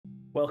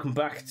Welcome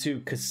back to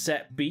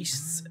Cassette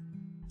Beasts,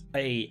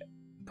 a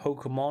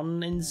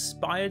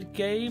Pokemon-inspired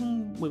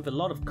game with a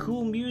lot of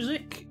cool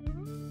music,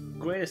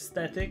 great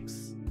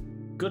aesthetics,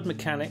 good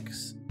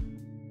mechanics,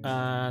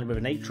 and with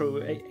an retro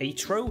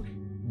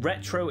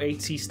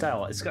 80s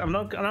style. I'm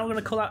not going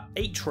to call that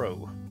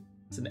atro.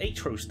 It's an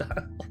atro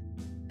style.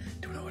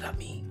 Don't know what that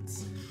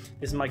means.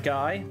 This is my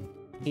guy.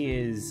 He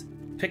is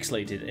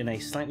pixelated in a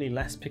slightly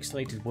less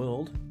pixelated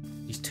world.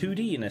 He's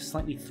 2D in a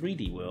slightly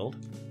 3D world.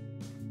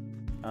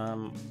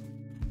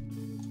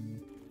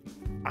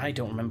 I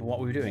don't remember what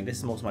we were doing. This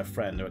is also my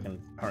friend who I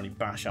can apparently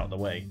bash out the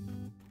way.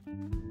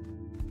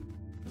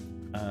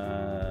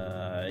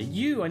 I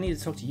needed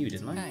to talk to you,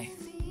 didn't I? Hey.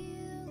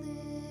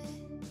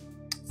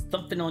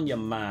 Something on your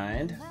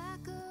mind.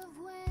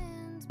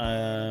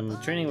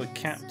 Training with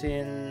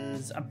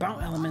captains.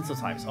 About elemental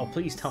types. Oh,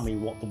 please tell me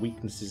what the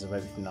weaknesses of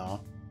everything are.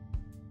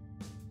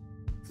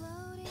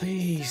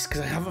 Please,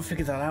 because I haven't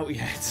figured that out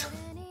yet.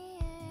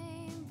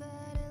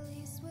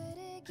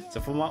 So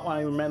from what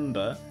I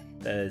remember,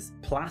 there's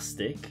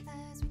plastic,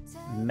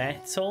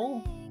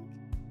 metal,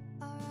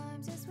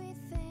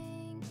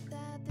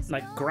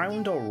 like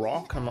ground or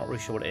rock, I'm not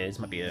really sure what it is,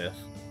 might be earth.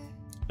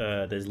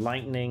 There's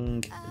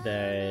lightning,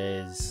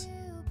 there's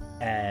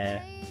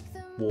air,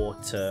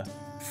 water,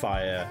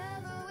 fire,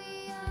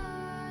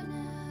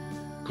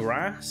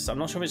 grass. I'm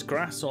not sure if it's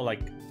grass or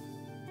like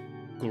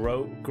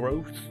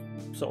growth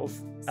sort of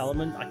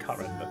element, I can't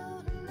remember.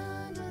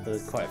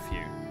 There's quite a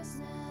few.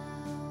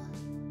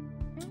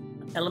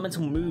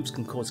 Elemental moves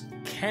can cause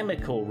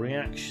chemical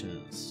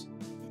reactions.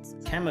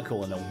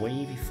 Chemical in a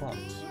wavy font.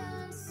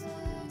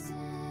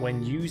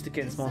 When used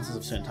against monsters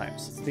of certain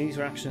types. These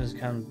reactions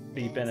can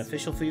be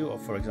beneficial for you, or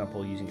for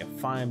example using a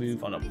fire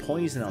move on a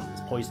poison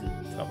element. Poison,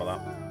 forgot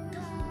about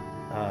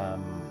that.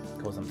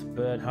 Cause them to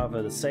burn.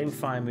 However, the same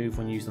fire move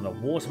when used on a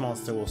water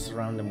monster will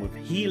surround them with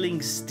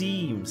healing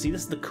steam. See,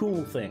 this is the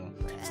cool thing.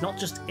 It's not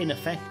just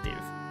ineffective,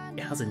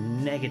 it has a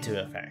negative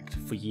effect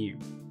for you.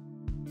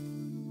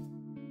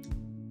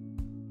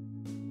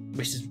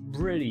 Which is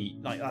really,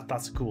 like,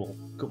 that's a cool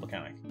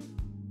mechanic.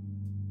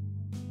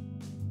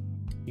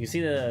 You can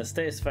see the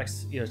status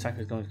effects your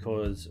attacker is going to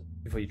cause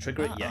before you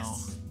trigger it.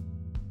 Yes.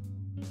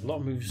 A lot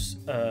of moves,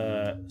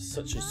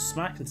 such as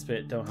Smack and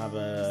Spit, don't have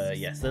a...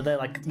 Yes, they're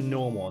like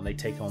normal and they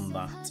take on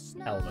that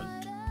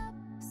element.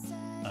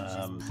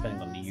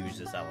 Depending on the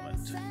user's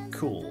element.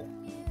 Cool.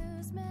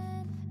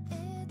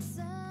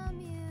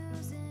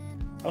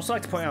 I also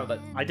like to point out that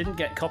I didn't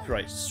get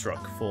copyright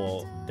struck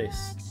for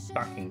this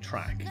backing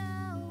track.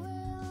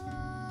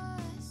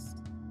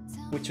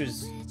 Which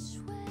was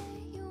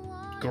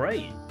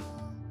great.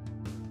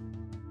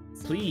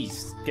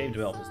 Please, game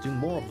developers, do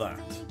more of that.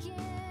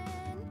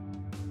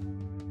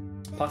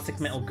 Plastic,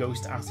 metal,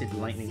 ghost, acid,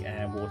 lightning,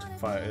 air, water,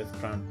 fire, earth,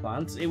 ground,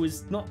 plants. It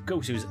was not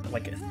ghost, it was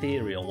like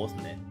ethereal,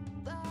 wasn't it?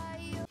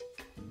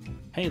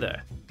 Hey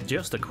there,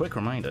 just a quick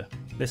reminder.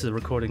 This is a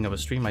recording of a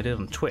stream I did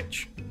on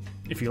Twitch.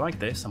 If you like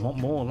this and want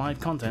more live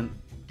content,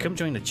 come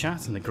join the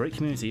chat and the great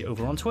community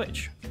over on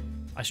Twitch.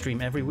 I stream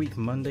every week,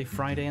 Monday,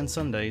 Friday and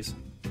Sundays.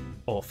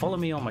 Or follow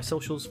me on my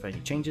socials for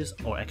any changes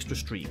or extra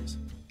streams.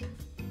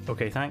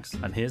 Okay, thanks,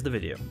 and here's the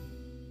video.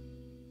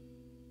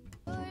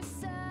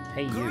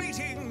 Hey you.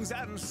 Greetings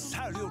and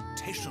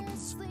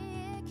salutations.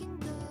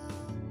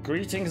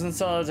 Greetings and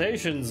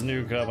salutations,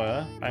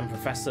 newcomer. I'm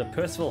Professor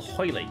Percival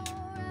Hoylake,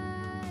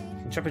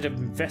 intrepid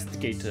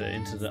investigator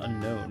into the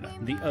unknown.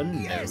 The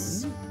unknown?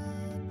 Yes.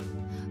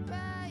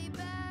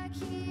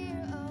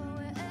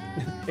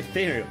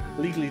 Ethereal,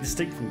 legally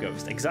distinct from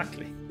ghost,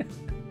 exactly.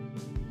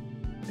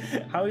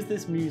 How is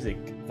this music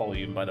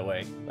volume, by the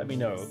way? Let me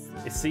know.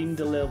 It seemed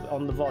a little,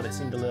 on the VOD, it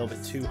seemed a little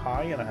bit too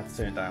high and I had to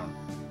turn it down.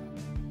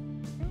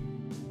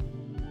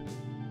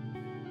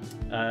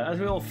 As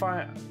we all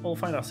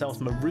find ourselves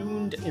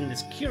marooned in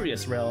this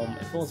curious realm,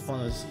 it falls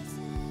upon us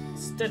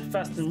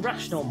steadfast and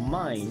rational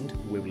mind,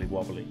 wibbly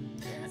wobbly.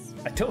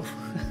 I love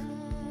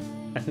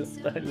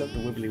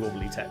the wibbly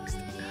wobbly text.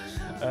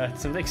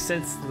 To make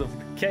sense of the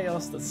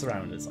chaos that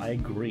surrounds us. I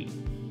agree.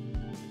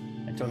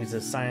 According to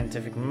the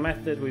scientific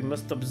method, we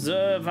must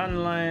observe,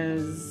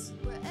 analyze,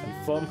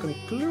 and form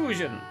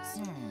conclusions.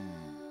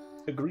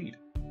 Agreed.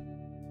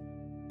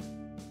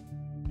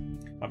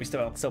 Might be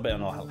still a bit on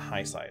the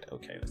high side.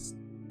 Okay, let's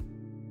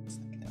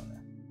take it down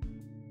there.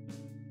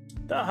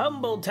 The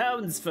humble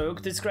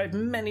townsfolk describe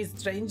many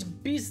strange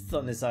beasts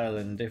on this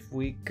island. If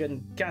we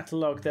can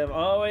catalogue them...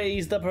 Oh,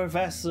 he's the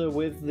professor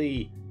with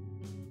the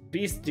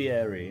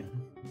bestiary.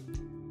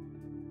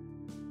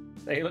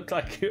 They look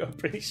like you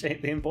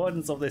appreciate the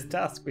importance of this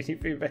task. Will you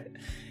be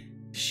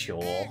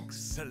sure?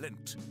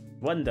 Excellent.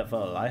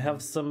 Wonderful. I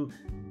have some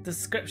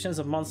descriptions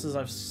of monsters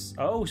I've...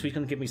 Oh, so you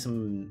can give me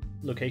some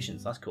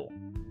locations. That's cool.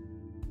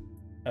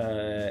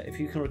 If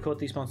you can record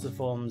these monster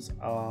forms,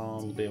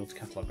 I'll be able to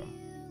catalogue them.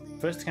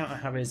 First account I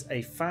have is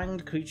a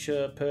fanged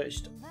creature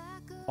perched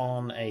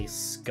on a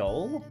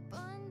skull,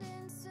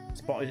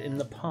 spotted in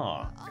the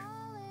park.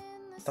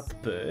 Is that the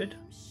bird?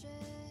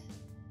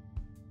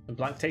 And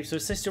blank tapes to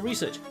assist your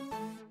research.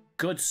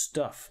 Good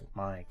stuff,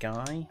 my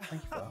guy. Thank you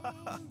for that.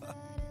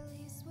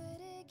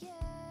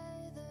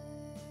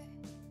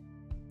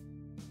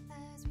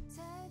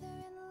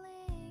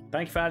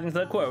 Thank you for adding to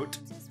the quote.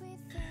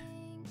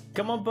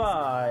 Come on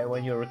by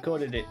when you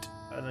recorded it,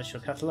 and I shall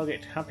catalogue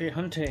it. Happy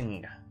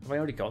hunting. Have I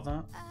already got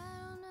that?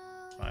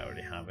 I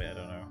already have it, I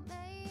don't know.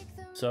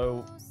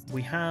 So,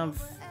 we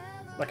have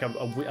like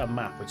a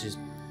map which is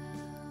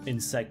in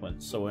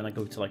segments. So when I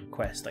go to like a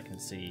quest, I can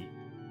see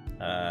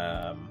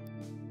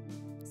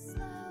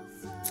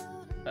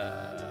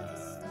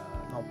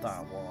not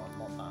that one,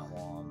 not that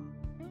one,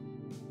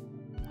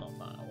 not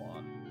that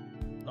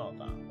one, not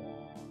that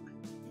one.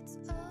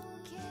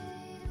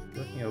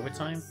 Working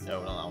overtime?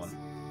 No, not that one.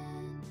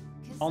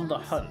 On the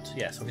hunt,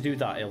 yeah, so if we do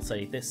that, it'll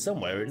say this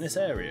somewhere in this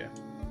area.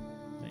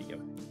 There you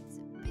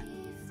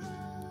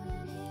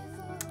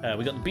go.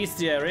 We got the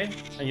bestiary,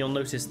 and you'll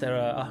notice there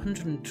are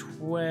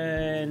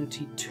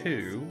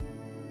 122.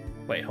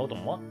 Wait, hold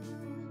on, what?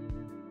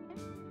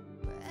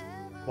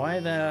 Why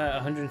are there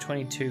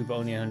 122 but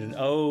only 100?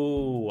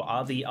 Oh,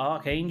 are the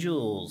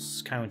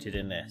archangels counted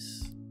in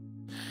this?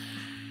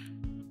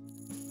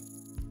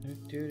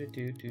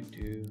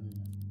 Can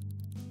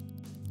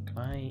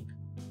I?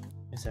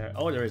 Is there?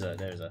 Oh, there's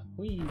a.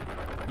 Whee.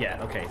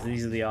 Yeah. Okay. So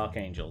these are the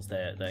archangels.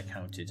 They're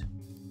counted. So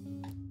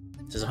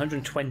there's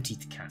 120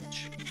 to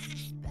catch.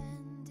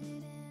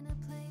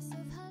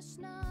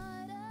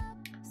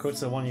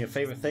 Quotes are one of your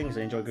favorite things.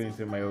 I enjoy going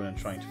through my own and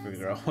trying to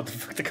figure out what the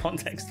fuck the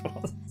context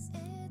was.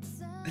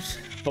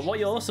 But what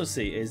you'll also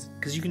see is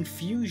because you can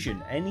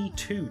fusion any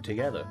two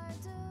together.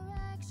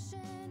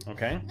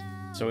 Okay.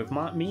 So if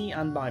me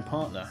and my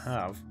partner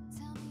have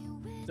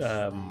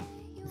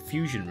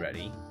fusion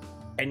ready,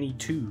 any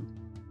two.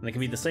 And they can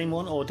be the same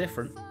one or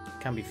different,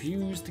 can be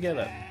fused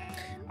together.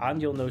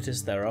 And you'll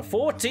notice there are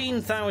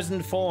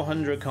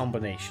 14,400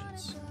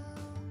 combinations.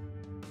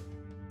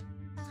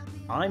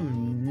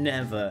 I'm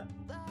never,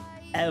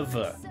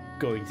 ever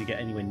going to get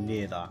anywhere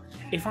near that.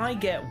 If I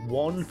get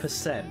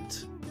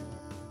 1%,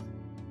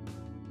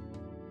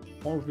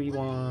 what would be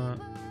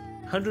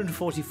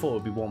 144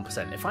 would be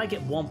 1%. If I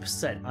get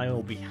 1%, I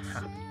will be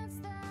happy.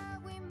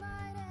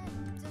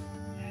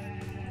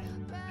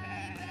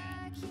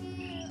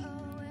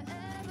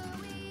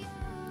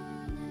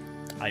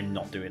 I'm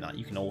not doing that.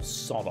 You can all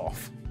sod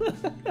off.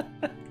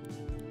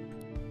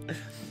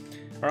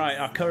 Alright,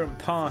 our current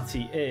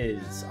party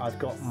is... I've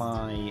got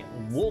my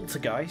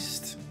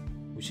Waltergeist,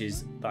 which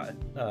is that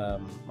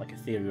like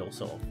ethereal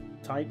sort of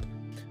type.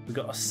 We've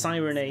got a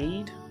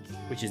Sirenade,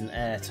 which is an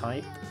air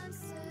type.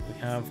 We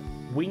have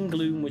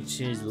Wingloom, which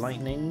is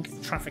lightning.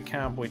 Traffic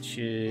Crab, which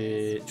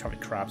is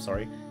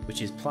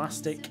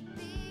plastic.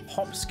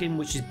 Hopskin,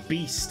 which is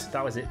beast.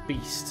 That was it,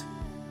 beast.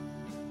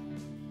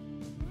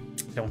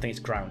 I don't think it's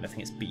ground, I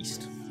think it's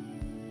beast.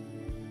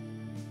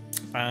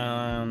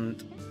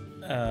 And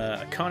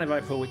a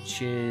Carniviper,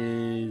 which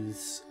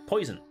is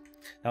poison.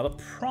 Now the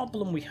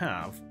problem we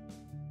have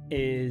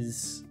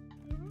is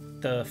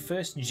the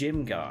first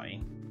gym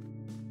guy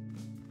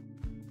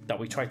that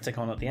we tried to take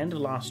on at the end of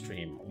last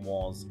stream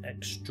was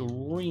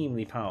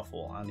extremely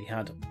powerful, and he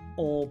had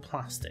all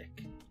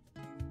plastic.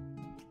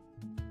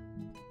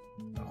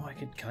 Oh,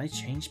 can I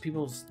change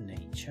people's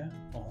nature?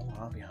 Oh,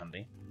 that'll be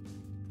handy.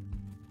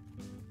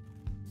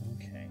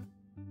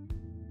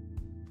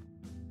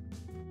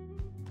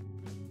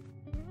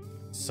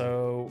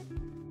 So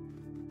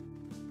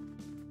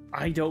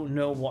I don't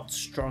know what's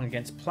strong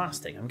against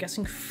plastic. I'm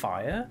guessing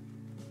fire.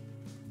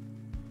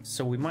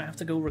 So we might have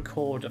to go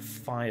record a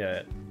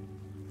fire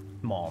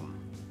mon.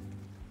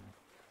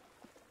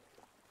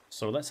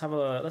 So let's have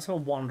a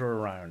wander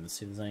around and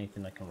see if there's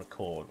anything I can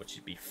record, which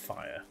would be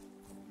fire.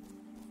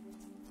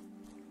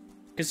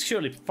 Because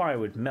surely fire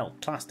would melt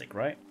plastic,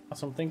 right?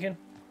 That's what I'm thinking.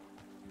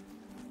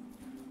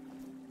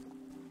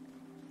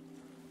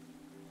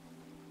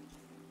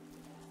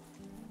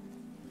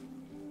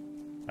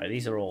 Right,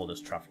 these are all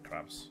just traffic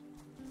crabs.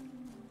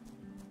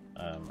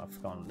 I've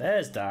forgotten.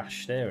 There's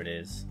Dash. There it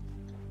is.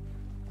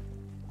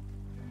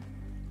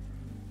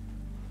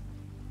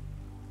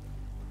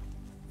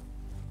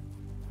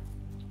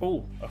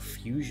 Oh, a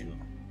fusion.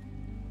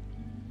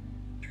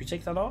 Should we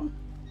take that on?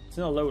 It's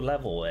in a low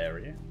level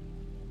area.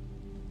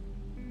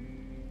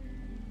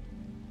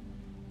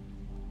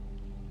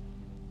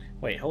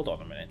 Wait, hold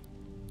on a minute.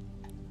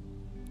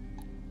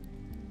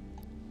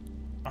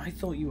 I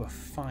thought you were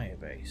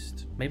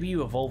fire-based. Maybe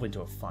you evolve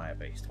into a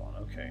fire-based one.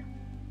 Okay.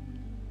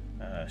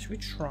 Should we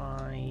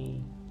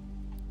try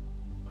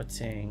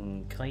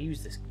putting... Can I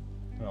use this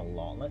a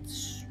lot?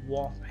 Let's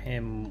swap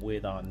him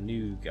with our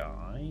new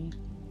guy.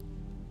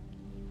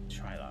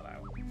 Try that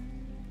out.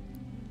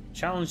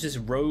 Challenge this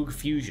Rogue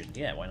Fusion.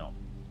 Yeah, why not?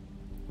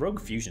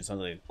 Rogue Fusion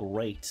sounds like a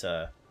great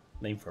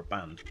name for a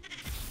band.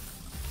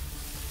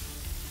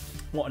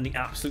 What in the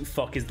absolute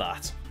fuck is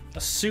that?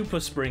 A super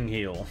spring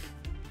heel.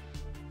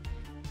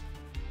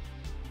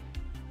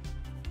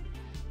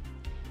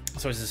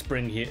 So it's a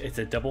spring heel. It's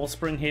a double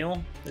spring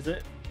heel, is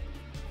it?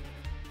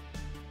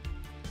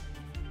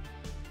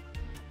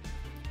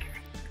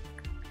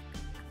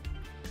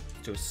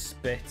 So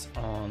bit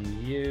on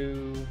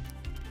you.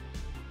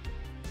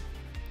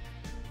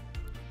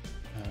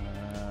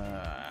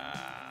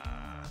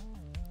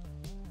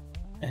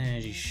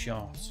 Energy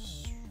shot.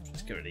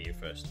 Let's get rid of you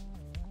first.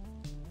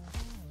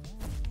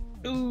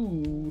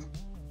 Ooh,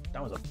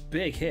 that was a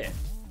big hit.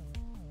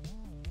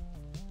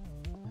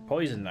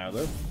 Poison now,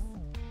 though.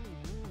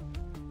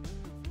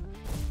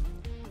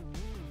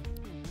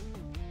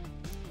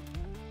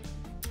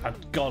 I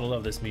gotta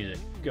love this music.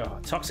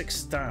 God, toxic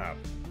stab.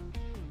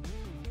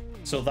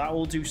 So that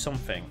will do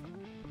something.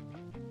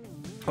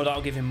 But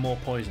that'll give him more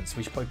poison. So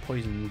we should probably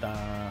poison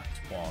that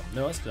one.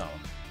 No, let's do that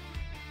one.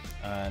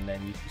 And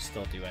then you can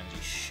still do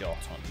energy shot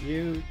on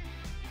you.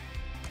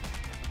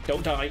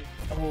 Don't die.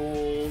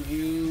 Oh,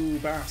 you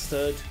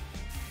bastard.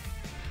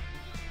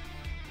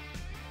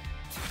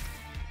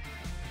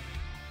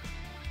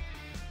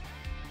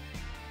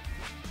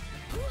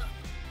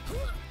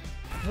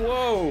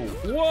 Whoa!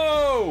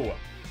 Whoa!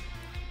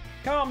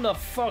 Calm the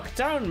fuck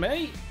down,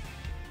 mate.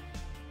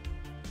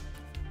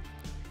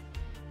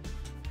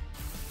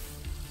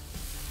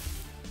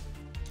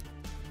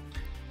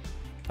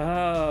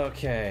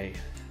 Okay.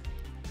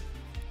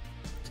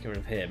 Let's get rid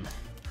of him.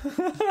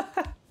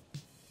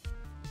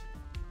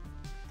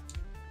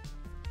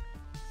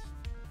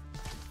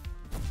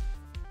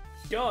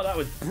 God, that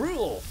was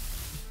brutal.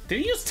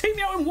 Did he just take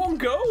me out in one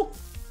go?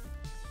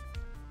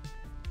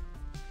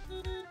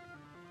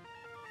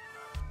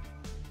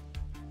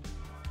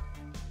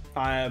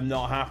 I am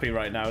not happy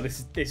right now.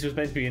 This was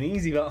meant to be an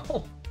easy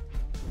battle.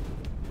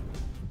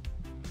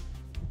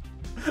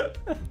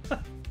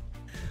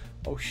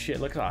 Oh shit,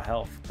 look at our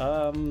health.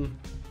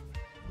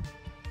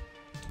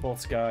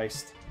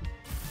 Poltergeist.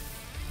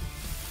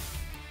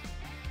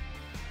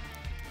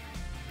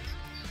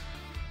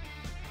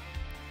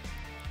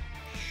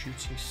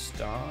 Shooting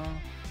star.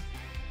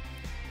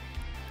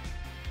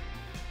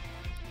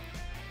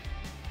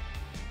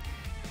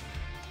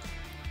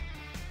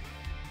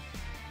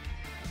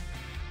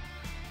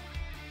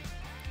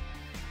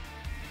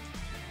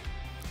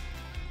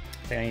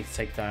 I think I need to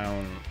take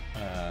down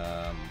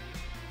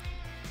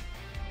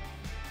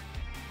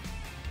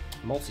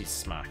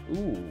multi-smack.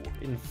 Ooh,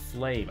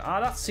 inflame. Ah,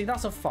 that's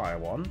a fire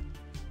one,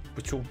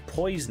 which will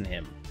poison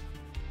him.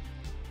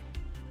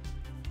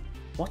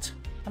 What?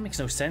 That makes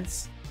no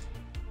sense.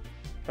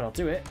 But I'll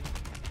do it.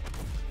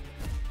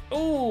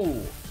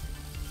 Ooh!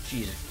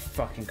 Jesus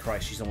fucking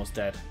Christ, she's almost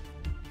dead.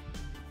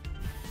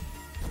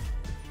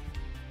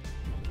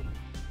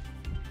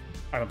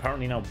 I'm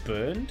apparently now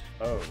burned?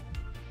 Oh.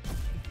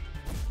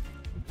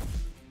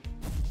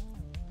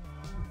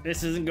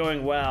 This isn't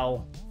going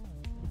well.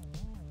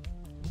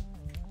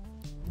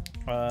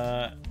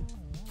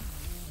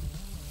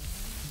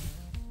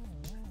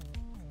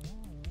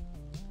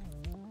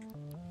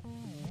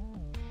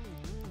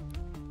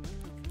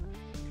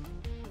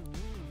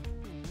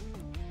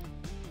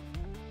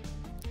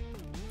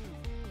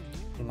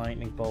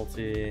 Lightning bolt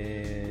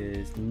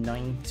is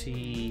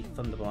 90.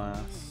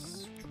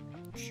 Thunderblast.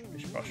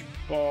 Bish bosh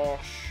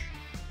bosh.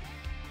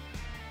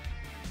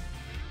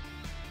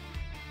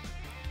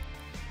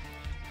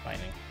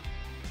 Lightning.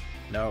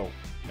 No.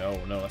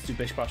 Let's do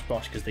bish bosh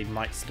bosh because they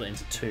might split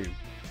into two.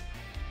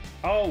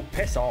 Oh,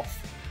 piss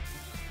off.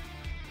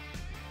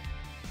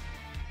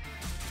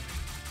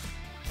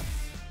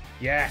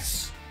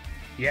 Yes.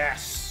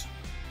 Yes.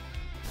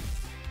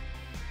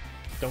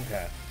 Don't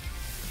care.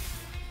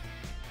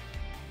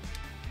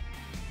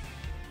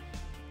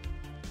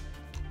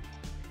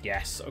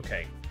 Yes,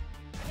 okay.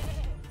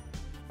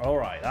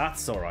 Alright,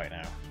 that's alright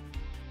now.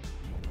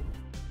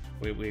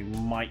 We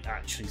might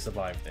actually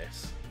survive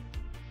this.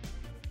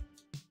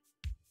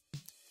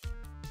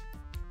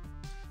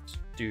 Let's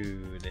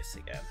do this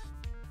again.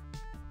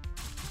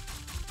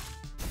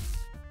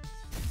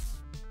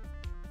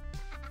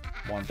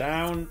 One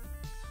down.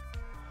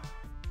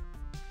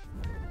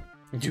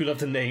 I do love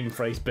the name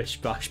phrase bish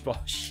bash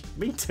bosh.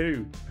 Me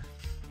too.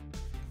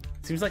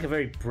 Seems like a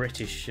very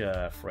British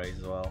phrase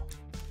as well.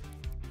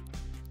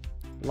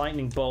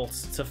 Lightning bolt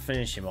to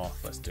finish him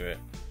off. Let's do it.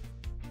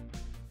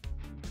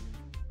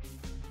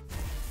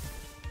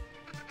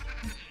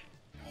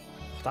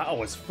 That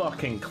was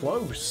fucking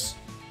close.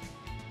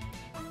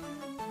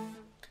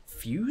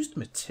 Fused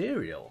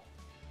material.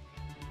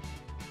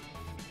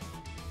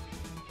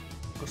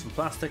 Got some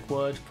plastic,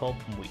 wood, pulp,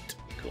 and wheat.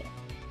 Cool.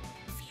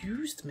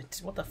 Fused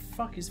material? What the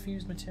fuck is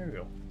fused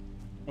material?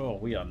 Oh,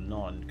 we are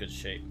not in good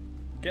shape.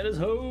 Get us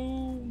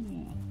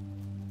home!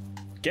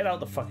 Get out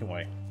the fucking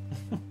way.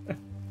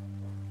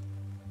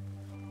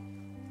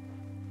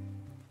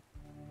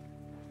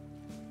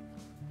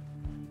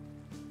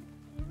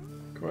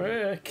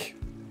 Quick!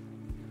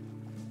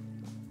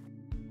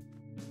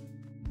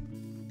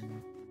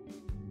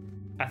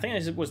 I think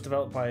this was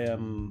developed by a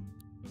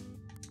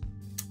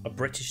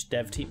British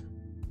dev team,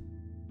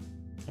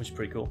 which is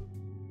pretty cool.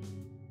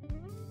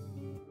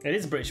 It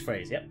is a British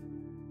phrase, yep.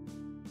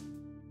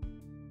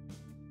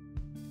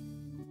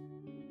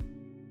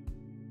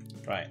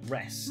 Right,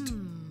 rest.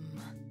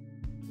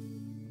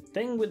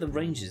 Thing with the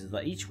ranges is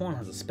that each one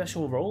has a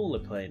special role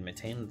they play in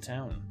maintaining the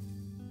town.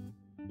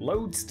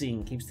 Load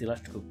steam keeps the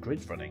electrical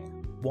grid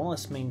running.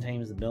 Wallace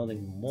maintains the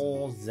building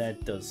more.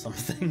 Zed does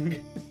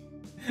something.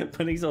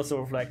 But these also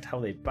reflect how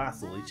they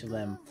battle. Each of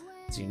them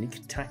is a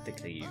unique tactic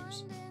they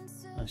use.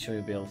 I'm sure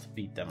you'll be able to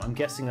beat them. I'm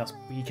guessing that's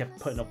he kept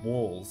putting up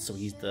walls, so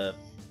he's the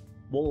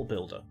wall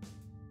builder.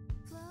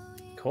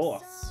 Of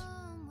course.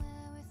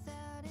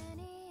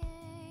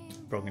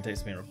 Broken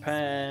tape's been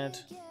repaired.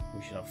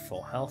 We should have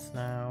full health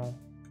now.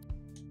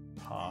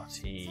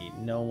 Party.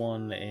 No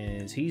one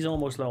is. He's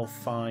almost level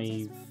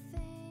 5.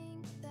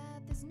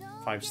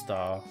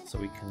 5-star, so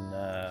we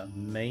can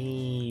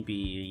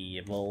maybe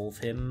evolve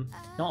him.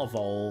 Not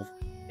evolve,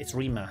 it's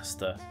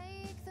remaster.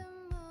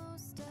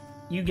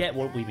 You get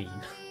what we mean.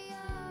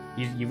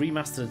 You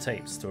remaster the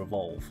tapes to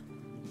evolve.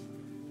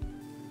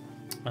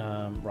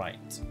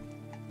 Right.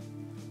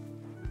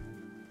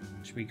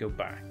 Should we go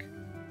back?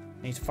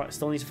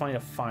 Still need to find a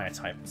fire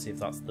type and see if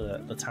that's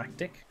the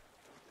tactic.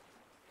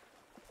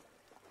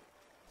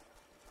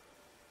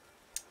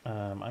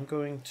 I'm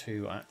going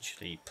to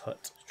actually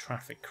put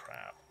traffic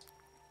crab.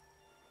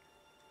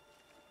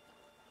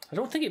 I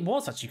don't think it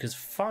was actually, because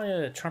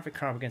fire traffic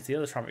crab against the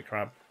other traffic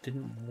crab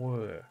didn't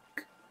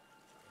work.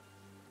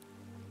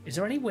 Is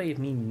there any way of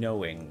me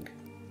knowing?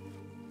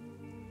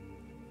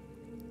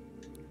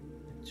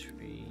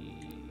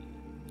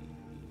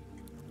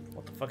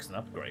 What the fuck's an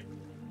upgrade?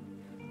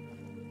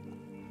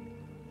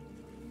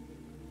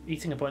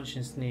 Eating a bunch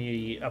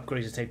instantly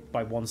upgrades a tape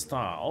by 1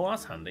 star. Oh,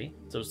 that's handy.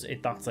 So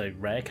that's a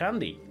rare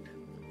candy.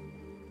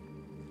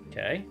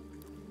 Okay.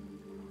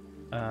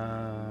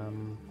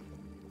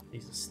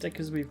 These are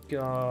stickers we've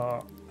got.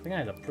 I think I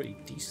had a pretty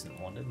decent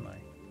one, didn't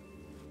I?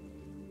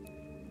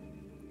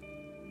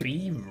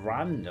 Be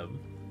random.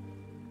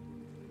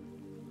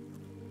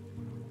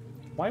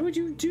 Why would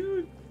you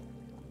do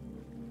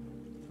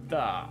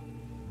that?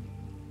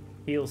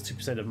 Heals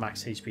 2% of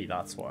max HP,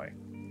 that's why.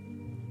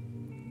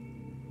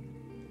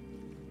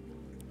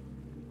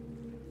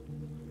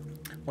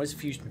 What is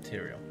fused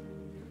material?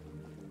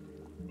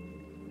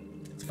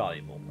 It's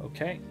valuable,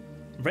 okay.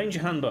 Ranger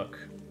handbook.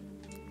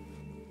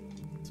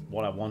 That's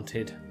what I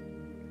wanted.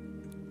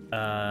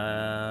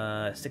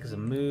 Stickers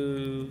and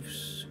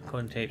moves,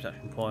 coin tapes,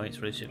 action points,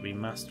 relationship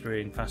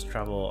remastering, fast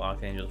travel,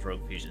 archangels,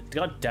 rogue fusion.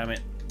 God damn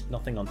it!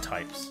 Nothing on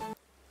types.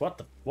 What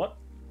the what?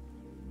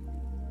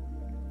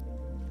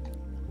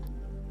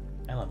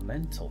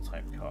 Elemental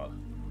type card.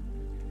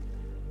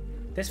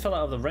 This fell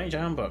out of the Ranger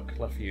handbook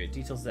left for you. It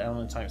details the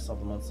element types of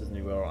the monsters in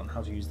the world and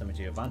how to use them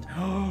to your advantage.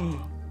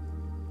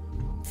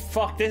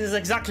 Fuck! This is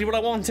exactly what I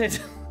wanted.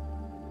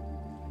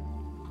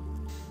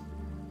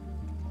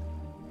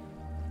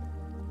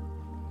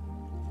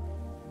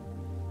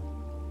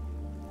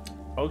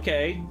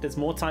 Okay, there's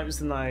more types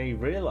than I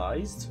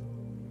realized.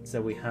 So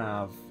we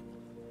have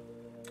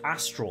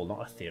astral,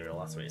 not ethereal.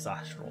 That's what it's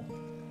astral.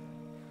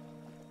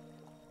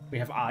 We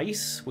have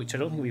ice, which I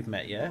don't think we've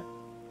met yet.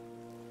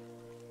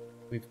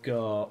 We've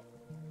got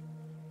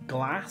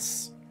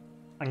glass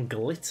and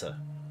glitter.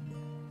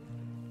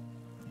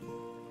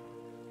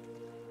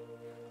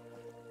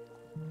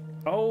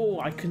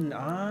 Oh, I can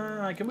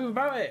move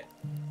about it.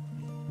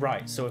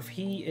 Right, so if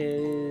he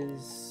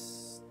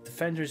is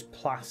defender is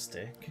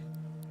plastic.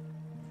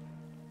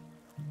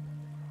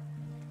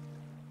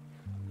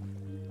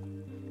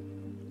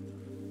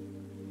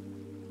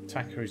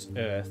 Attacker is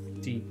earth.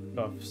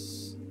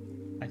 Debuffs.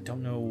 I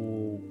don't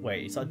know.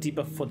 Wait, is that a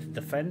debuff for the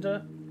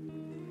defender?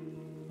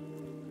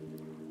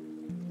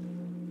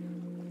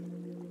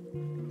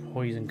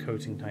 Poison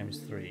coating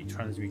 ×3.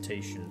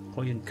 Transmutation.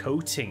 Poison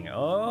coating.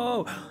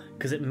 Oh,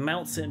 because it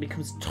melts it and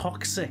becomes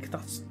toxic.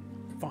 That's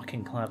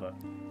fucking clever.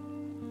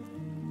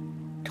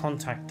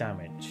 Contact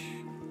damage.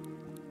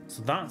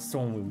 So that's the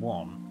one we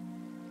want.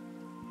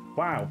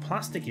 Wow,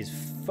 plastic is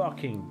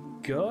fucking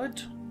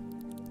good.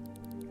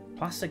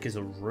 Plastic is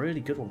a really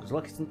good one because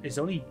look, it's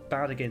only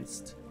bad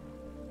against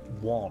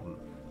 1,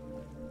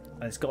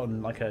 and it's got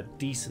like a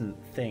decent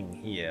thing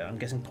here. I'm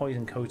guessing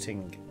poison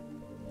coating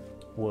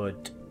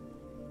would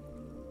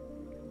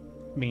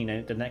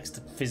mean the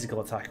next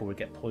physical attacker would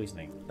get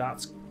poisoning.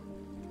 That's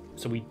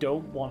so we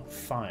don't want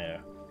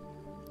fire.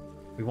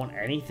 We want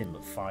anything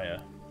but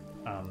fire,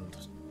 and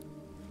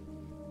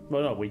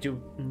well, no, we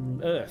do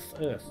earth.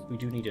 Earth. We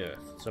do need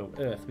earth. So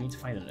earth. We need to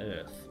find an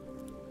earth.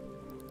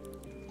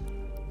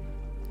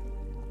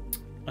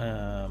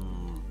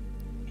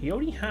 He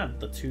only had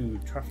the 2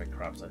 traffic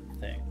crabs, I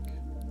think.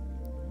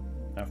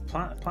 Now, if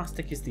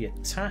plastic is the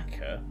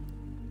attacker,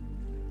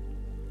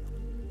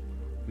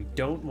 we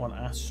don't want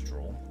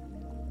astral.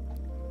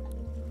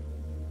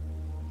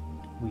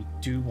 We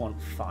do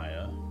want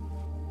fire.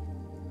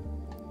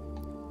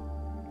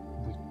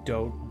 We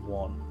don't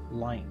want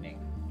lightning.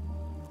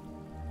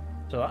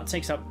 So that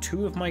takes out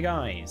 2 of my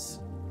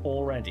guys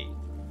already.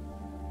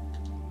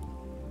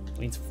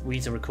 We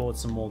need to record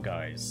some more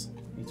guys.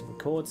 We need to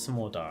record some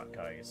more dark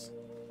guys.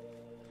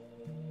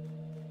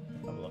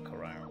 Have a look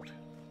around.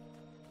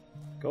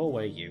 Go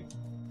away, you.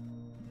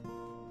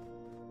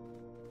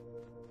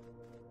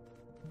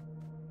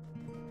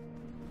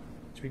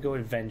 Should we go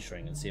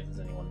adventuring and see if there's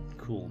anyone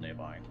cool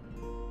nearby?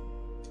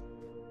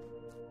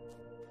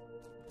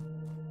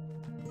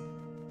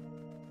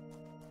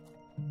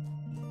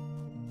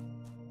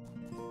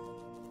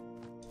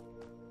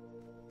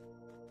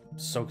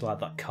 so glad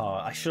that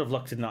car. I should have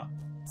looked in that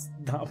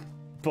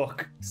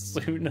book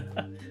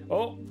sooner.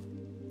 Oh,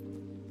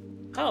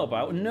 how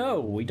about no?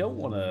 We don't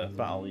want to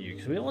battle you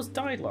because we almost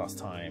died last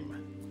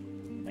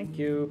time. Thank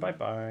you. Bye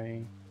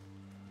bye.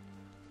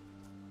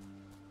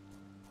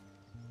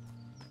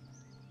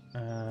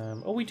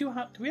 Oh, we do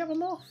have. Do we have a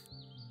moth?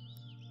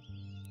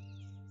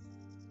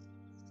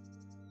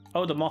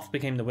 Oh, the moth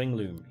became the wing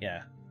loom.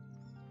 Yeah.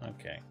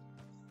 Okay.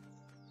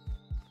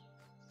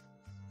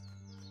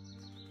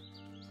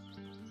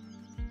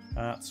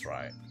 That's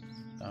right.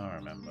 I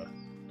remember.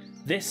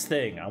 This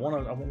thing. I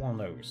want one of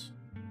those.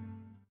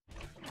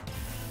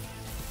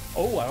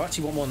 Oh, I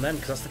actually want one of them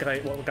because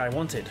that's what the guy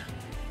wanted.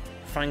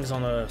 Fangs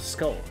on a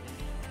skull.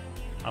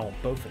 I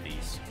want both of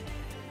these.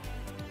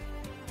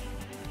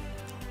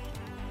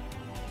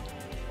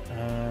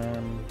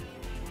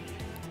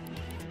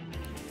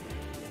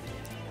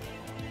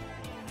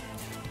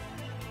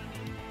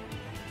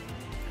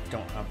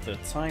 Don't have the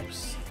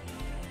types.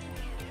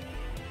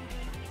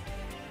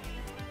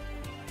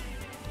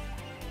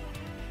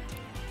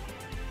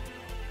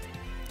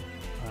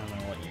 I don't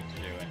know what you need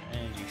to do. An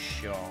energy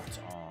shot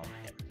on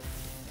him.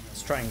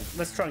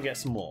 Let's try and get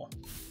some more.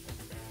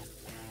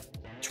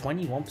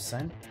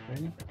 21%?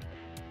 Really?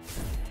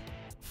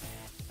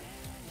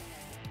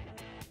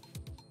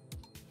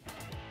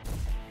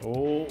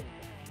 Oh,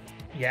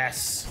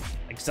 yes!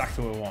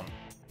 Exactly what we want.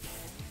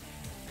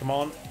 Come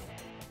on.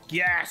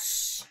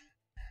 Yes!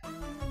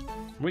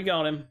 We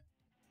got him.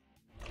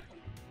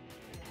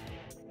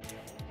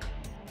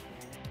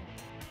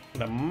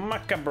 The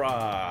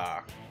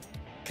Macabre.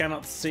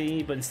 Cannot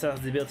see, but instead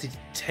has the ability to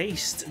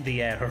taste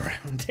the air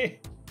around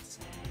it.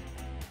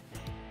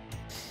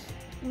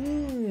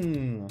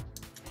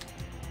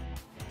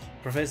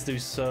 Prefers to do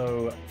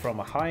so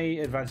from a high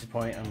advantage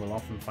point and will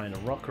often find a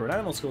rock or an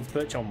animal skull to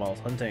perch on while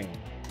hunting.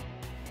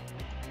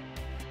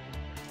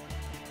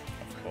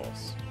 Of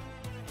course.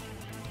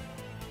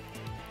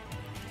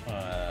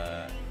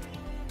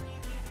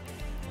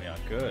 We are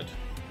good.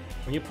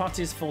 When your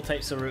party's full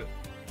tapes are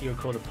you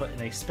record and put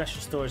in a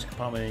special storage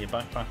compartment in your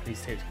backpack.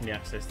 These tapes can be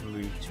accessed and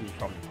moved to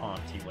from the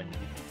party when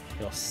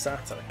you're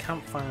sat at a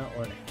campfire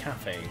or in a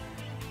cafe.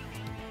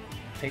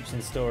 Tapes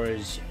in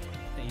storage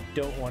that you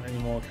don't want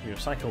anymore can be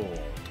recycled.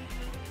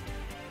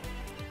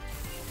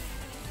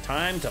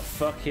 Time to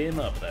fuck him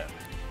up then.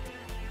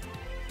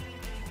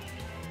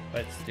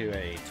 Let's do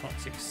a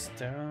toxic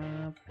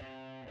stab.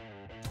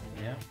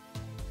 Yeah.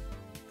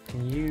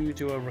 Can you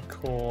do a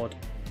record?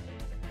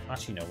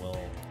 Actually, no, we'll.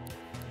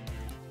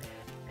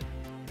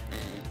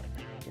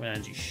 Give an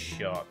energy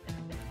shot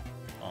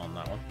on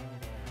that one.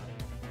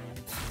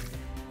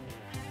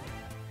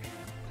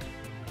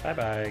 Bye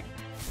bye.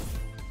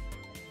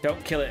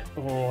 Don't kill it.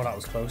 Oh, that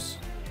was close.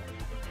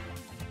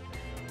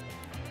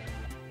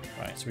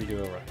 Right, so we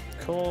do a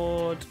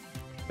record.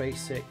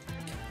 Basic.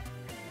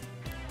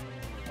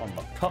 On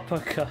the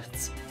Pupper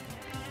Cut.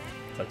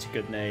 Such a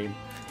good name.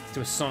 Let's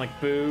do a Sonic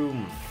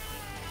Boom.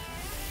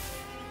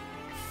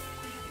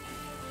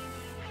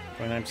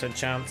 29%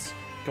 chance.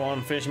 Go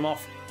on, finish him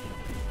off.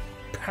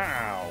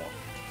 Pow!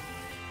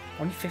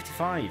 Only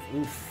 55.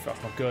 Oof,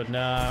 that's not good.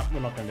 Nah,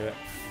 we're not going to do it.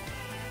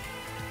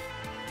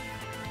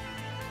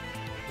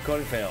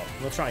 Recording fail.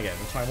 We'll try again.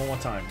 We'll try one more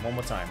time. One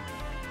more time.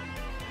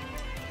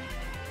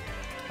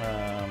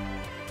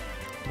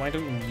 Why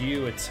don't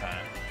you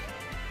attack?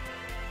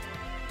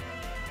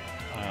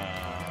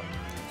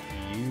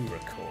 You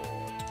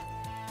record.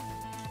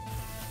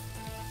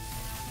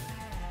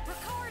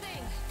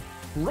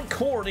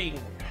 Recording!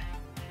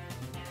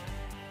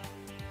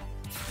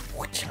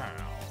 Wow.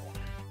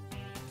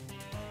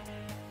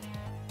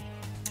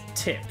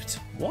 Tipped.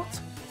 What?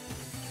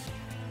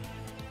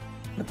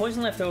 The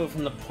poison left over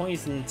from the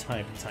poison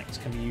type attacks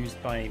can be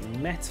used by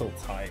metal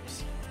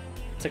types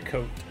to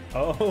coat.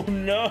 Oh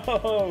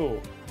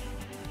no!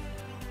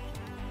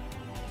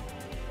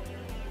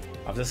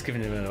 I've just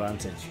given him an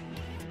advantage.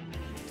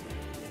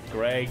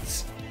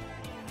 Great.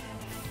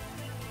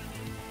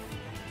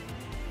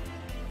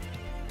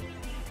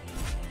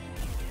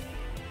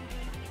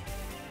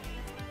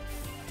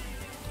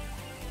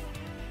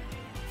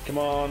 Come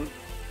on.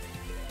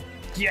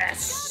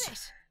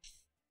 Yes!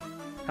 Ha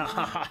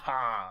ha ha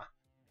ha!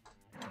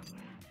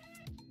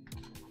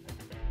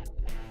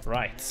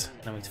 Right,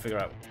 now we need to figure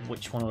out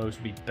which one of those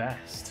would be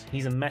best.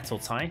 He's a metal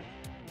type.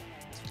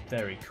 It's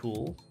very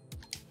cool.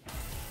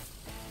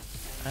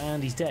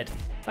 And he's dead.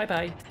 Bye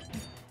bye.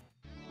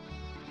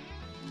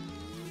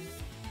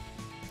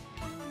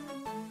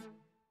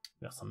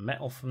 We got some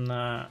metal from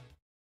that.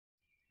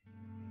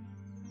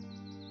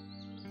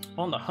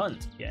 On the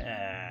hunt,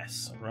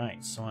 yes.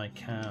 Right, so I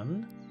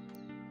can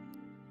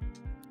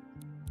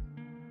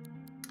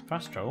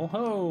fast travel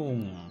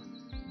home.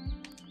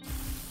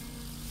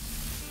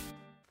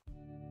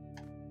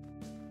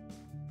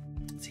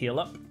 Let's heal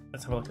up.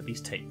 Let's have a look at these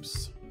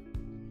tapes.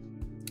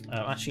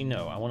 Actually,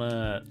 no. I want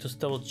to just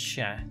double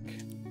check.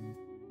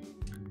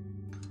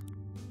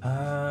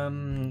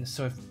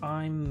 So if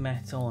I'm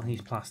metal and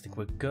he's plastic,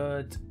 we're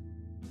good.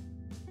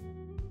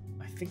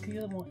 I think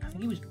the other one, I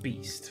think he was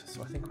Beast,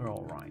 so I think we're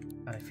all right.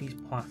 And if he's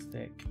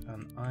plastic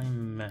and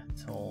I'm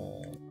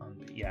metal,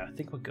 and yeah, I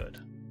think we're good.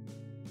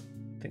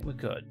 I think we're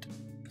good.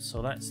 So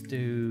let's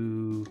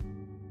do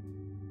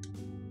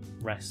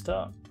rest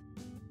up.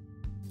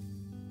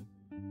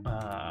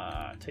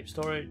 Tape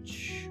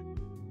storage.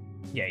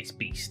 Yeah, he's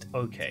Beast.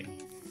 Okay.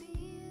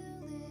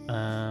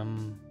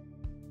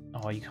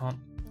 Oh, you can't.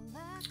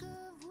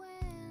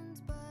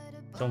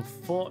 So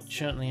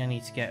unfortunately, I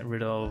need to get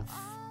rid of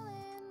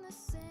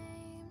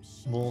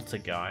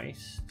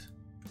Watergeist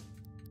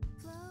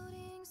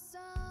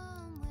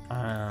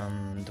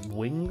and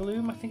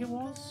Wingloom, I think it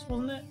was,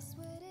 wasn't it?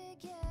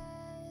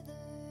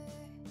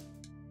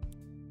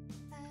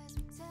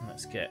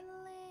 Let's get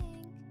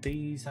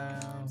these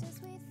out.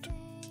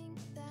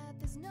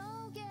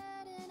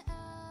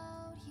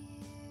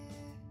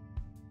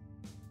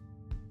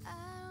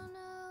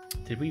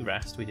 Did we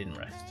rest? We didn't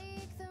rest.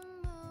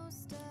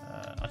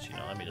 Actually,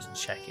 no, let me just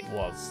check. It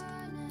was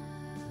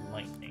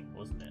lightning,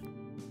 wasn't it?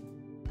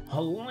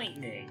 Oh,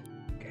 lightning!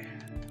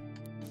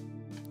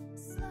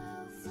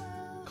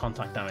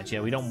 Contact damage.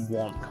 Yeah, we don't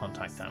want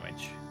contact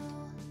damage.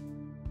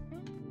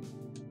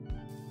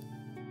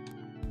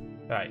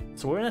 Right,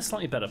 so we're in a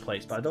slightly better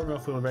place, but I don't know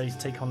if we're ready to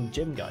take on the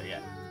gym guy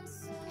yet.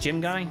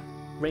 Gym guy?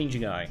 Ranger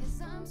guy.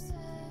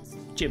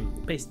 Gym.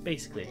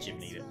 Basically a gym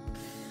leader.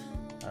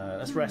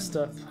 Let's rest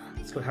up.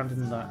 Let's go hand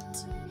in that.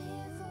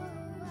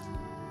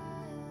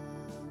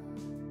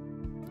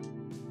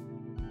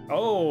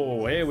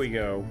 Oh, here we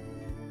go.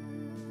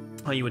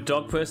 Are you a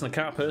dog person, a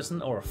cat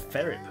person, or a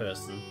ferret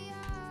person?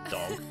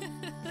 Dog.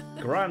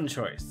 Grand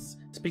choice.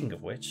 Speaking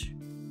of which,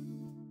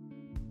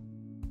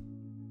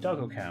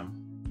 Doggo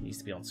Cam needs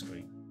to be on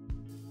screen.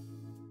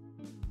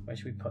 Where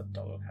should we put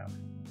Doggo Cam?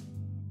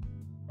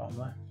 Bottom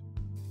left.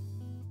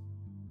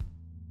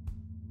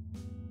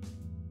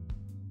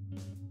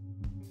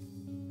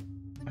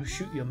 Oh,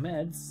 shoot your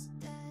meds.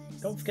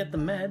 Don't forget the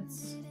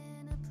meds.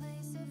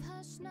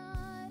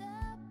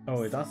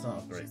 Oh, that's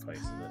not a great place,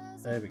 is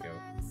it? There we go.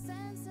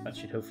 That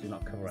should hopefully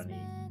not cover any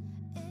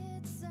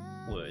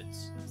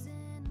words.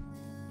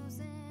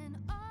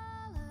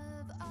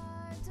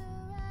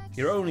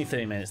 You're only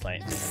 30 minutes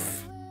late.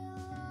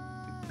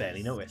 You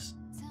barely notice.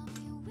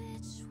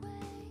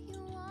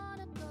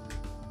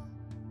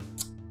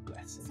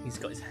 Bless him. He's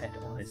got his head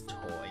on his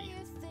toy.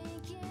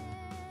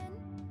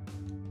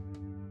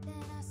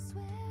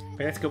 If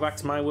I have to go back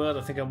to my world,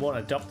 I think I want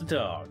to adopt a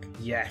dog.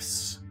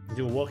 Yes. I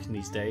do walking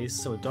these days,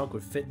 so a dog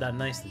would fit that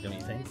nicely, don't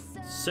you think?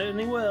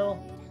 Certainly will.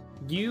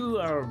 You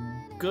are a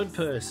good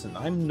person.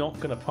 I'm not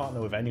going to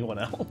partner with anyone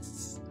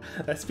else.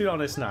 Let's be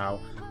honest now.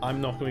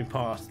 I'm not going to be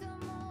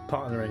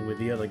partnering with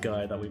the other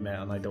guy that we met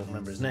and I don't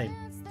remember his name.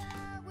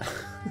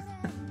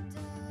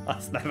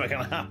 That's never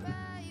going to happen.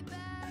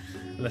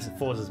 Unless it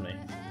forces me.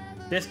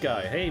 This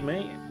guy. Hey,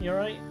 mate. You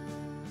alright?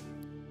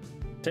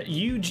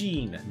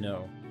 Eugene.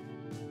 No.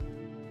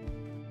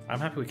 I'm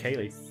happy with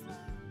Kaylee.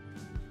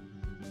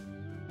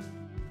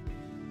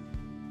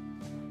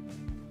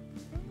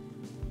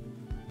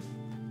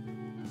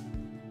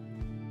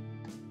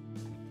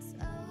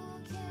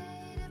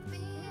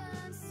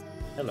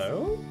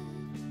 Hello?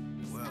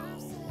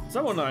 Well,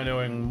 someone I know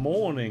in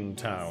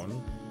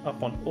Morningtown,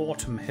 up on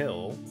Autumn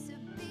Hill,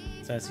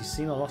 says he's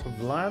seen a lot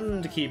of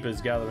land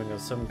keepers gathering at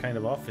some kind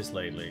of office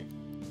lately.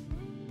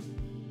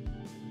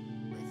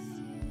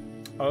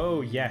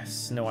 Oh,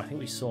 yes. No, I think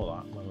we saw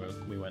that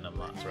when we went in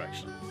that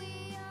direction.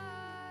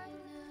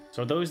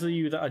 So those of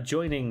you that are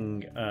joining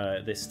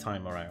this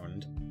time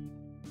around,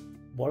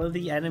 what are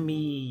the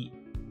enemy...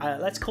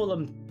 let's call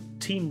them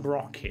Team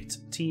Rocket.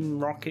 Team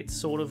Rocket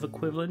sort of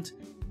equivalent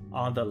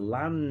are the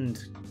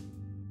land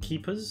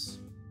keepers.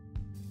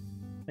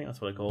 I think that's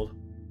what they're called.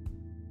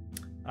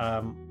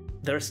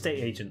 They're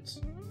estate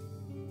agents.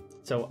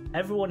 So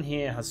everyone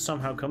here has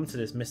somehow come to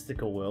this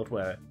mystical world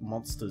where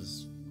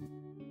monsters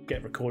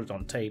get recorded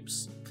on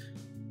tapes.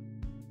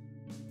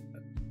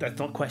 Let's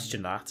not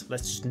question that.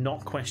 Let's just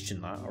not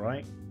question that,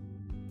 alright?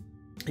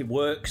 It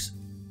works.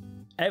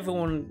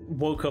 Everyone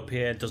woke up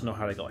here, doesn't know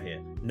how they got here.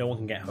 No one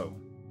can get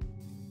home.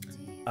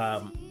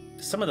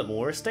 Some of them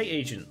were estate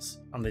agents,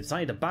 and they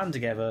decided to band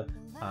together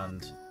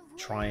and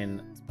try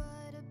and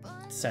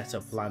set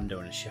up land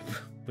ownership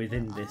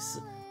within this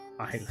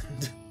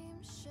island.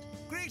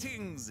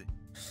 Greetings!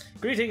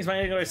 Greetings,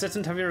 my English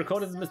assistant. Have you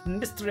recorded the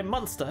mystery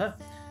monster?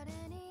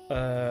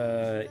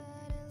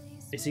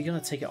 Is he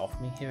gonna take it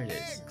off me? Here it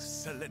is.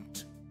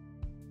 Excellent.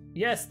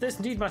 Yes, this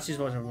indeed matches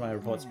one of my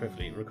reports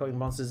perfectly. Recording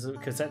monsters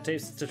of cassette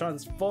tapes to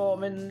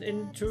transform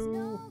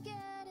into...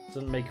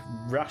 Doesn't make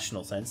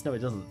rational sense. No, it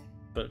doesn't.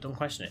 But don't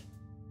question it.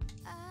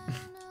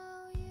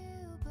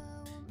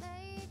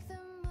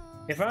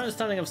 If our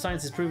understanding of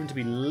science is proven to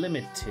be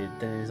limited,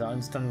 then it is our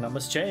understanding that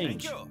must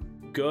change.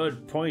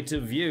 Good point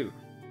of view.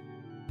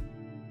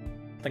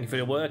 Thank you for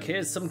your work.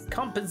 Here's some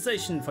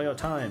compensation for your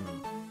time.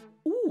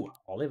 Ooh,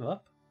 olive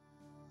up.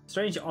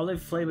 Strange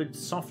olive-flavoured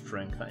soft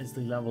drink that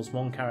instantly levels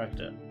one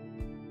character.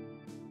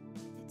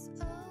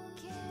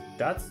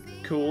 That's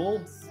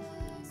cool.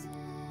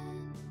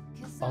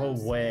 Oh,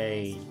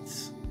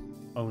 wait.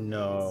 Oh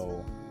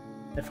no.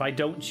 If I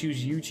don't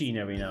choose Eugene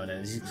every now and then,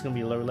 it's going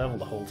to be low level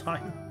the whole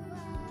time.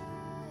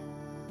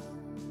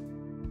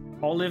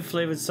 Olive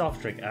flavored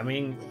soft drink. I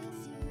mean...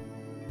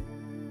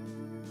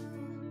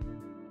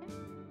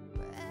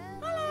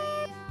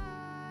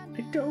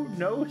 I don't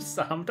know,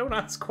 Sam. Don't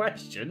ask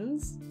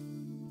questions.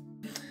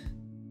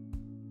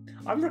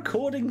 I'm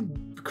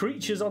recording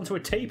creatures onto a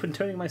tape and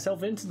turning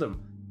myself into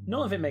them.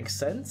 None of it makes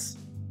sense.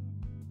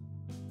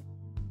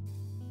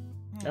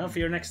 Now for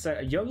your next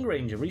a young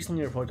ranger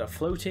recently reported a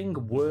floating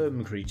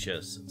worm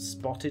creatures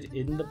spotted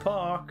in the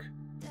park.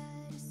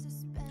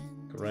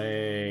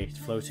 Great,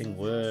 floating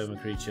worm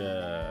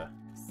creature.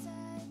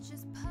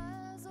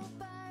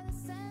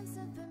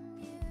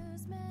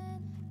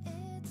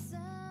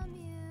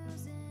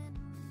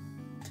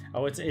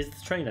 Oh, is the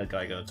trainer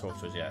guy going to talk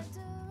to us yet?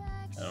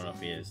 I don't know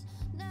if he is.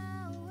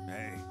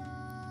 Hey.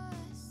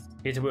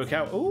 Here to work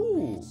out.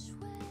 Ooh.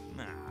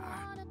 Nah.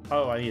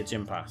 Oh, I need a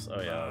gym pass.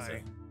 Oh yeah, that's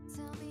it.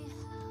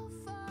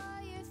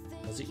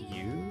 Was it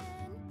you?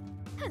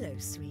 Hello,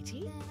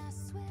 sweetie.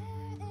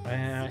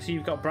 I see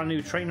you've got a brand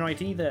new trainer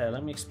ID there.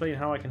 Let me explain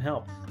how I can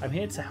help. I'm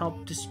here to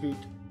help distribute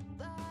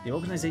the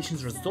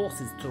organization's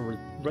resources to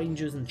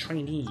rangers and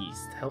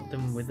trainees to help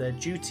them with their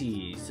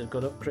duties. I've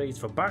got upgrades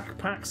for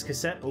backpacks,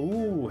 cassette.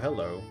 Ooh,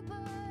 hello.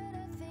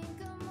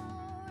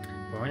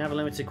 We only have a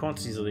limited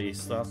quantities of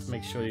these, so I have to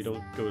make sure you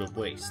don't go to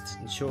waste.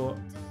 Ensure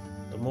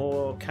the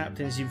more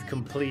captains you've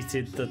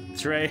completed the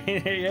train,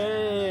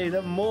 yay!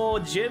 The more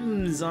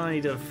gyms I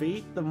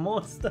defeat, the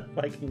more stuff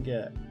I can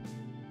get.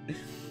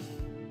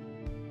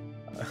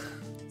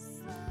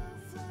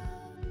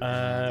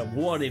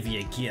 What have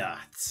you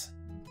got?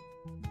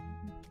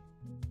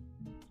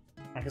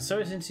 I can sew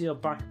it into your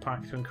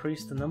backpack to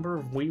increase the number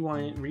of wee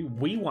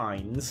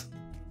wines.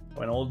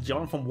 When old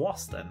Jonathan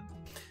Waston.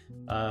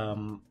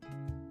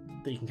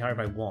 That you can carry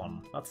by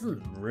one. That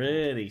doesn't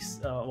really.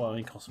 Well,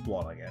 it costs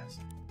one, I guess.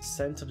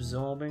 Scent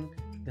absorbing.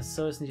 You can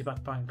sew this into your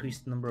backpack, increase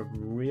the number of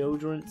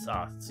reodorants.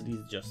 Ah, so these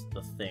are just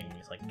the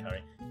things I can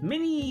carry.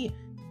 Mini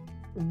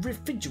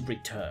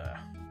refrigerator.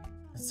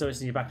 Sew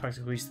this into your backpack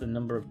to increase the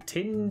number of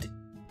tinned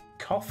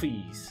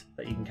coffees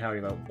that you can carry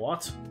about.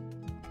 What?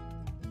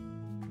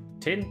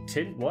 Tin,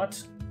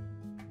 what?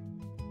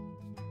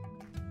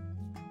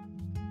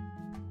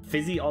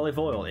 Fizzy olive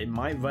oil. It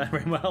might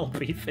very well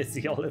be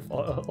fizzy olive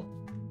oil.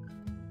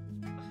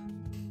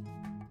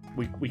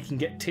 We can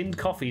get tinned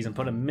coffees and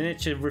put a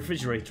miniature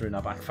refrigerator in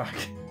our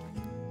backpack.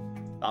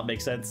 That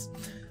makes sense.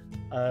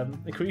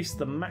 Increase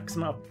the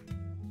maximum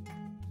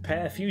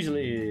pair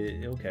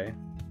fusiliers. Okay.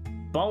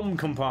 Bomb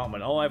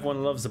compartment. Oh,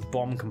 everyone loves a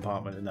bomb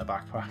compartment in their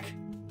backpack.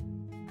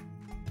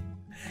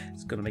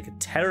 It's gonna make a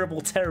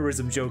terrible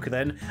terrorism joke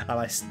then, and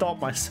I stop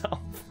myself.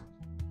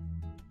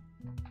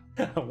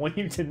 I want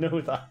you to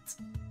know that.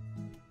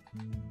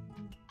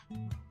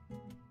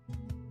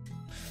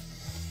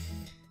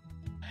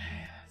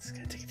 Just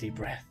gonna take a deep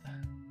breath.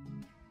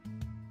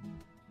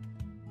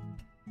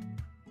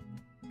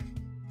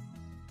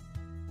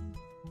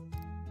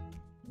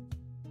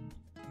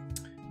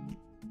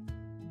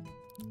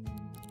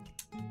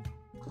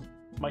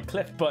 My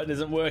clip button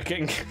isn't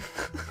working.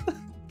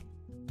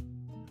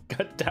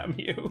 God damn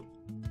you.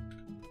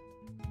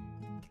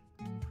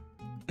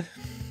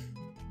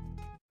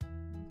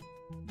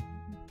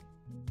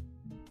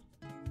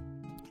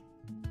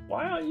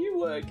 Why aren't you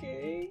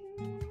working?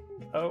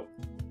 Oh.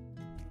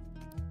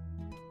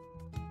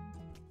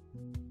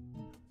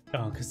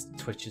 Oh, because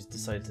Twitch has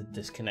decided to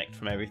disconnect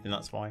from everything,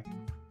 that's why.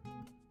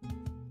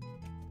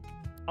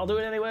 I'll do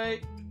it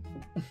anyway.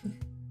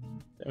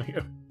 There we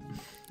go.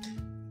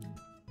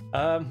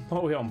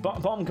 What are we on?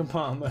 Bomb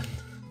compartment.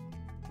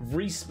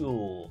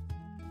 Respool.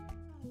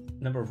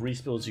 Number of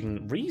respools you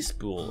can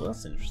respool.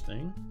 That's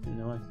interesting. You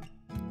know,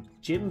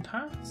 gym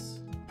pass.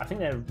 I think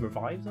they're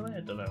revived on it. I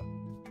don't know.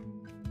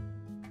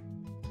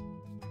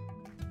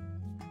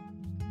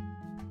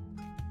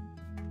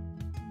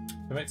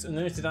 Provides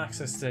unlimited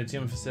access to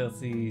gym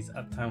facilities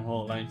at Town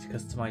Hall, allowing you to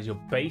customize your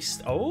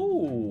base.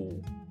 Oh,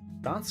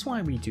 that's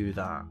why we do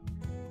that.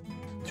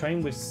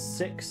 Train with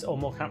 6 or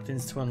more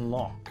captains to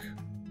unlock.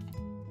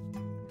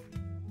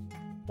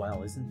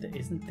 Well, isn't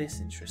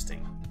this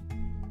interesting?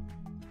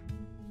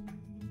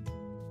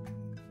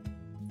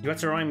 You had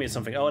to remind me of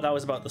something. Oh, that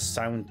was about the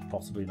sound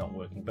possibly not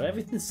working, but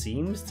everything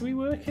seems to be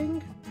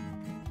working.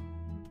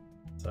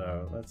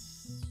 So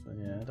let's,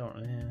 yeah,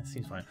 it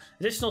seems fine.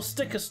 Additional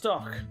sticker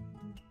stock.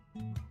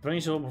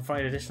 Ranger will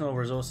provide additional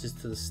resources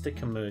to the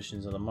sticker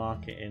merchants of the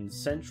market in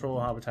Central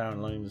Harbour Town,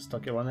 allowing the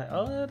stock on it.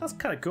 Oh, that's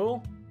kind of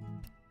cool.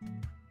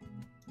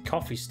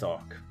 Coffee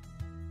stock.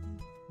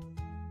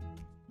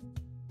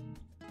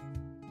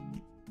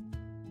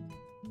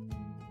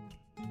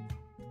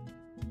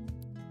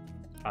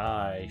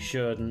 I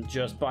shouldn't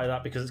just buy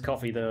that because it's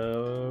coffee,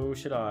 though,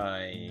 should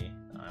I?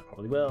 I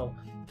probably will.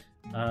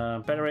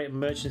 Better rate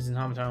merchants in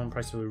Harbour Town,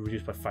 prices will be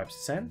reduced by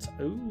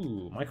 5%.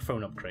 Ooh,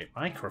 microphone upgrade.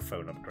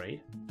 Microphone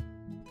upgrade.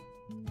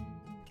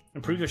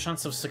 Improve your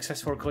chance of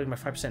successful recording by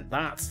 5%.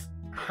 That's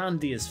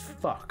handy as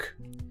fuck.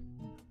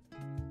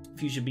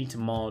 Fusion Beta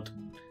mod.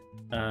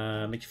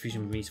 Make your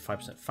fusion meter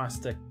 5%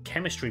 faster.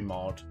 Chemistry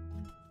mod.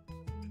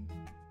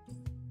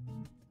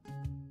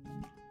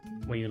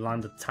 When you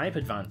land a type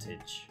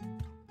advantage.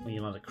 When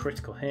you land a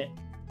critical hit.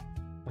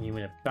 When you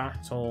win a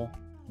battle.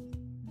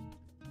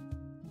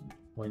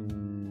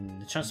 When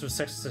the chance of a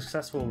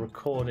successful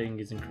recording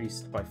is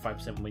increased by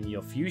 5% when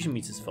your fusion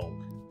meter is full.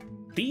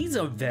 These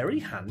are very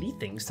handy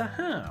things to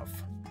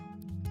have.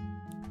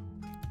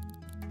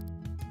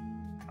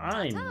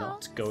 I'm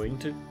not going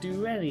to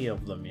do any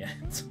of them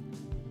yet.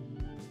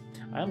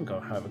 I am,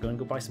 however, going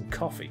to go buy some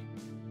coffee.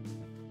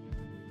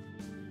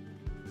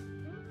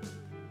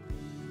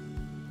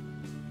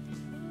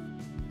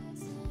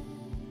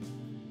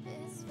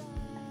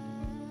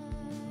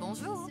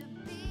 Bonjour.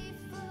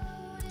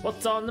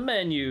 What's on the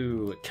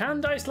menu?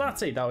 Canned iced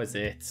latte, that was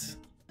it.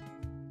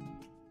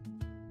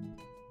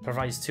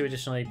 Provides 2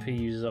 additional AP,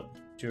 uses up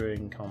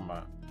during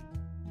combat.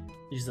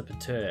 Uses up a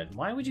turn.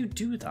 Why would you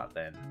do that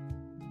then?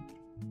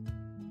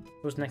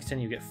 Suppose next turn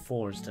you get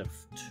 4 instead of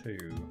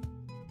 2.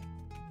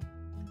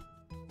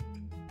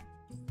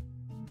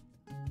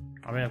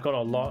 I mean, I've got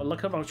a lot.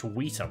 Look how much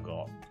wheat I've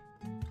got.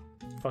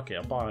 Fuck it,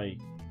 I'll buy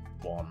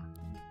 1.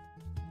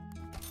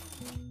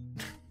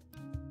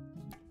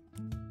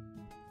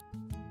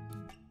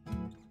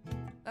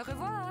 Au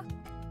revoir.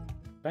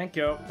 Thank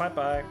you. Bye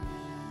bye.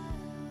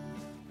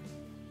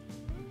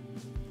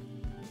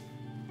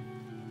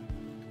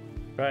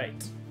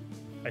 Right.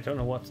 I don't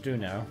know what to do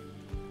now.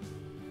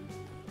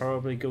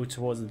 Probably go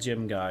towards the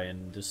gym guy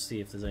and just see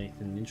if there's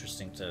anything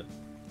interesting to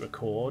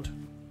record,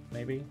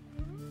 maybe.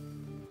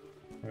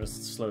 Or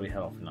just slowly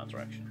head off in that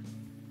direction.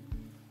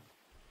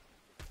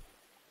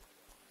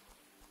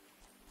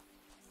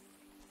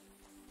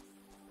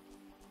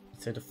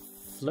 It said a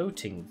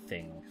floating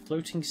thing,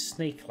 floating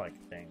snake-like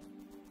thing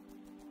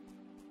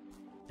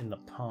in the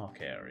park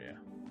area.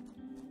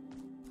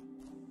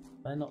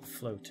 They're not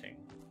floating.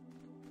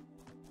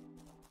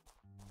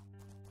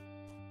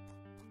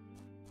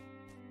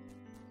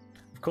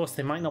 Of course,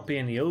 they might not be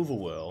in the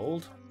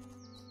overworld,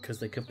 because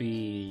they could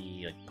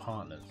be like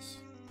partners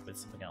with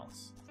something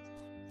else.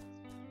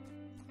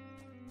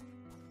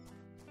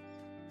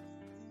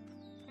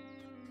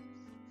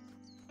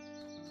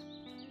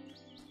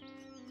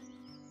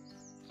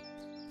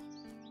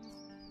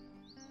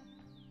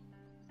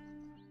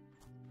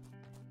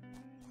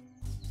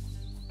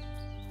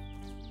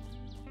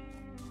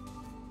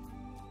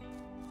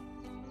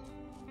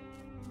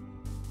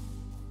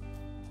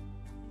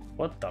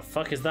 What the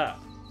fuck is that?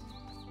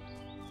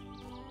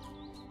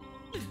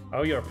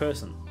 Oh, you're a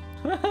person.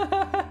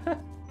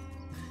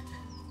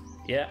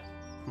 Yeah,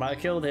 might have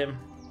killed him.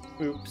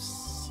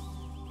 Oops.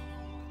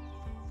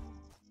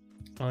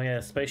 Oh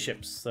yeah,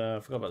 spaceships. I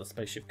forgot about the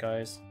spaceship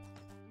guys.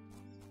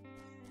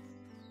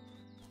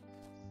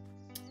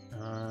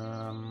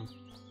 I'm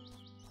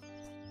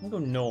gonna go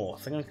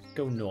north. I'm gonna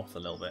go north a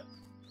little bit.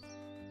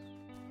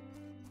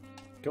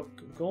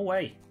 Go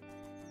away,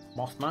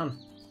 Mothman.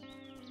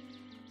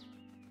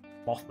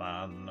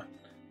 Mothman.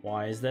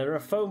 Why is there a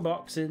phone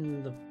box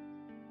in the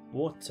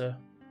water?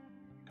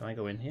 Can I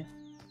go in here?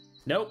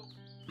 Nope.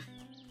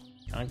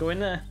 Can't go in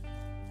there.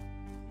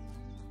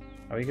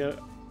 Are we go?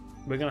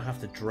 We're gonna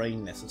have to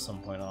drain this at some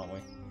point, aren't we?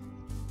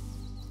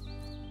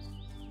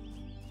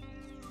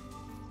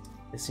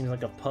 It seems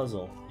like a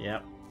puzzle.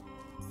 Yep.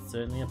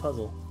 Certainly a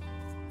puzzle.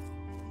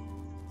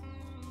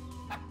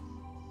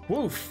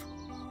 Woof!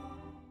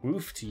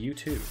 Woof to you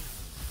too.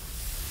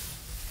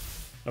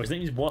 Oh, his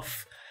name is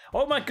Woof.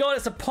 Oh my god,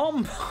 it's a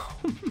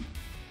pom-pom!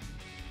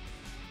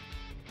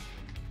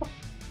 What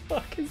the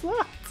fuck is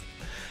that?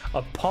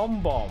 A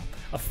pom-bomb.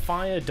 A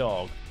fire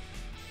dog.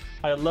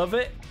 I love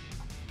it.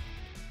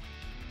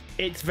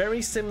 It's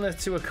very similar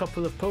to a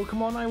couple of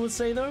Pokemon, I would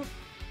say, though.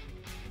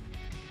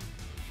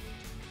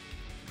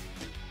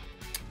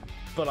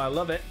 But I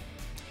love it.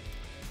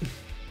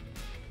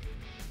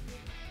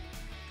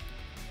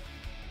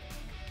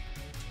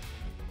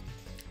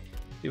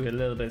 Do a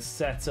little bit of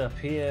setup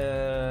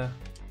here.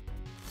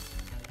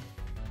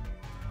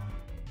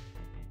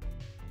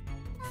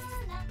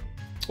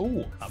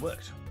 Oh, that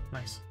worked.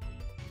 Nice.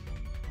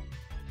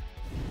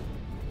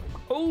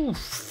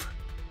 Oof!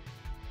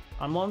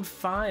 I'm on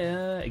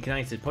fire.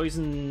 Ignited.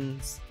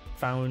 Poisons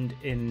found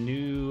in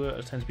new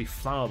tend to be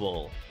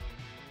flammable.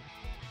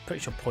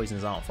 Pretty sure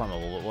poisons aren't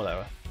flammable,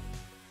 but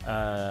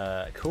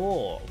whatever.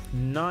 Cool.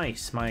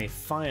 Nice. My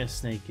fire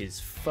snake is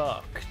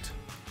fucked.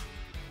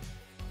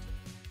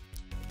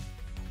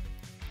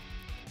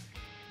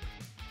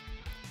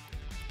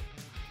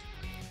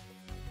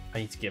 I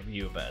need to give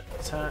you a better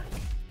attack.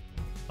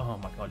 Oh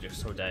my god, you're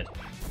so dead.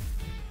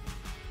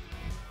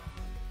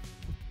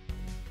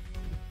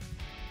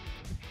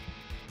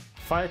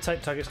 Fire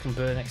type targets can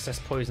burn excess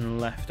poison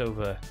left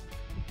over,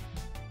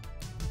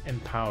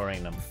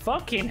 empowering them.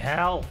 Fucking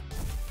hell!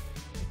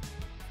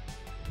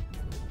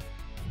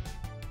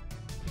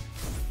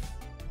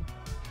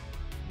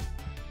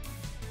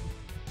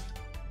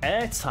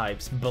 Air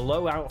types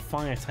blow out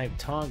fire type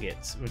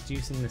targets,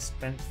 reducing the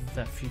strength of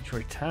their future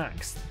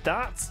attacks.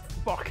 That's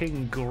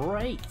fucking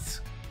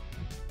great!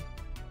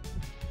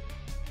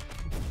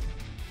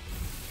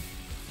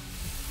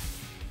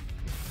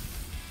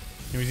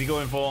 Who's he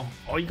going for?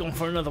 Oh, you going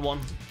for another one?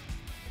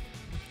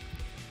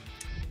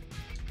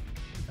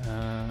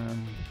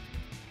 I'm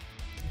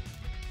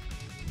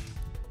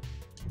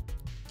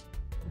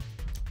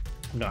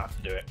gonna have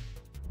to do it.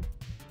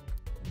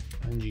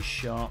 Energy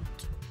shot.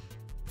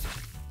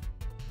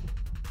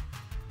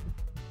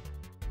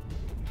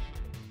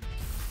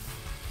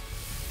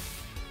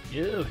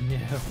 Oh no.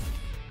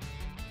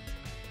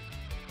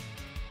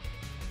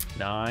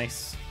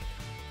 Nice.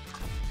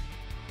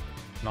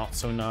 Not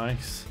so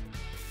nice.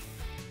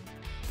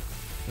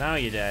 Now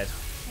you're dead.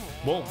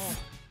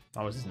 Wolf.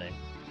 That was his name.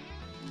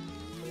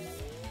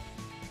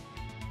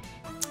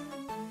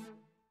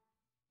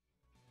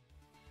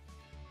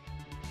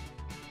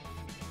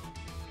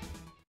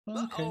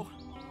 Okay.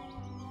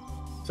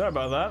 Sorry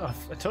about that.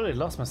 I totally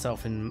lost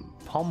myself in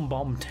pom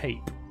bomb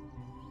tape.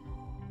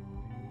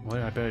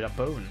 Where did I bury that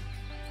bone?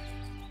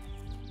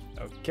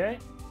 Okay.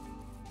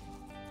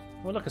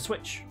 Well, look, a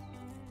switch.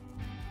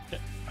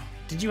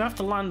 Did you have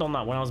to land on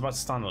that when I was about to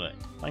stand on it?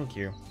 Thank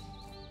you.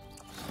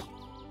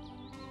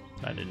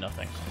 I did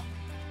nothing.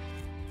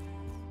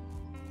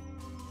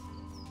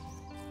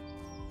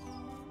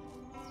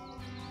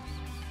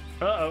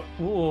 Uh-oh.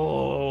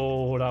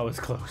 Whoa, that was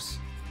close.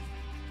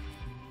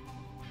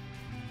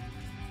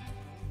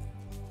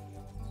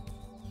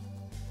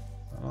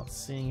 I'm not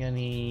seeing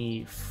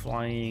any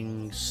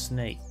flying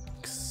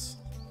snakes.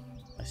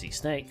 I see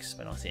snakes,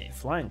 but I don't see any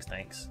flying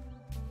snakes.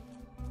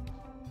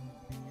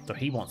 So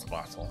he wants a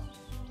battle.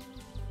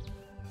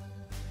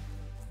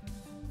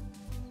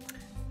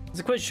 There's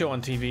a quiz show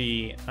on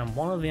TV, and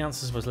one of the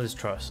answers was Liz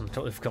Truss, and I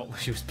totally forgot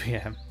she was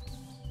PM.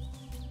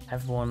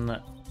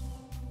 Everyone...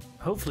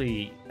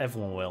 Hopefully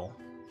everyone will.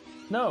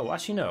 No,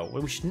 actually no,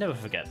 we should never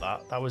forget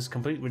that. That was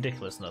complete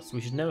ridiculousness.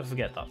 We should never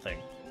forget that thing.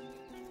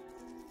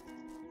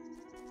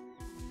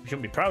 We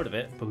shouldn't be proud of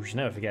it, but we should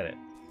never forget it.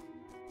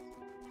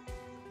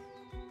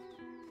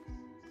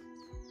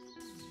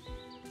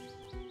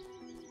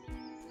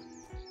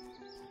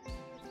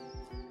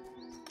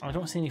 I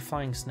don't see any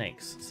flying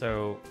snakes,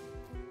 so...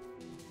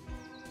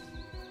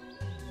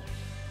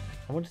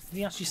 What did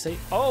he actually say?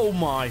 Oh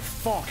my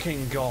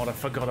fucking god, I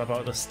forgot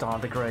about the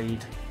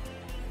Stardegrade.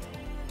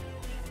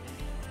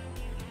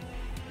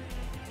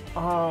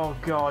 Oh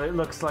god, it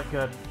looks like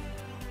a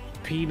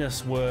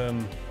penis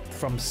worm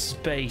from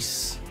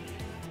space.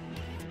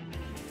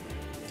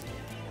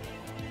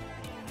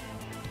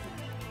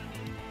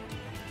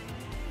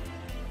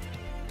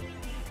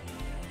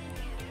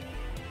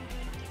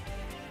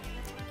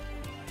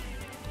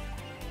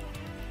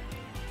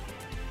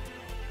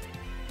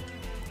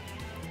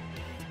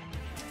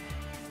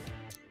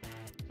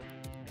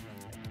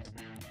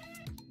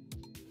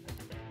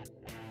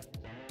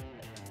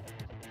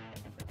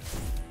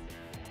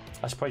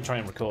 I should probably try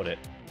and record it,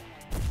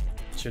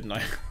 shouldn't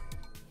I?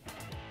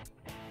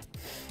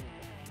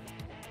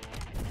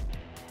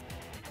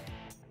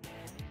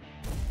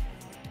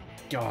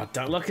 God,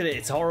 don't look at it,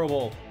 it's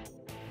horrible.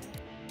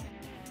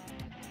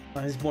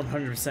 That is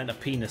 100% a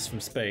penis from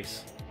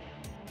space.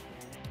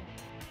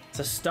 It's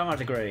a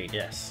Stardegrade,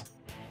 yes.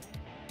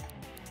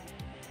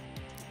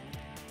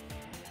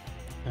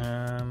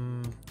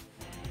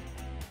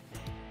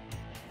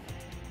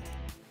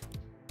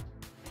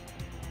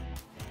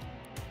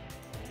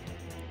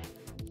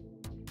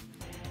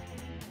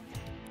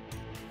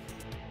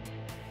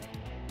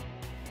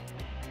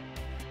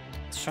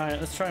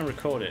 Let's try and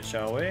record it,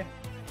 shall we?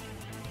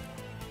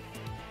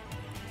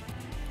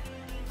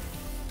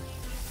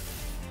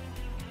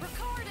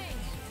 Recording.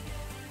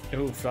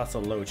 Oof, that's a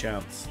low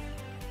chance.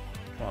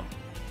 Come on.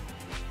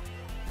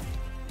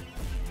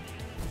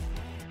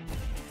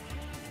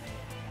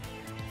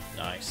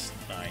 Nice,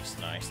 nice,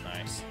 nice,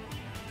 nice.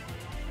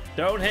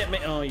 Don't hit me!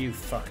 Oh, you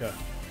fucker.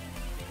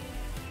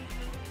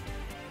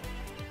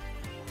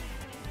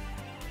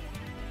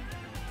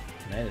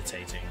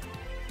 Meditating.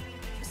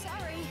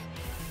 Sorry.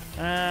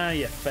 Ah,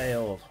 you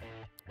failed.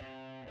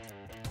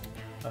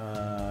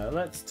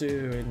 Let's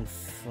do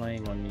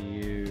inflame on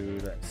you.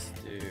 Let's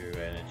do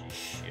energy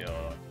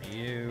shot on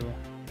you.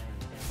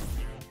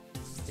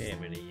 Get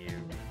rid of you.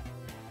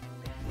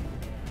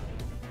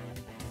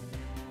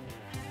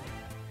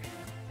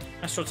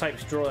 Astral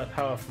types draw their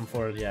power from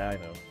forward. Yeah, I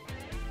know.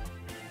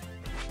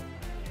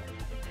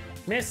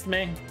 Missed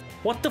me.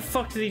 What the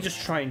fuck did he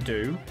just try and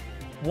do?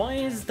 Why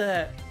is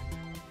there...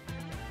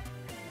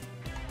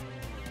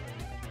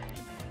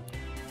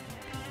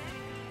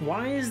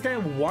 Why is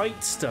there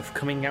white stuff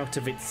coming out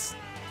of its...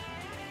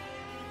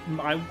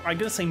 I'm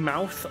gonna say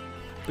mouth,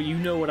 but you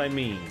know what I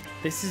mean.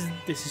 This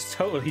is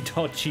totally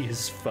dodgy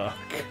as fuck.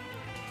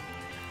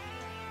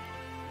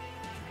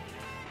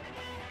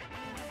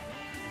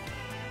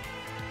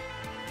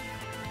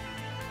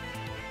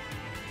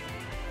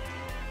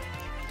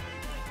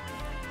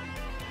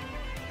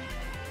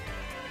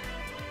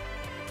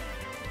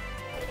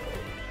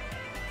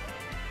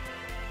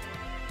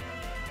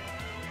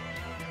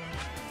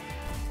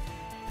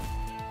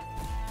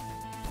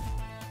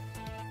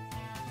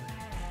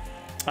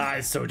 Ah,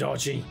 it's so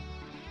dodgy.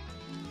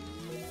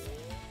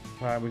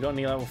 Right, we got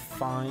any level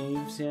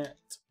 5s yet?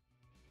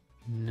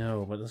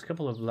 No, but there's a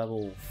couple of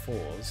level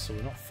 4s, so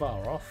we're not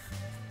far off.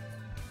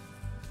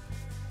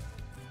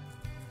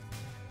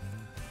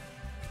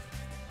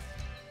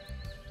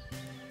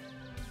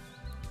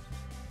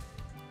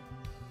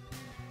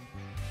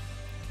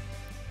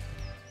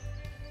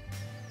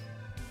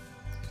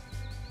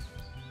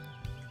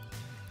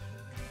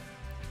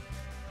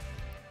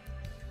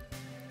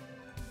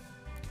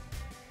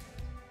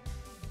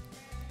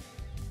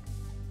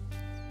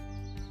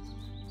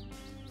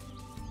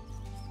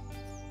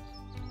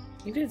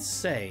 He did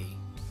say,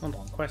 hold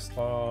on, quest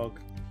log.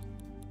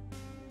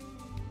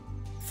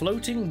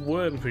 Floating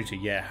worm creature,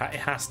 yeah, it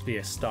has to be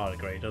a starter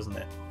grade, doesn't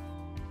it?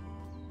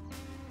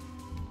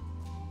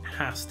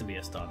 Has to be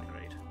a starter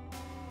grade.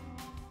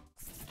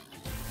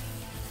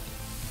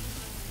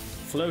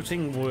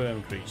 Floating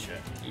worm creature,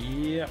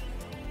 yep.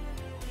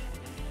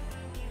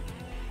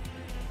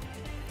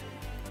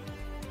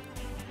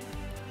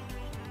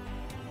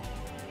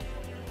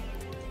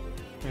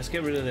 Let's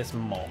get rid of this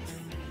moth.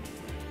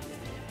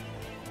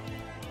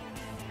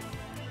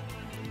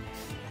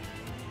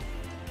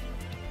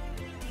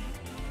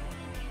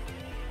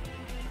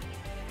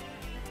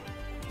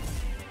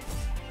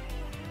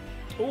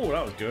 Oh,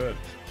 that was good.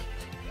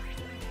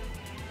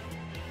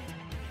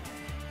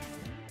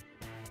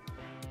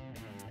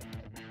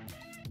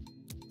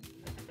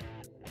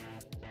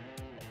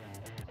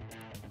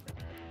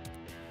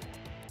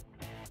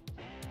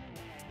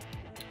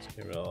 Let's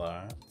get rid of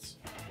that.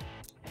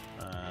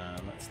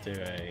 Let's do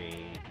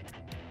a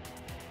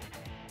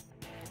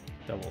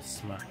double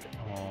smack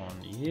on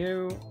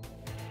you.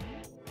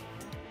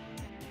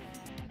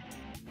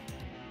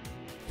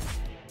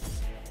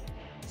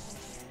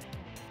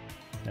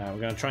 Now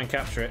we're going to try and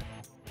capture it.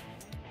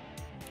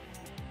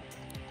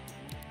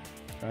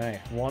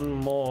 Alright, one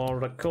more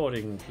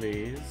recording,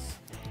 please.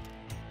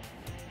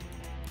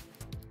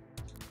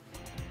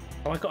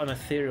 Oh, I got an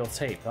ethereal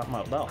tape.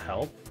 That'll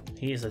help.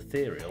 He is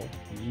ethereal.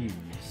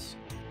 Use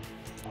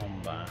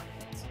on that.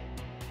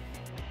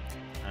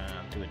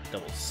 And do a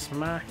double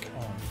smack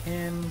on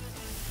him.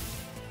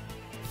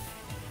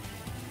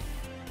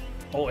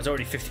 Oh, it's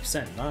already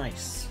 50%.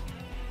 Nice.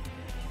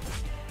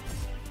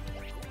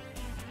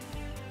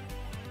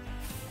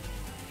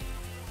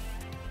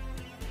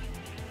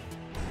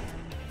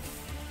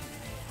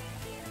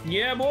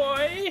 Yeah,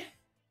 boy!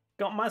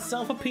 Got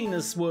myself a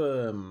penis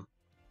worm.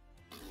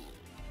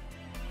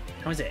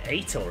 How is it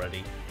 8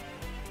 already?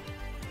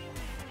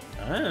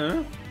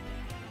 Oh.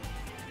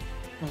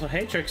 Also,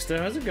 hey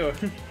Trickster, how's it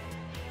going?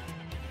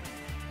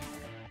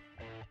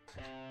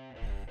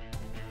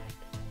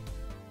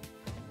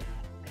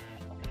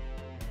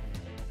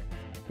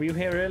 Were you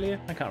here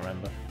earlier? I can't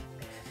remember.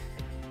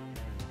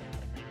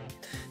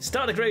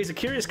 Starter greys are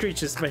curious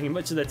creatures spending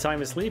much of their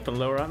time asleep in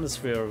lower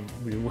atmosphere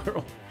of the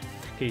world.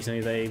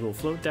 Occasionally they will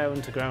float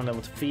down to ground level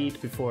to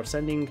feed before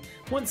ascending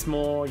once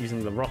more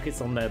using the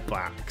rockets on their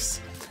backs.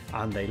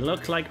 And they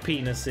look like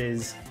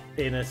penises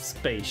in a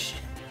spaceship.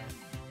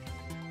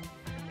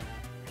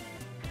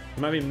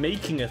 You might be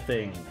making a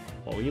thing.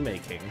 What were you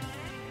making?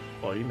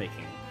 What are you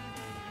making?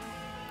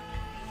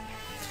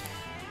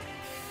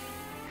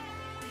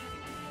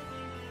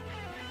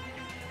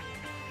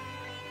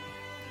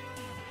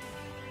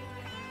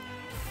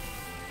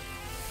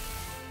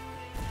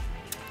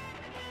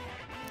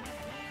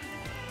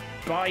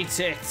 Bite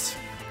it!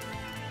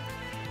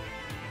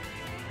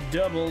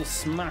 Double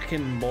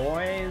smacking,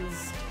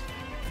 boys!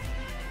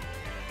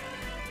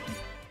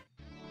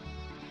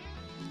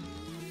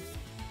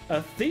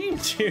 A theme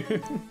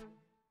tune!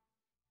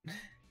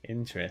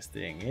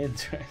 Interesting,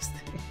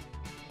 interesting.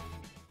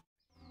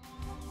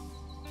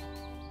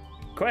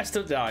 Quest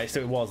of die,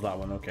 so it was that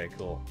one. Okay,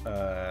 cool.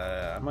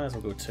 I might as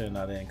well go turn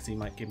that in because he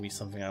might give me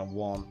something I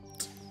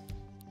want.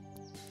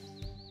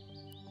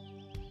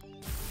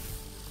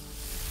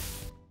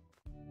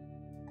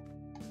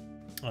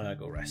 I'm gonna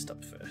go rest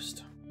up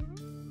first.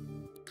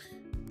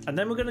 And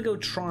then we're gonna go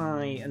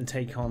try and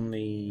take on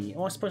the...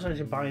 Oh, I suppose I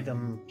should buy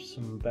them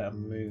some better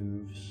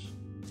moves.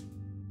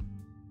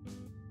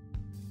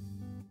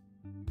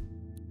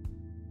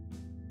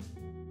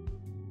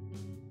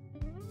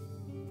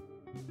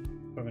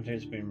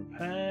 Inventory's been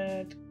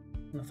repaired.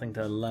 Nothing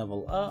to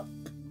level up.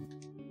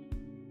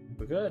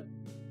 We're good.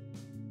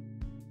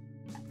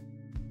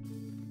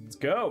 Let's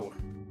go.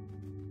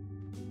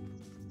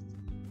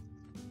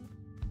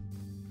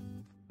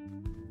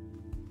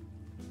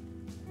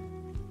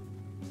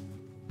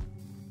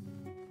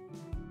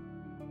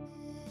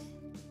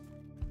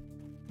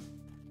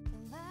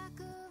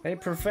 Hey,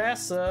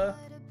 Professor!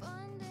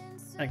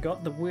 I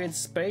got the weird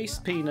space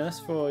penis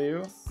for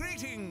you.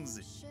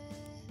 Greetings!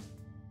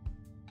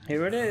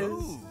 Here it is.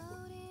 Ooh.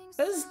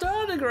 A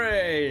starter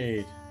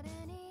grade!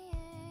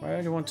 Why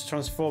do you want to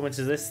transform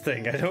into this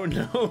thing? I don't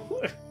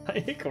know.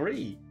 I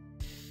agree.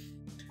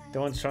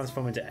 Don't want to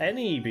transform into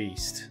any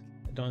beast.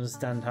 I don't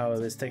understand how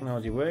this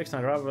technology works,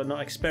 and I'd rather not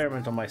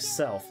experiment on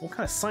myself. What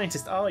kind of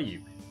scientist are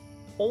you?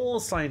 All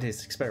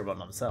scientists experiment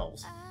on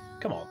themselves.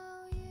 Come on.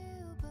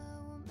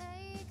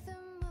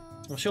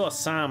 I'm sure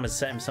Sam has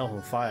set himself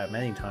on fire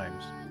many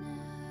times.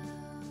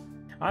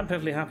 I'm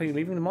perfectly happy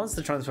leaving the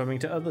monster transforming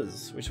to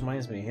others, which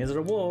reminds me, here's a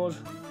reward.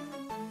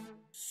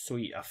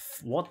 Sweet.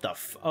 What the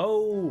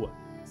oh!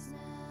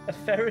 A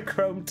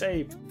ferrochrome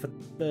tape for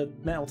the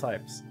metal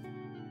types.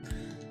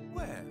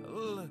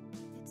 Well...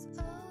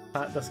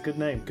 That's a good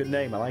name. Good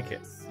name. I like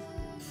it.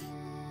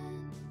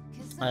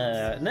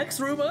 Next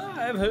rumor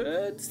I've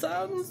heard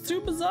sounds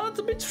too bizarre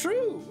to be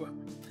true.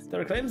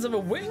 There are claims of a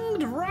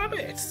winged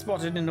rabbit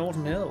spotted in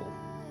Autumn Hill.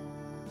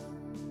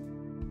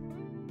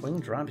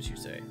 Winged rabbit, you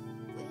say?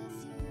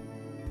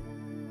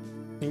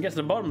 You can get to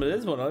the bottom of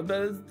this one.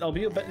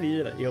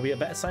 You'll be a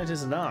better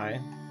scientist than I.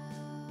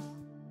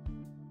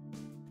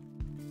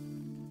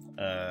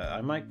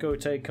 I might go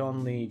take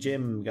on the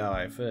gym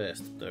guy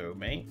first, though,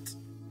 mate.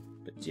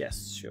 But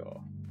yes, sure.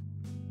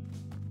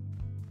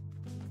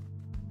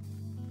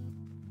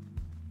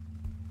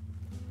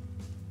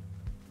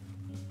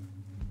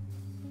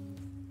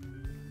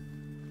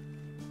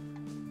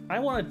 I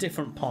want a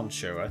different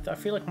poncho. I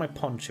feel like my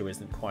poncho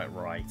isn't quite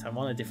right. I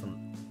want a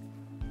different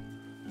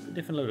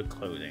load of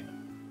clothing.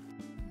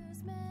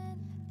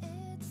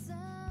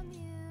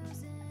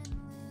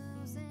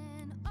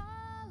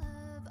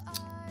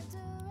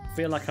 I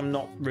feel like I'm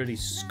not really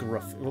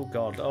scruffy. Oh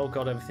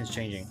god, everything's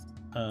changing.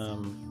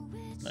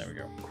 There we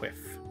go,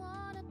 quiff.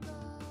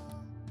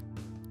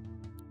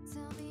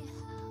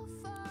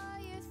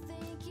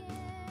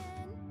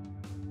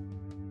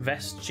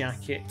 Vest,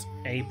 jacket,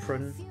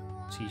 apron,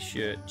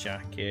 t-shirt,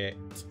 jacket,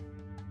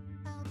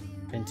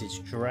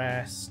 vintage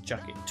dress,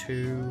 jacket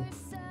 2.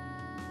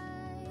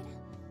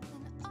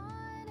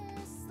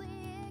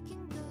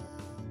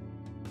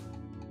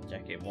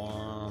 Jacket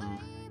 1.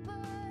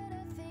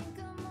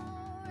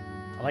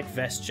 I like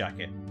vest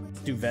jacket. Let's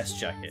do vest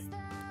jacket.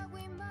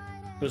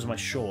 Those are my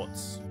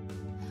shorts.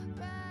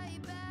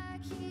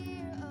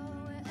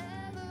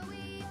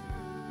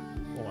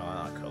 Oh,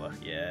 I like that colour.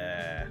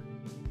 Yeah.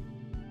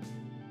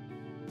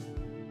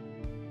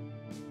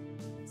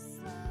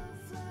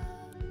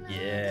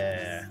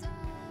 Yeah.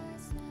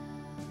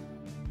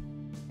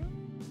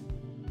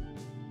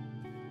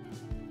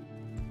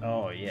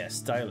 Oh yeah,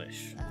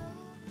 stylish.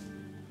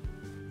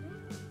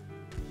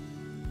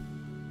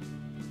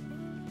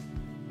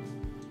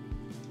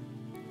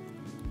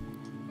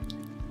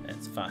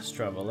 Let's fast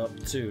travel up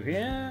to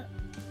here.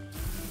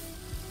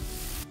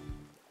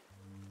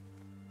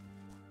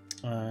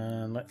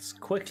 And let's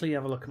quickly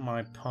have a look at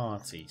my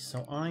party.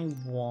 So I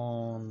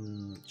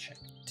want check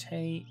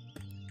tape.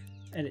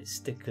 Edit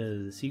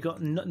stickers. You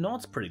got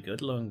Nod's pretty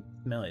good. Low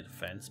melee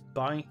defense.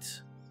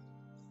 Bite.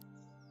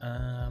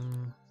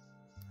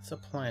 Let's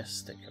apply a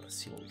sticker. Let's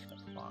see what we can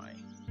apply.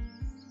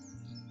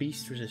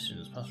 Beast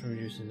resistance. Pass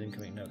reduces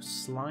incoming. No.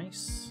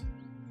 Slice.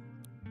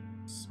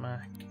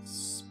 Smack.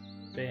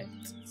 Spit.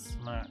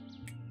 Smack.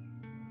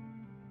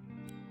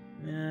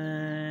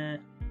 No,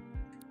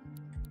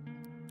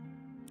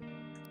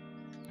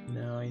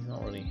 he's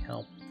not really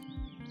help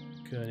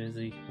good, is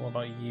he? What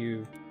about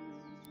you?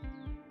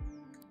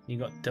 You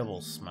got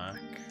double smack.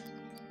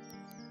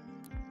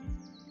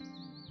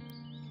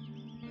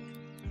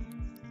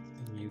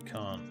 You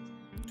can't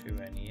do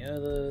any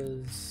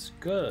others.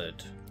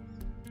 Good.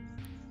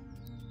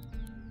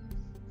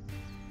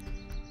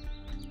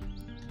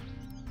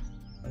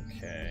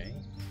 Okay.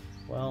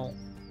 Well,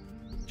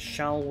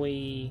 shall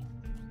we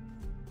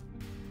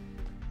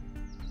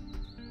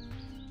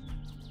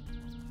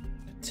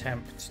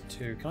attempt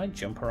to... Can I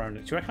jump around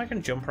it? Do you reckon I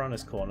can jump around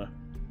this corner?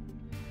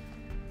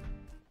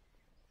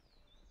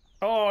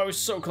 Oh, I was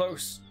so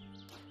close.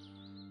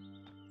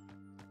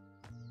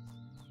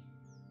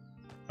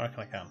 I reckon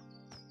I can.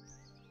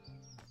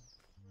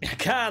 I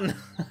can!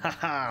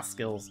 Haha,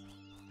 skills.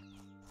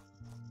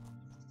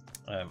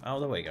 Out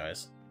of the way,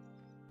 guys.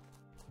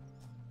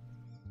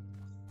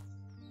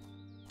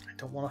 I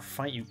don't want to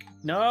fight you.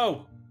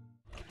 No!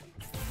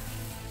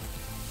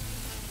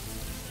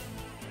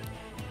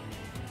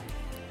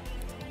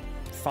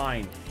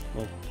 Fine.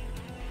 Well.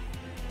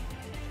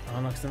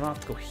 Oh no, because I'm gonna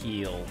have to go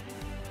heal.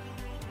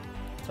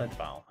 Sled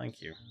battle,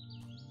 thank you.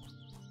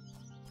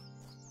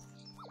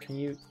 Can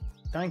you...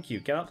 Thank you,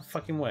 get out the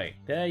fucking way.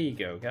 There you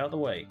go, get out of the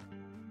way.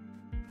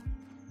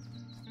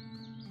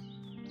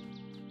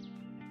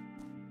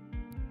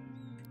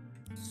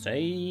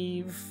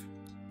 Save.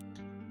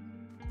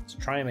 Let's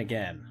try him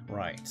again.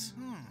 Right.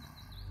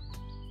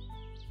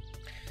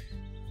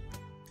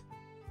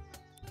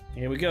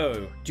 Here we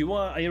go.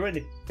 Are you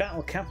ready to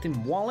battle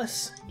Captain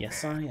Wallace?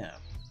 Yes, I am.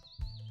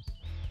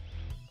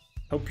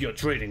 Hope your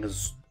training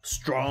has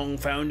strong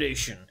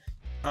foundation.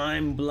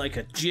 I'm like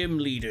a gym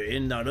leader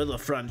in that other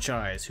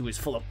franchise who is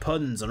full of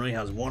puns and only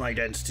has one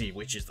identity,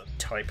 which is the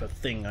type of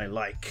thing I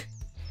like.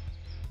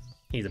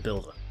 He's a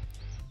builder.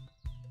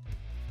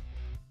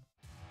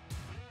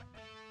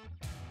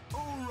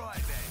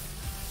 Alright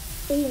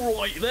then.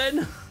 Alright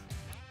then.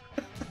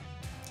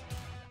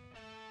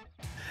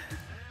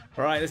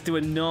 Alright, let's do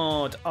a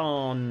nod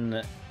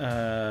on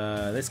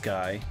this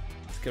guy.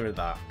 Let's get rid of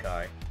that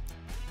guy.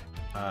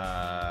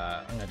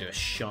 I'm gonna do a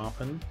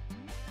sharpen.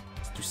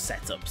 Let's do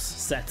setups.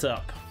 Set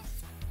up.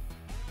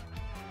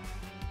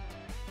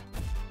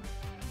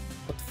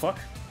 fuck?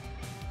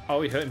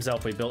 Oh, he hurt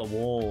himself, but he built a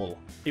wall.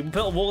 He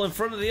built a wall in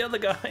front of the other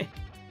guy.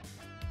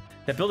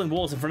 They're building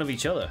walls in front of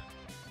each other.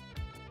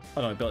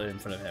 Oh no, he built it in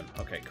front of him.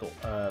 Okay, cool.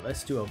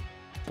 Let's do a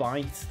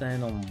bite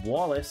then on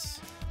Wallace.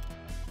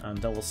 And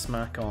double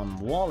smack on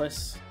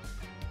Wallace.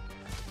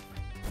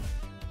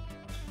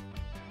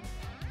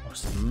 Oh,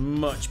 it's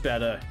much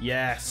better.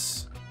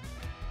 Yes.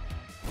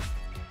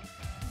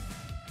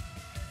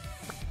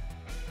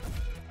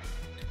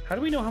 How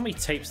do we know how many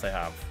tapes they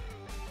have?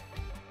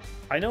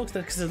 I know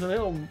because there's a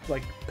little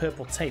like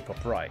purple tape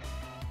up right.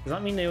 Does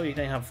that mean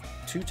they have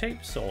 2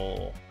 tapes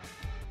or?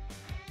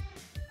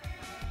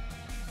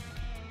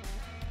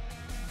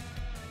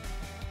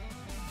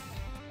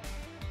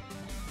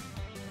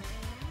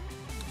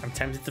 I'm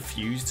tempted to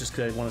fuse just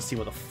because I want to see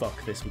what the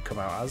fuck this would come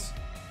out as.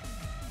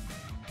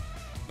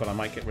 But I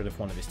might get rid of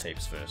one of his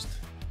tapes first.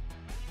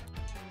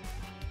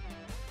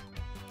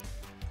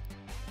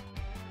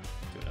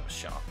 Do another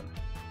sharpen.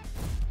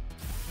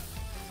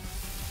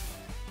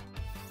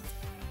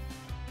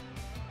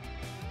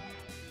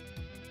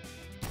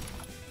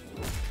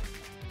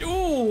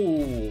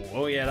 Ooh!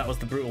 Oh yeah, that was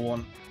the brutal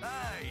one.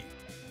 Hey!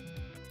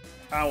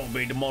 I won't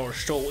be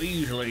demolished so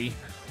easily.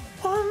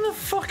 What the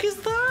fuck is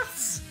that?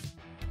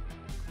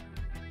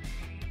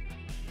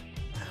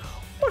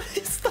 What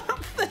is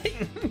that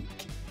thing?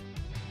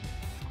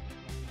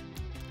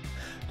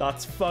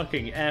 That's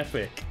fucking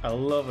epic. I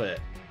love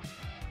it.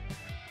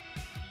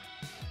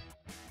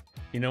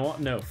 You know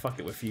what? No, fuck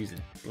it. We're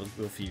fusing.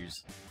 We'll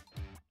fuse.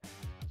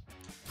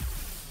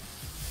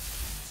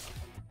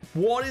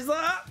 What is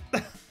that?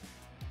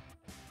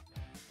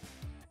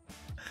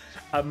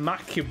 A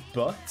mack your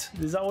butt?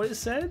 Is that what it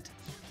said?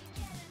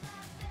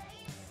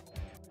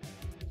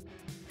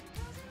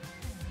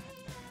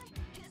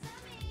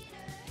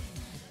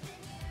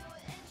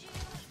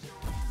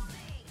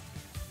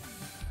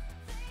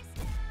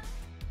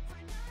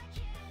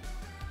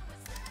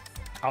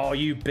 Oh,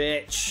 you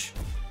bitch.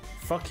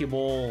 Fuck your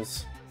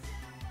balls.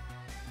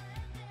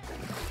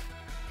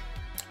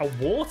 A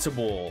water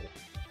ball.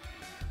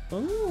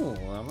 Ooh,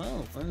 well,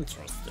 that's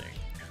interesting.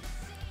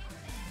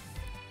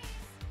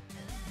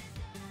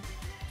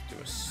 Do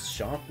a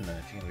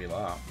sharpener if you're gonna be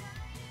that.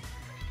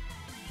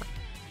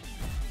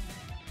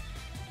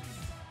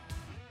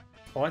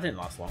 Oh, I didn't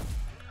last long.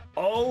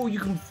 Oh, you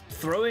can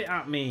throw it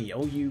at me.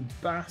 Oh, you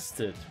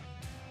bastard.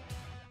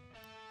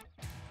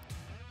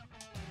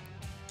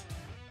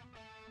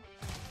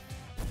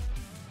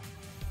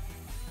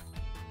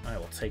 I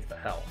will take the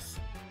health.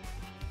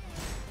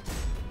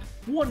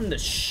 What in the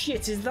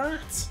shit is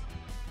that?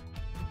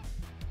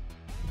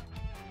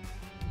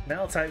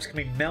 Metal types can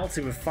be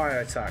melted with fire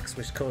attacks,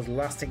 which cause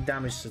lasting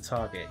damage to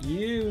target.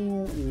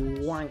 You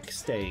wank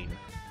stain.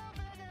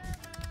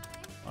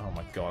 Oh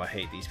my god, I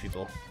hate these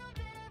people.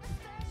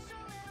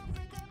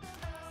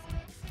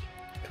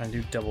 Can I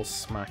do double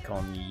smack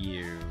on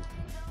you?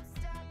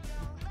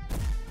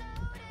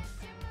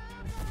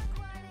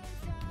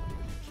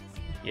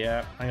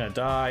 Yeah, I'm gonna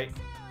die.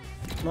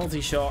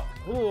 Multi-shot.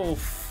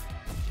 Oof.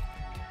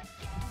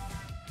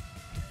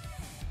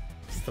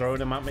 He's throwing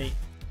them at me.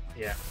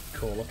 Yeah,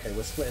 cool. Okay,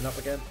 we're splitting up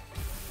again.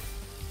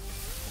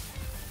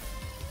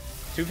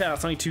 To be fair,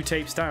 that's only 2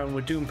 tapes down.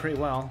 We're doing pretty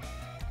well.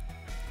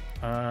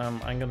 I'm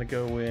gonna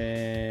go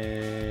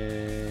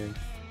with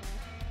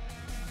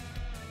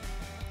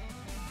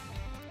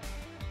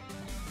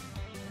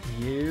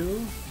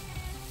you.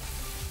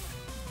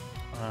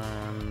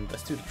 And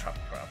let's do the trap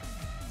crab.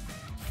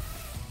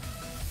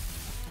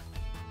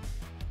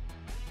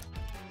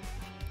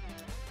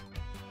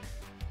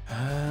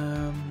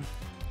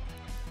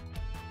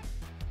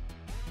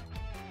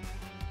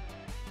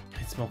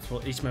 It's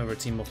multiple. Each member of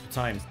a team multiple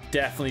times.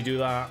 Definitely do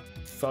that.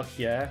 Fuck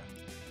yeah.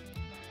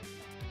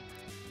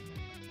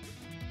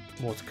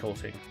 Water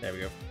coating. There we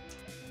go.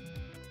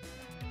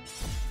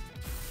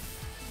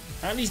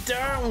 And he's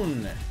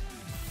down.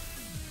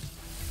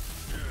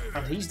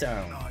 And he's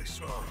down.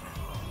 Nice.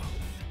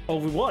 Oh,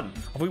 we won.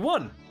 Have we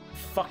won?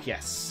 Fuck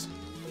yes.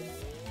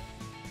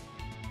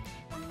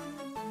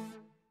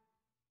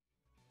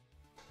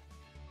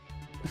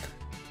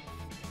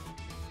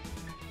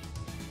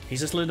 He's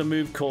just learned a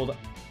move called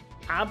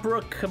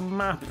Macabre,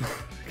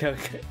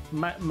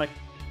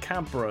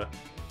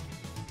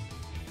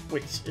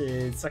 which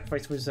is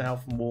sacrifice wisdom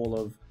health from wall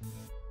of.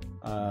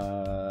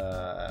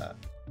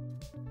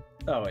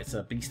 Oh, it's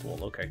a beast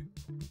wall. Okay.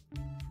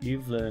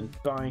 You've learned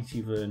bite.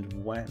 You've learned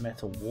wet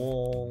metal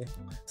wall.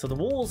 So the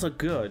walls are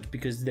good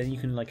because then you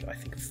can, like, I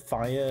think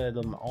fire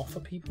them off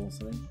of people or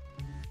something.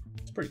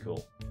 It's pretty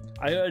cool.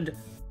 I earned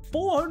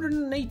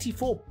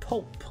 484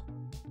 pulp.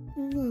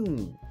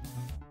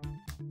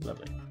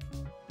 Lovely.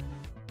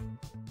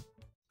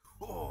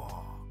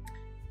 Oh,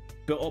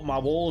 Built up my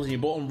walls and you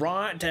brought them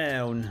right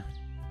down.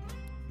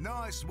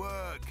 nice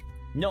work.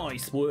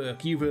 Nice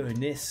work, you've earned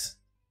this.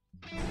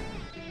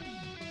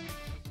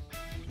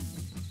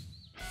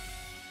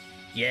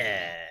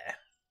 Yeah.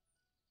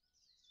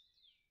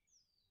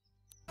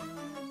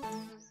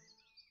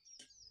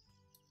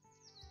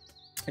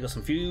 I got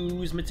some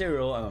fused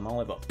material and an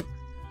olive up.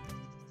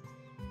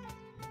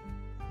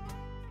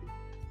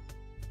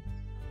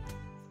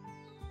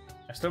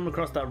 Stumble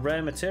across that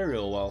rare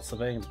material while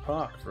surveying the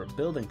park for a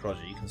building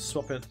project. You can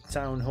swap it at the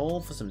town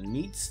hall for some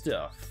neat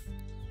stuff.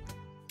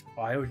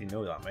 Oh, I already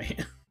know that,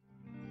 mate.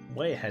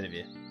 Way ahead of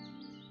you.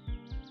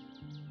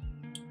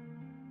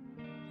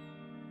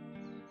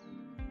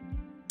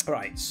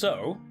 Alright,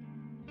 so...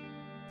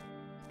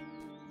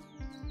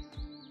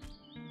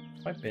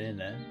 have I been in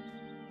there?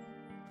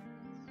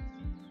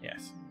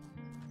 Yes.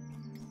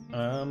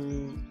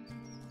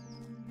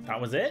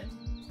 That was it?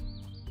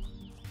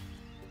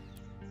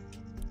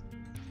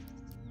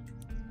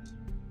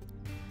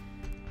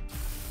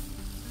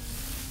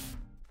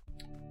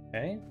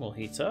 Okay, we'll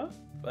heat up.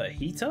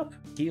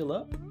 Heal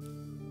up.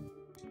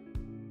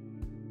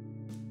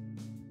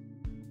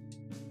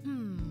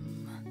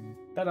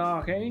 That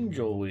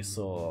archangel we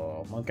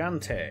saw,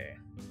 Morgante.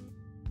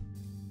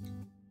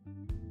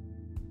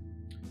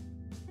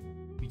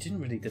 We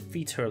didn't really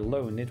defeat her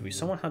alone, did we?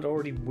 Someone had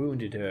already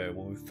wounded her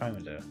when we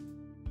found her.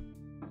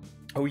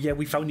 Oh yeah,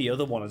 we found the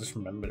other one. I just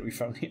remembered we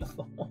found the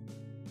other one.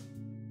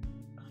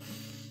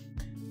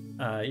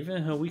 Even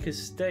in her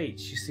weakest state,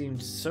 she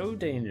seemed so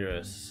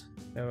dangerous.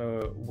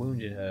 Whoever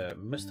wounded her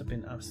must have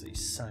been absolutely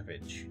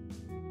savage.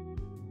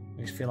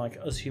 Makes me feel like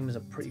us humans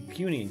are pretty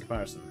puny in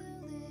comparison.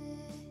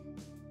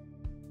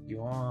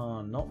 You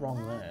are not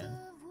wrong there.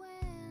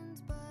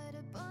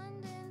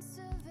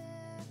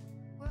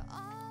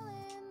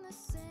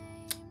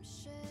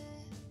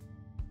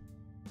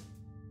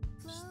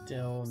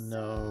 Still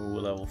no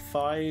level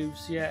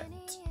 5s yet,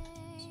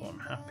 so I'm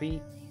happy.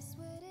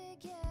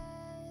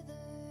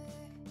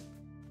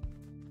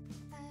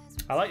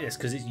 I like this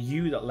because it's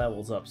you that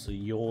levels up, so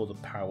you're the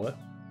power,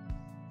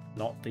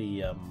 not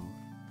the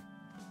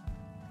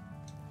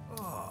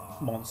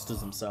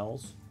monsters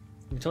themselves.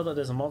 I'm told that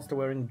there's a monster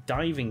wearing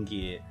diving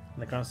gear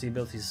and they can't see the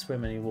ability to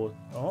swim anymore.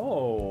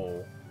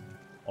 Oh,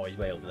 he's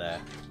way over there.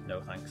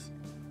 No thanks.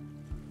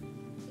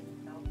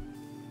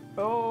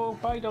 Oh,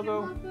 bye,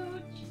 doggo.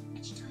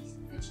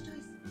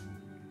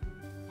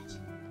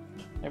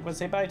 Everyone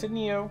say bye to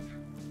Neo.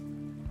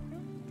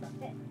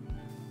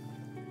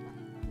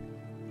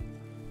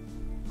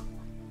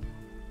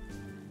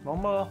 One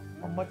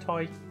more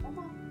toy.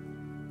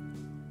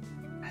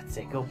 That's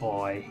it, good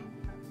boy.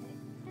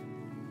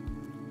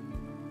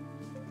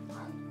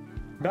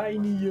 Bye,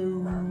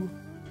 Neo.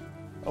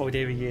 Oh,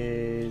 there he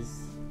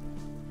is.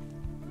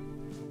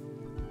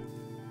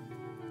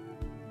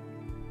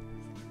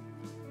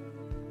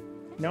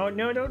 No,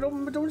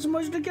 don't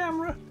smudge the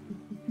camera.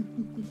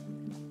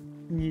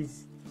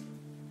 Yes.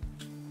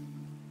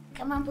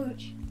 Come on,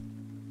 Pooch.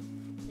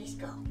 Let's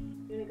go.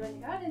 You wanna go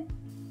in the garden?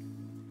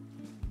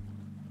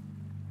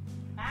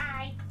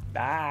 Bye.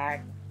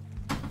 Bye.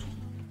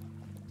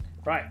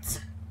 Right.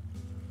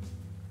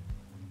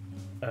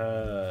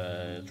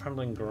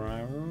 Trembling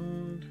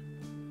ground.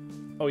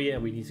 Oh yeah,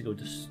 we need to go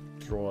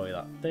destroy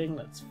that thing.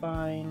 That's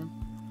fine.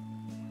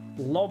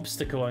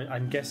 Lobster coin.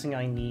 I'm guessing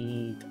I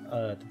need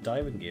the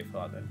diving gear for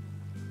that then.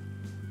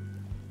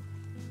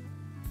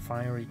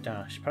 Fiery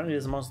dash. Apparently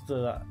there's a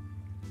monster that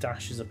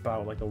dashes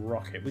about like a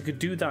rocket. We could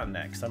do that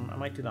next. I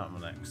might do that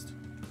one next.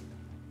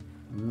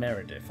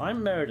 Meredith.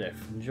 I'm Meredith.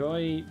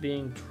 Enjoy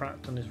being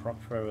trapped on this rock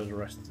forever as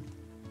arrested.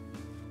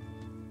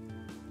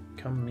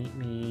 Come meet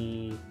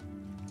me.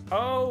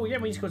 Oh yeah,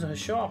 we need to go to her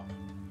shop.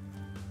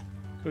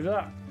 Let's go do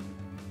that.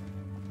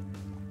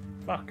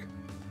 Fuck.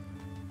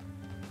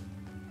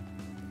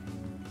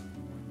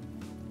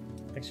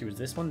 I think she was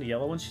this one, the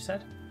yellow one she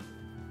said.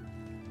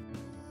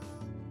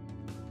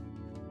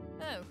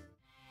 Oh.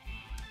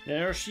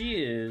 There she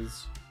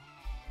is.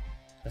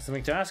 That's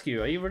something to ask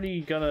you. Are you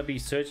really gonna be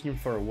searching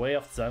for a way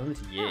off the island?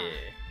 Yeah.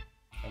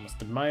 I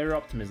must admire your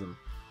optimism.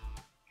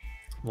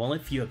 Well,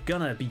 if you're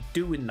gonna be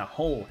doing the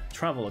whole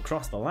travel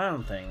across the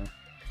land thing,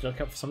 could you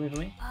look up for something for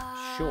me?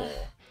 Sure.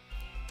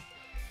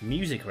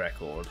 Music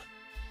record.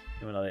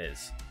 You know what that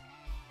is?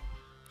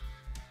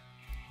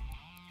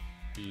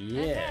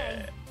 Yeah.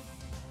 Okay.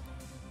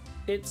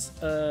 It's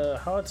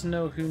hard to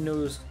know who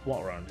knows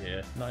what around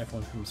here. Not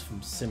everyone comes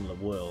from similar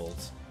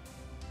worlds.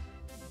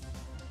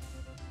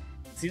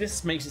 See,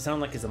 this makes it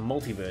sound like it's a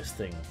multiverse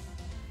thing.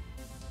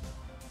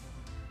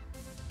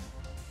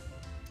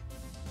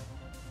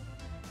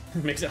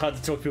 It makes it hard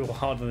to talk to people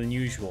harder than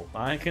usual.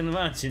 I can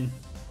imagine.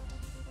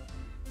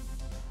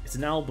 It's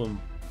an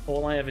album,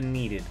 All I Ever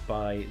Needed,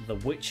 by The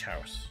Witch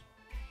House.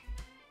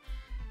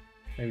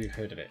 Maybe you've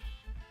heard of it.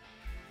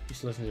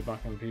 Used to listen to it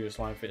back on the previous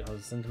life. It has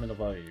a sentimental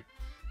value.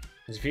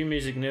 There's a few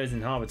music nerds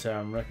in Harbour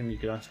Town. Reckon you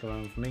could ask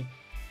around for me?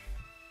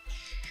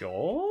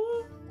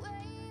 Sure?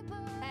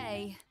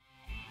 Hey.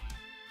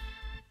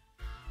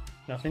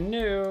 Nothing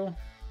new.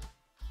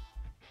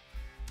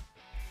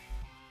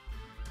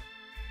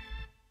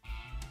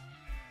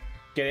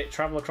 Get it?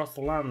 Travel across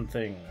the land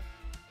thing.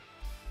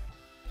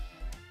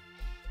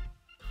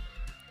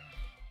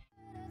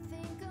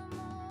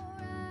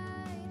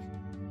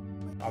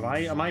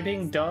 Am I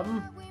being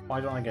dumb? Why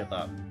don't I get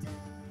that?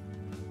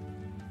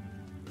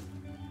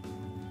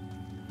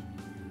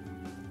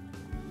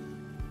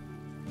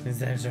 Is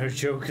there a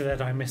joke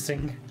that I'm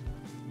missing?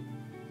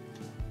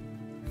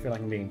 I feel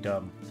like I'm being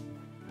dumb.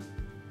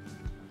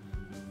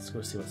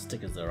 go see what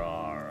stickers there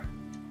are.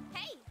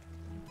 Hey!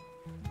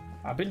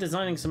 I've been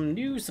designing some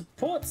new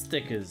support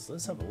stickers.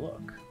 Let's have a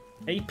look.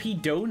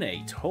 AP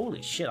Donate.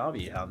 Holy shit, that'll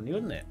be handy,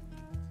 wouldn't it?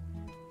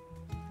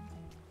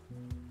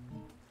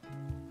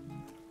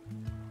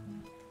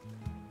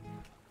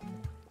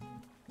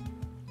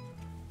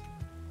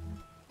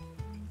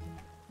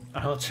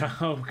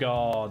 Oh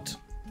god.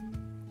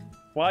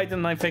 Why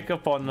didn't I pick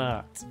up on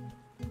that?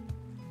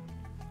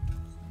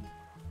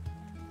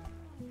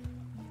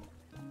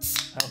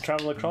 I'll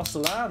travel across the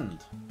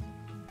land,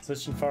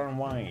 searching far and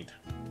wide.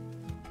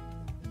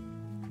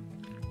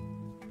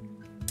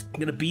 I'm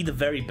gonna be the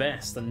very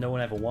best that no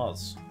one ever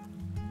was.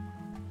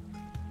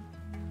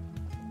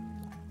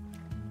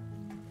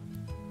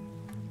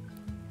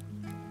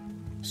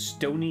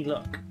 Stony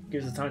Luck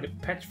gives the target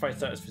petrified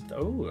status for.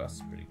 Oh,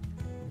 that's pretty.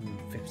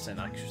 50%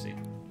 accuracy.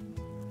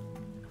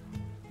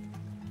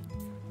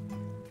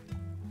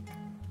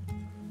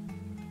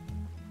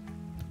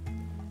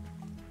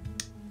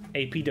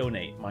 AP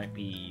Donate might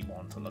be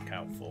one to look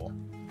out for.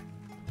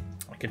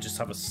 I could just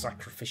have a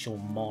sacrificial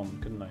Mon,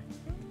 couldn't I?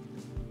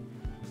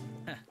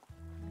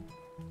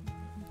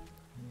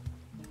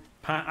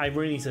 I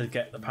really need to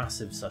get the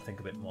passives, I think,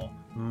 a bit more.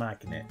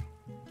 Magnet.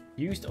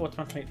 Used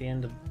automatically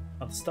at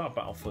the start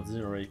battle for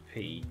 0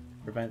 AP.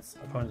 Prevents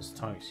opponents'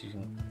 targets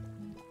using.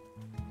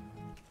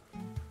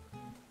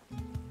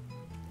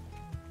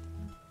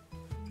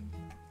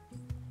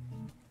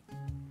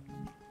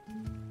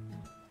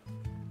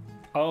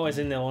 Oh, as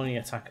in they'll only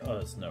attack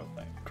us? No.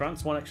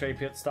 Grants 1 extra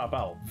AP at the start of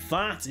battle.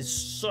 That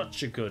is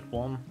such a good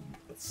one.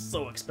 It's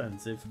so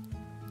expensive.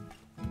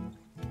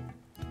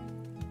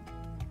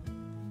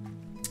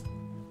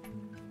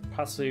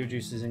 Passively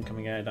reduces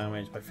incoming air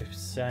damage by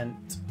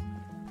 50%.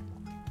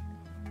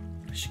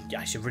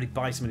 I should really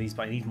buy some of these,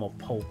 but I need more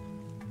pulp.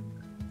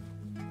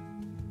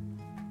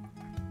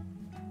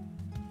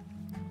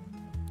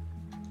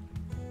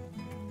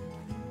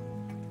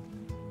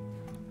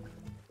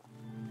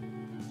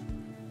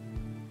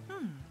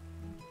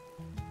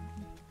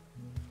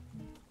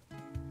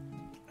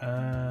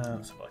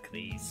 Let's have a look at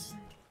these.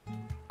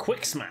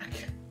 Quick Smack.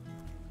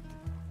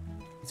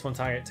 This one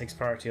target takes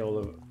priority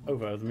all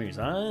over other moves.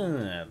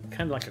 Ah,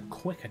 kind of like a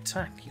quick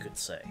attack, you could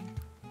say.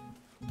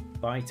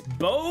 Bite.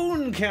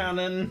 Bone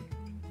Cannon!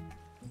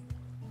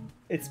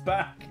 It's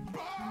back.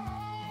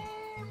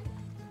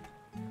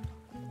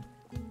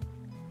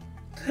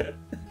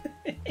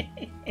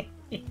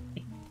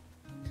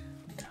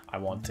 I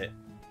want it.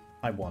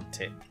 I want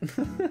it.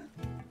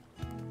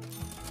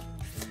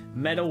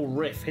 Metal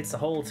Riff hits the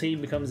whole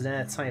team, becomes an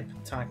air type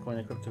attack when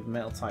equipped with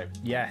metal type.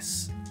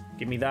 Yes,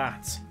 give me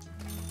that.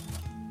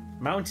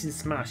 Mountain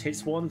Smash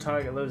hits one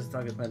target, loads of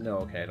targets. No,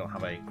 okay, I don't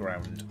have a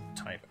ground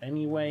type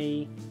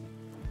anyway.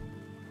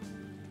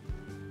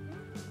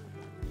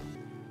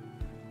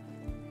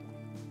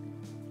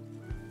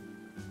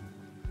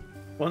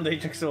 One day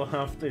Trixie will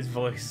have his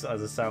voice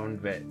as a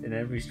sound bit in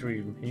every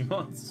stream he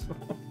wants.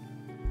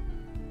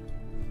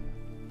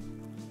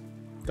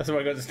 That's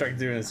what I got distracted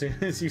doing. As soon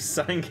as you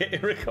sang it,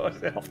 it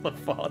recorded it off the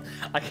VOD.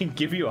 I can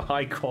give you a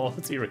high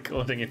quality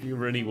recording if you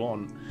really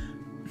want.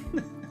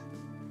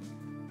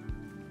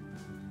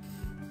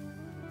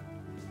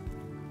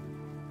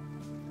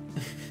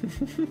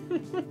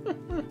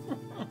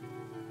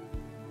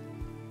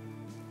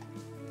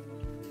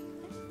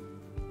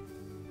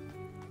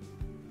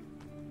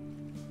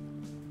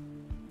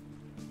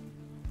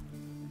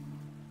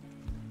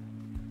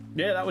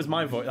 Yeah, that was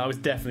my voice. That was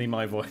definitely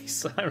my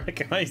voice. I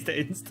recognized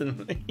it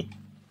instantly.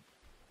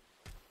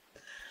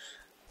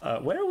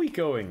 Where are we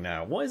going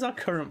now? What is our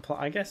current plan?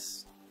 I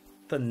guess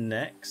the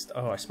next.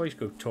 Oh, I suppose you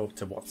go talk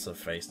to what's her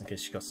face in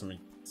case she got some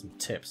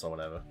tips or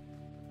whatever.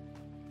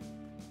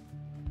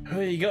 Oh,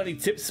 you got any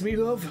tips, me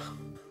love?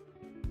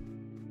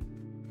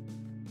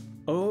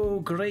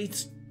 Oh,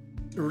 great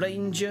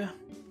Ranger.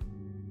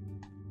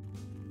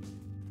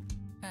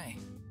 Hey.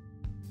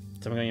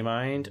 Something on your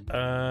mind?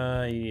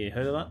 You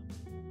heard of that?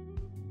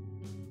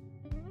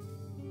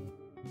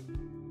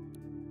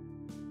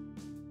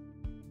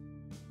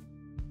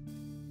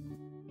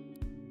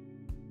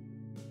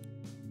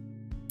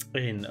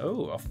 In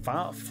a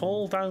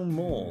fall down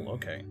mall.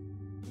 Okay.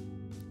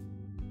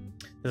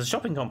 There's a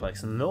shopping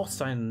complex in the north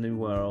side of the new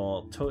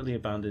world, totally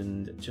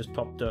abandoned. It just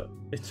popped up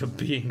into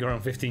being around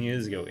 15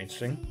 years ago.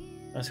 Interesting.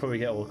 That's where we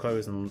get all the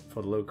clothes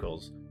for the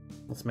locals.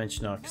 Let's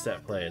mention our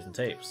cassette players and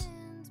tapes.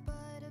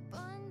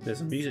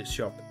 There's a music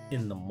shop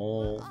in the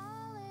mall,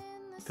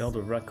 filled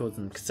with records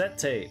and cassette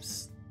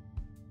tapes.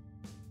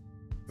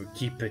 We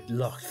keep it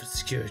locked for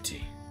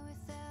security.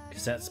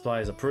 Cassette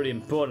supplies are pretty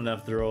important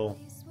after all.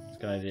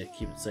 Good idea,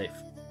 keep it safe.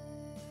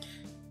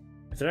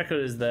 If the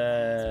record is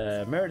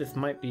there, Meredith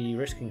might be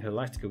risking her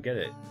life to go get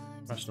it.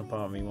 Rational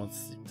part of me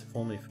wants to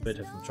formally forbid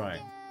her from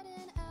trying.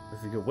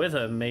 If we go with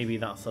her, maybe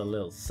that's a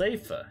little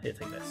safer. Here,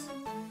 take this.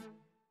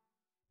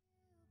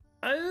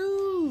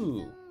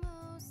 Oh!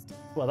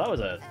 Well, that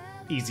was a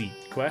easy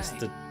quest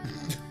to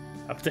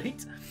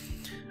update.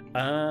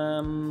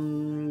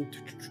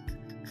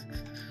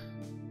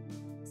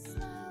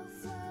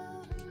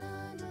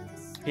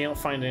 Can't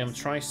find him.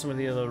 Try some of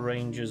the other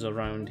rangers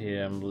around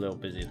here. I'm a little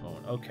busy at the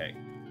moment. Okay.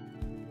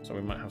 So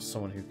we might have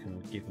someone who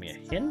can give me a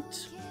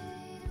hint.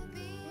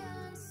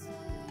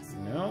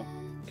 No.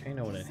 Okay,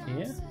 no one in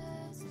here.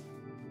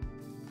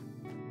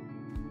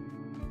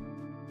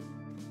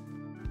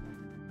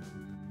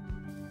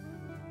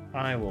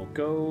 I will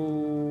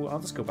go... I'll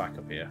just go back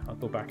up here. I'll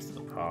go back to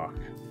the park.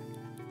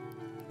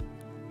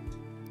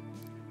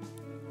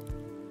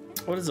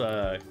 What is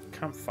a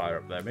campfire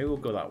up there? Maybe we'll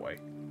go that way.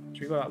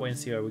 Should we go that way and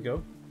see how we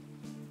go?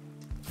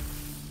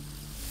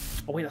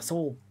 Oh wait, that's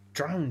all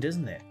drowned,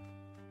 isn't it?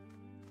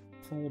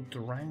 It's all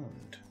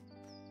drowned.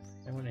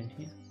 Anyone in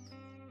here?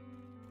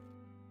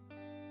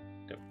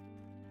 No.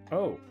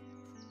 Oh,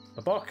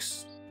 the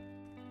box.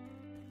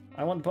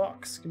 I want the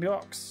box. Give me a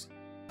box.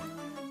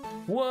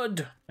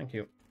 Wood. Thank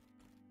you.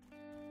 I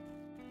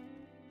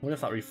wonder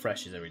if that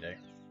refreshes every day.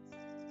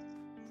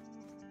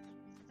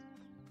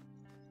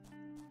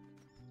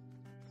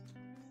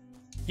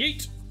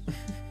 Yeet!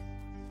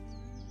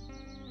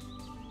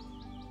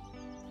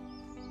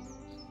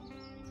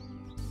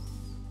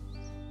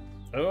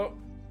 Oh.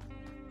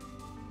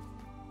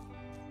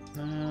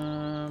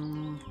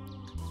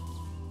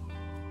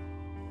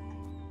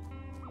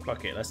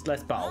 Fuck it, let's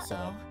battle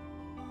someone.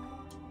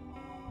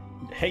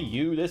 Hey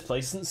you, this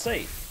place isn't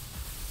safe.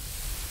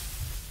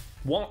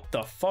 What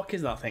the fuck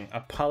is that thing?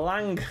 A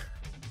palang?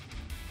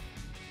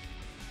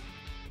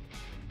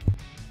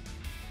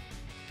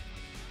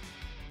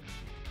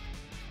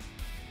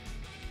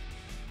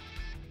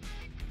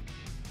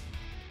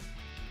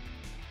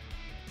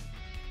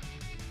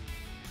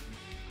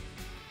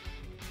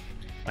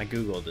 My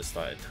Google just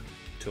started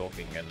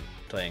talking and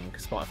playing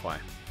Spotify.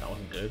 That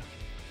wasn't good.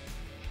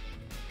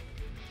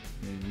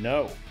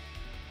 No.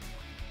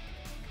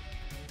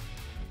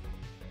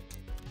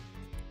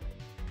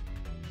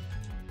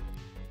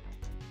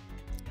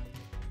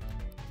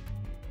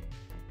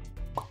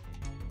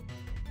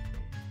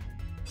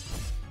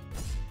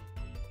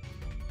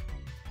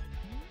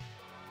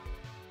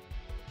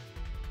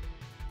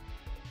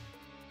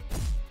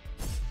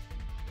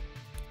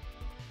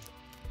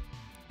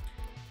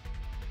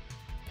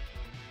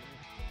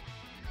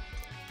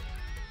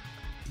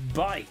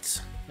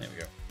 Bite. There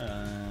we go.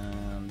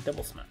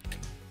 Double smack.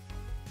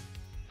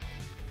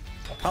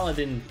 A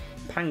paladin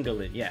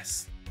pangolin.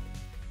 Yes.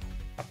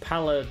 A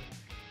palangolin.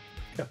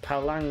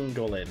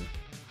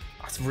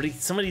 That's really.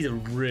 Some of these are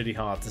really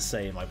hard to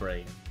say in my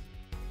brain.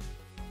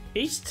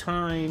 Each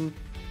time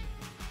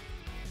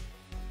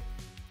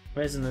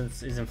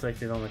resonance is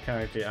inflicted on the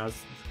character as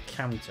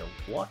counter.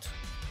 What?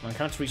 When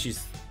counter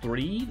reaches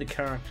 3, the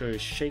character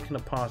is shaken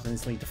apart and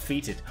instantly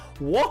defeated.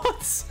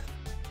 What?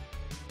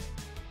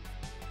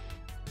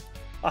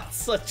 That's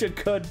such a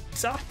good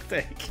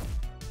tactic.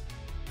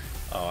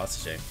 Oh,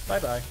 that's a shame.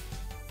 Bye-bye.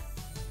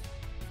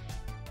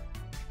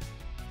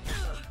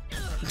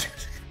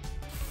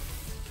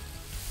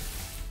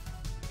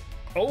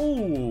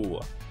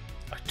 Oh!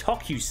 A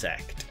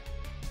Tokusect.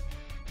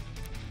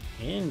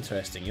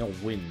 Interesting. You're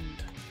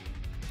wind.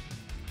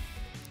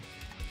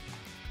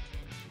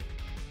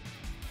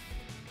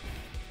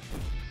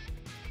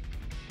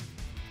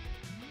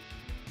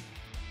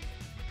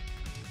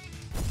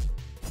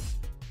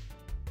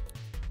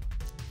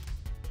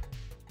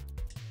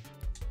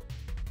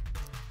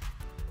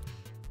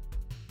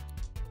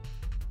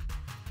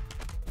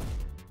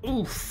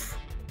 Oof.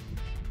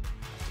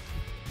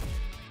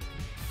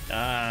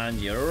 And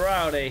you're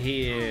out of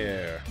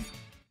here.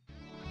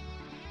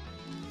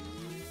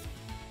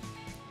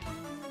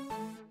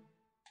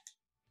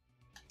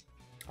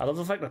 I love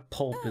the fact that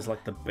pulp is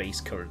like the base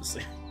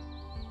currency.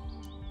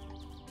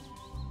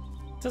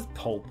 Just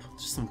pulp,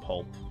 just some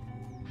pulp.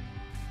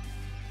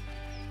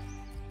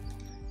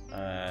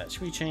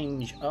 Should we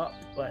change up?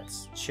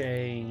 Let's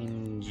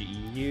change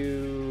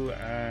you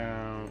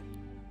out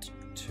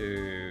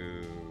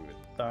to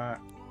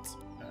that.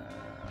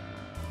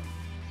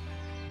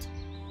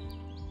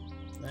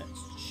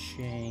 Let's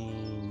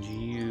change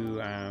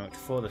you out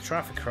for the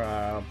traffic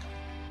crab.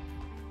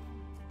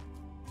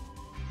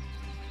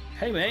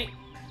 Hey mate.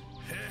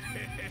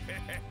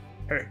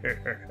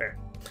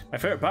 My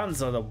favorite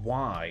bands are the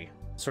Y,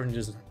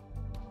 Syringes,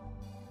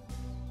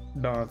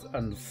 Bard,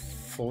 and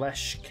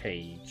Flesh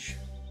Cage.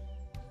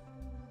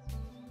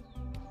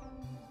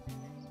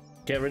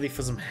 Get ready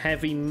for some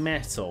heavy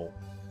metal.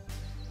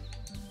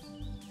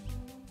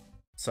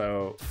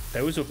 So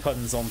those were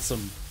puns on some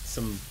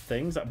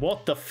things.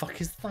 What the fuck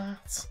is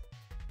that?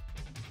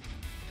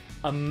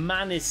 A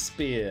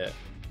Manisphere.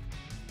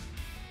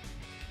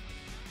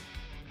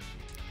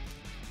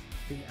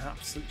 The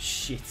absolute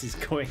shit is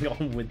going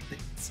on with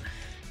this.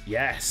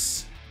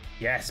 Yes.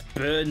 Yes,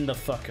 burn the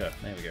fucker.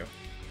 There we go.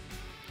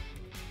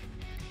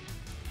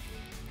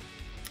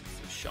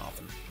 So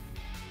sharpen.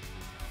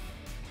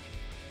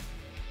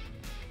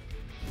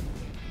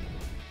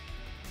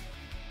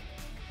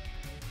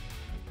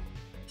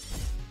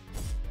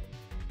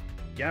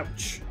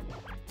 Ouch.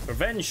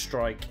 Revenge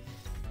strike.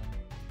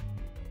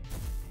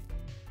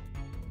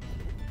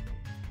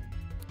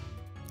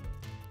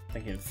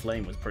 Thinking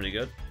flame was pretty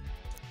good.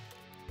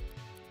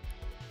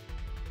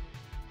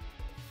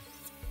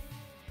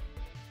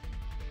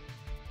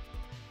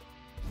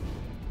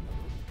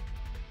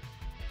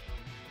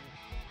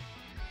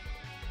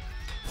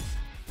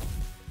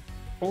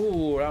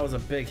 Oh, that was a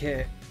big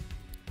hit.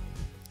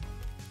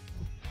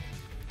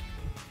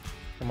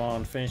 Come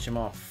on, finish him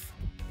off.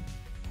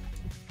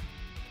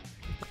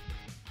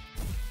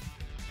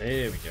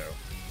 There we go.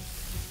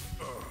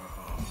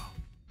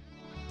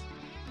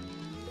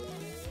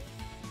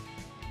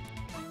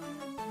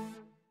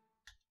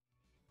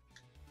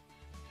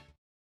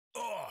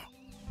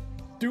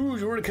 Dude,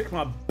 you already kicked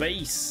my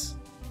base.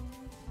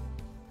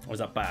 Or was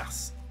that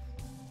bass?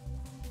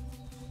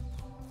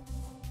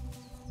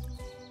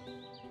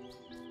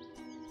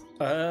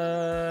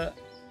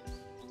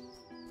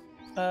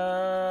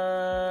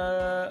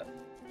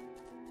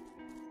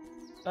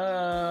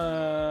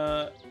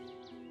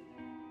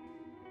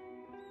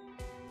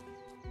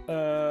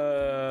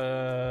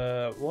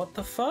 What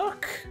the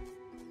fuck?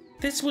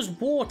 This was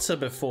water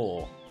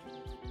before.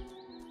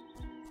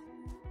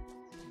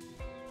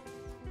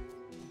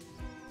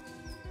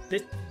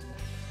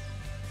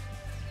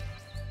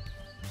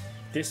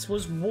 This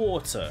was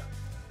water.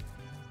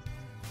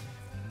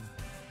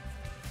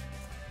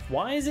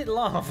 Why is it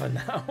lava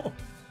now?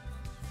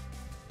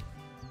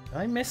 Did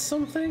I miss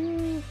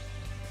something?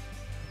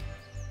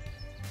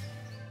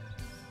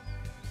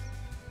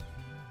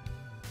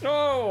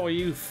 Oh,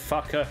 you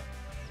fucker.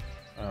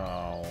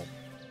 Oh.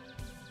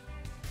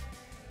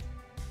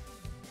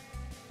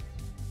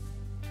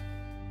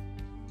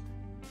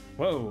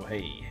 Whoa,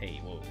 hey,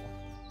 whoa.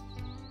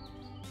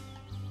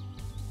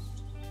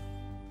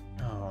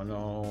 Oh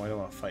no, I don't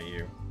want to fight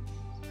you.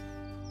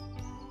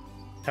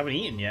 Haven't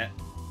eaten yet.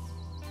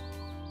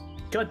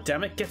 God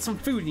damn it, get some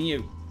food in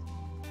you.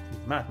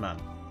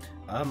 Madman.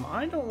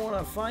 I don't want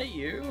to fight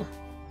you,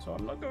 so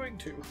I'm not going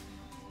to.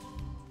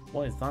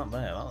 What is that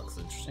there? That looks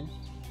interesting.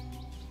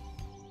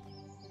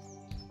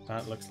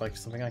 That looks like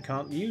something I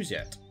can't use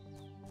yet.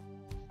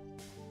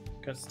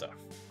 Good stuff.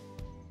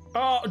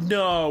 Oh,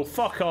 no!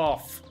 Fuck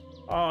off!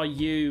 Oh,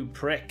 you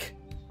prick.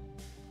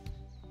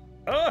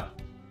 Ah!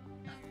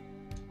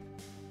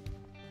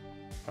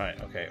 Right,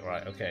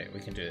 okay. We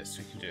can do this.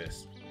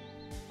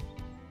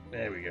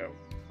 There we go.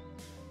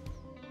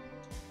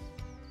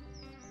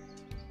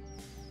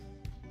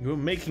 You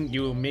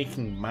were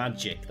making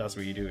magic. That's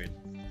what you're doing.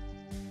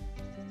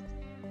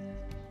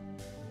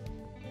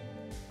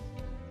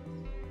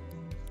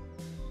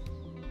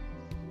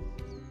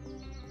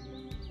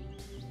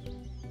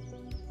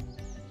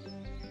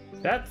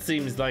 That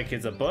seems like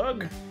it's a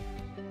bug.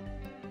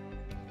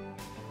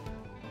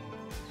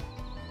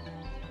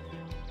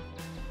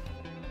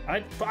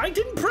 I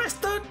didn't press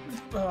that.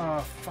 Oh,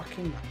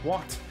 fucking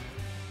what?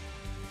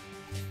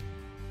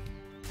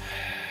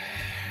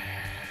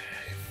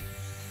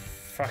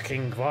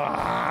 Fucking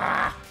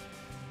what?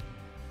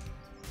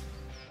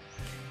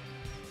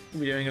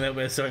 We're doing a little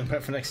bit of sewing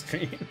prep for next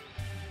stream.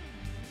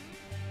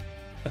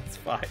 That's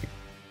fine.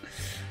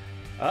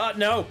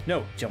 No,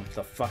 jump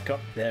the fuck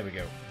up. There we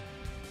go.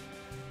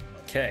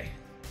 Okay.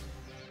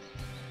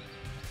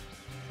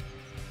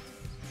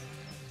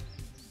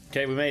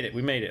 Okay, we made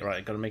it.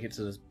 Right, gotta make it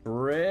to this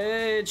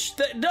bridge.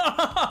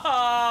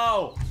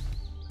 No!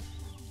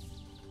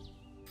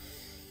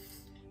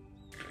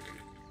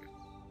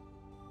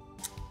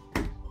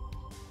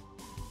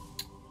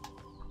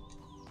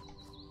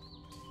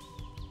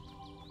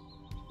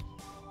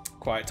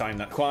 Quiet time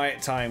now.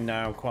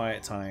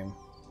 Quiet time.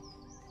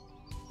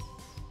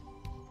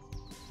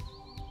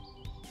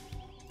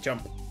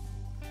 Jump.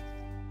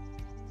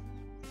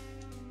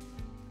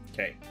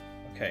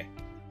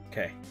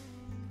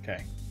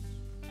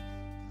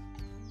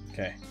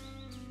 Okay.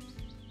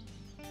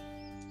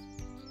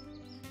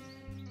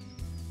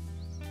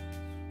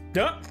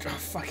 Oh,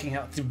 fucking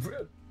hell.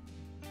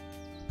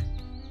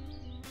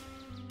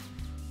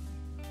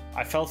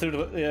 I fell through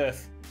the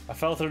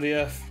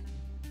earth.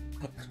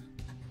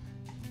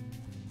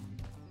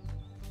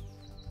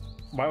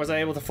 Why was I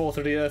able to fall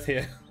through the earth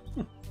here?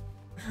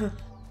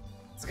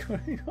 What's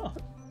going on?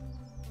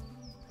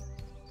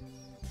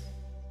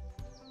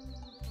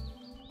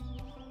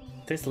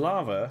 This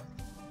lava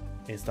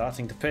is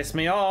starting to piss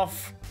me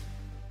off.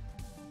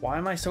 Why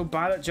am I so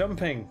bad at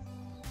jumping?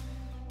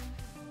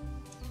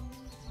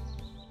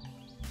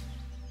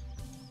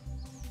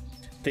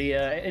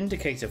 The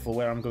indicator for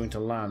where I'm going to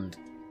land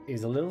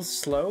is a little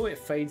slow. It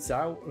fades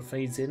out, or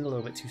fades in a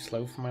little bit too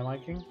slow for my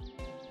liking.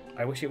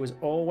 I wish it was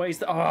always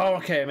the— oh,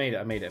 okay, I made it.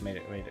 I made it.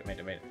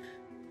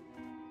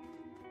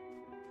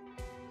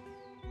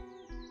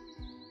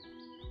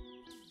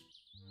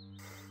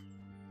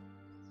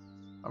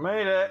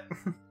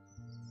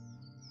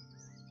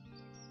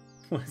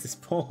 Where's this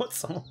port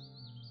song?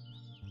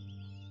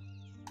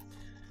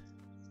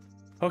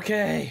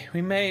 Okay,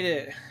 we made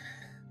it.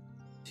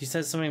 She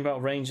said something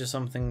about range or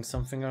something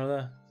or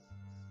other.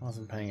 I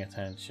wasn't paying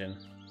attention.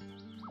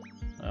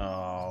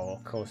 Oh,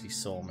 of course he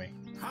saw me.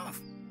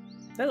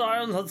 This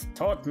island has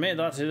taught me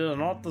that it is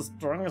not the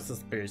strongest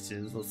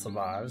species that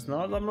survives,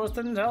 nor the most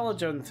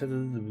intelligent. It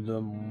is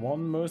the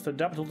one most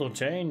adaptable to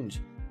change.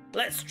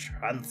 Let's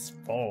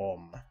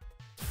transform.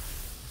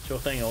 Sure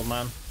thing, old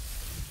man.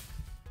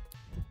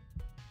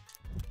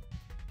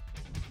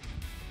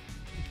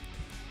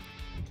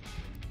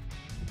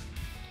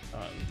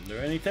 do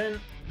anything.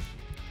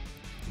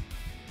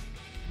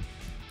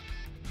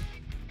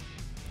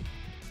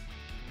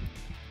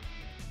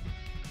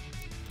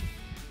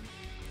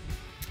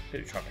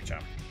 Bit of traffic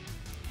jam.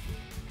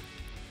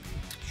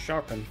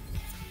 Sharpen.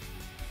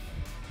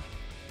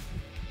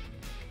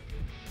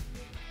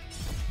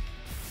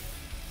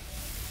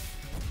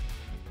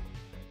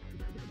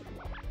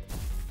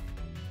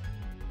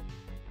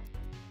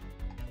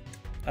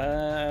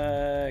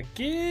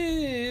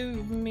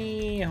 Give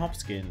me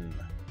Hopskin.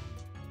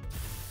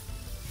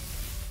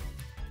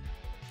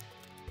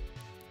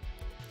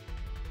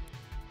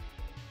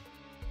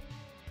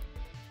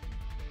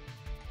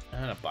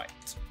 And a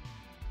bite.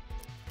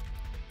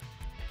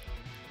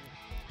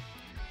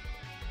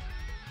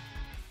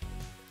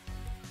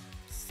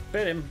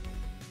 Spit him.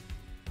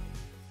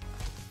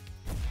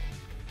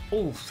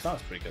 Oof, that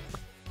was pretty good.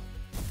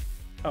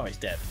 Oh, he's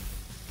dead.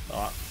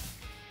 Alright.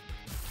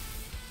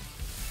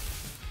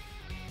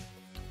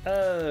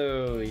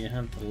 Oh, you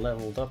have the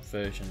leveled up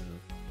version.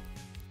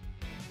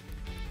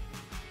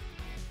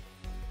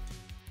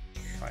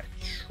 Try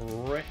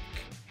trick.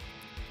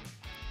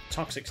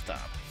 Toxic stab.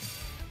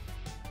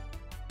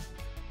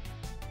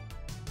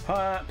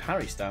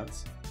 Parry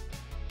stance.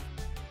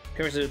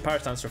 Characters with power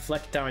stance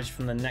reflect damage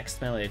from the next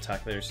melee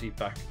attack they receive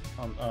back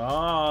on.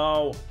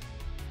 Oh!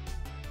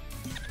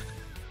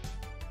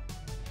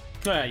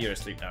 Oh yeah, you're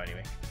asleep now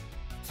anyway.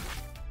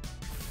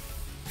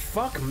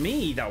 Fuck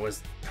me, that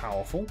was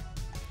powerful.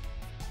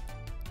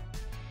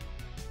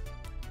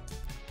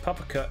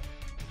 Papa cut.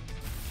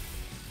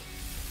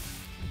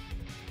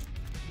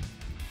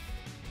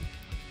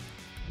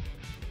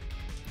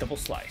 Double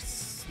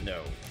slice.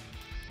 No.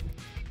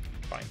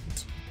 Bite.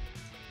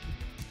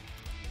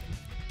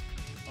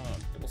 Oh,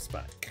 double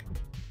spike.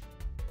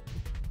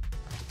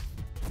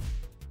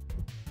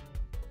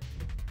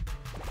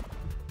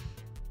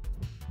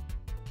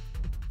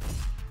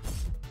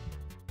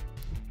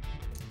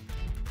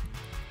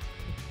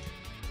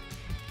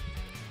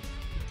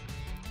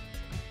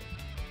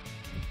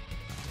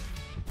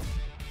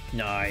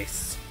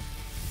 Nice.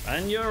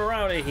 And you're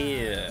out of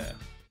here.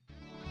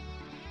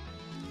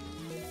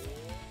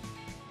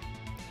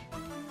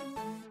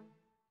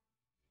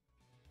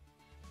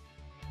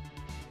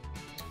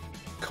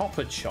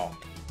 Copper Chop.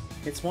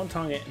 Hits one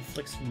target,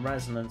 inflicts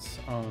resonance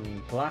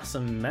on glass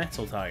and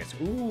metal targets.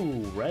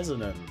 Ooh,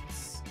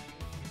 resonance.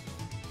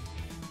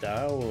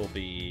 That will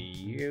be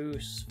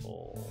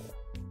useful.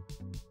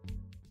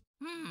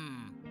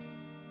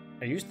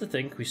 I used to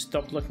think we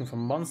stopped looking for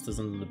monsters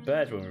under the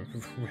bed when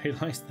we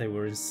realised they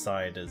were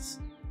inside us.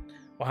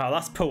 Wow,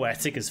 that's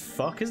poetic as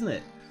fuck, isn't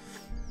it?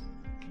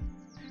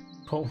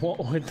 But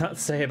what would that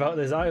say about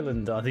this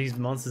island? Are these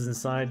monsters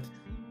inside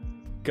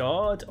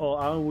God, or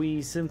are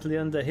we simply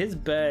under his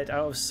bed,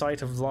 out of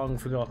sight of long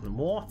forgotten?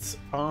 What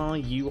are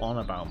you on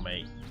about,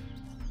 mate?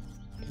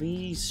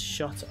 Please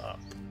shut up.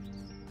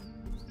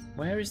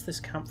 Where is this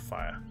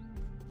campfire?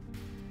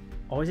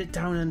 Oh, is it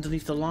down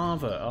underneath the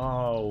lava?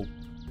 Oh,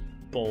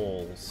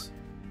 balls.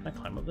 Can I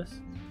climb up this?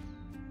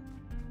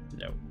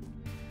 No.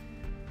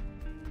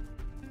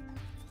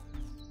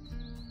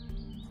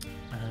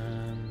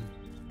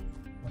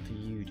 What do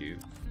you do?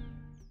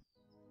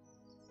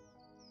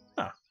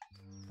 Ah,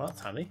 well,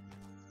 that's handy.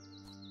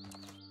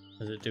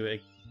 Does it do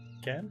it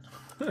again?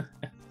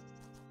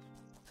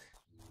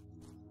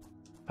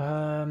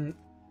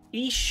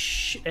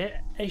 Eastham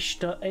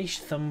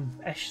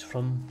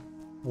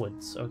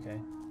Woods. Okay,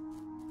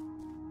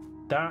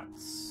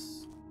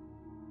 that's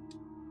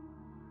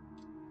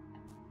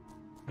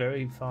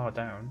very far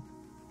down.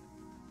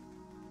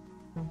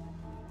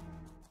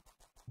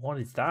 What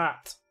is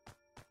that?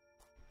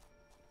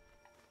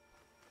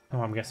 Oh,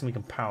 I'm guessing we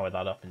can power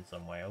that up in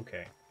some way.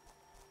 Okay.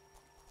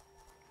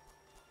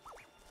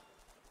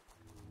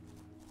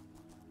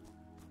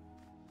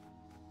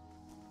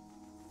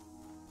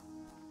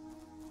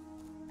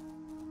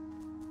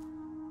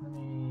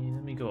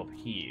 Let me go up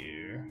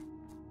here.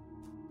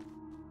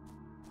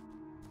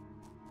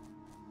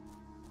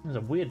 There's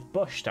a weird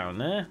bush down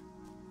there.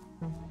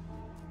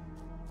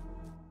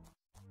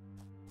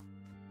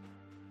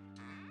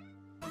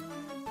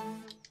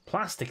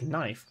 Plastic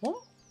knife?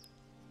 What?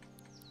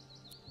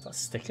 Is that a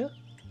sticker?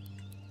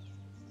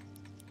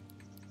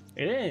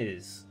 It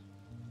is.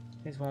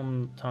 Here's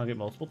one target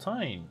multiple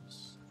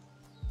times.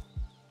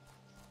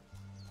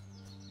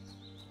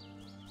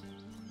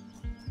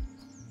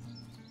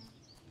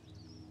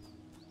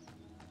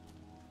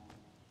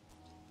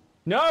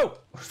 No!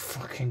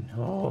 Fucking.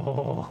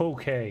 Oh,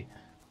 okay.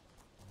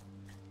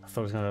 I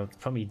thought it was gonna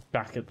put me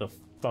back at the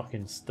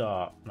fucking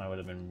start, and I would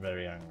have been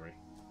very angry.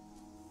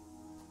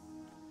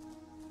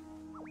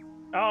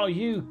 Oh,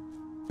 you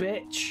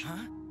bitch!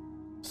 Huh?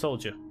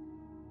 Soldier.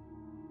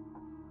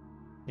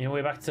 You know,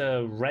 we're back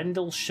to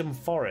Rendlesham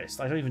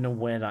Forest. I don't even know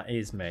where that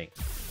is, mate.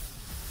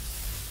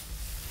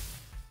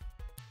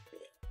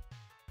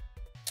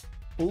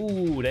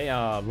 Ooh, they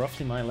are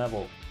roughly my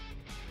level.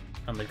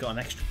 And they've got an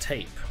extra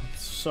tape.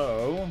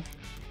 So,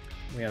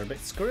 we are a bit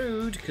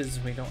screwed because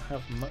we don't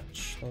have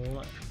much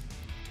left.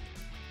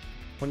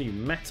 What are you,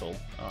 metal?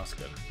 Oh, that's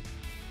good.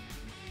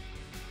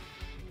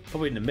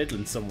 Probably in the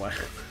Midlands somewhere.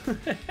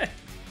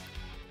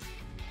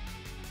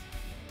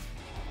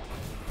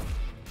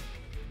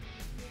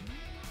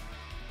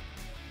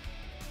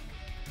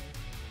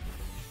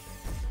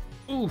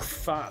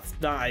 Oof, that's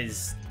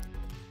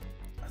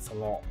a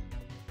lot.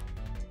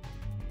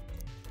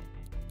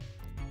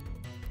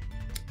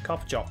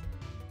 Copper chop.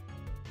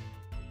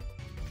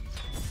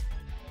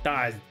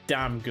 That is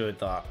damn good,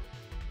 that.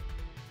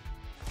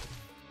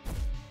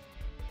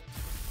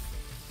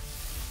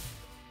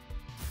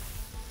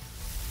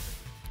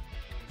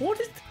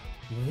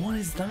 What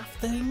is that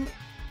thing?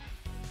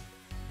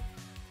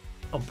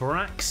 A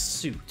Brax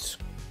suit.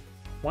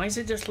 Why does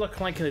it just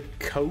look like a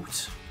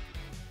coat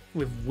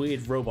with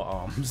weird robot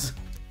arms?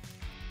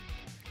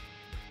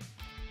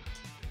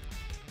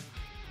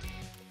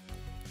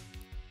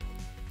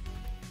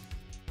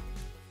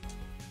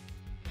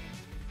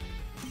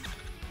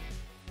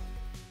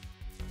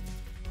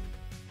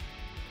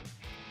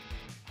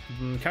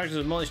 Characters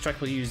with multi-strike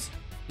will use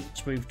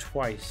each move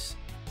twice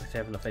if they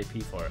have enough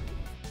AP for it.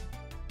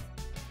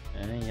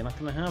 You're not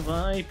going to have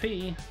AP.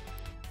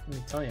 Let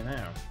me tell you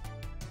now.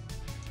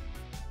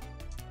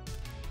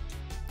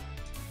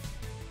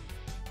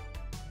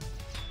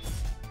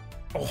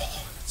 Oh,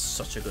 that's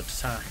such a good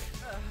attack.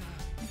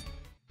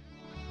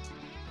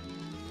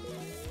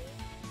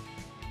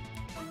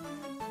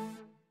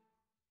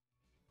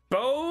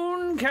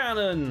 Bone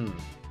Cannon!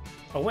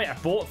 Oh wait, I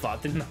bought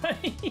that, didn't I?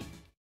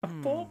 I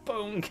bought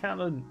Bone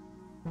Cannon.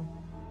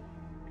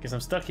 Guess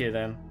I'm stuck here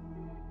then.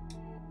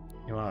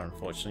 You are,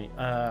 unfortunately.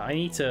 I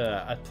need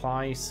to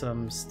apply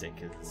some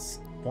stickers.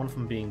 One of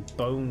them being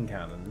Bone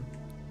Cannon.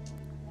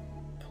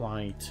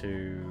 Apply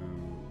to...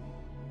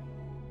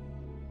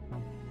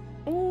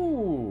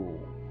 Ooh!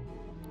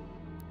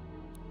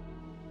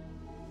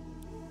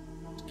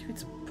 Let's give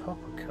it a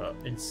proper cut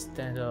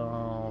instead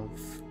of...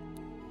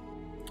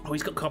 Oh,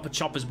 he's got Copper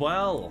Chop as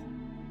well!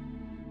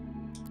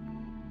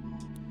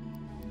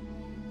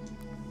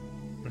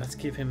 Let's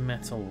give him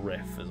Metal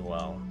Riff as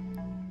well.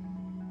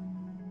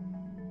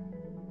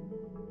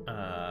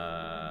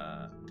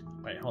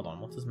 Wait, hold on.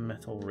 What does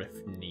Metal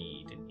Riff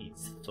need? It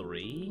needs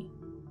 3.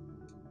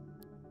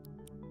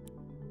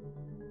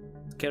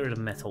 Let's get rid of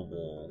Metal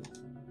Wall.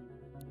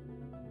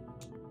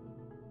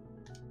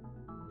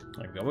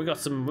 There we go. We got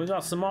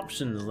some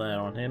options there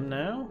on him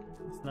now.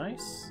 That's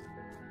nice.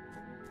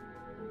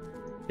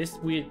 This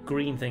weird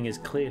green thing is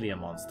clearly a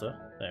monster.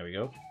 There we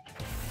go.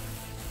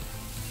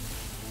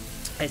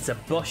 It's a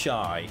bush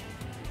eye.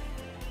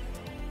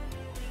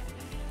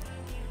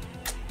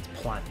 It's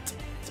a plant.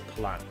 It's a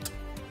plant.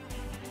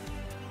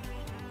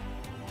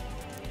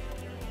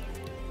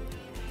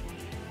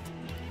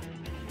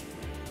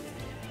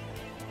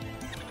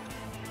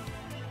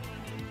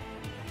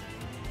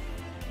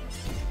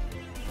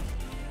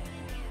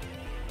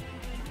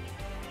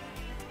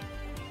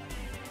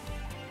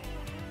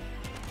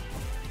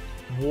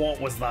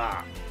 What was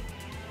that?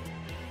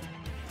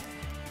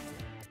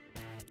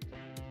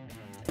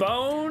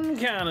 Bone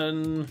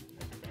Cannon!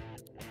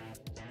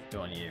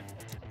 Go on you.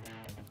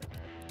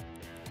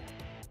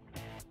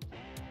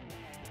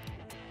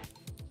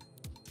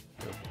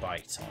 Go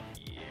bite on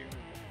you.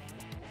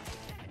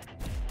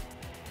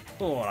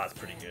 Oh, that's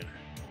pretty good.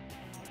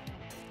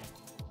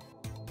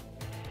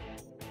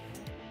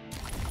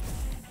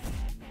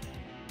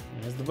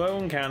 There's the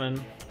Bone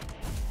Cannon.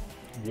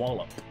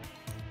 Wallop.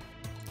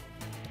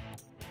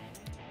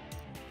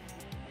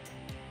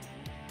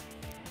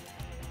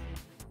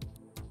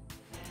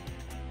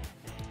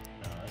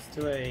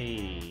 To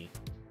a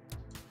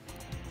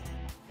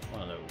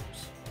one of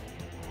those.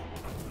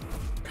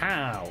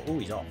 Pow! Oh,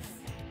 he's off.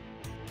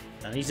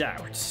 And he's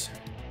out.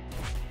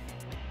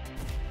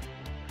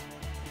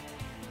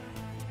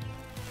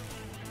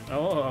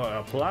 Oh,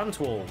 a plant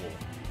wall.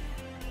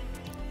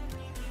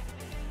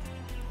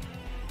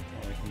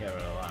 Oh, we can get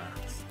rid of that.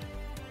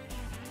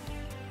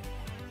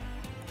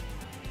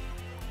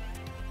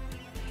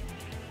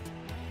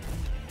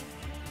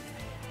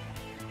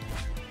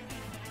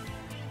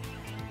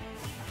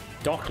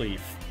 Dock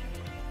Leaf.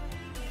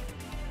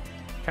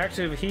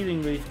 Character with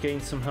Healing Leaf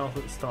gains some health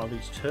at the start of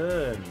each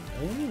turn.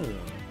 Ooh.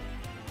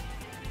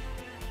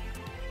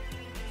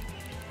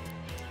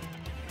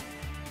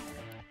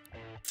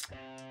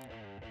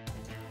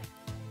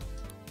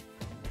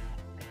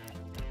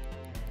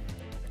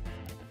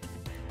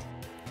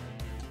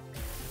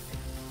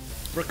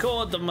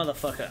 Record the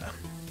motherfucker.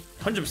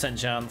 100%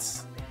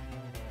 chance.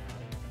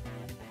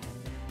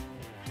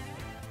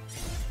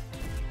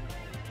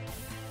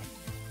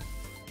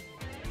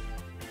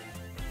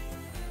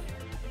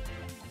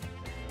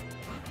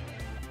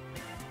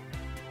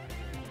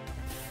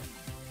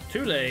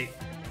 Too late.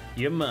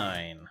 You're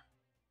mine.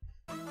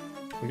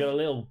 We got a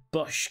little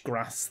bush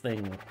grass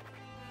thing.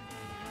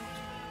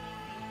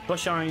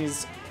 Bush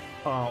eyes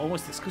are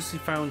almost exclusively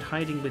found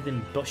hiding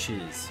within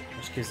bushes,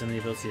 which gives them the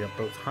ability to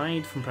both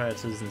hide from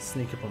predators and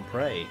sneak up on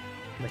prey.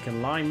 They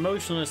can lie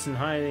motionless and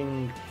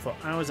hiding for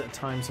hours at a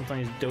time,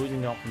 sometimes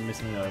dozing off and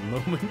missing a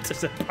moment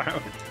at a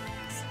bounce.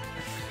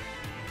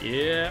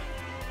 Yeah.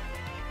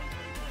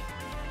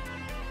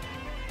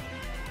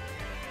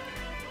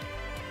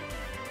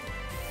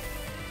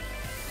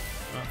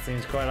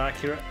 seems quite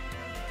accurate.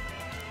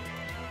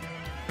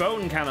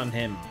 Bone cannon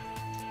him.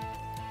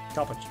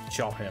 Copper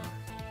chop him.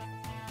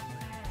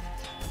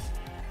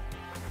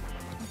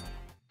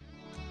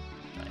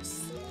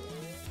 Nice.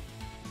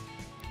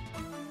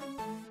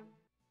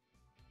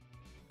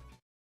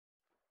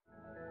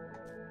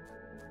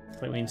 I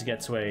think we need to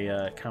get to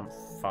a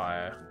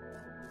campfire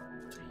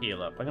to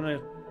heal up. I'm gonna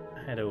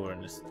head over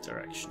in this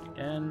direction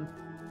again.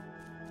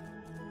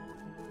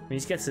 We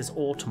need to get to this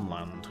autumn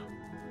land.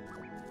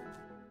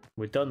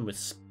 We're done with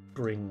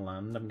spring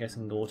land. I'm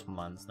guessing autumn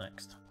land's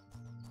next.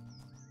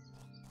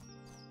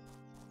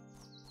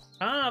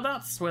 Ah,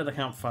 that's where the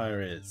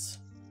campfire is.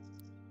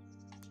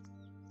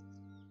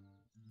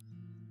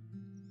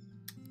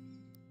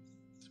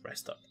 Let's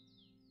rest up.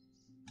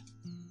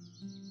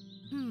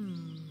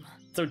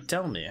 So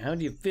tell me, how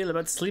do you feel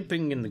about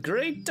sleeping in the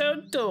great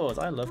outdoors?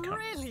 I love camp.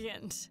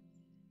 Brilliant.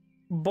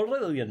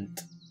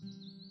 Brilliant.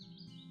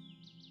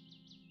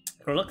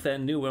 Well, look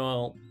then, New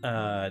World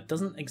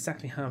doesn't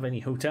exactly have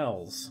any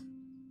hotels.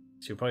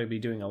 So you'll probably be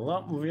doing a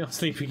lot more of your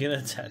sleeping in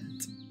a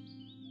tent.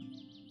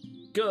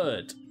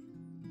 Good.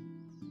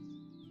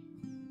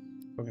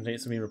 We're gonna take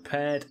it to be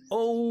repaired.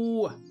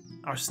 Oh!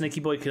 Our Snaky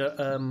Boy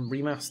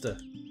remaster.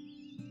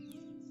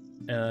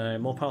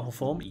 More powerful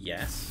form?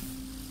 Yes.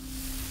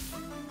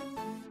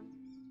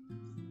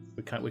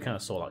 We kind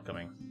of saw that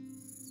coming.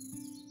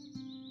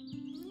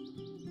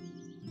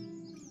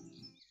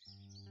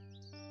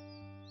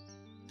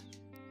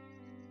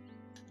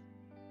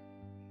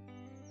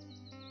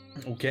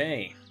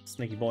 Okay,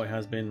 Snaky Boy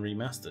has been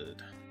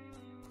remastered.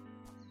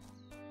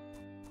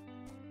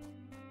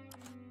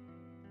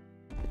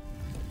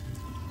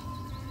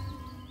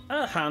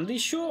 A handy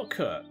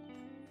shortcut.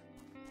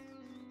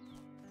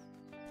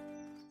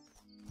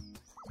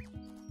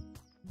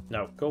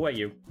 No, go away,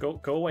 you. Go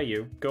away,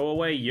 you. Go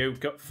away, you.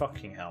 Go.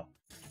 Fucking hell.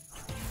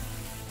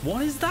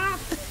 What is that?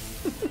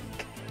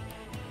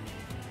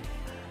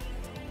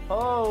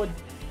 Oh,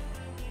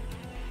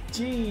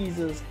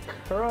 Jesus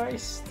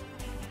Christ.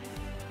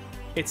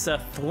 It's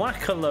a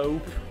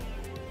thwackalope.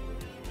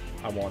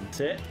 I want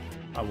it.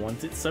 I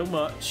want it so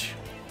much.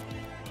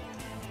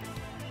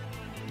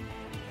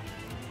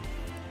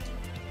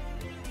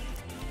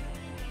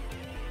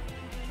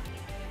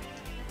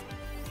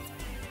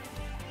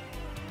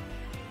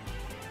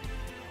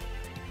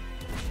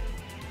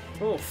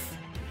 Oof.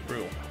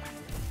 Brutal.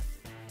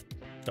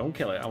 Don't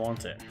kill it, I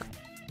want it.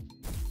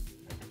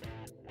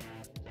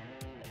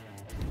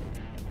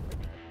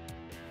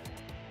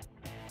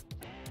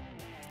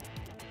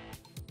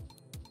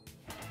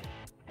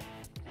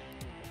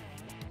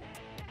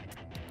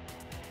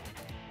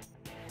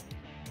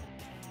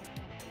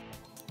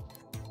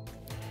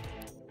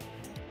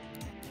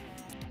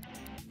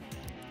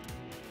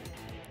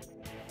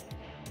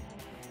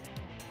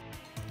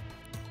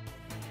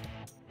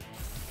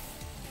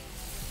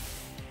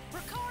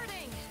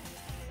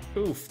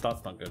 Oof,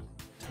 that's not good.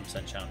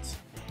 10% chance.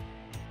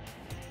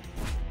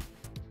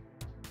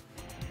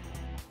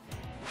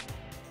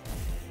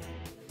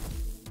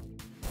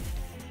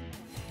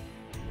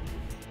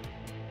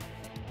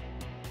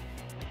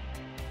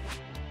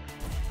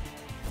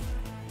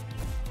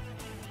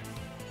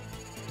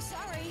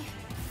 Sorry.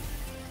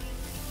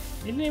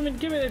 You didn't even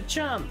give it a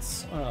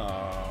chance.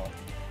 Oh.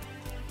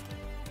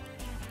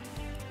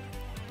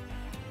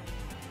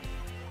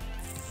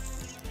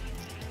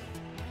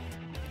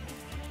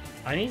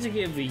 I need to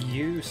give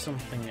you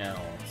something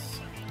else,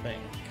 I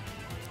think.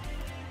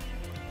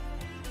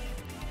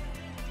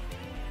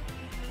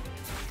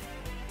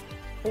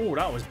 Oh,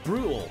 that was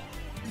brutal.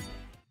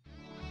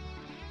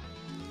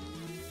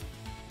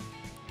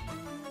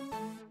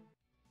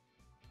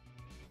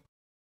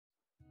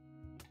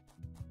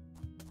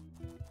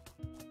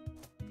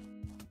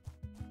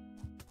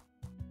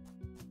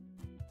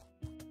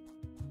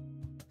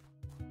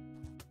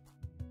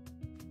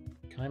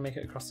 Can I make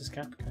it across this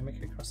gap? Can I make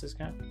it across this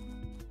gap?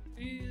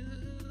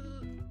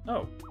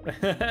 Oh,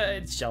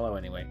 it's shallow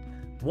anyway.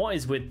 What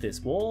is with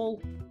this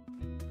wall?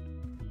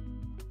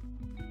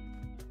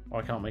 Oh,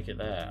 I can't make it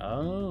there.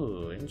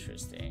 Oh,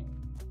 interesting.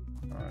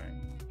 Alright.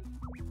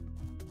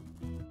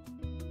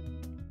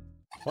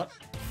 What?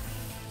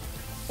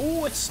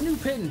 Oh, it's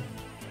snooping!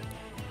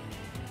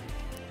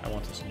 I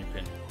want a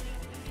snooping.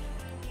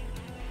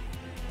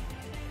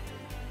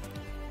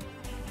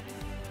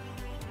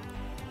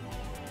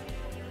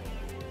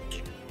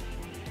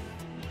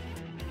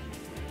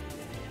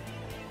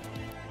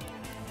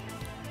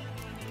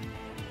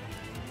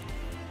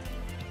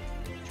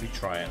 Should we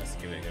try it? Let's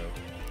give it a go.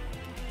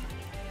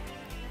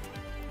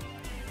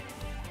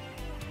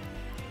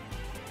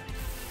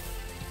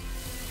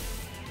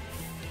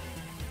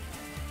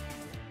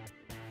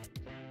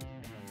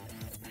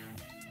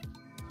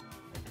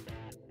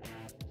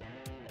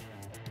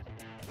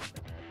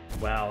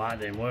 Wow, that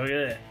didn't work,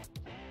 did it?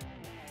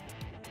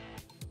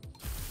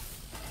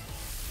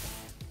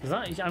 Does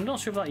that, I'm not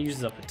sure if that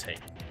uses up a tape.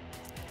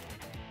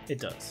 It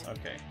does,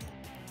 okay.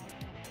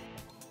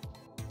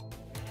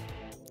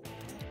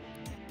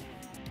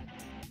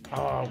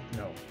 Oh,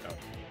 no, no.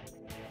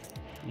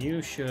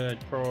 You should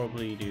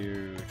probably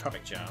do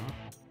traffic jam.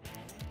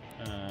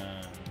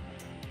 And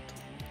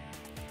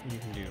you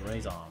can do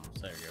raise arms.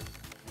 There we go.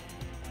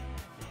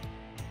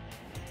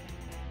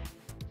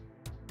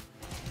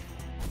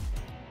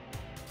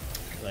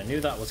 I knew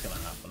that was going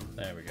to happen.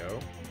 There we go.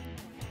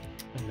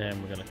 And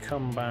then we're going to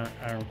come back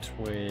out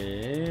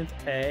with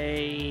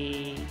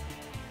a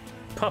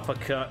pupper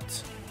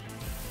cut.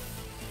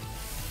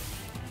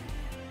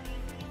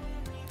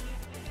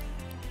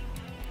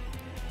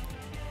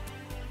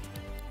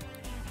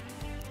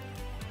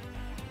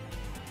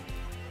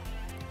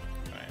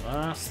 Right,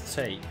 last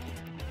take.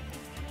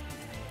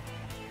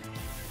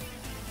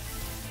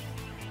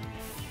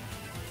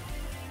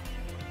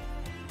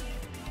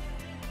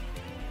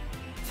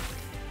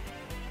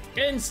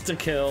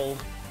 Insta-kill!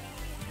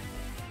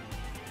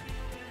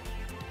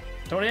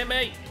 Don't hit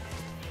me!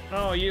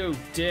 Oh, you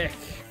dick!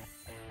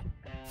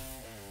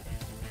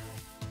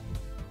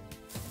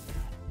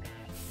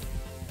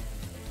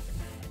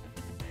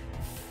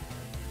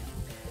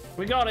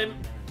 We got him!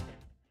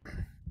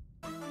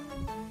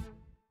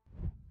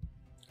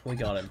 We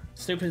got him.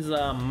 Snoopers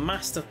are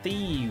master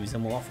thieves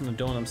and will often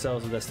adorn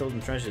themselves with their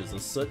stolen treasures.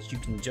 As such, you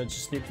can judge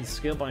Snoopers'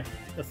 skill by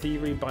a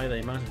thievery by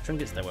the amount of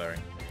trinkets they're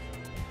wearing.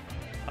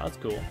 That's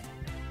cool.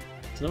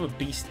 It's another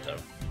beast though.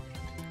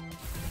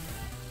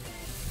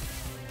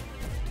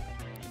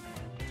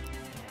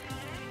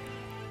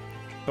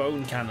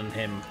 Bone cannon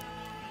him.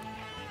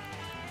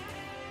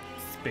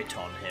 Spit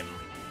on him.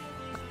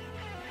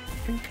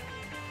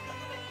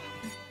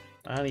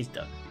 And he's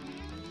done.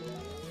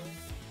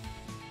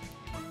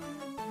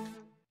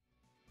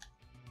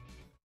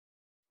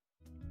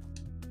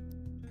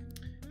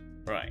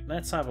 Right,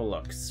 let's have a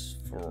look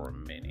for a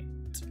minute.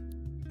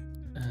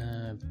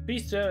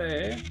 Beast.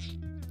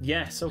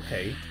 Yes,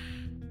 okay.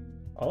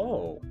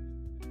 Oh.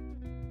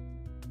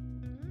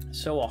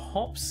 So a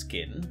hop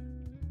skin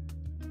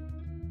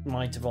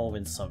might evolve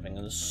into something,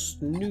 and a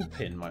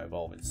snoopin might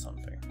evolve into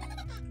something.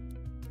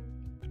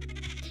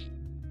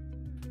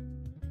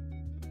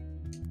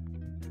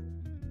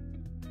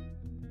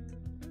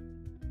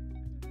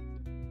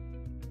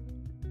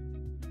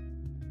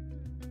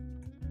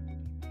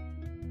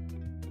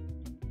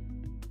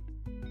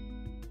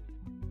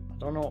 I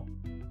don't know.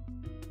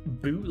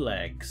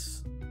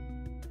 Bootlegs.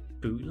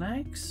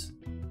 Bootlegs?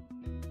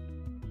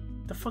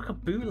 The fuck are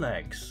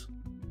bootlegs?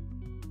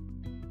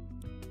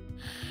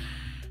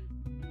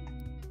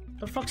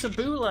 The fuck's a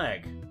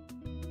bootleg?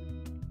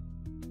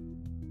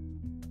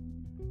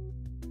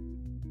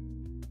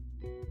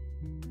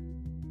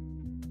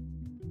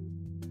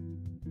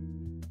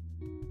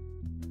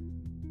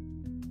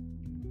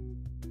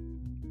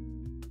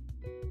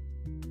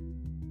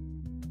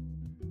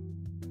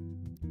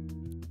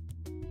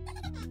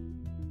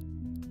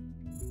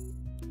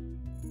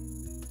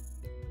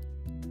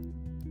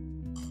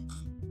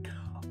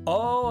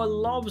 Oh, a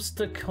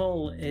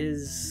lobstacle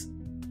is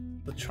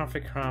the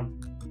traffic crab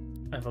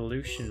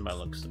evolution by the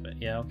looks of it.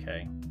 Yeah,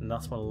 okay. And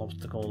that's what a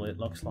lobstacle it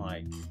looks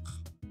like.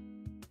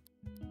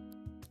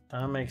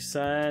 That makes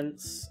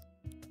sense.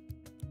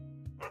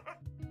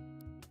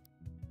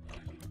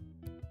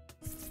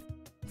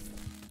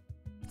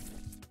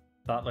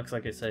 That looks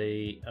like it's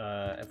a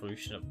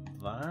evolution of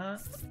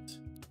that.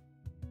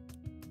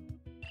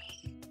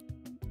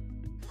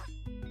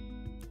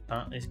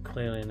 That is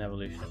clearly an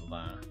evolution of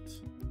that.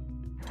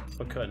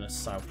 We're cutting a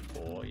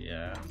southpaw,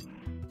 yeah.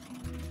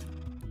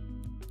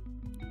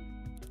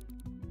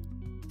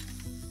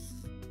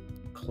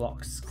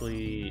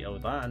 Cloxley. Oh,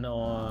 that?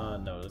 No,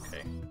 no,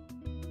 okay.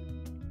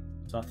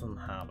 So that doesn't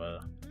have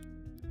a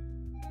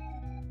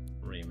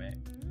remix.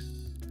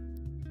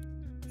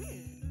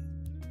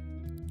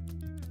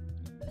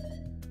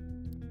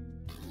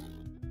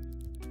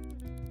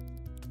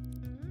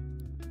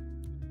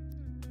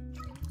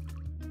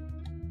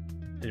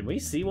 Did we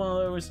see one of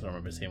those? I don't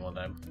remember seeing one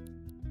of them.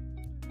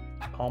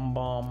 Pom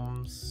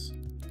bombs.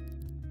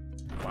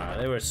 Wow,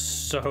 there were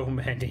so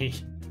many.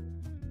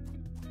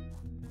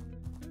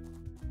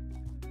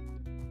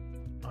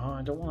 Oh,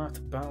 I don't want to have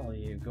to battle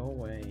you. Go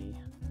away.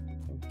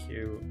 Thank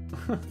you.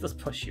 Let's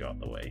push you out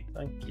the way.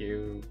 Thank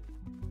you.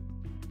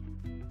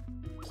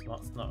 So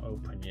that's not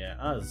open yet.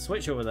 Ah, there's a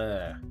switch over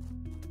there.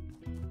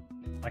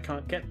 I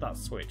can't get that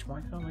switch.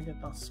 Why can't I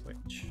get that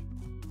switch?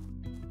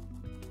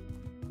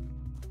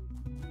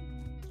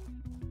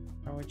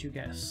 How would you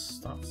get a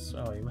stats?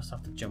 Oh, you must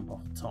have to jump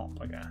off the top,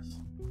 I guess.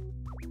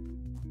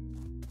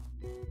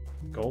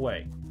 Go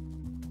away.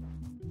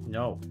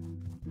 No.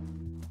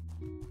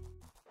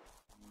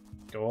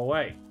 Go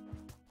away.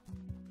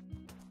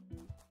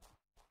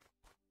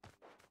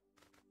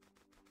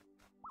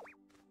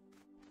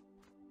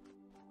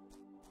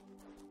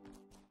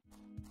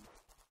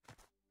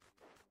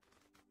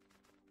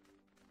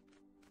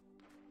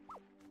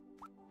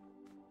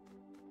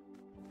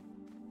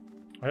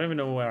 I don't even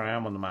know where I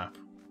am on the map.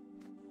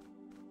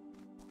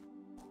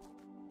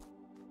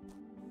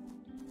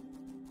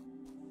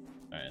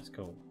 Alright, let's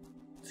go.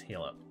 Let's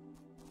heal up.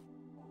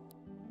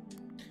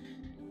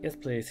 Yes,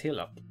 please, heal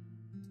up.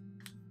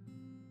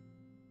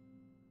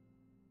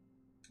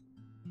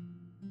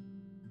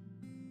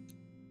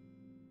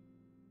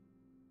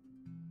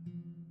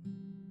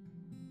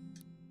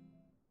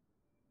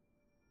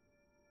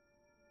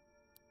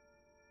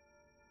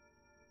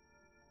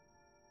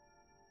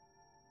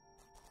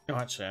 Oh,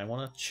 actually, I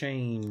want to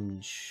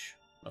change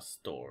my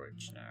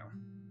storage now.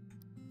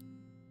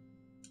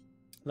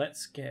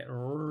 Let's get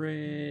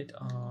rid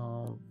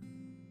of...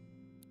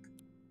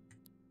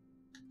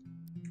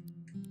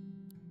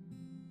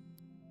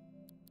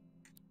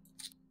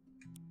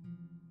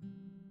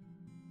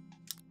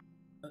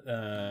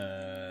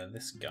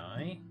 this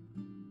guy.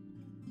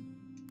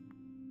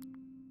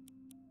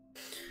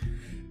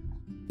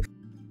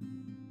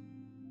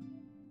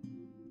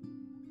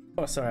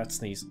 Oh, sorry, I had to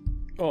sneeze.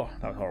 Oh,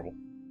 that was horrible.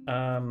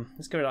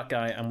 Let's go to that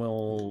guy and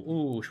we'll...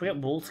 Ooh, should we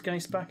get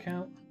Waltergeist back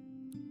out?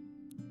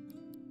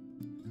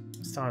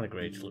 Star of the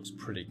Grage looks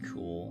pretty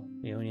cool.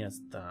 He only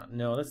has that.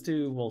 No, let's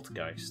do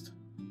Waltergeist.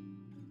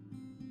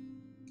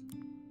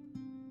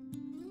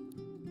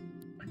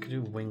 I could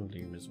do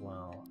Wingloom as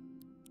well.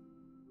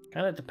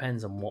 Kind of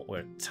depends on what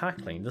we're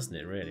tackling, doesn't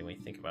it, really, when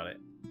you think about it?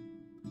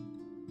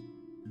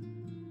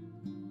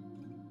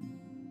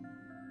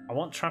 I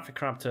want Traffic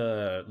Crab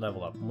to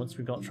level up, and once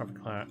we've got Traffic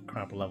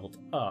Crab leveled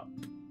up...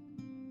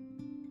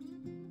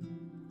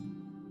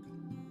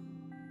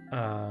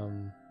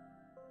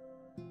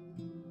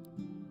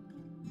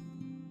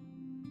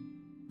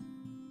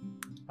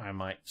 I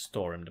might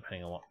store him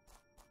depending on what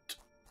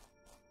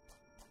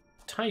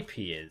type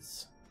he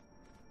is.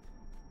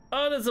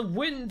 Oh, there's a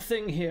wind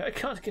thing here. I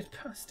can't get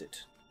past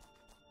it.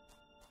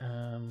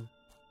 Oh,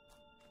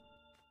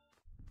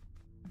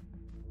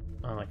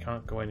 I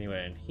can't go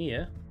anywhere in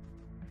here,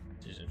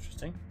 which is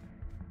interesting.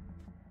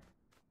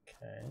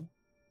 Okay.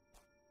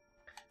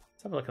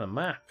 Let's have a look at the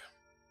map.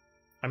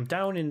 I'm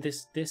down in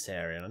this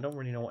area, and I don't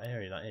really know what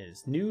area that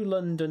is. New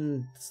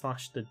London /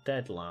 the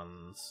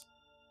Deadlands.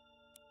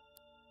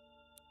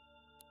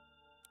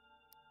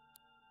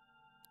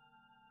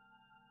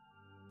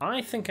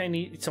 I think I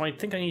need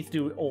to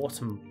do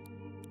Autumn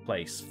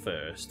Place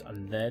first,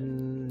 and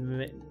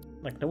then,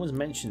 like, no one's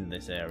mentioned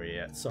this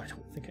area yet, so I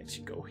don't think I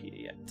should go here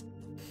yet.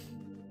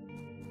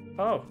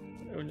 Oh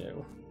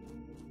no.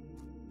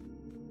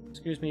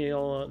 Excuse me,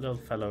 little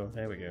fellow.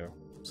 There we go.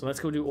 So let's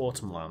go do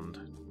Autumn Land.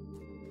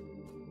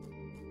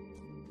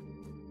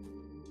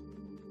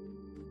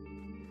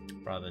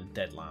 Rather than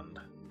Deadland.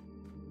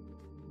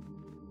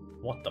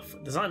 What the f...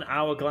 There's not an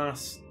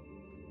hourglass.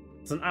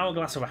 There's an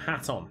hourglass with a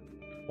hat on.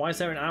 Why is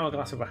there an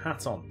hourglass with a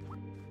hat on?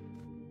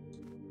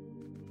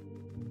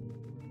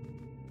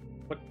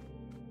 What?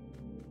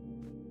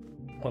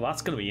 Well,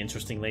 that's going to be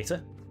interesting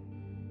later.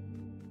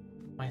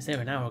 Why is there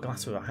an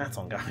hourglass with a hat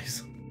on,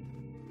 guys?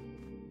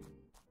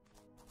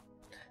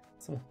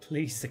 Someone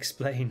please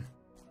explain.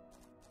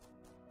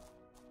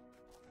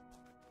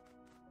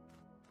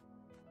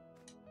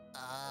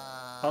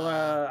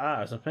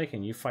 As I'm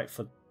making you fight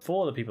for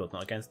the people,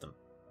 not against them.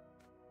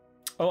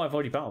 Oh, I've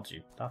already battled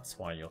you. That's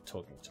why you're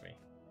talking to me.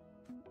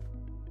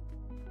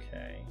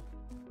 Okay.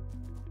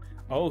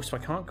 Oh, so I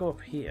can't go up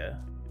here.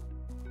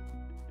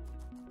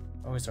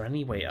 Oh, is there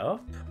any way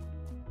up?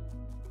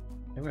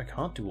 Maybe I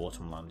can't do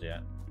Autumn Land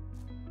yet.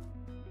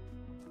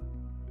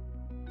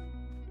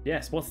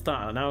 Yes, what's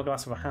that? An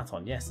hourglass with a hat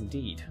on. Yes,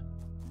 indeed.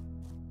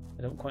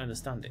 I don't quite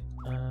understand it.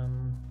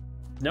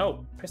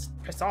 No!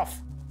 Piss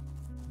off!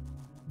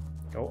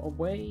 Go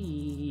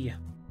away!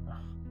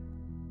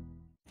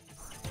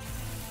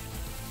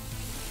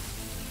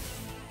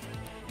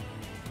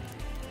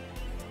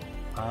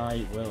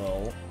 I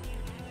will...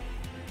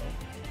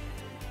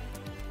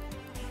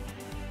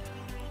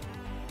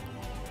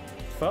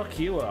 Fuck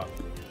you up.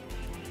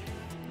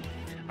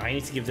 I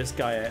need to give this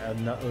guy a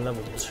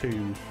level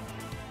 2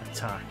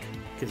 attack,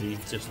 because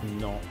he's just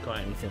not got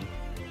anything.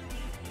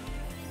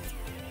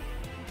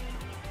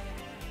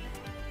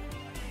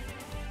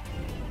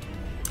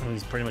 And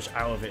he's pretty much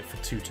out of it for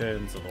 2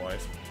 turns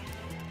otherwise.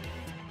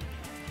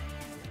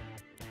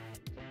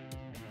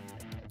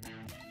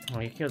 Oh,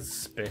 he can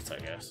spit, I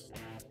guess.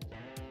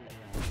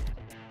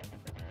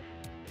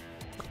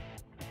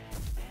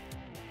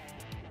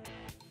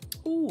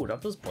 Ooh,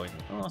 that does poison.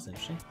 Oh, that's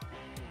interesting.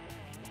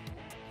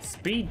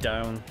 Speed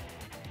down.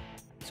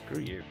 Screw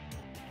you.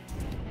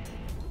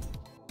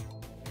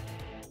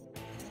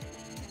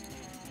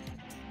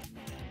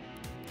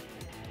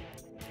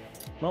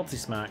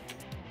 Multi-smack.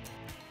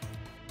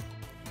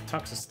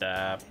 Toxic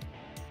stab.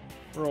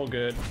 We're all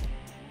good.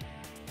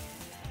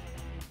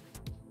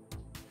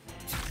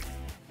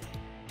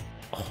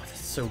 Oh,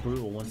 that's so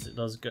brutal once it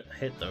does get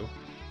hit though.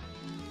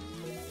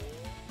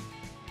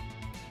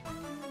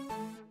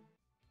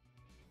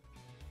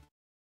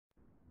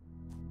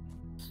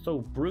 So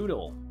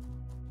brutal.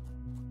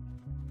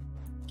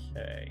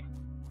 Okay.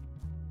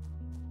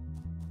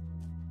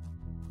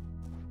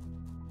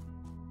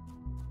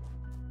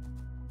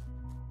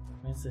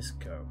 Where's this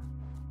go?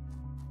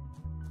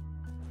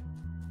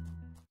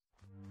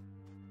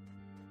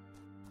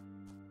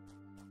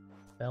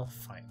 They'll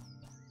fight.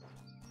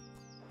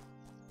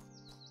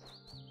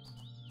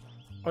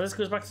 Oh, this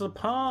goes back to the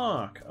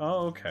park.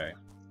 Oh, okay.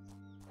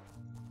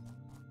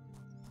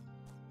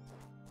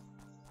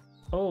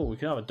 Oh, we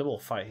can have a double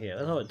fight here.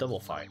 Let's have a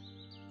double fight.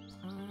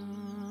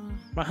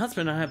 My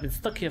husband and I have been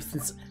stuck here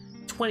since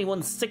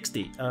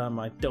 2160.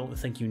 I don't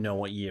think you know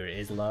what year it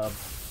is, love.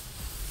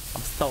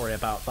 I'm sorry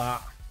about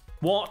that.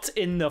 What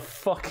in the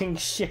fucking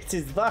shit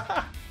is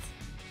that?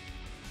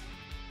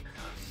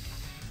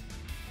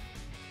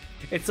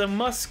 It's a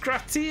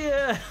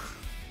muskrateer!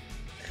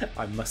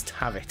 I must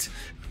have it.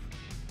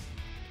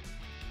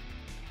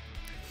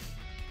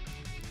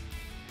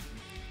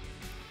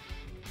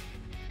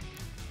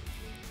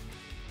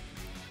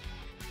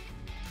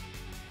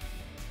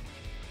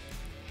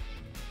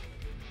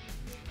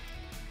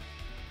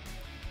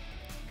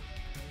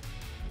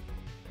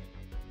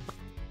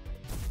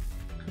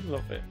 I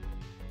love it.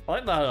 I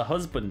like that her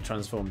husband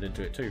transformed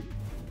into it too.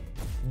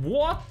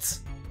 What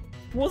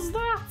was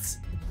that?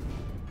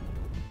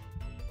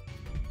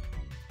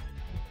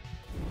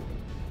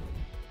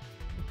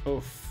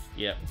 Oof.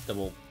 Yep,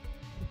 double.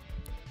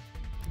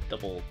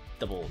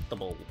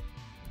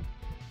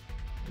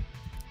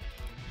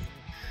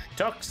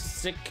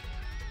 Toxic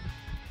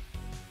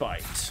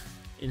bite.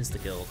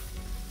 Insta-kill.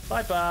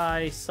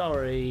 Bye-bye,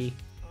 sorry.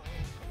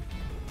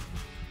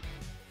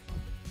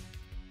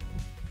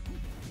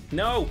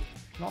 No!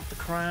 Not the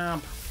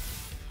crab.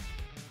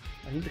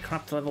 I need the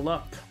crab to level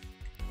up.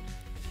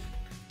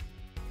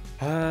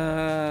 To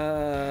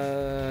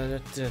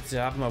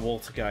have my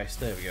Waltergeist.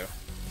 There we go.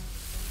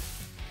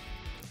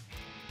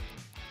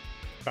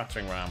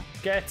 Battering ram.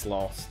 Get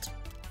lost.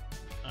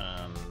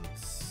 And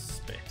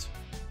spit.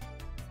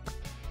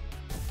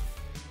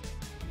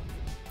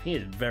 He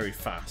is very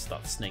fast,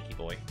 that snaky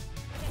boy.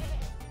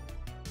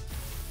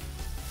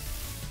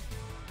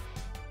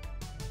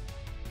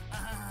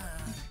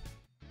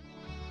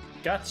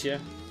 Gotcha.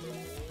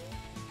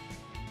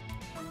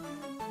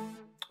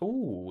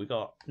 Ooh, we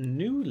got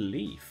new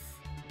leaf.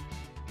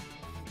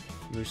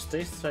 New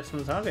status effects on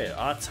the target.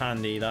 That's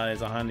handy. That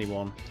is a handy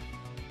one.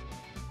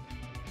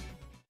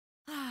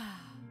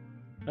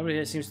 Nobody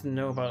here seems to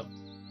know about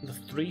the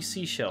 3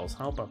 seashells.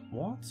 How about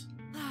what?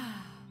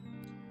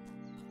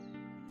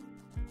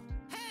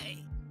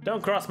 Hey!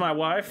 Don't cross my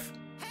wife.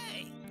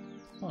 Hey!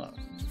 Oh,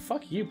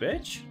 fuck you,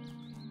 bitch.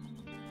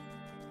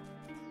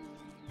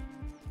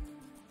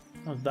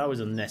 Oh, that was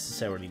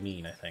unnecessarily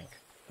mean, I think.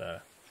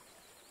 What's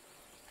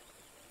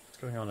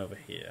going on over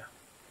here?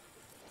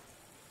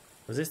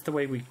 Was this the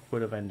way we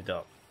would have ended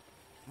up?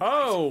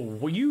 Oh,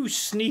 well, you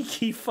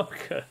sneaky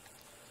fucker.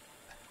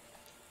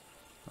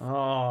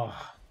 Oh.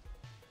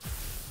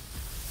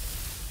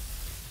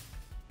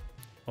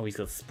 Oh, he's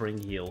got spring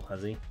heal,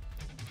 has he?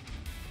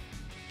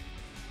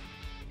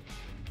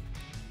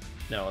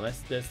 No,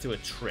 let's do a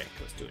trick.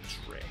 Let's do a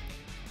trick.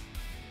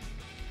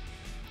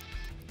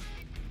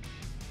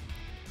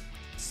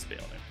 Spit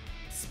on him.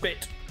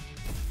 Spit!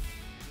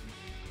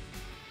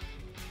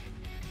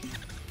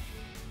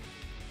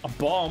 A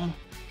bomb!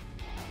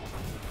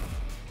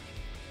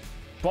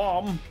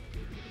 Bomb!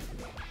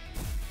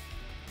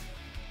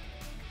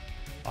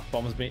 Oh,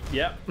 bombs me.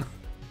 Yep.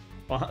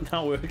 Well,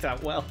 that worked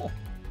out well.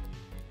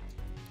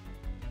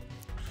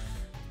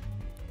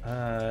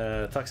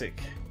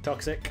 Toxic.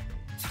 Toxic.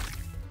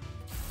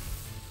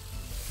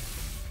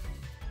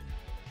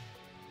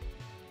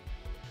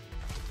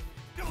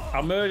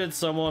 I murdered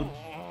someone.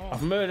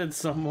 I've murdered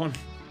someone.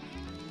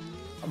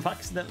 I've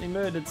accidentally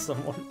murdered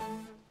someone.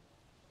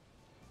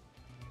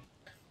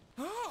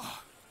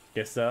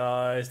 Guess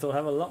I still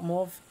have a lot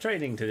more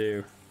trading to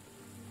do.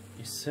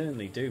 You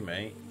certainly do,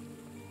 mate.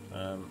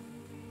 I'll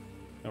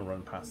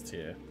run past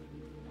here.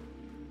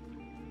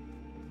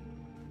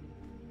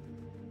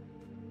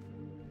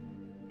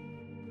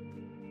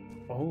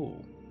 Oh,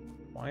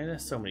 why are there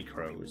so many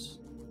crows?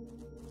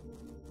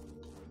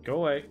 Go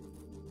away.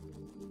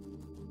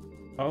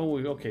 Oh,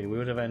 okay, we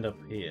would have ended up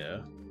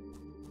here.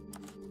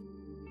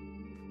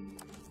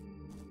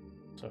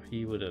 So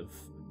he would have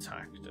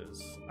attacked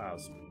us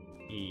as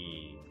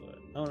he would.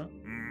 Oh no.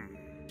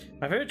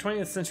 My favorite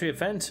 20th century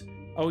event?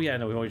 Oh yeah,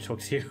 no, we already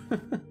talked to you.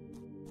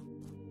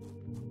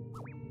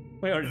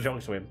 We already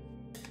talked to him.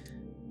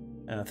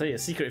 I'll tell you a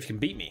secret if you can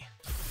beat me.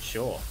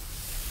 Sure.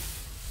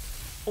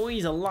 Oh,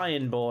 he's a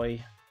lion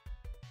boy.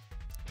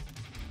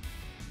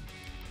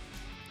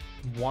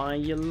 Why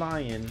you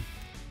lying?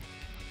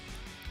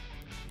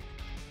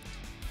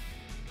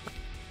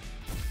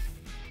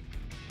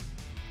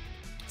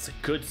 It's a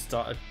good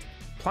start.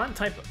 Plant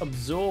type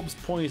absorbs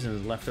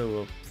poisons left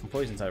over from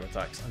poison type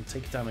attacks and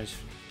takes damage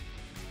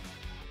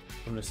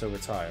from this over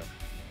time.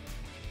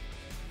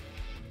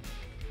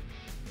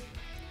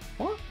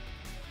 What?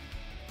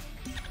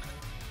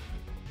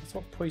 That's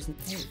what poison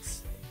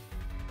is.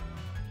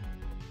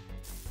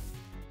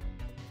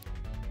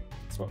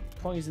 That's what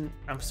poison...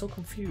 I'm so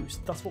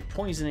confused. That's what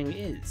poisoning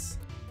is.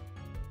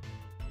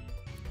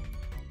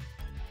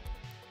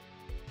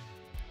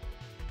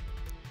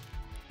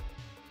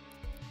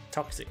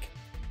 Toxic.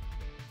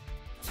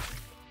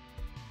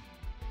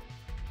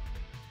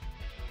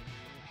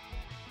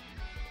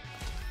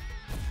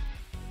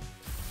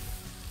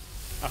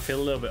 I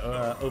feel a little bit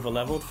over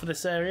leveled for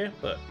this area,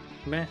 but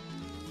meh.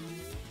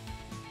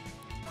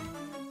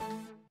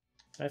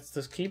 Let's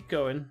just keep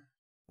going.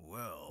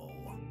 Well,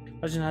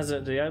 Legend has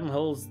it, the item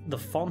holds the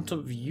font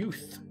of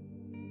youth.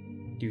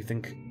 Do you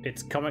think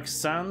it's Comic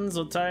Sans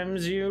or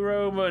Times New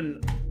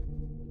Roman?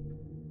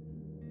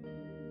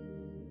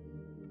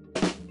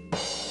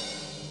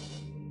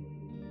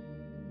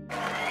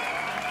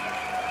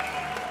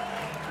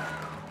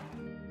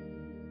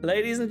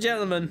 Ladies and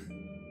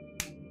gentlemen,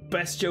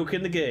 best joke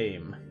in the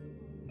game.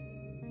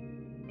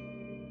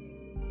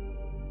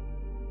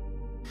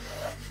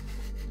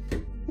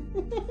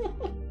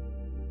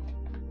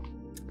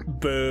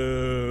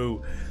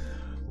 Boo!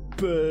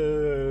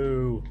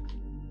 Boo!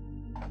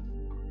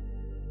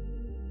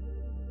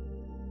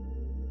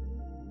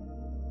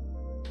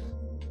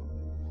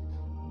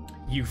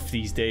 Youth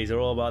these days are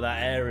all about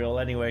that aerial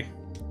anyway.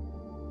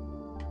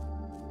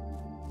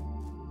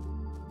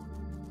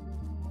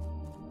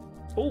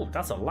 Oh,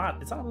 that's a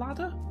ladder. Is that a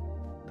ladder?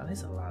 That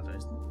is a ladder,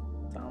 isn't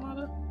it? Is that a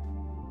ladder?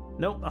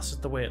 Nope, that's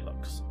just the way it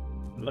looks.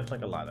 It looks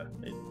like a ladder.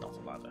 It's not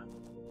a ladder.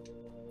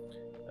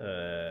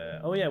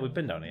 Oh yeah, we've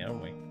been down here,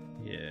 haven't we?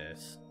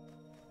 Yes.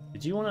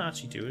 Did you want to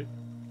actually do it?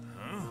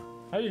 Huh?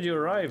 How did you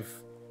arrive?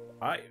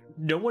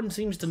 No one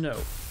seems to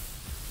know.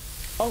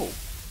 Oh,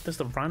 there's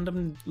the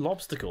random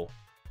lobstacle.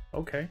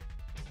 Okay.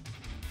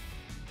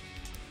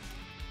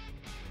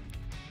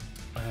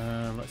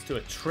 Let's do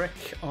a trick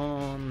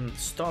on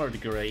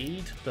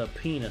Stardegrade, the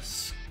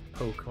penis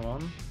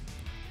Pokemon.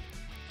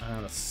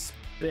 And a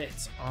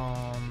spit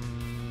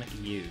on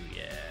you,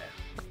 yeah.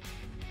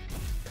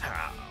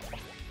 Pow.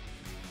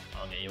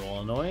 I'll get you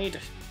all annoyed.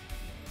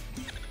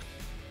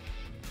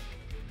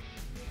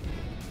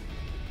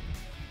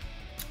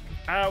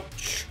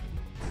 Ouch!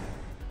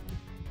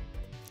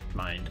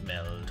 Mind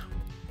meld.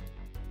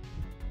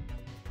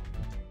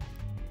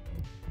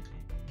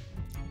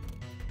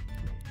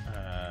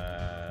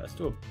 Let's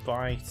do a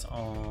bite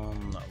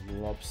on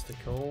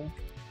Lobstacle.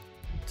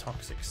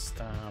 Toxic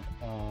stab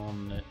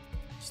on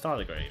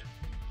Stardegrade.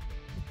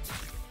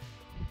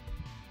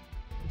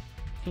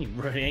 He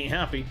really ain't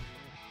happy.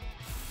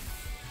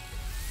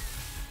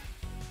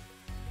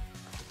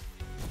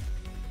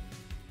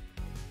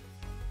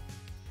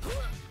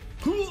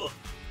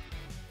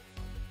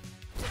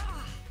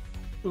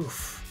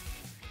 Oof.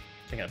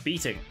 Taking a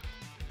beating.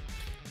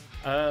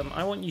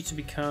 I want you to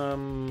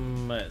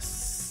become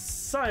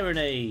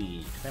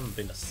Sirenade. I haven't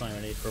been to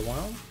Sirenade for a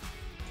while.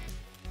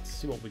 Let's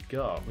see what we've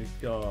got.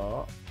 We've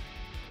got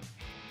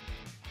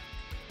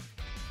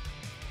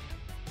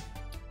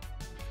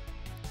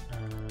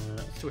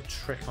let's do a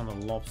trick on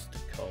the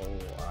Lobstacle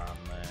and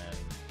then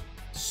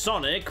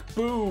Sonic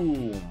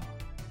Boom.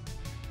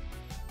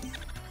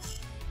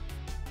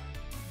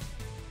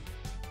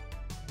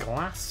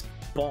 Glass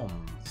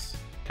Bombs.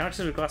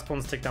 Characters with glass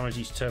bombs take damage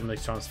each turn when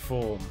they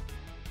transform.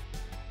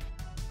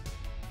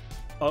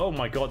 Oh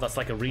my god, that's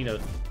like arena,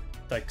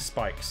 like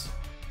spikes.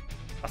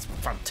 That's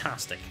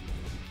fantastic.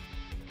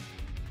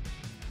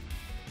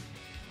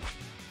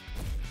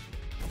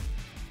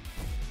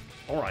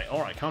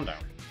 Alright, calm down.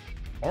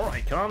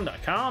 Alright, calm down,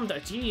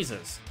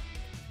 Jesus.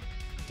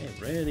 They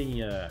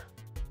really,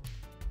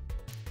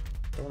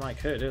 don't like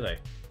her, do they?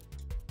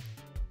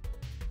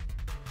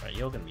 Right,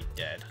 you're gonna be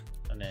dead.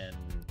 And then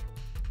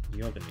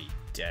you're gonna be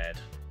dead.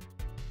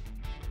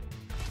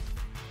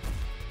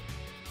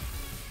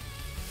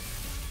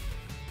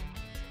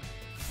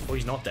 Oh,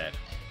 he's not dead.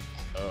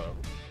 Oh.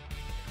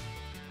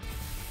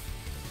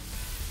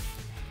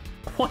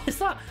 What is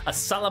that? A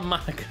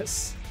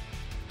Salamagus.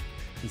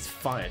 He's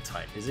fire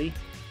type, is he?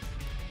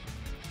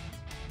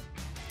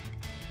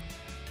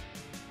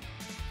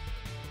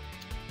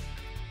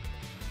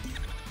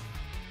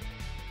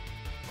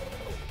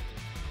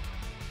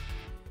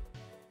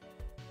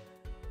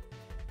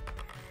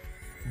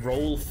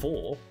 Roll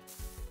 4.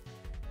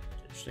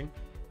 Interesting.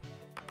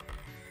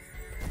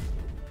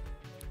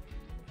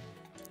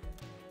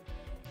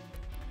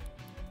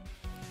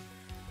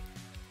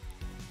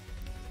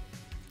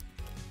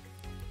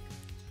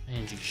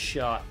 Energy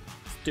shot.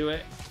 Let's do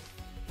it.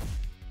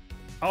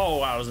 Oh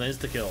wow, it was an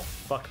insta-kill.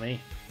 Fuck me.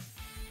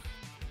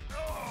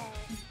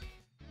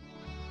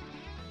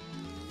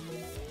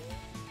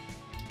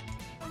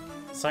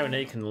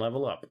 Sirenade can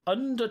level up.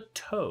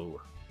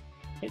 Undertow.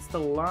 It's the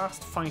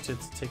last fighter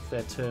to take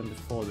their turn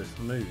before this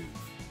move.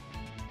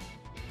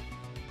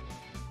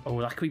 Oh,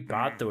 that could be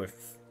bad though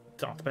if...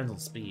 That depends on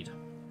speed.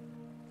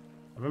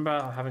 I remember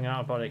having an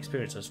out-of-body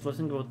experience. I was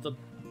floating with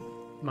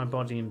my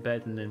body in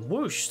bed and then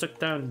whoosh, stuck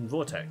down in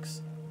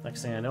vortex.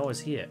 Next thing I know, I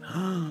was here.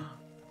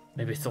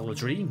 Maybe it's all a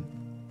dream.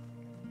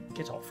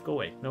 Get off. Go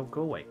away. No,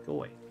 go away. Go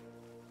away.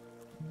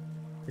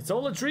 It's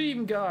all a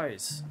dream,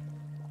 guys.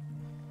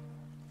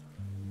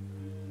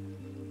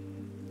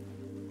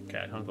 Okay,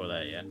 I can't go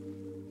there yet.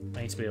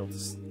 I need to be able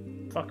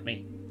to... Fuck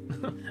me.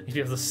 I need to be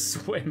able to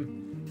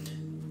swim.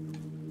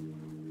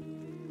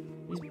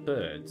 These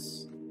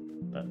birds...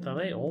 Are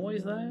they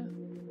always there?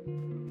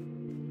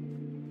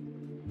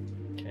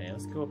 Okay,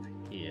 let's go up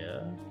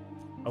here.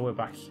 Oh, we're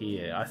back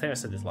here. I think I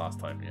said this last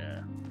time,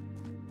 yeah.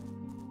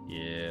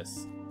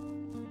 Yes.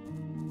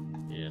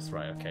 Yes,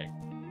 right, okay.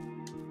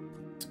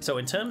 So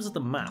in terms of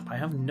the map, I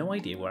have no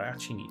idea where I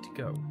actually need to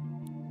go.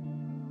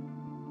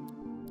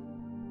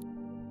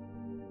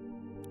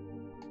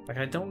 Like,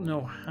 I don't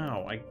know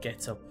how I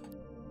get up.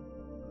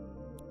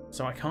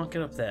 So I can't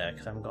get up there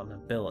because I haven't got an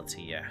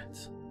ability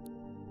yet.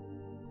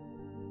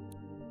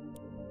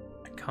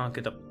 I can't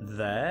get up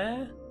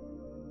there.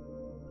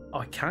 Oh,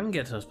 I can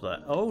get up there.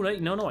 Oh,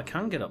 right. No, I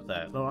can get up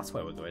there. No, that's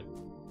where we're going.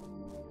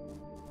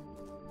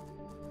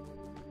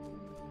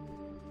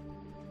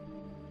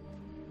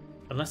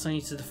 Unless I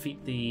need to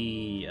defeat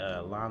the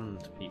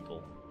land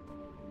people.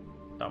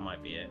 That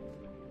might be it.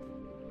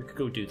 We could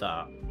go do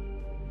that.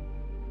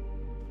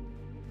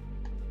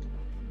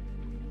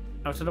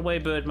 Out of the way,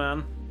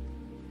 Birdman.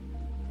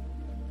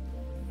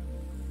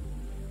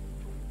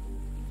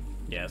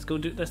 Yeah, let's go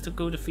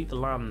defeat the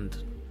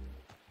land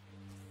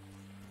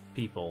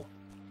people.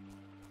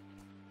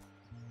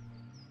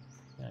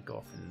 Yeah, go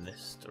off in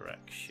this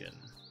direction.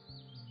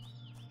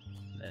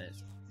 And then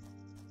it's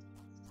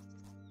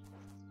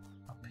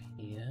up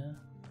here.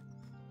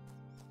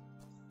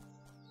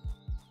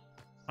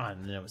 Oh,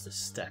 and then there was a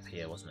step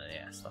here, wasn't it?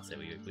 Yes, that's it.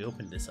 We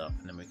opened this up,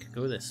 and then we could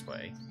go this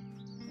way.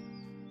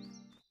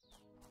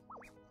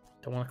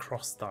 Don't want to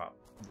cross that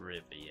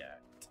river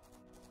yet.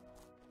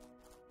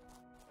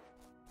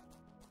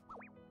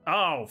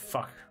 Oh,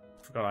 fuck.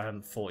 Forgot I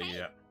hadn't fought you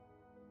yet.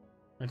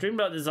 I dreamed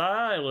about this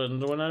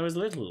island when I was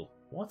little.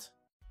 What?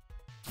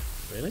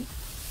 Really?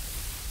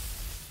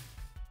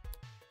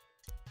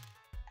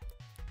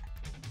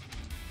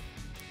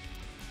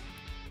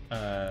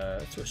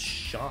 Let's do a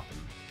sharpen.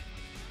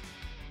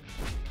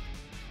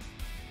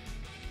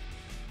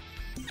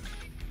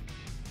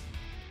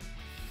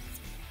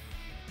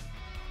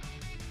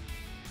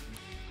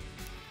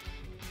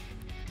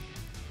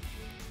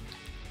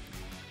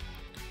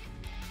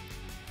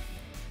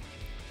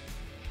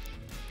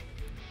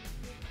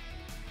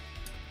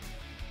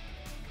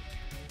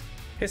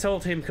 His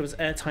whole team becomes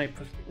air type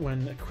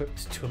when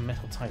equipped to a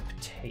metal type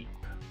tape.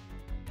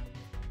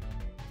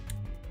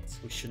 So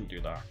we shouldn't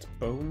do that.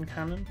 Bone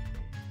cannon?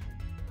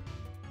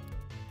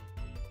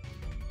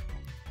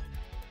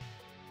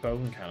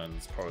 Bone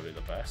cannon's probably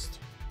the best.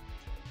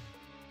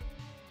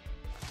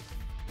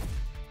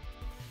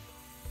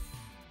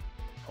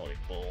 Holy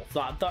ball.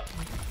 That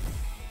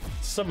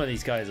some of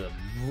these guys are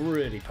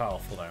really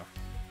powerful now.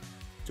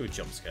 Do a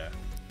jump scare.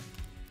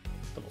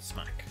 Double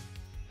smack.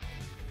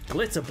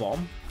 Glitter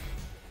bomb.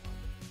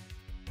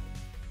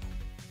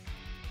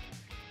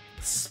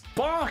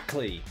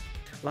 Sparkly!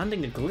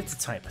 Landing a glitter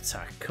type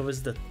attack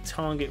covers the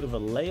target with a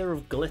layer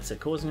of glitter,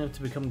 causing them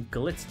to become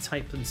glitter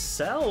type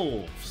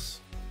themselves.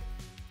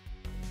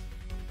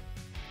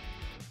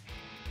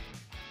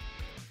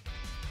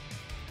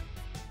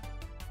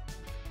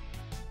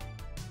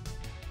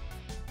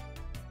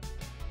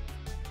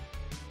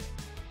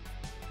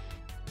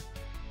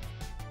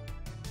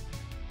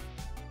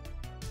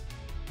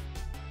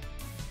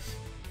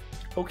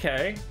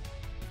 Okay.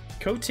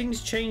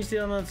 Coatings change the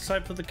element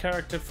type of the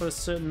character for a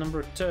certain number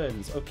of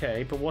turns.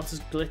 Okay, but what does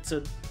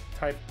glitter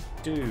type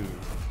do?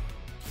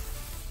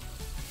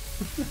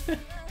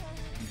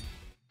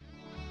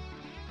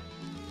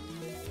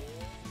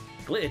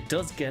 Glitter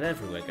does get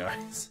everywhere,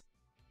 guys.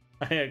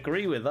 I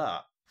agree with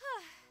that.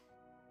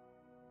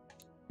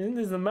 Isn't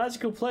this a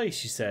magical place,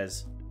 she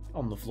says,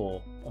 on the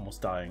floor,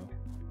 almost dying.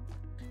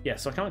 Yeah,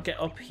 so I can't get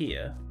up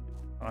here.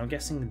 I'm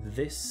guessing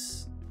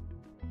this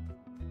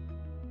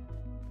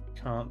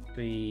can't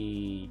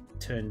be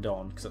turned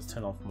on because that's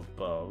turned on from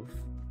above.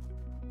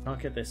 Can't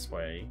get this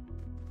way.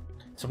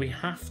 So we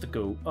have to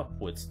go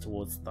upwards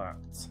towards that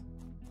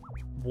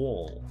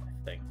wall, I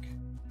think.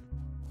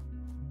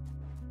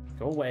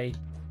 Go away.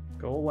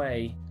 Go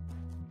away.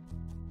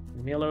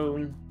 Leave me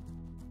alone.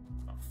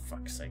 Oh,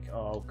 fuck's sake.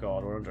 Oh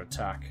god, we're under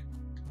attack.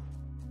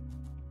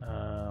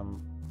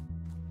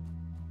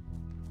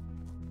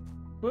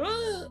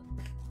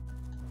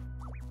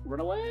 Run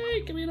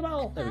away! Give me the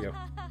ball! There we go.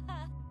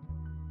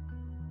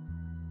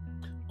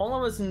 All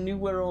of us knew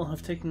we all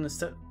have taken a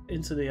step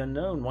into the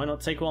unknown. Why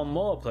not take one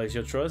more? Place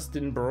your trust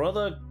in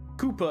Brother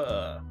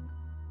Cooper.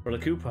 Brother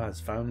Cooper has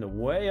found a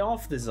way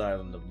off this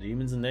island of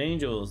demons and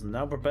angels and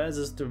now prepares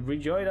us to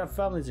rejoin our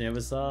families on the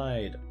other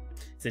side.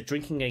 Is it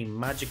drinking a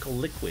magical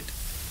liquid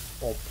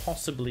or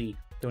possibly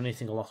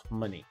donating a lot of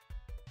money?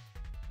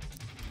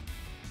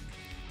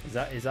 Is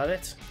that it?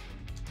 Is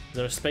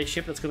there a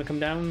spaceship that's going to come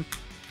down?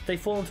 They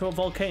fall into a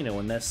volcano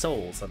and their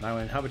souls are now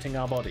inhabiting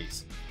our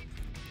bodies.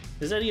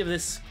 Is any of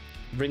this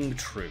ring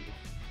true?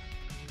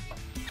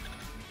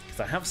 Because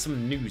I have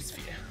some news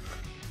for you.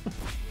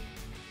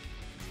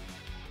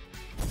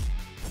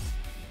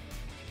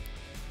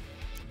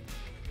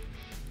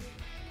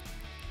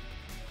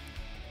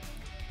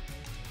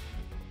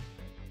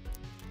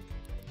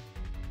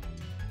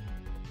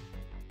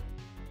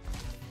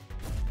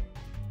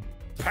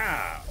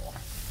 Pow!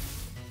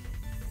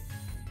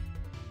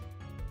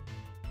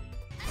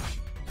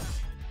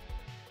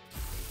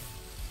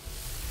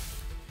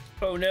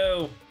 Oh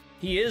no!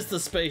 He is the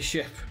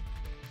spaceship!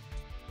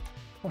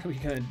 What are we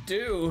gonna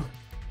do?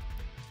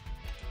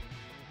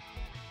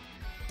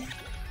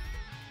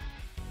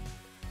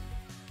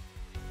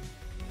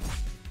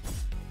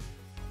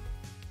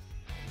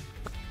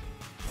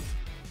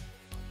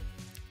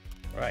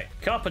 Right,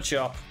 copper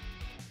chop.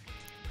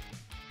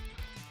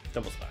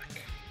 Double back.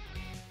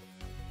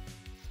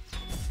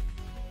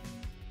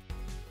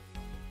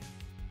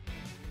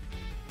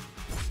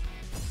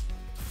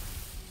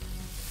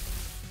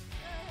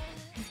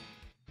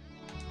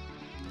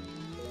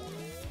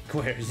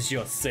 Where is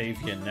your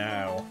savior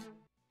now?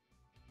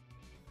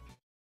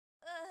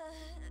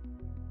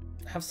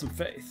 Have some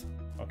faith.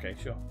 Okay,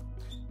 sure.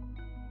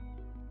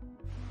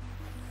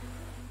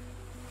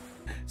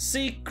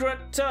 Secret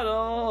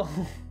tunnel!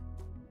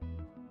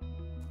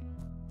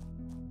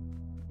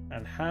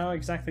 And how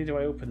exactly do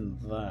I open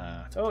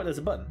that? Oh, there's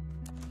a button.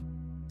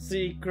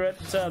 Secret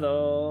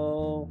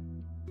tunnel!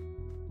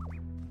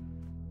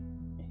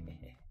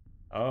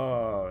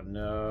 Oh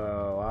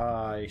no,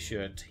 I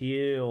should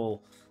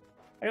heal.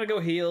 I gotta go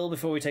heal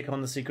before we take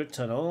on the secret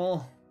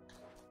tunnel.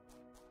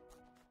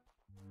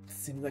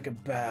 Seems like a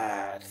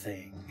bad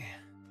thing.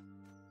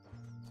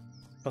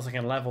 Plus I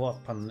can level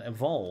up and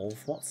evolve.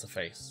 What's the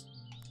face?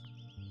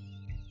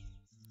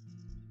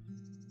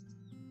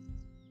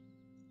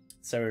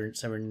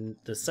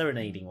 The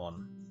serenading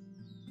one.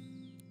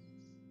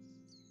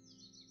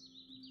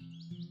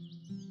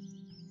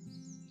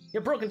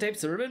 Your broken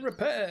tapes have been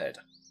repaired.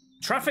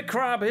 Traffic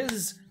Crab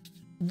is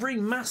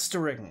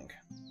remastering.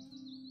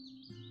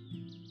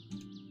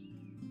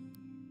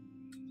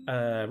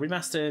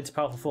 Remaster into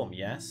powerful form,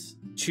 yes.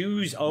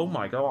 Choose, oh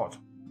my god.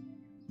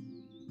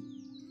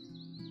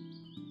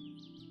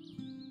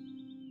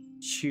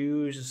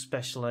 Choose a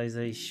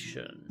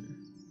specialization.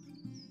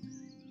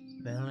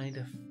 Melee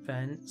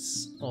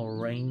defense or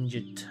range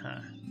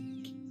attack.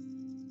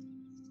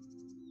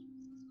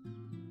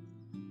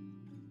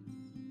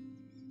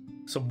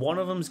 So one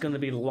of them's going to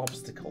be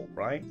Lobstacle,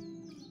 right?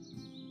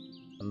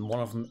 And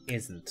one of them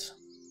isn't.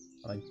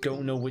 I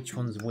don't know which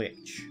one's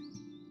which.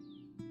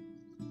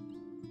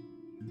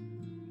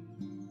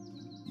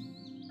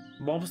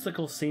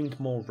 Lobstacle seemed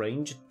more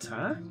range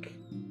attack?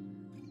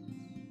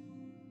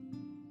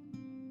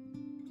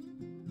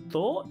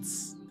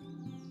 Thoughts?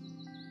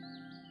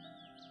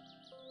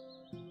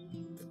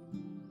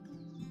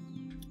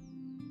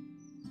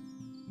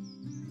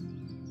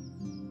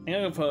 I'm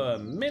gonna go for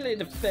melee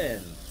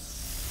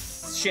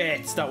defense.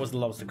 Shit, that was the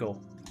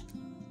Lobstacle.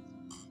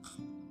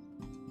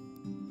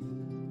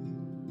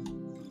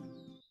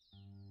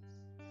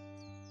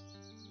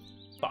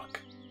 Fuck.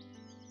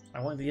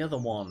 I want the other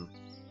one.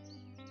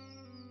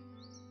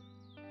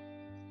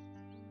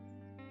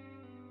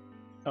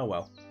 Oh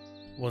well.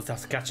 We'll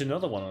have to catch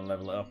another one and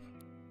level it up.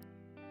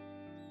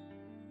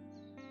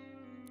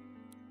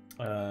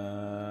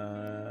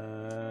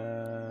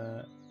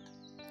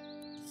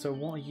 So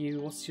what are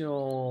you? What's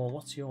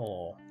your?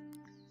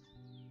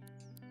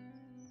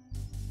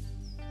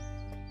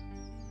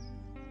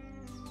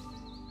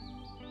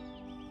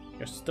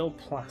 You're still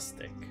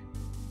plastic.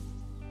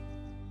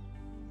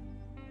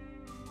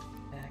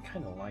 Yeah, I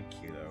kind of like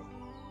you though.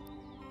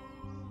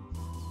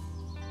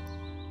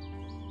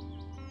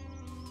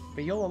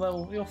 But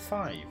you're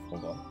 5.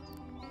 Hold on.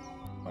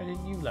 Why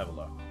didn't you level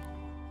up?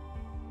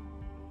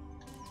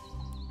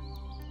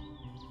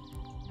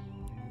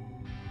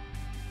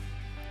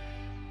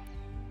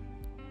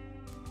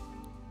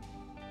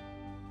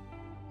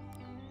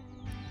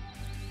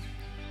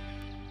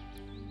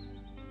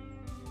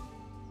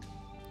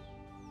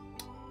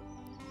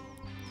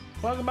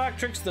 Welcome back,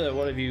 Trickster.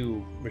 What have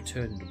you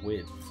returned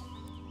with?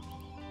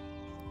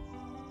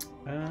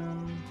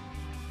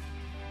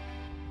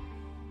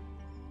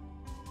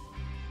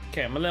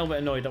 Okay, I'm a little bit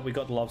annoyed that we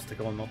got the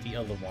Lobstacle and not the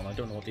other one. I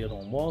don't know what the other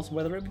one was,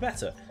 whether it'd be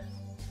better.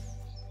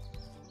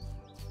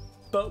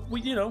 But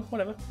we, you know,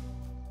 whatever.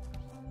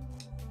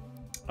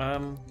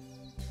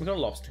 We got a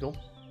Lobstacle.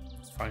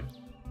 It's fine.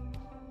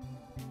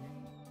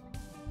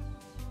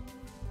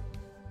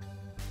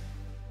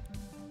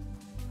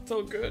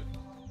 So good.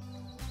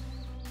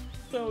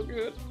 So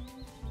good.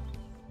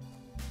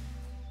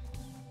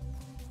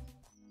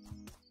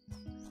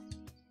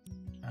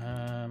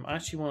 I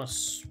actually want to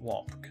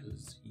swap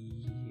because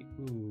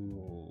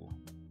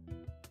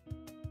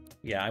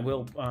yeah, I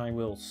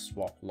will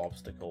swap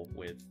Lobstacle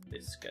with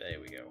this guy.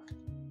 There we go.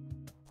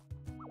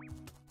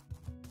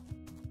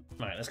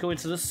 Alright, let's go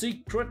into the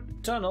secret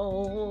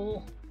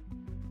tunnel.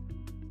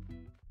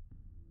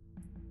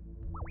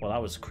 Well,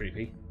 that was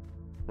creepy.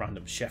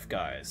 Random chef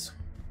guys.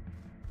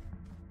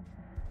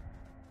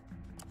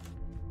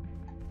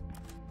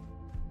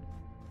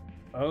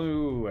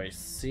 Oh, I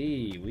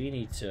see. We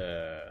need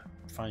to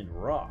find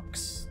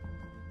rocks.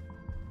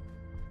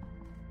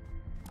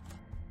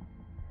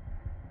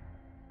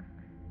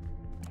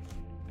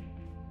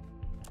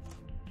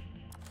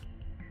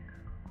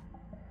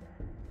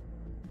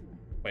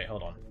 Wait,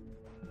 hold on.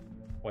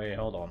 Wait,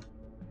 hold on.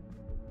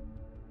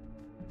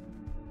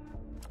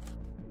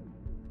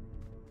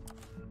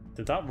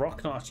 Did that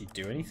rock not actually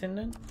do anything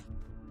then?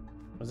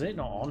 Was it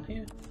not on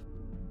here?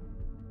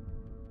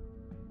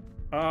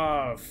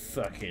 Oh,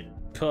 fucking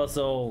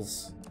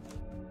puzzles.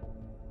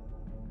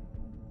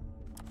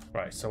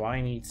 Right, so I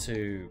need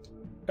to...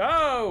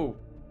 Oh!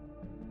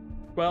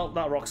 Well,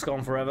 that rock's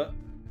gone forever.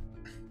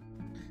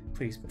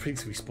 Please,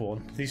 please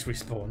respawn. Please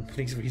respawn.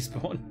 Please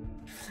respawn.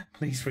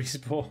 Please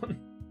respawn.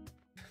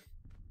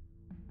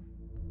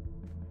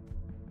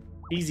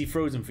 Easy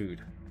frozen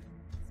food.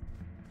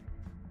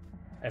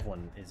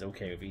 Everyone is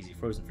okay with easy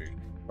frozen food.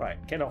 Right,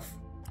 get off.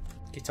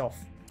 Get off.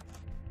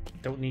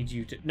 Don't need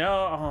you to. No,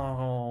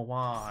 oh,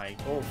 why?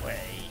 Go away.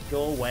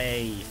 Go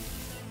away.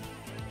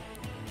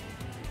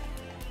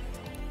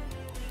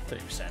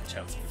 30%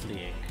 chance of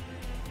fleeing.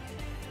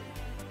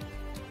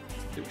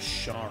 Do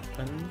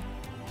sharpen.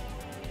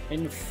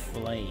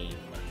 Inflame.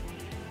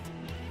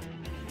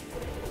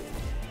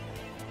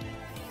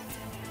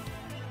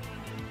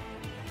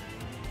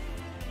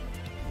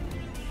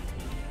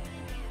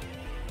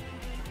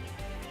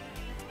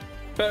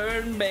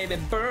 Burn, baby,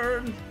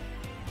 burn!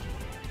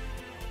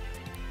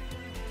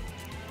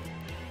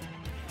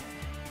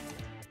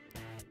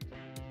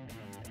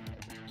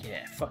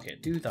 Yeah, fuck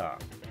it, do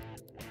that.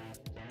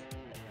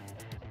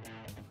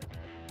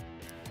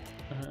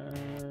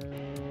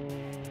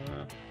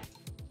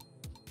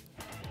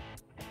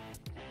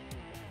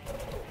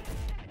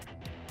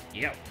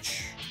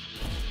 Ouch.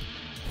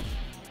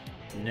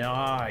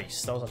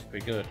 Nice, that was actually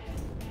pretty good.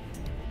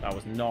 That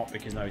was not,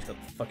 because now he's got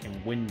the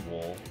fucking wind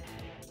wall.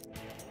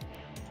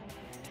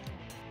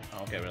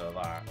 I'll get rid of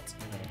that.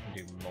 And then we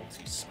can do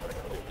multi-smack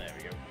on it. There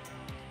we go.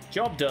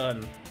 Job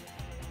done!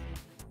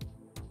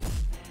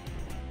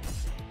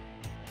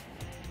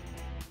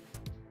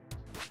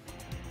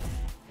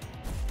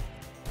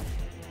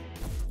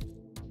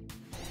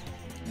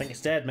 I think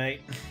it's dead,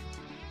 mate.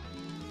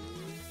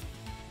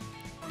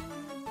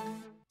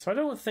 So I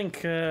don't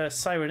think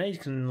Sirenade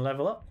can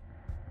level up.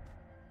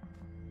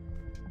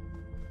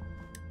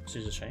 Which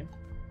is a shame.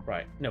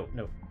 Right, no.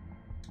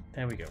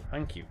 There we go.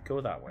 Thank you.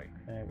 Go that way.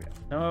 There we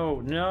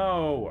go.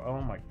 No!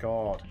 Oh my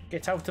god.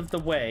 Get out of the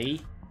way.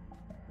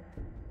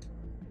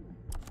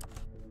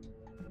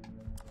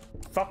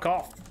 Fuck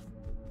off.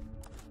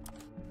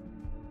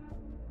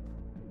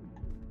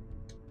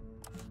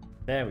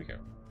 There we go.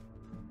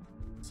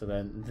 So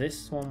then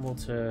this one will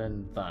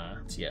turn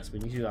that. Yes, we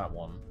need to do that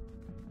one.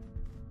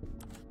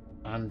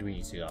 And we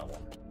need to do that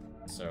one.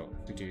 So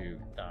if we do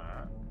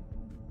that.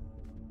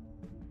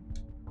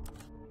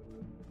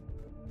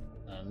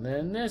 And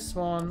then this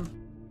one.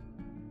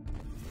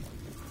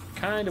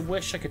 Kind of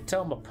wish I could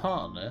tell my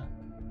partner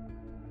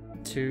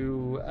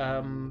to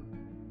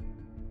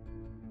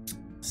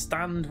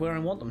stand where I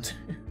want them to.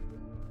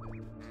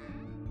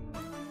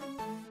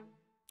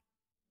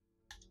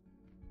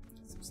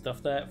 Some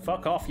stuff there.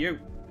 Fuck off, you!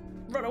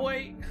 Run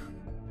away!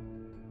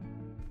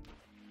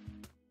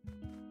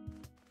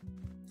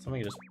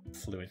 Something just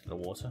flew into the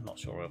water, not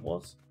sure what it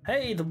was.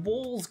 Hey, the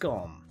wall's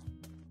gone!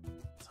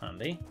 That's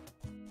handy.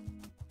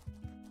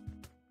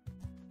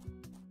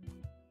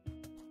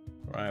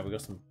 Right, we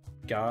got some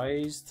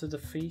guys to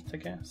defeat, I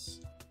guess.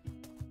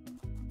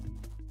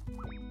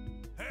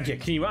 Yeah,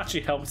 can you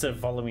actually help to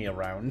follow me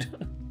around?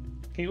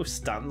 Can you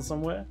stand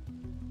somewhere?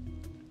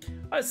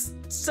 I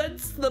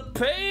sense the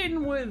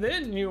pain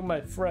within you,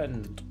 my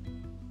friend.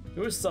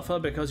 You suffer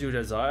because you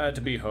desire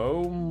to be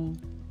home.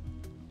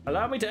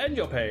 Allow me to end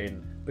your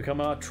pain.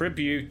 Become our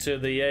tribute to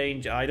the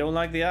angel. I don't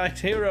like the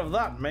idea of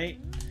that, mate.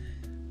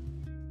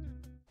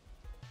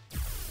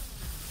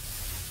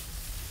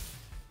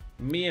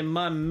 Me and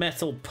my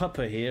metal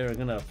pupper here are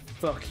gonna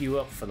fuck you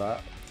up for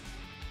that.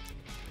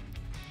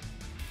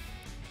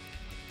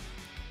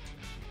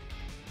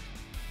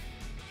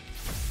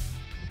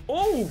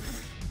 Oh!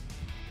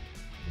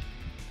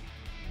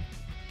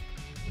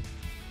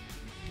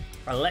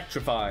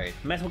 Electrified.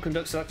 Metal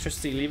conducts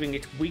electricity, leaving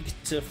it weak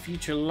to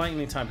future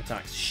lightning type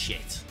attacks.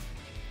 Shit.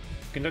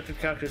 Conducted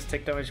characters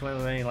take damage when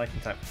any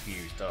lightning type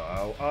fused.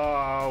 Oh,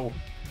 oh.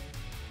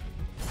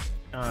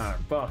 Ah,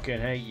 fucking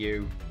hate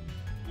you.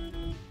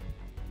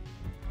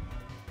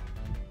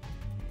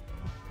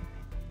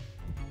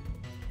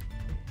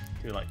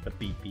 Do like the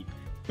beep beep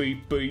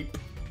beep beep.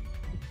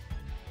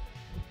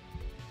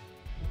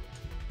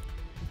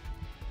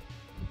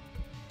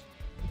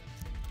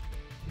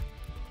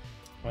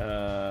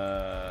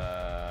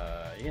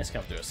 You're just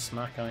gonna have to do a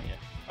smack, aren't you?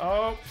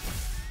 Oh,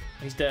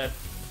 he's dead.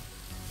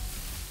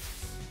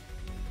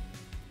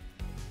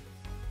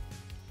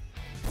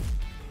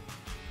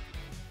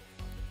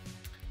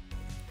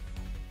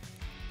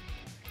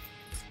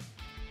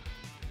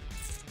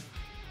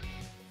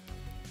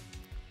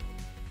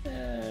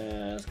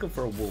 Let's go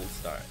for a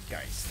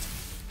Wolfgeist.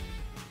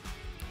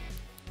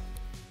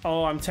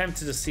 Oh, I'm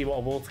tempted to see what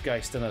a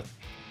Wolfgeist and a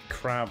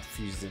crab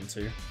fused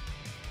into,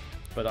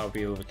 but that would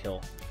be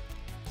overkill.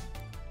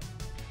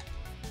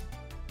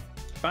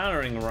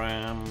 Battering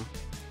ram,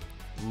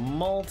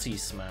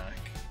 multi-smack.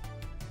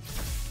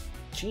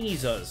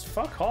 Jesus,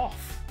 fuck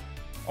off.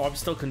 Oh, I'm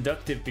still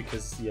conductive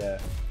because, yeah,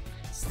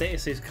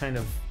 status is kind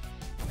of,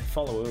 I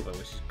follow over,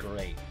 which is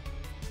great.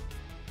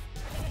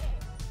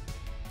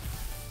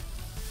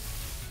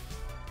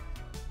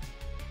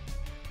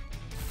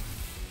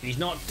 He's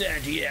not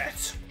dead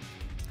yet.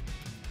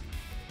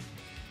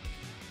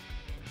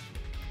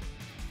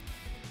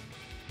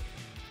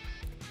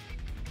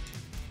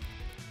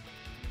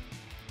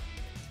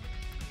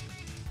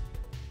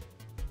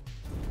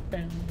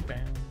 Bang,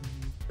 bang,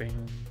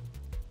 bang.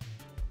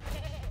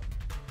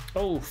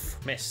 Oof,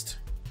 missed.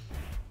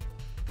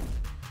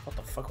 What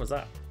the fuck was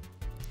that?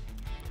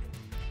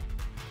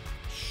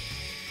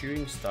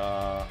 Shooting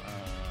star.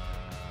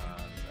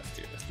 Let's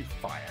do this. let's do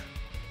fire.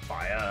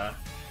 Fire.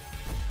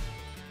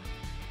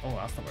 Oh,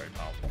 that's not very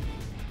powerful.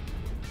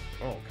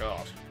 Oh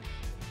god.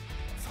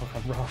 I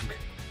thought I'm wrong.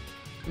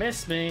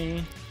 Miss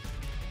me.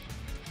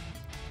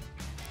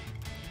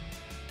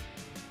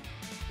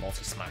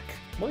 Multi-smack.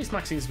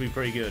 Multi-smack seems to be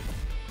pretty good.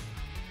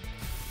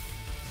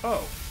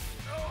 Oh.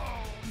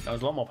 That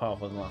was a lot more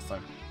powerful than last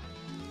time.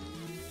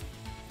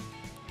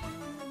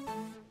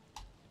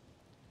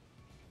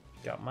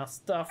 Got my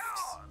stuff.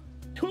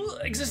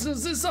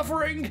 Existence is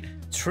suffering!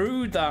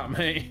 True that,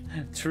 mate.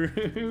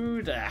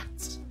 True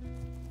that.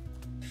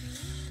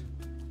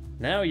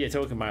 Now you're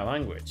talking my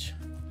language.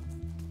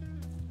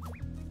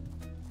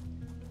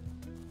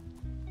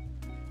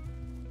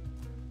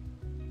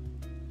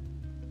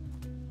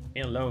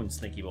 Get alone,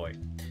 sneaky boy.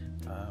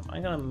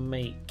 I'm gonna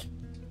make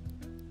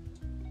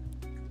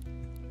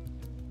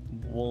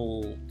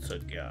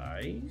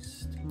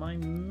Waltergeist my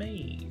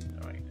main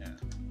right now.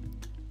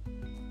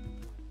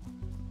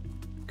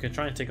 Could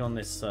try and take on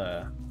this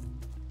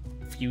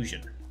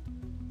fusion.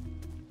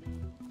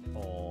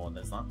 Or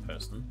there's that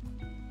person.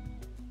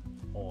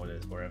 Or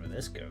there's wherever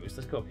this goes.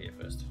 Let's go up here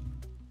first.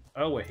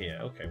 Oh, we're here.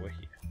 Okay, we're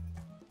here.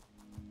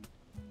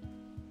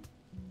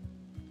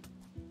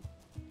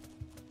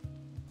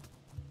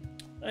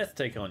 Let's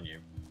take on you.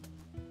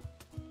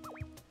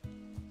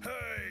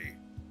 Hey!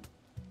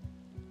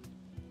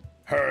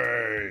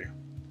 Hey!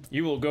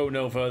 You will go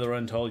no further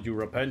until you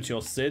repent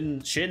your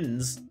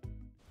shins.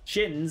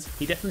 Shins?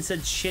 He definitely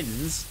said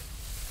shins.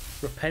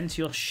 Repent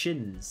your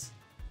shins.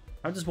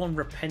 How does one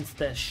repent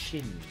their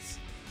shins?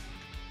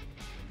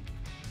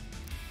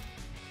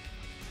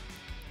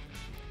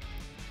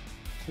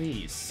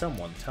 Please,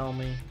 someone tell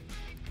me.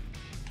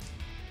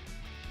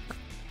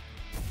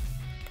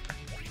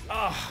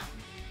 Ah!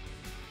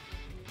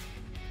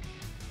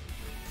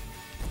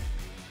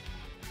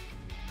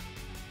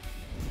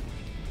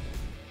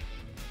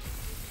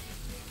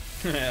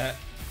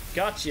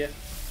 Gotcha.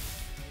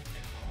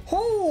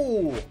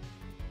 Oh!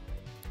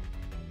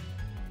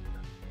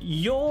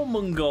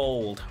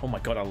 Jormungand. Oh my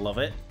god, I love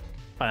it.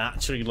 I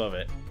actually love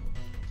it.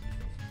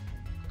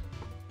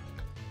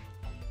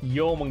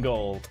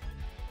 Jormungand.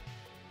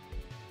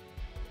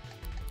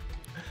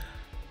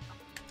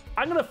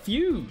 I'm gonna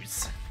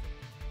fuse.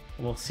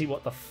 We'll see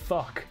what the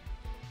fuck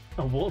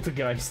a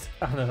Waltergeist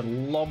and a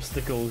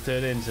Lobstacle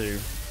turn into.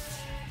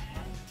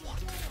 What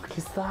the fuck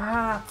is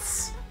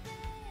that?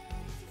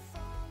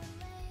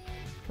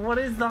 What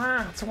is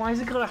that? Why has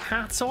it got a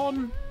hat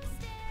on?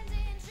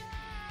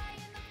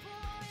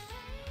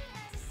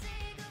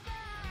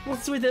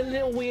 What's with the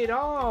little weird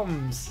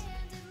arms?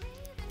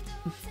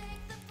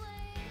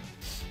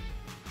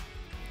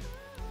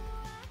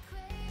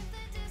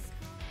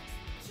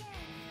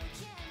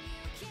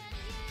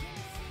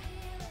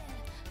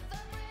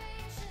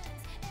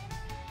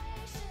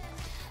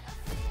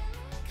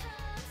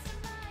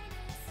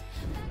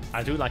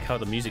 I do like how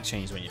the music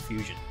changed when you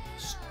fusion.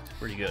 It's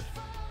pretty good.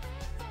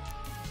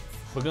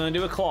 We're gonna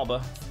do a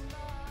clobber.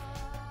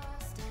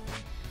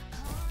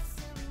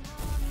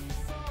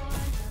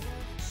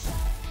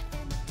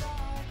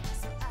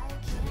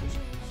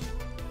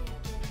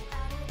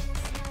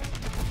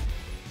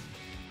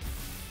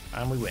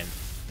 And we win.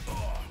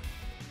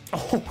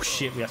 Oh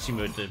shit, we actually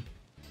murdered him.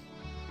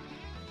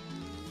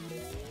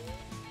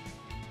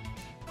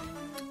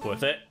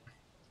 Worth it.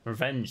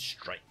 Revenge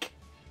strike.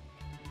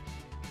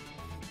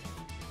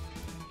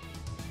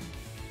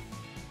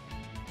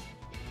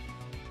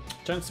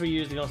 Chunks to be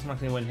used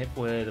automatically when hit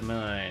with a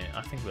melee.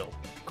 I think we'll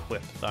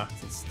equip that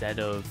instead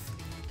of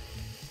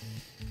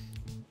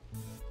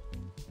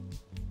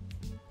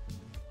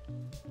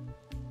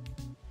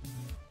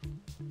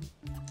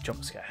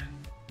jump scare.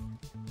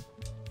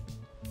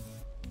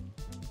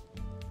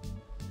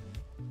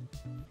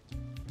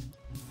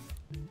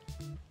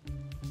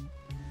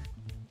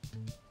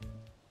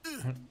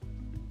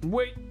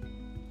 Wait,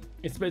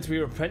 it's meant to be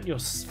repent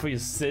for your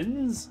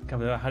sins? Can't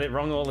believe I had it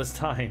wrong all this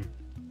time.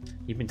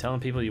 You've been telling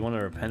people you want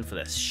to repent for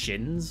their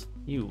shins?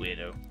 You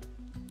weirdo.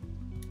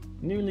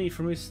 New leaf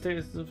removes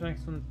status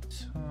effects on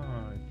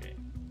target.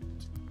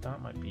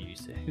 That might be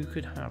used here. Who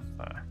could have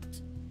that?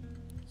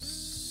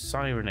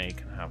 Sirene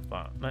can have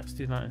that. Let's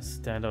do that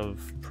instead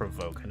of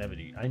provoke.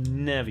 I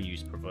never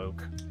use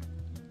provoke.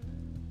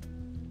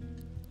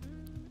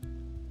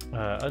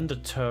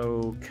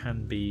 Undertow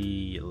can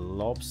be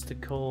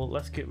lobstacle.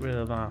 Let's get rid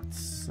of that.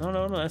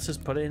 No. Let's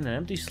just put it in an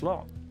empty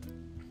slot.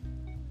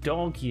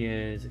 Dog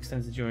years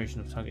extends the duration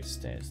of target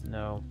status.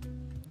 No.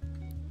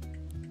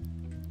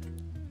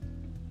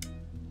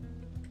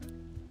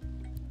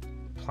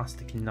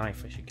 Plastic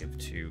knife I should give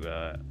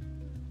to.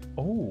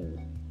 Oh.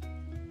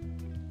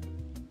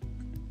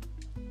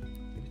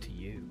 Give it to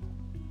you.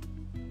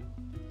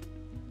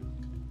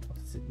 What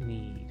does it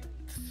need?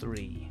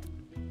 3.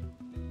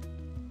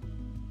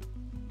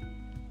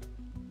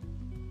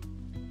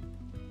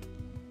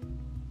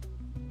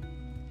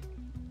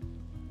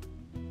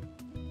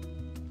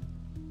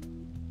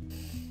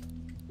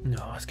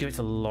 No, let's give it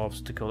to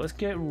Lobstacle. Let's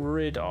get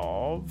rid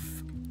of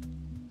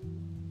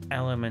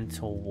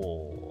Elemental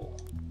Wall.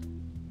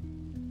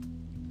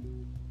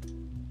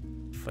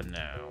 for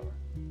now.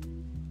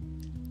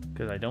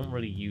 Because I don't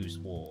really use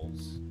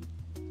walls.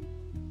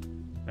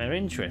 They're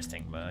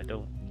interesting, but I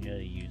don't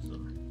really use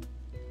them.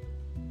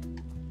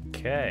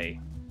 Okay.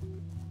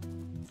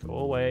 Go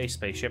away,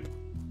 spaceship.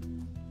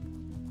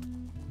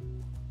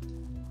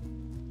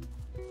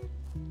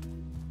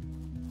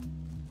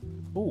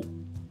 Ooh,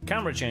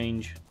 camera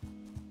change.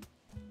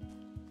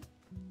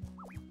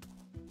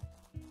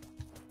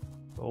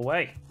 Go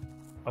away.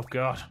 Oh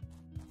god.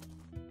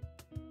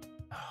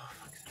 Oh,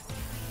 fuck.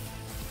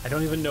 I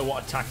don't even know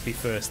what attacked me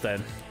first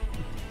then.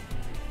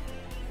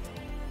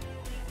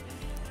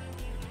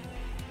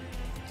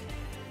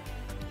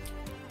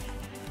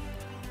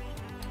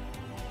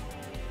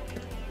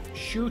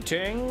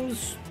 Shooting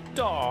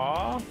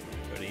star.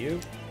 Go to you.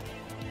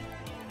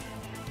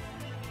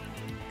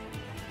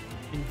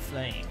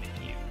 Inflame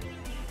you.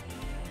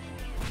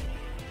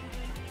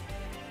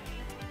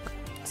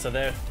 So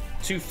they're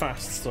too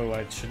fast, so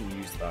I shouldn't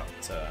use that.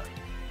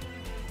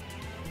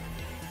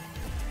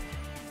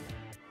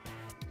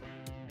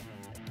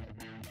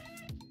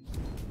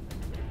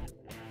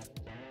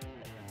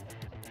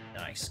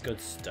 Nice,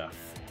 good stuff.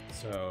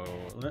 So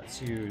let's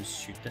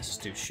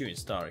just do shooting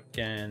star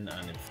again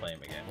and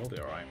inflame again. We'll be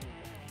alright.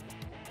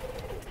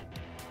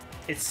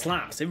 It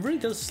slaps. It really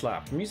does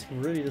slap. The music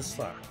really does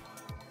slap.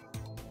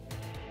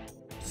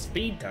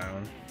 Speed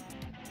down.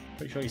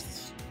 Pretty sure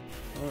he's.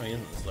 Oh, he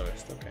isn't the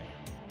slowest. Okay.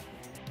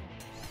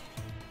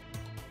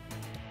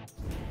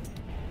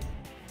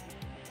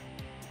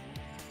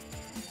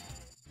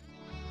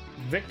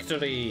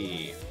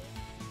 Victory.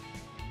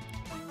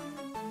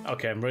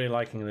 Okay, I'm really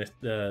liking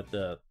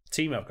the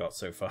team I've got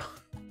so far.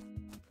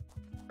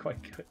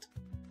 Quite good.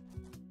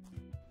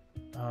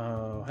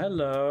 Oh,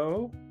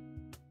 hello.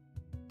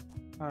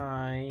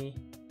 Hi.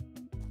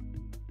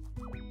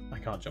 I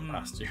can't jump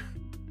past you.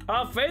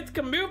 Our faith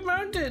can move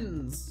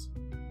mountains!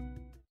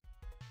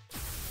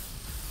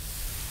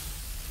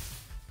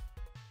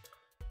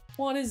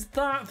 What is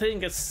that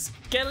thing? A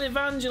Skell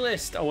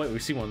Evangelist! Oh wait,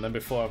 we've seen one of them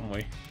before, haven't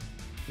we?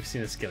 We've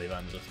seen a Skell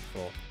Evangelist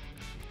before.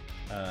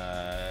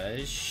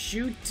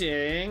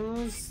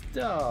 Shooting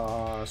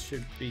star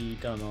should be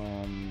done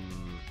on.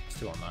 Let's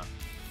do on that.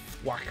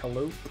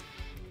 Wackalope.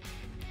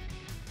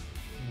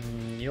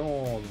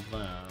 You're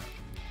that.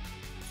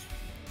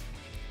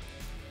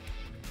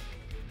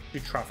 Do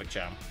traffic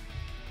jam.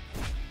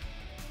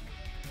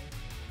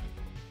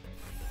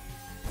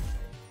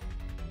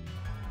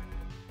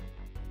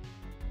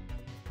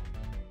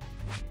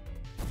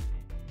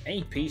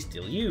 AP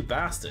steal, you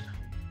bastard.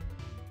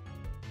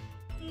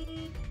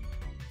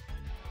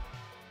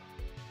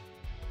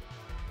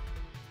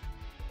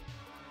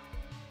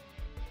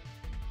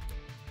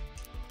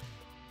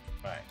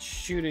 Right,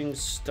 shooting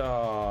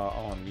star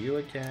on you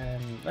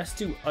again. Let's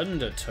do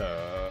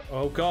undertow.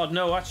 Oh god,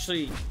 no,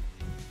 actually.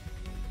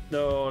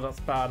 No, that's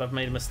bad. I've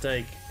made a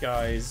mistake,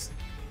 guys.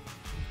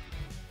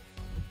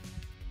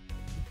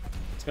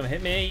 It's gonna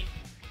hit me.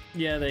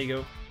 Yeah, there you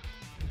go.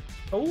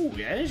 Oh,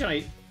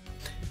 energize.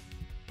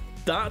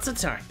 That's a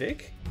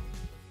tactic.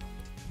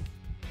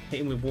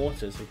 Hit him with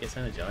water so it gets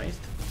energized.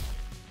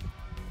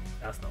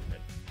 That's not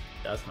good.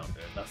 That's not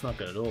good. That's not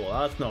good at all.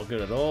 That's not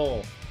good at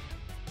all.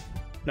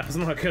 That's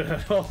not good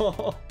at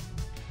all.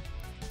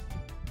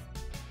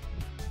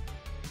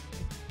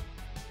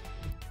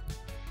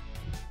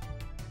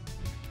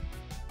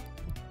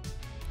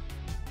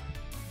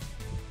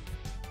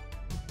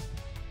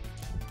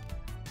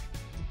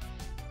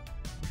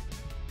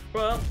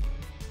 Well,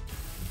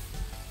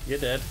 you're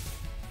dead.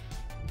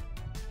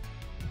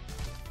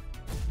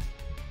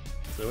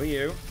 So are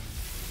you.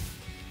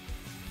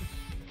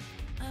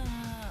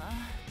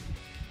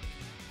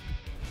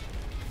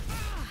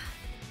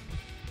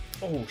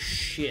 Oh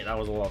shit, that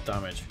was a lot of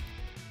damage.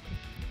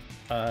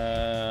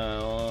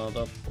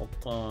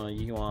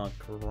 You are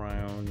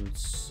ground,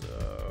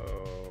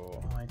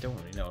 so I don't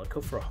really know. I'll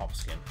go for a hop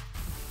skin.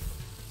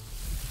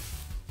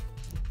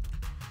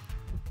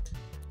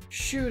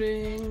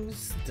 Shooting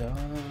star.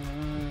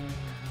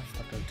 That's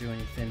not gonna do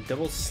anything.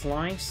 Double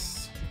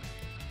slice.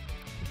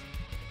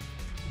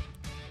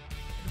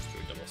 Let's do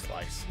a double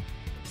slice.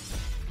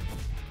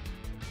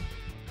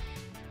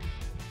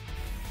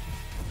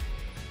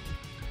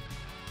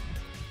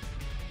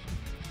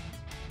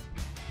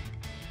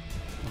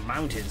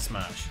 Mountain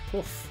smash.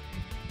 Oof.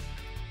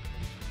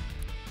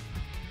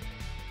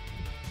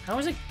 How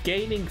is it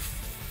gaining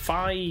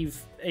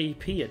 5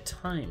 AP a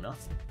time?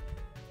 That's.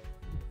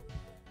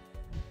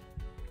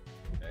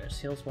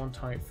 Heals one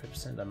target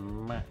 50% of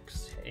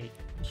max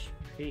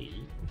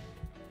HP.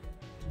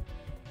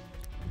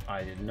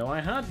 I didn't know I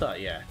had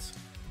that yet.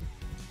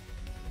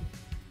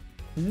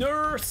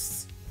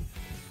 Nurse!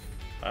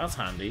 That's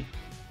handy.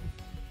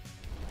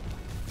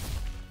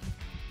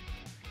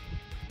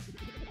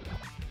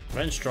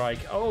 Revenge strike.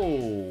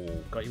 Oh,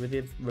 got you with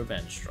the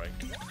revenge strike.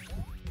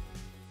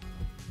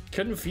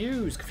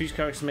 Confused. Confused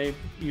characters may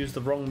use the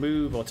wrong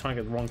move or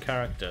target the wrong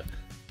character.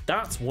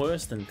 That's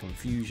worse than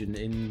confusion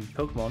in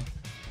Pokemon.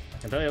 I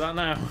can tell you that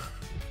now.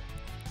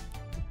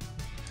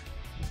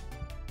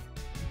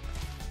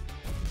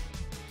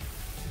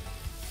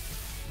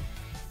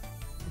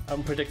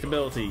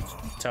 Unpredictability,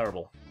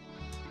 terrible.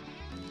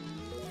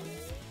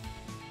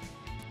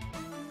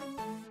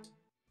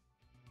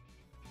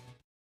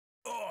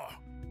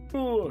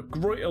 Oh,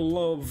 greater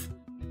love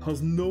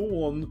has no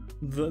one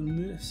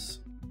than this.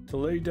 To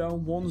lay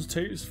down one's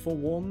tapes for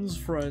one's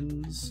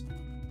friends.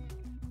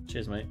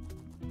 Cheers, mate.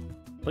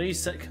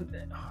 Please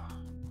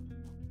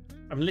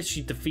I'm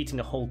literally defeating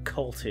a whole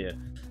cult here.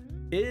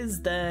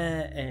 Is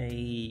there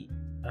a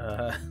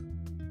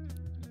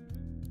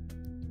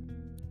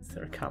is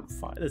there a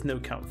campfire? There's no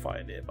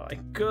campfire nearby.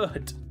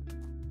 Good.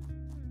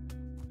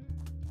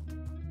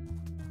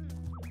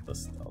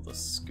 I'll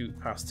just scoot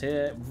past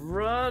here.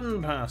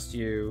 Run past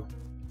you.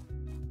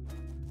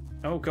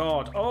 Oh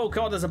god. Oh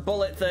god, there's a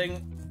bullet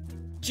thing.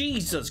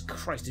 Jesus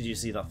Christ, did you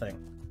see that thing?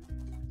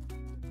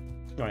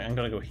 Right, I'm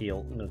gonna go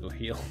heal.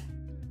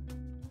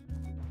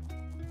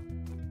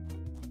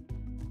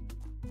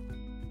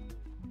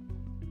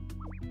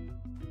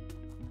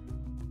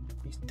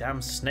 These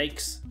damn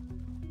snakes.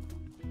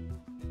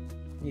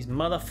 These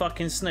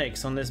motherfucking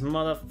snakes on this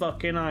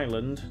motherfucking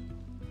island.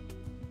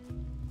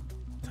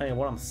 Tell you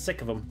what, I'm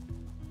sick of them.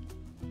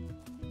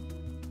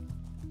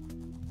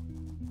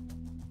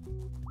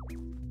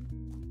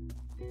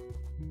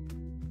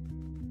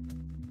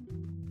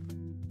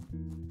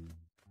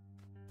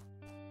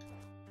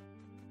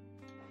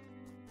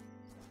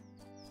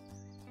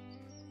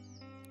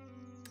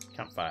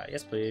 Campfire,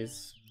 yes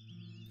please.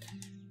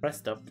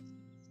 Rest up.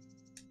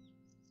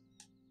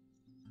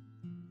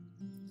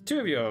 Two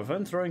of you are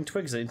fun throwing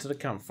twigs into the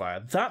campfire.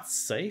 That's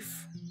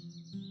safe.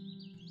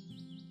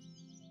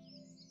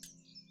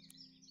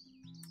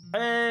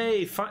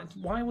 Hey,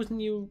 why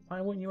weren't you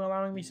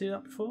allowing me to do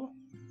that before?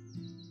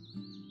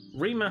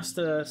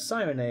 Remaster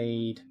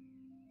Sirenade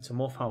to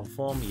more powerful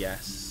form,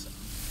 yes.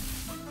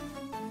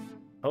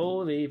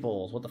 Holy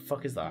balls, what the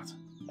fuck is that?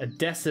 A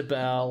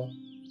decibel.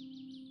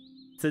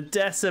 It's a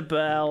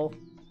decibel.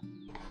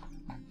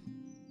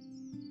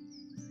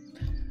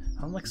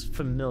 That looks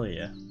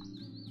familiar.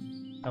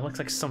 That looks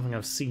like something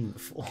I've seen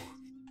before.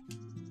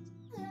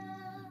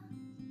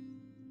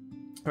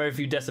 Very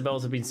few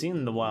decibels have been seen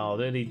in the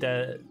wild. Early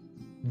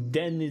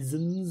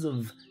denizens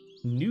of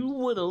New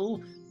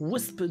Whittle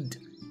whispered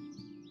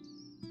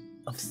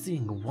of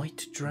seeing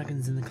white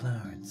dragons in the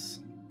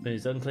clouds. But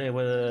it's unclear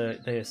whether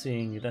they are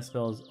seeing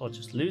decibels or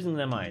just losing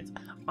their minds.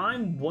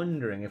 I'm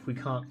wondering if we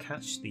can't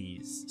catch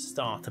these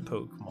starter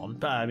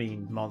Pokemon. I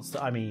mean, monster.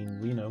 I mean,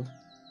 you know,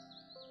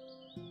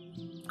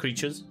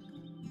 creatures.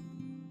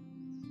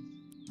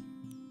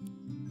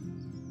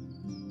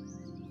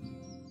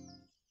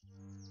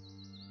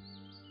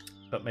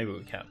 But maybe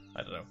we can.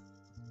 I don't know.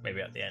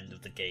 Maybe at the end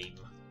of the game.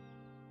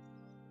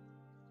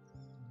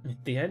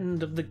 At the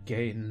end of the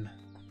game.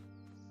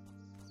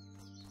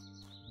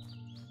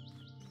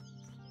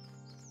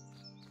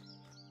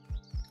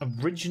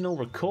 Original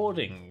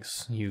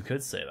recordings. You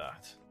could say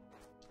that.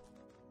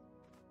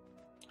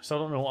 So I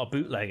don't know what a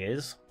bootleg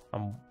is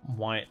and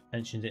why it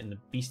mentioned it in the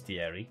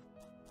bestiary.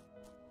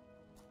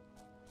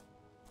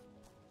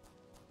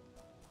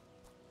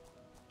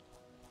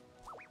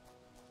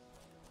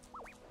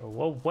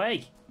 Go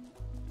away!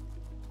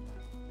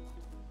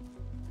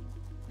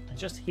 I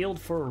just healed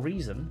for a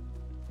reason.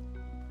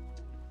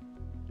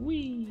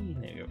 Whee!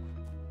 There you go.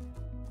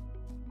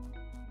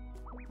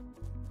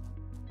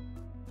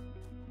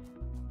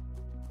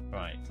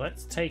 Right,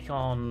 let's take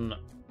on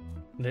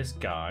this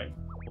guy,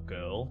 or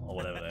girl, or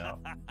whatever they are.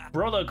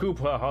 Brother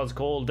Cooper has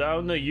called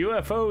down the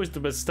UFOs to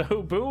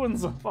bestow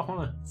boons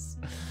upon us.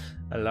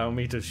 Allow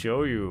me to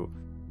show you.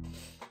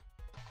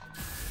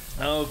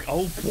 Oh,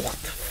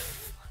 what the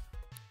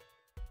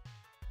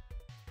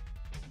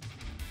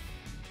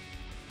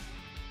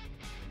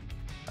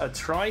A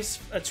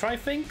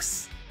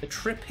Trifinx? A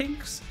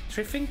Tripinx?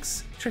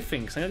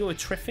 Trifinx. I'm gonna go with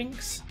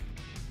Trifinx.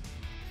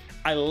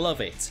 I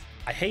love it.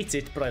 I hate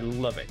it, but I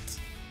love it.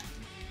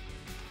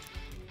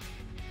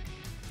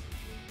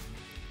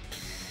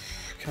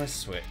 Can I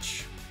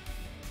switch?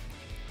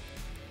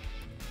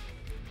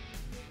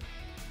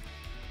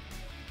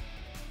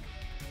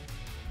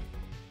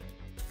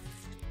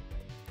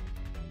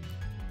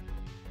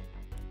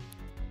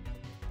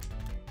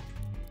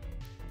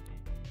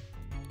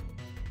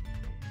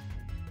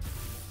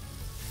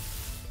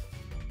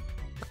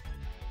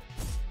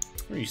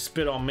 You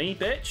spit on me,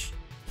 bitch.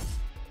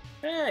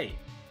 Hey.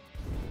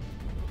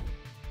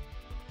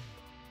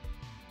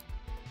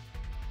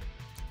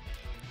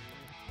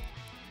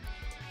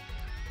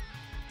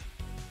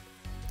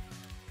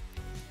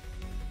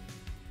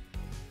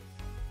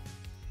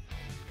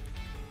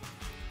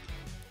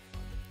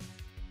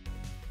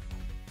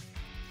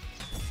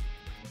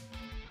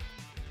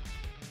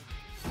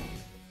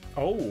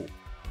 Oh.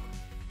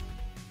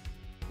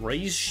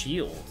 Raise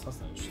shield. That's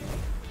not interesting.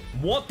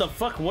 What the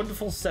fuck?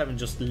 Wonderful 7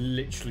 just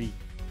literally...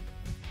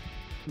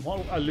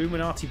 What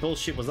Illuminati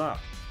bullshit was that?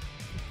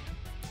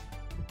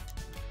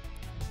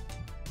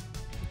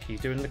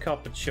 Keep doing the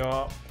copper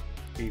chop.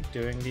 Keep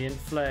doing the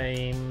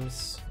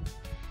inflames.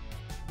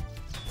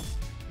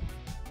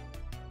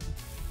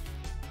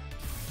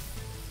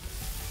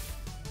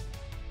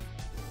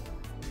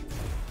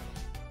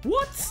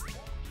 What?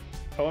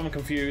 Oh, I'm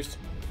confused.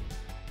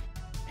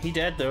 He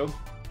dead though.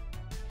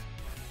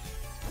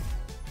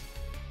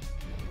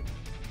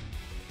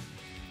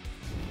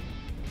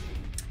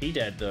 He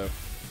dead though.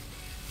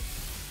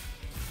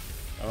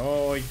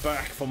 Oh, he's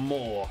back for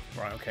more.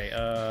 Right, okay.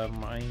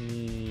 I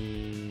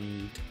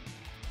need.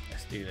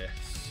 Let's do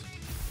this.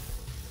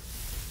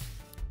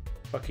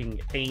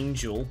 Fucking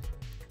angel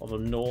of the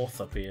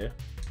north up here.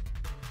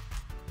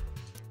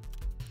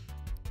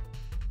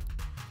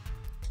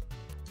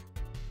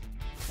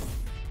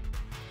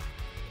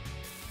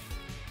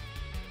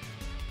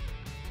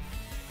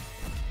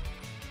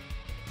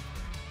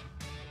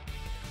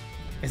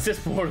 Is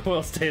this more of a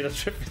world state of the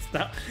trip? It's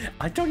not.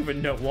 I don't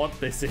even know what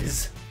this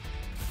is.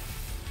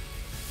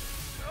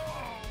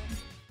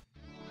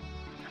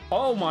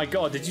 Oh my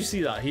god, did you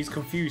see that? He's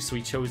confused, so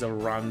he chose a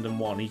random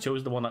one. He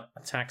chose the one that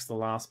attacks the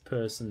last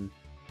person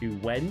who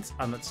went,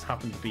 and that just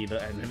happened to be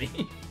the enemy.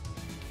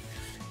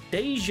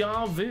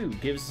 Deja Vu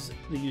gives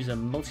the user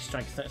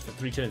multi-strike attacks for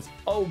 3 turns.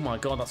 Oh my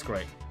god, that's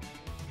great.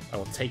 I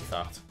will take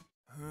that.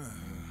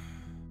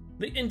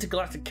 The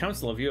Intergalactic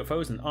Council of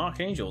UFOs and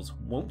Archangels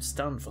won't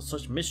stand for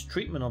such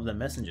mistreatment of their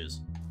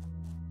messengers.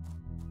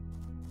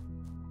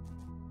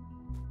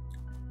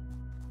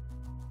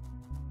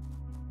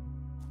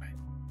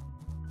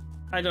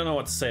 I don't know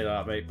what to say to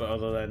that, mate, but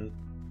other than...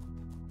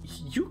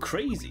 You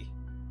crazy.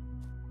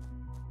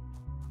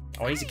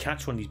 Oh, I need to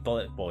catch one of these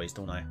bullet boys,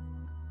 don't I?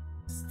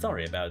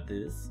 Sorry about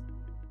this.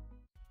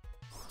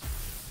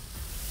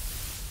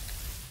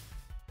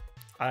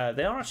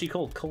 They are actually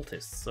called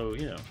cultists, so,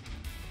 you know.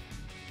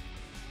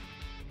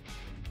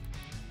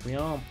 We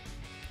are...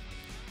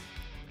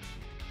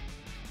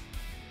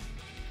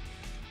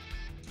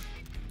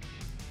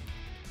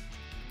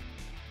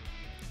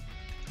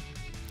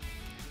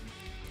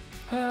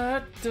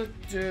 Let's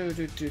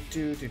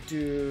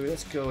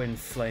go in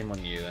flame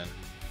on you then.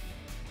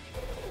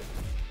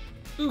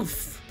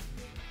 Oof!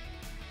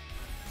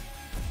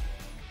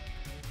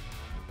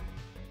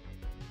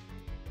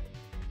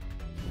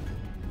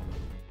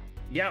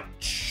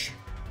 Youch!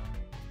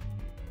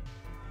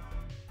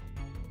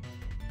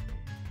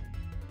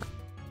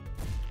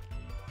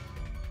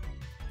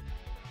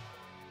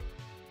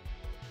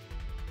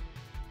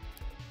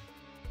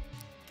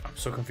 I'm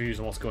so confused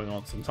on what's going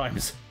on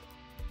sometimes.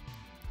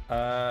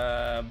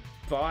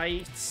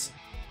 Bite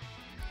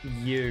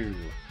you.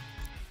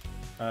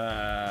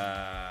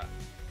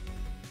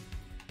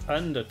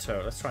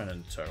 Undertow. Let's try an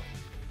undertow.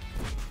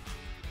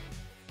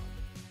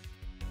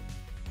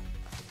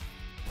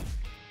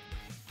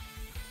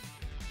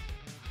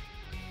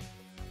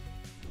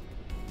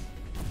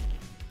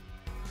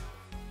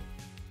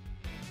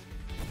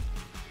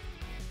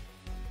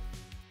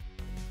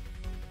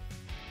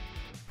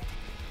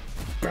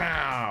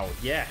 Bow!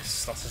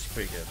 Yes, that's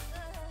actually pretty good.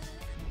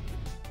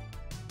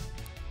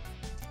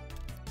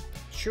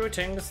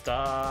 Shooting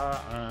star,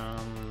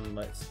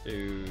 let's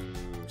do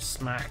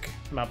smack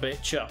my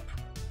bitch up.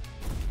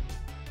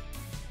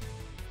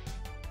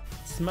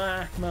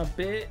 Smack my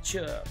bitch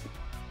up.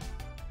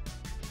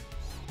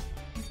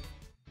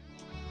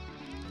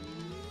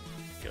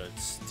 Good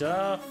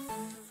stuff.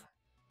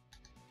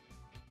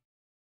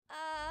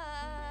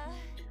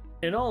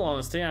 In all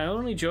honesty, I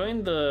only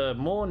joined the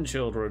Morn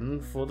children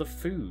for the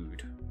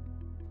food.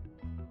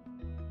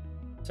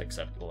 It's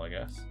acceptable, I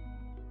guess.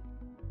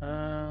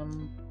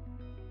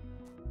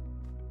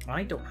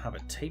 I don't have a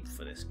tape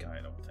for this guy,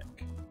 I don't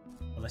think.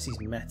 Unless he's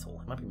metal.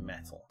 It might be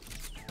metal.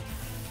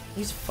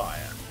 He's fire.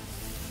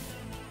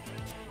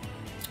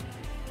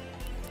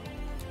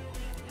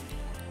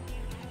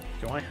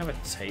 Do I have a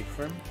tape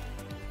for him?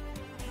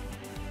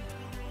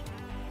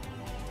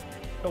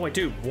 Oh, I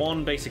do.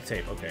 One basic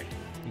tape. Okay.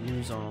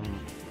 Use on...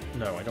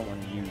 No, I don't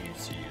want you to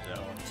use it. I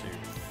want to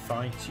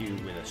fight you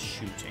with a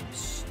shooting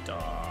star.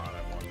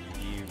 I want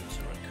you to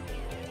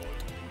record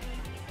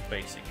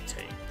basic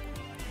tape.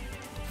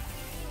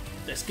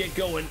 Let's get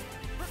going.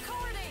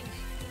 Recording.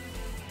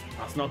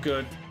 That's not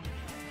good.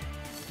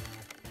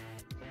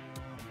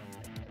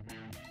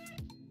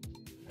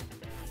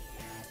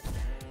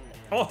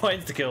 Oh,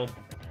 insta-killed.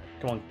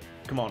 Come on,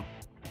 come on.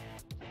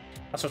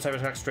 That's what type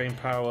of attack drain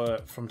power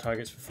from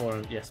targets for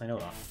 400. Yes, I know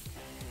that.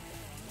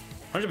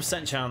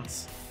 100%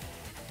 chance.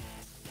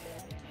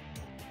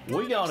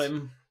 We got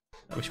him.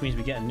 Which means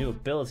we get a new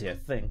ability, I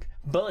think.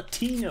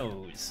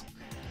 Bulletinos.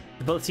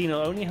 The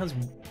Bulletino only has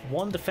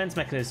one defense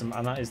mechanism,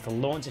 and that is to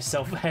launch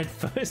itself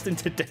headfirst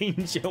into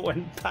danger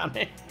when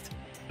panicked.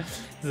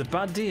 It's a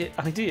bad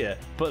idea,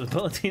 but the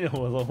Bulletino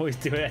will always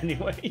do it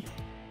anyway.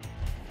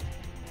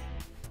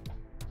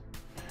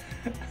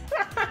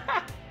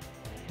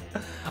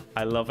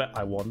 I love it.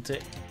 I want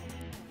it.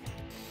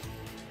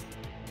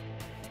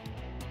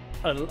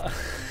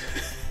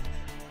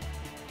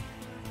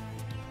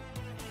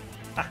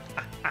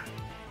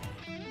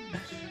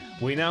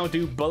 We now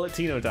do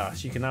Bulletino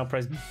dash. You can now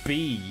press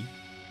B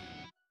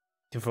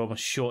to perform a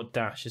short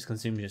dash. This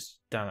consumes your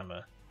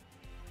stamina.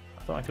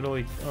 I thought I could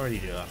already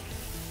do that.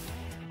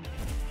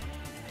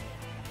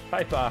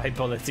 Bye bye,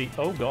 Bulletino.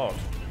 Oh god.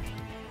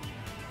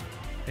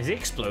 Is he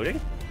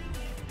exploding?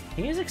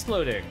 He is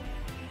exploding.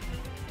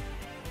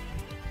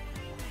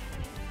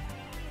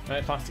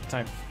 Right, plastic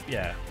type.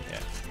 Yeah, yeah.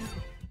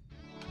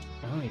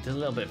 Oh, he did a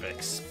little bit of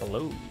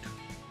explode.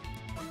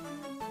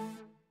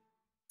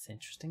 It's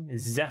interesting.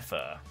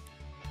 Zephyr.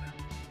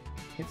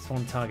 Hits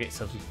one target,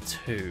 subs with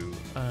 2.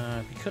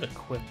 We could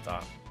equip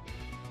that.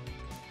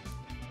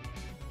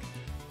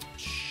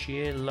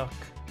 Sheer luck.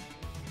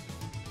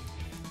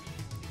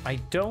 I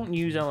don't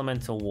use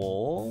Elemental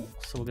Wall,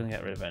 so we're going to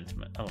get rid of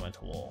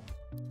Elemental Wall.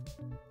 I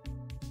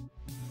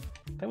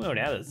think we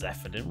already had a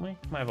Zephyr, didn't we?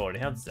 Might have already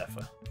had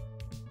Zephyr.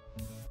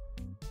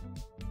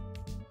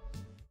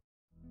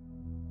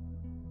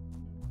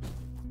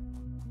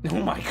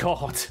 Oh my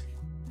god!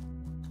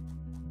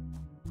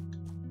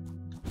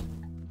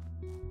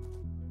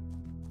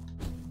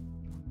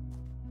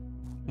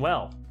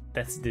 Well,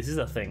 this is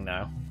a thing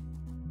now.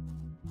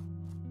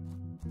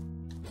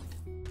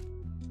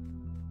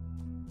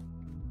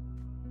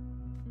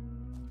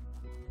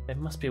 There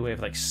must be a way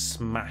of like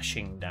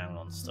smashing down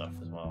on stuff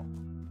as well.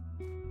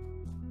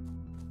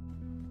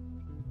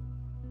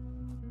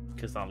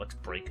 Because that looks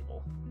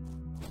breakable.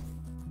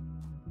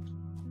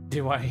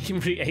 Do I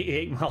reach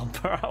 88 miles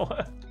per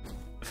hour?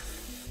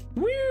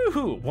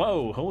 Woo!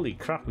 Whoa, holy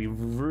crap, we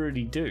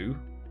really do.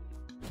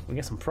 We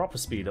get some proper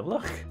speed up,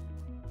 look.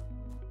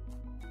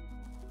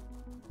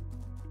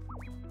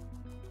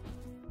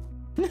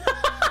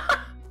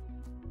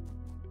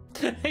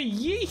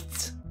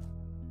 Yeet!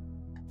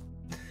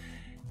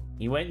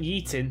 He went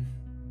yeeting.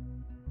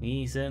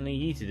 He certainly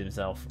yeeted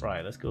himself.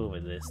 Right, let's go over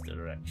this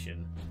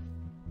direction.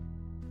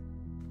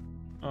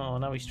 Oh,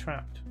 now he's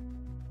trapped.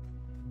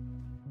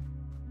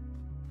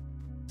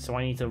 So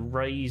I need to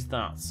raise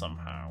that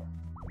somehow.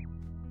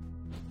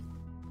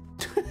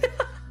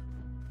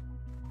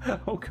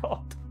 Oh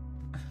god.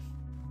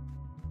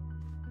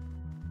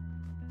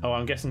 Oh,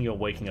 I'm guessing you're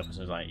waking up as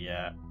soon as like,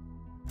 yeah.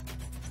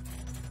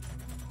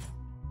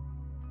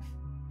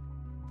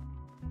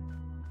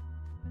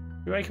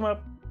 You wake him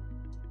up.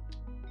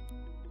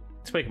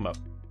 Let's wake him up.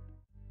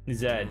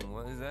 Zed.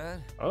 What is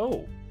that?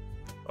 Oh.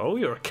 Oh,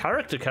 you're a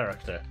character.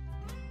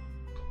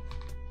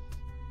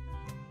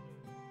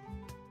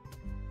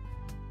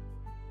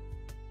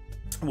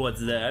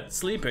 What's that?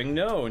 Sleeping?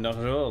 No, not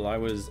at all. I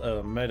was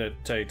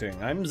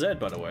meditating. I'm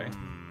Zed, by the way.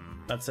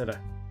 That's it.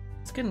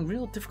 It's getting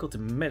real difficult to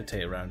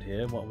meditate around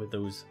here. What with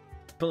those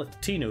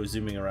Palletinos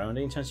zooming around?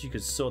 Any chance you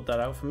could sort that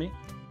out for me?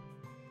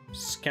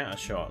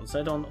 Scattershot.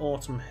 Zed on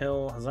Autumn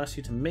Hill has asked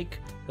you to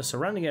make the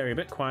surrounding area a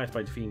bit quiet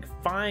by defeating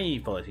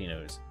 5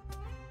 Palletinos.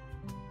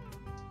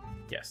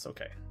 Yes,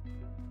 okay.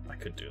 I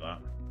could do that.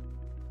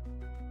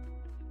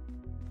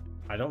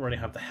 I don't really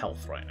have the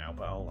health right now,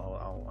 but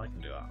I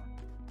can do that.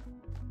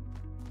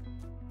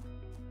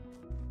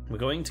 We're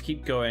going to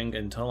keep going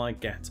until I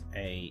get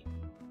a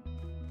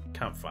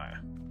campfire.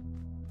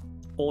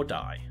 Or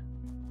die.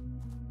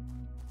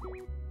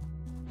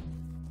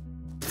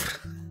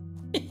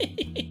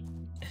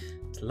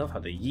 I love how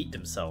they yeet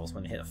themselves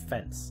when they hit a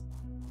fence.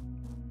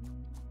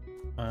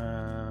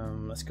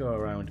 Let's go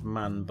around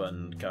Man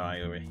Bun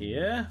guy over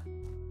here.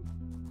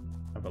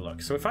 Have a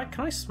look. So can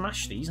I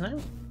smash these now?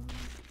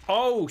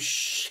 Oh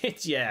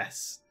shit,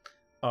 yes.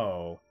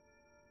 Oh.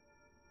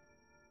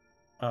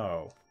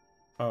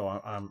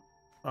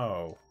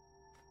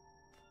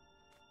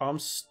 I'm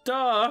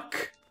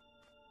stuck.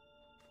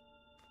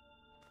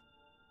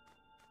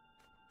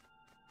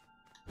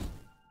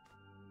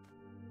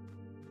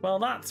 Well,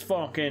 that's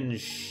fucking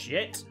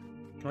shit.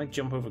 Can I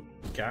jump over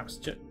gaps?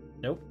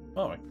 Nope.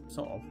 Oh,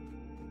 sort of.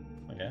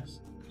 I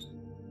guess.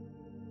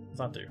 What's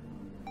that do?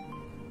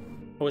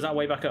 Oh, is that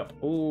way back up?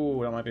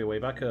 Oh, that might be a way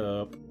back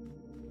up.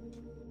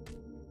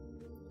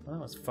 Well, that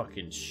was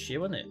fucking shit,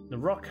 wasn't it? The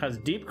rock has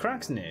deep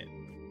cracks in it.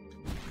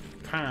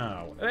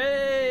 Pow.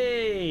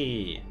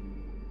 Hey!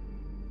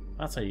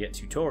 That's how you get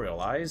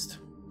tutorialized.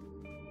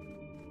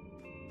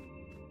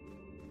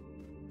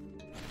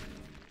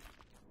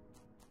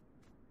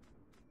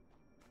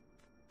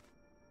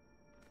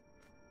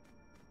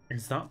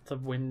 Is that the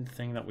wind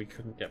thing that we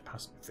couldn't get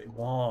past? It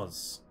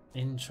was.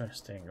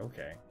 Interesting,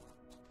 okay.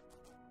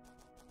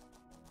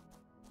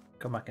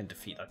 Come back and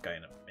defeat that guy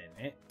in a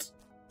minute.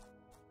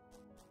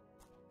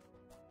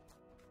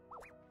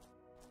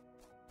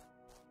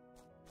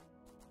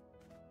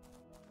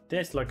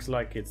 This looks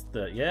like it's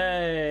the...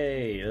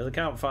 Yay! There's a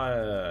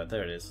campfire!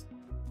 There it is.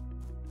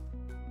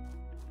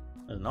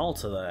 There's an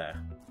altar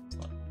there. It's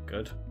not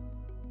good.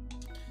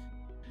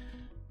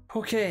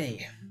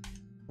 Okay.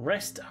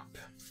 Rest up.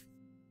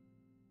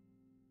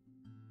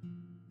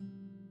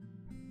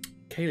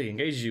 Kaylee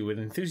engages you with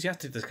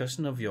enthusiastic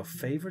discussion of your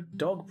favourite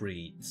dog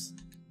breeds.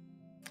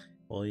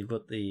 Well, you've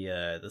got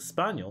the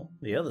spaniel,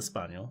 the other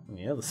spaniel, and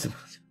the other spaniel.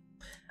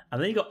 And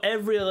then you've got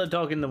every other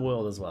dog in the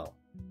world as well.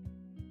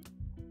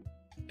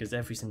 Because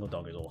every single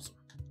dog is awesome.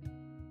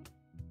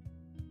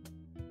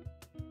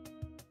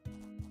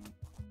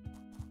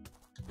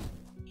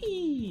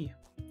 Eee.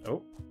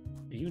 Oh,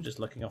 are you just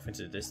looking off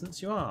into the distance?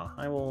 You are.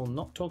 I will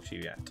not talk to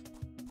you yet.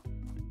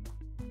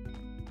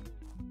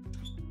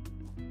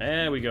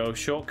 There we go.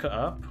 Shortcut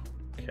up.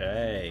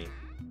 Okay.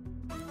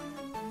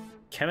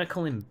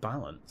 Chemical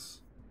imbalance.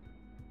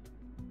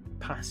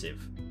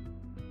 Passive.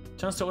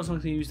 Chance to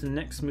automatically use the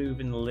next move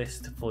in the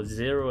list for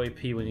 0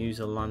 AP when the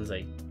user lands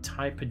a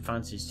type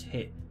advantage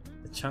hit.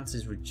 The chance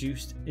is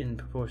reduced in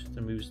proportion to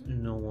the move's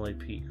normal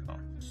AP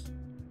costs.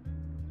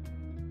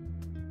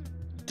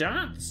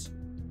 That's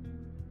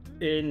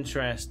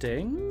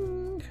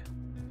interesting.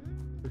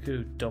 We could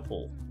do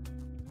double.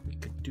 We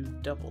could do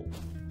double.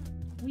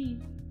 Whee.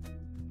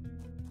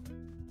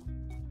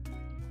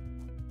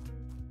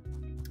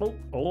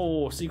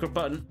 Oh, secret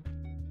button.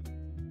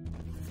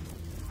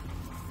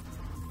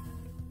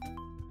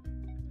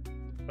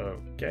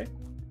 Okay.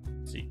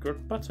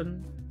 Secret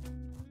button.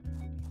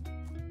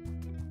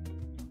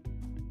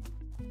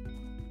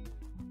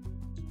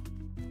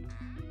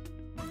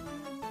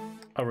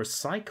 A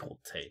recycled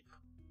tape.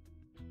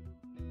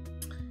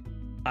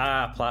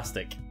 Ah,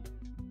 plastic.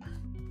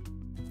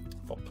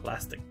 For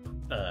plastic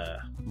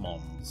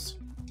Mons.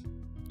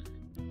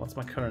 What's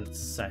my current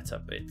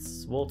setup?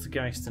 It's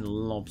Watergeist and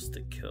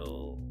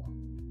Lobsterkill.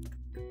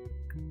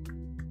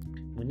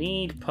 We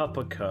need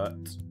Pupper Cut.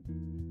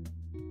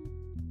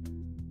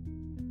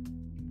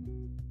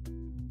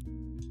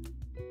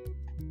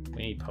 We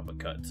need Pupper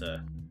Cut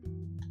to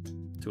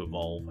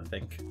evolve, I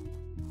think.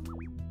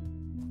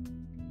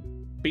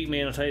 Beat me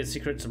and I'll tell you the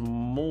secret to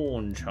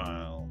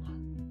Moonchild.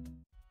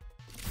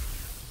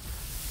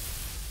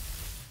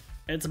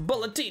 It's a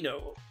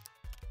Bulletino.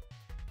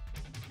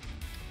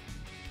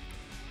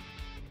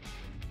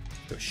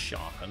 Do a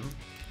sharpen.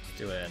 Let's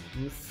do a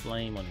new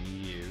flame on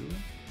you.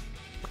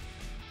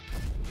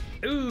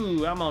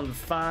 Ooh, I'm on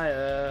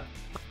fire.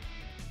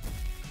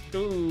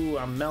 Ooh,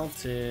 I'm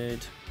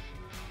melted.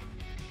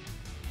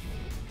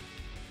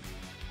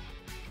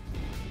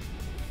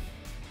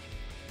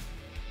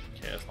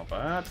 Okay, that's not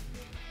bad. Let's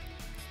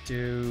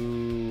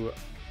do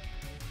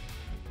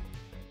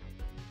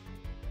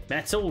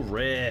Metal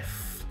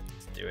Riff.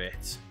 Let's do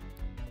it.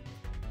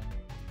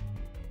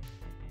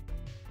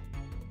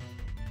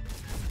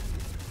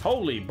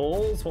 Holy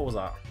balls, what was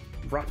that?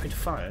 Rapid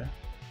fire?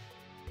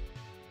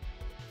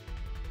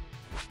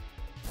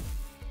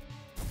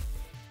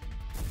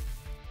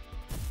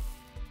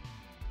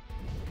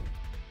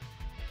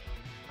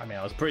 I mean,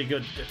 I was pretty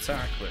good at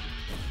attack, but...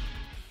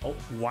 Oh,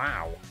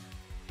 wow.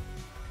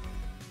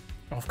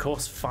 Of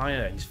course,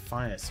 fire is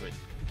fire, so it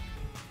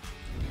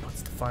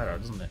puts the fire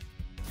out, doesn't it?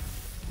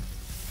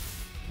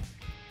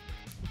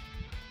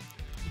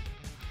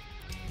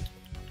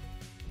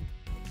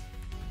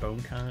 Bone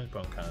cannon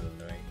doesn't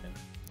do anything.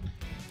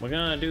 We're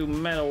gonna do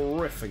Metal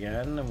Riff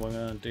again, and we're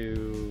gonna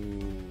do...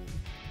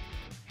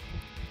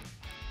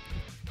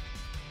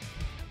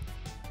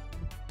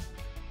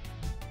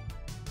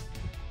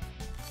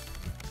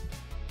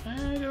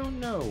 I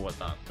don't know what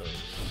that does.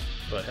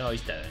 But, oh,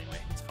 he's dead anyway,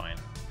 it's fine.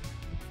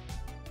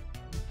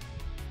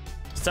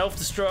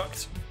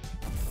 Self-destruct!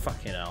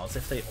 Fucking hell, as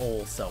if they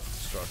all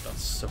self-destruct,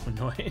 that's so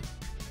annoying.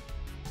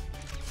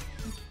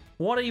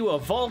 What are you, a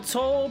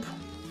Voltorb?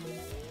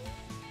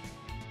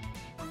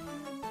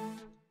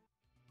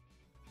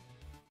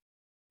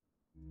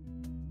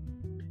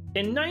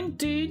 In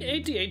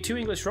 1988, two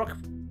English rock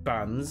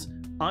bands,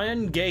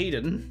 Iron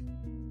Gaiden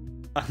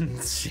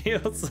and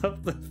Shields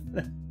of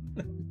the...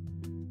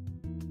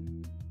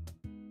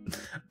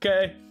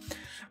 Okay,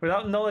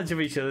 without knowledge of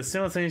each other,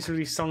 simultaneously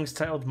released songs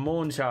titled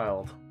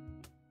Moonchild.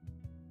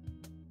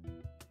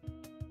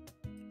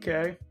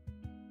 Okay.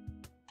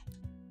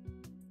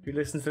 If you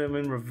listen to them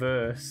in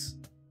reverse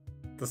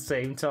at the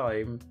same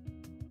time,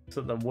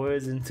 so the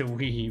words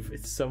interweave,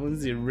 it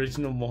summons the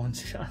original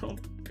Moonchild,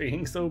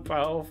 being so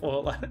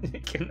powerful that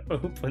it can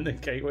open the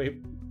gateway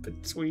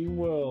between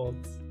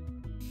worlds.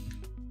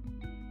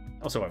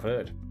 Also, I've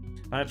heard.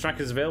 And a track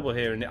is available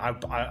here, and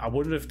I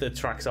wonder if the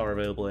tracks are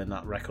available in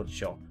that record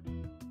shop.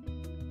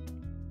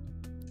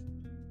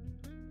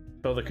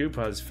 But the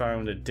Cooper has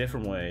found a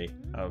different way.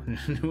 Oh,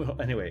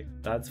 anyway,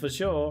 that's for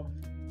sure.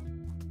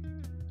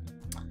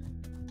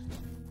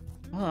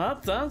 Well,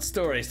 that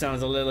story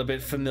sounds a little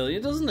bit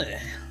familiar, doesn't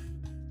it?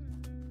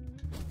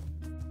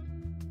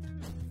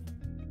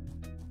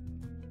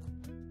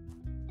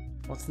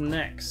 What's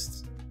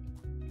next?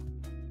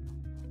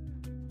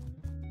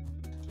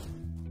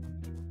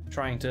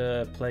 Trying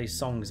to play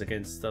songs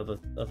against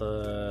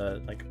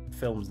other like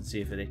films and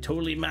see if they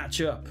totally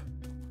match up.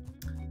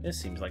 This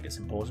seems like it's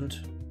important.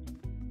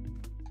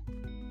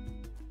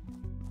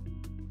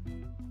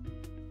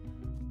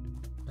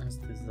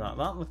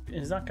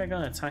 Is that guy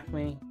gonna attack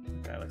me?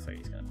 That guy looks like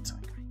he's gonna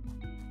attack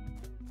me.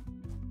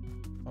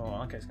 Oh,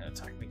 that guy's gonna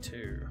attack me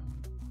too.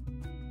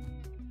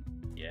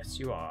 Yes,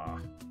 you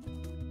are.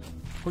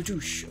 Oh,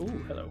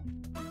 hello.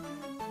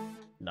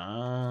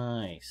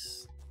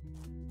 Nice.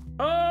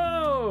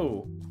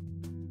 Oh!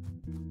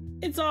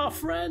 It's our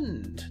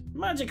friend,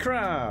 Magic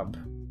Crab!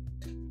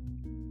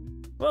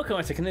 Welcome,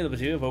 I take an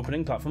liberty of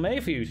opening platform A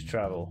for you to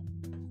travel.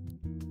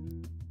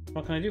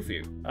 What can I do for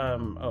you?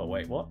 Oh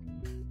wait, what?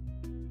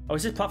 Oh,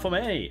 is this platform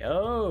A?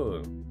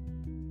 Oh!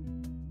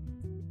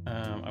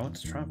 I want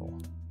to travel.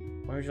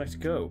 Where would you like to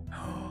go?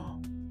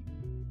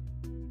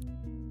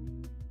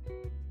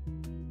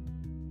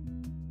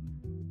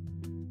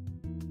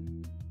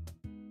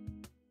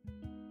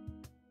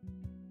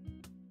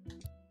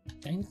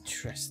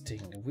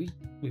 Interesting.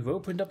 We've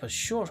opened up a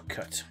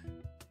shortcut.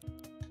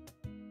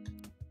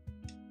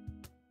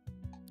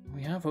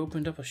 We have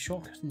opened up a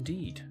shortcut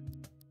indeed.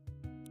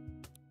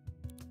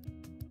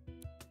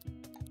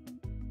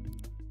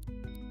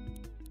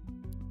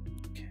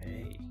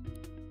 Okay.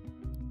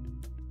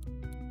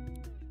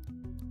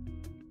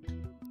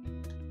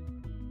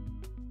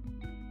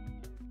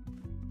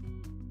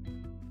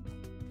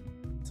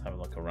 Let's have a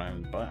look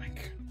around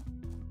back.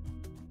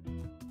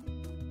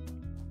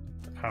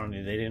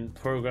 Apparently they didn't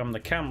program the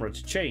camera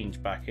to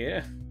change back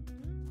here.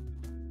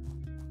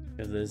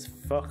 Because there's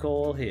fuck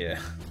all here.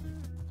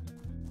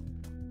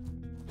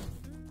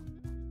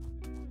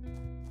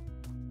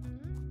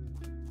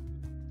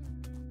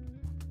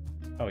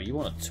 Oh, you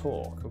want to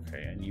talk?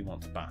 Okay, and you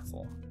want to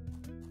battle.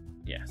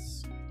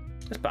 Yes.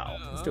 Let's battle.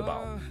 Let's do a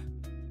battle.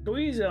 Go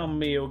easy on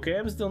me, okay?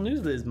 I'm still new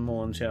to this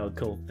Mons child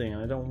cult thing,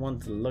 and I don't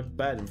want to look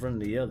bad in front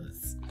of the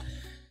others.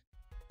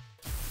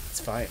 It's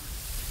fine.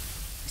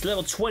 It's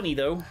level 20,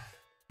 though.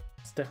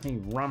 It's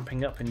definitely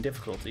ramping up in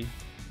difficulty.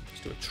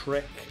 Let's do a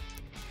trick.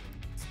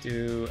 Let's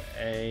do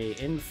a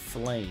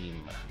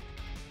inflame.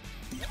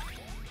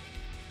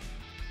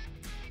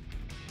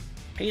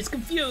 He's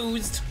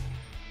confused.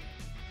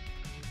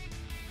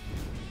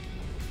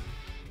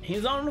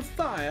 He's on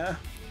fire.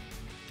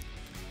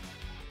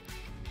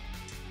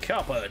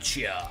 Copper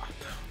chop.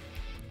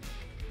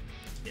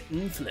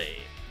 Inflame.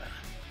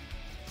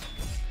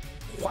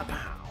 Wow.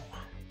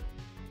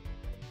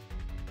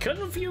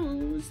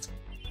 Confused.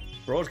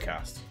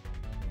 Broadcast.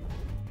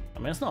 I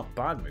mean, it's not a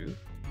bad move.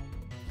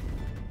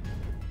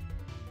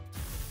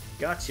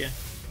 Gotcha.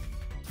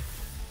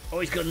 Oh,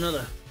 he's got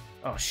another.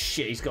 Oh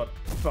shit, he's got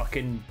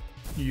fucking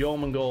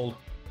Jormungand.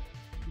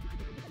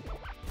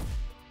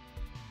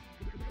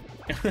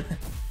 Fucking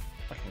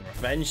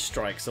revenge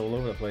strikes all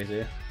over the place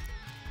here.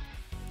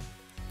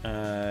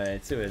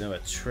 Let's do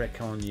another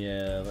trick on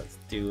you. Let's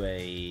do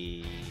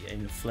a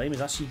inflame is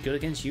actually good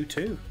against you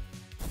too.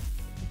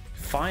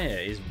 Fire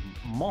is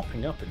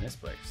mopping up in this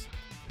place.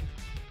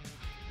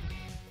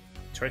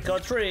 Trick or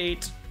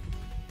treat.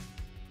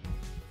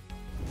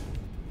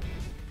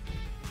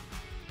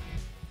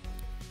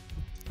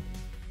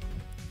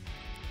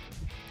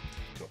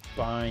 Do a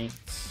bite.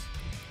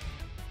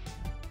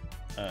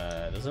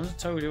 Does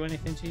Undertow do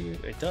anything to you?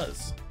 It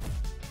does.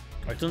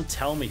 It doesn't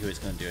tell me who it's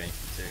going to do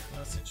anything to.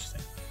 That's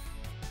interesting.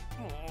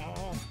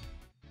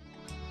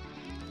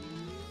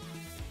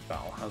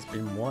 Battle has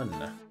been won.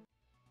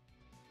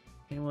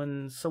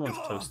 Someone's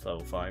close to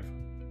level 5.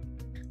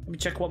 Let me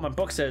check what my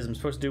book says I'm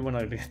supposed to do when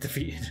I get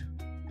defeated.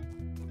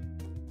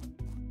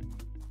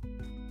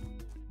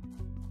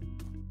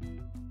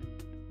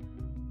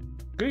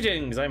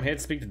 Greetings, I'm here to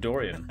speak to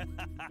Dorian.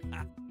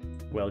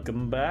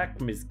 Welcome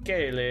back, Miss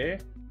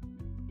Kaylee.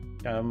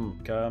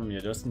 Come,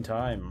 you're just in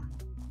time.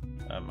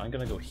 I'm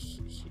gonna go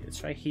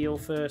should I heal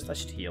first? I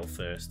should heal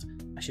first.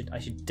 I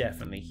should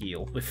definitely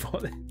heal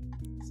before this.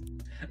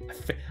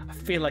 I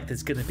feel like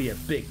there's gonna be a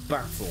big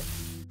battle.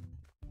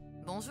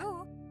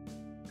 Bonjour.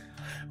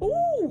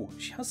 Ooh,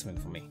 she has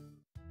something for me.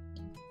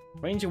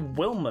 Ranger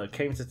Wilmer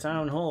came to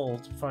town hall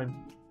to find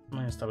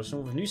my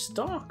establishment with a new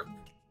stock.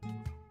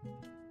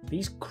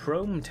 These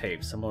chrome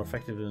tapes are more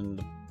effective than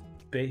the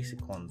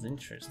basic ones.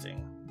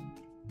 Interesting.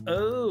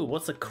 Oh,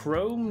 what's a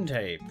chrome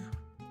tape?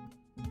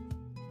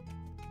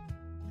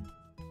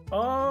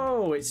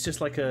 Oh, it's just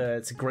like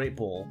it's a great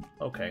ball.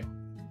 Okay.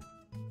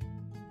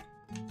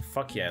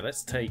 Fuck yeah,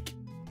 let's take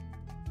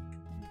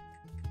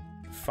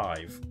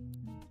 5.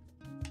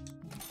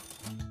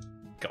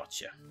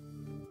 Gotcha.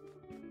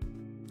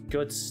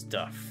 Good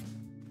stuff.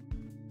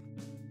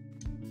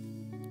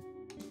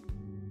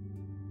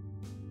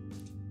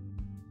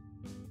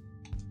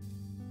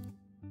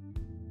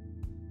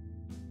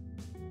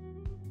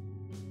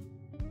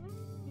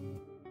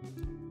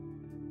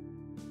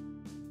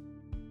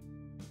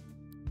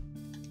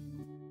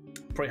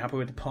 Pretty happy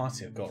with the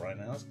party I've got right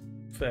now. It's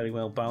fairly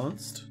well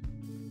balanced.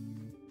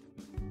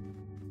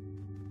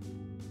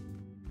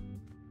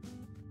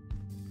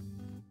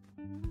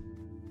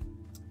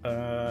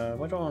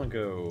 Where do I want to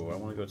go? I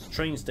want to go to the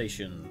train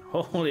station.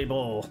 Holy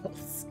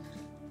balls!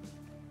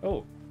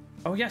 Oh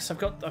yes,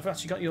 I've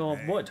actually got your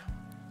wood.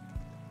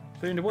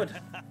 Found the wood.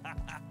 Thanks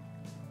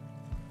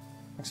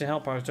for your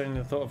help. I was doing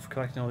the thought of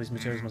collecting all these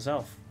materials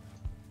myself.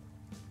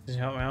 Did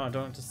you help me out? Do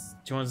you want to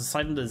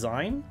decide on the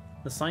design?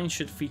 The sign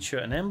should feature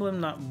an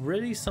emblem that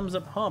really sums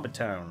up Harbour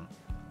Town.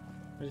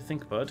 What do you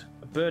think, bud?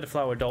 A bird, a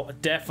flower, a dolphin.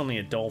 Definitely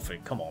a dolphin.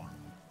 Come on.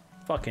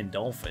 Fucking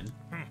dolphin.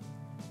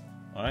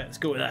 Alright, let's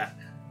go with that.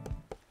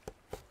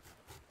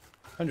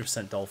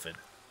 100% dolphin.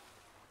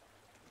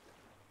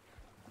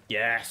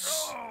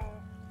 Yes!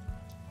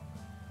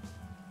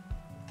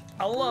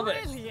 I love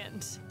it!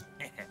 Brilliant.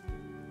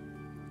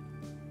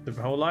 There's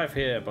a whole life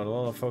here, but a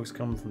lot of folks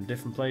come from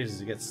different places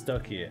to get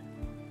stuck here.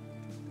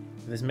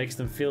 This makes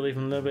them feel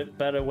even a little bit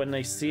better when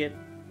they see it.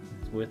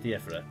 It's worth the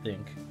effort, I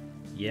think.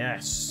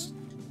 Yes!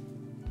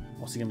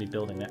 What's he going to be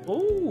building there?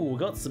 Ooh, we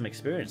got some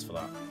experience for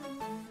that.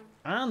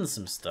 And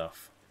some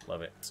stuff.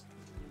 Love it.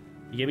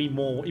 You gave me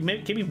more. You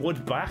gave me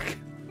wood back?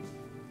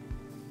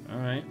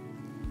 Alright.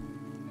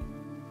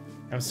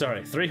 I'm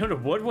sorry,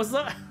 300 wood was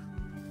that?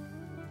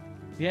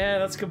 Yeah,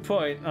 that's a good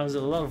point. That was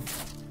a lot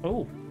of...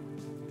 Oh.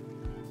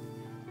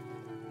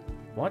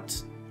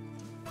 What?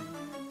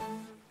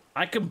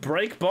 I can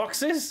break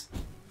boxes?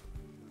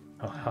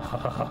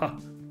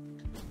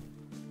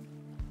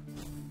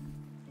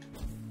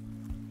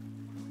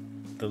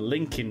 The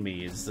link in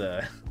me is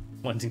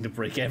wanting to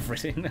break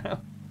everything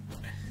now.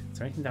 Is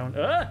there anything down? Is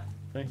there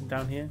anything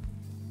down here?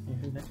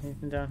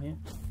 Anything down here?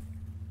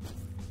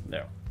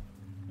 No.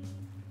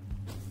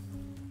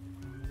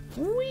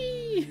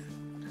 Whee!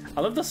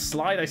 I love the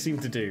slide I seem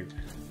to do.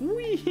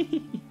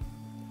 Whee!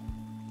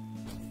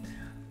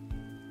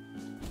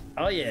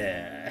 Oh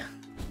yeah!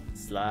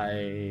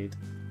 Slide.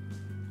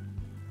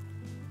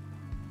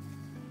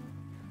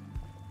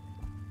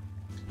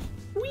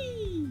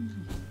 Whee!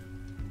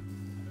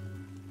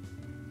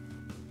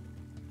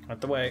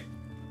 Out the way.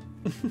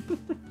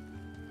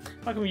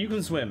 How come you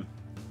can swim?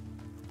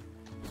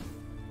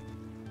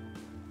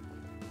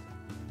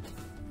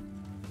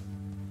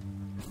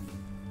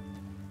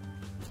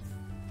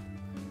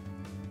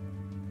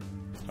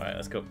 Alright,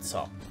 let's go up the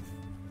top.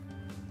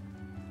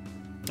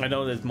 I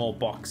know there's more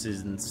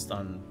boxes and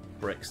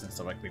bricks and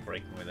stuff I could be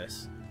breaking with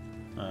this.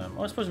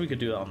 Well, I suppose we could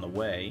do that on the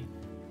way.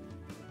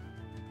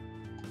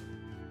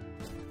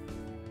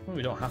 Well,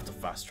 we don't have to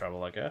fast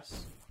travel, I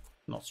guess.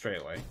 Not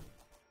straight away.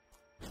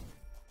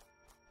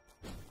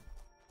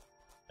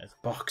 There's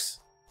a box.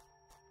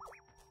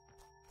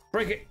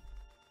 Break it!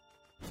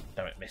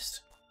 Damn it,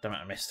 missed. Damn it,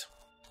 I missed.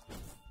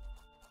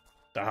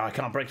 Ah, I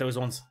can't break those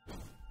ones.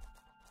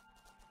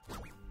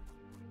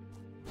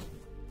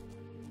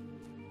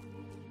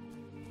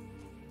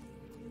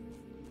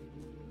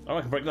 Oh,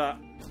 I can break that.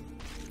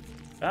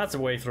 That's a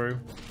way through.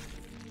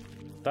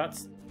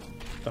 That's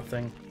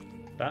nothing.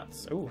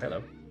 That's... Oh,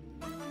 hello.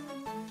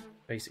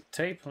 Basic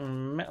tape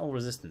and metal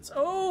resistance.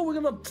 Oh, we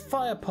got a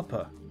fire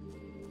popper.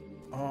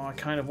 Oh, I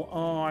kind of...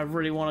 Oh, I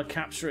really want to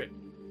capture it.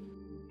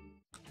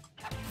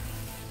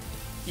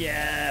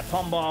 Yeah,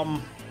 pom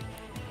bomb.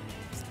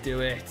 Let's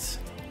do it.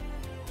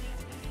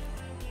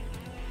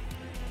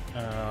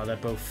 They're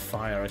both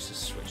fire. I should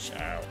switch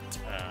out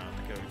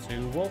and go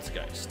to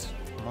Waltergeist.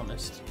 I'm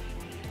honest.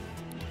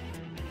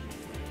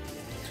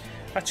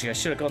 Actually, I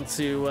should have gone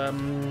to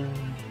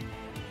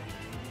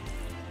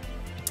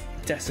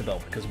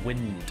Decibel because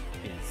wind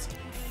is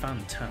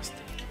fantastic.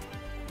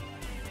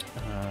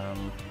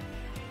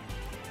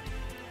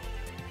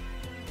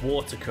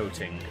 Water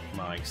coating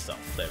my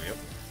stuff. There we go.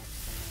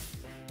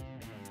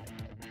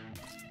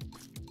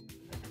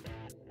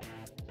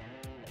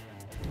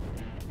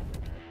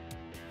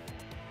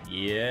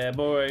 Yeah,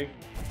 boy.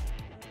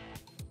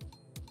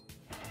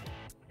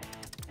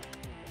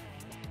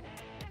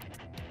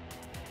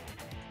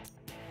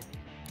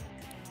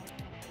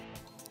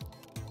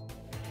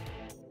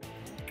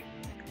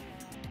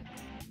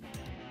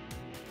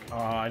 Oh,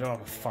 I don't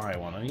have a fire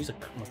one. I use a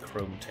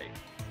chrome tape.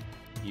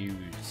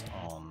 Use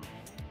on.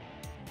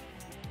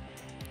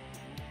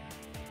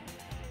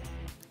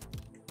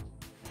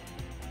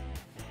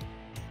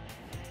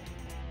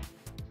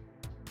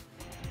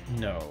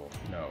 No,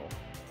 no.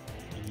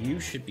 You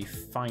should be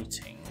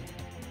fighting.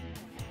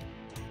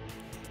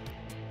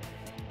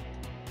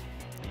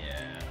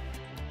 Yeah.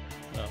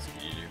 What else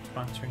can you do?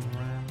 Battering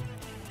ram.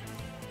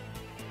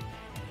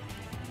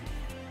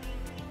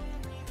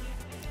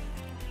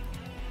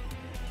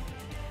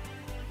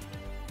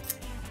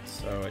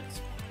 So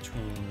it's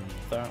between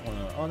that one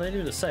and... Oh, they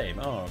do the same.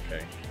 Oh,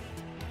 okay.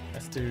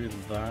 Let's do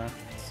that,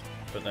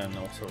 but then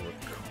also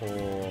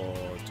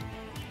record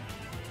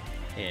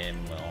him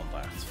on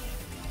that.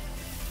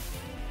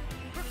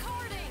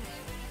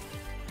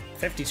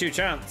 52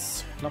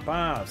 chance. Not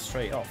bad.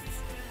 Straight off.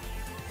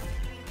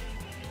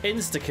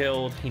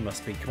 Insta-killed. He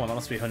must be. Come on, that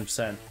must be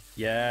 100%.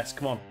 Yes,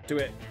 come on. Do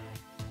it.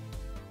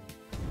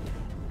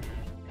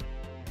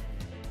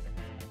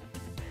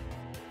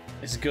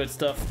 This is good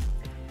stuff.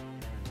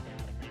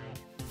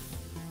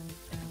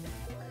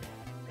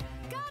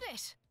 Got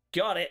it.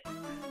 Got it.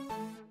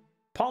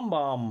 Pom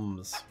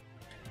bombs.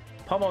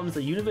 Pom bombs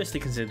are universally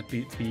considered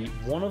to be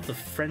one of the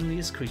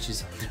friendliest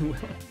creatures in the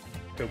world.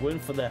 If it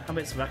weren't for their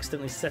habits of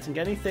accidentally setting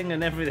anything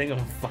and everything on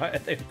fire,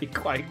 they would be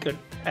quite good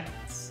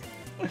pets.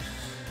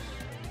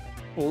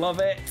 Love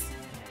it.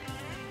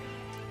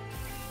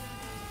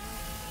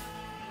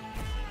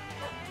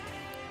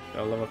 I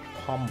love a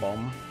pom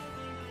bomb.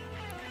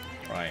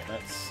 Right,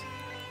 let's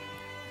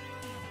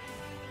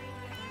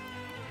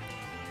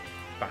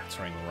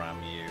battering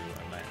ram you,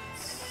 and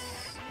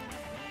let's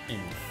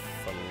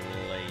inflame.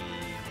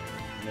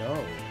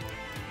 No.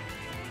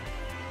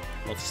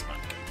 Multi smack.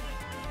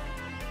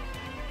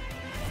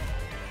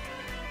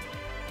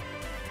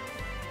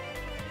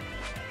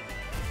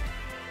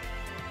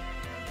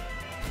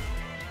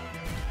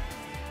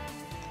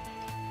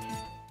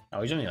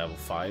 Oh, he's only level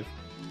 5.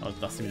 Oh,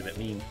 that seems a bit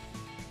mean.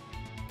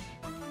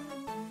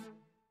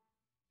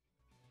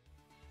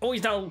 Oh,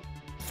 he's now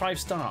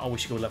 5-star. Oh, we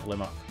should go level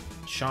him up.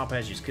 Sharp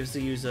edges gives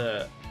the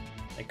user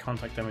a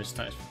contact damage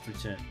status for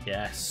return.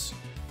 Yes.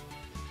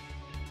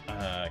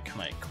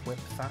 Can I equip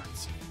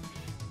that?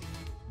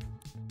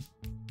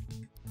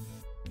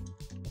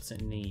 What's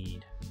it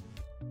need?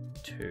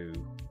 2.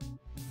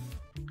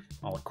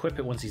 I'll equip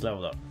it once he's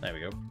leveled up. There we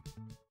go.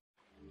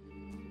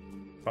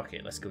 Fuck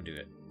it, let's go do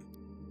it.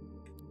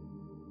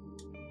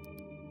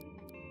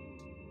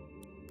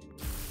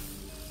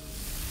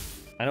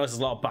 I know it's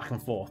a lot of back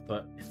and forth,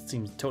 but it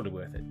seems totally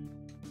worth it.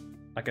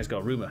 That guy's got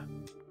a rumour.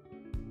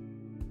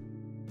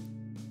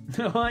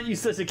 Aren't you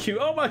such a cute...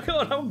 Oh my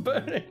god, I'm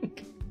burning!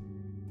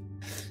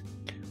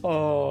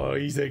 Oh,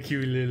 he's a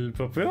cute little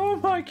puppy. Oh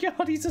my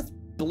god, he's just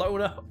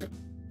blown up.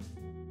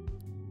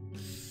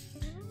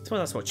 I suppose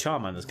that's what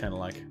Charmander's kind of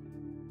like.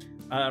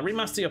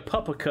 Remaster your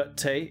Pupper Cut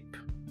tape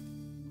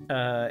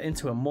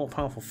into a more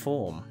powerful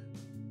form.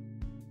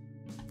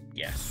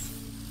 Yes.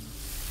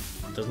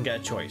 Doesn't get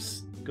a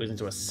choice. Goes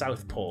into a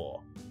Southpaw.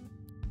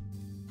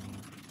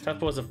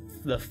 Southpaw is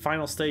the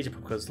final stage of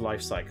Pupper's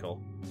life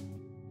cycle.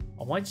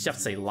 Oh, why did you have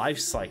to say life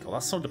cycle?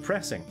 That's so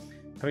depressing.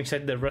 Having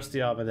shed their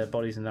rusty armor, their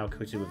bodies are now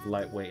coated with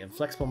lightweight and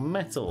flexible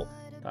metal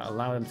that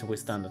allow them to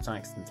withstand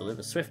attacks and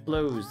deliver swift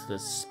blows to the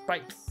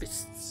spiked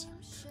fists.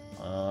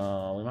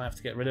 Oh, we might have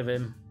to get rid of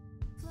him.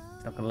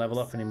 He's not going to level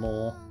up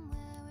anymore.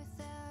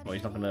 Well,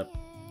 he's not going to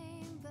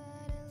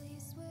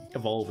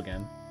evolve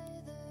again.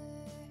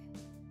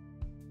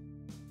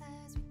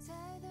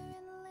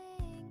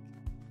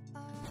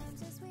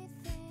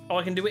 Oh,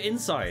 I can do it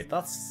inside.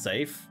 That's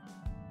safe.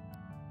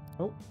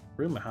 Oh,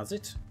 rumour has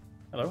it.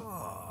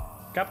 Hello.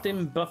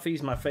 Captain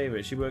Buffy's my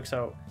favourite. She works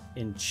out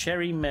in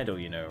Cherry Meadow,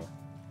 you know.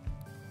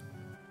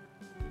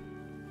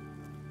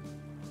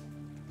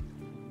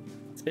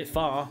 It's a bit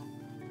far.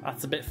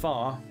 That's a bit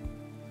far.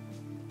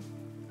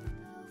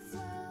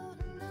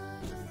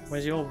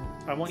 Where's your...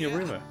 I want your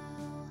rumour.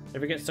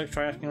 If you get stuck,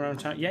 try asking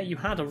around town. Yeah, you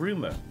had a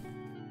rumour.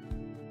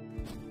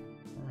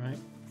 Alright.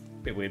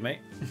 Bit weird, mate.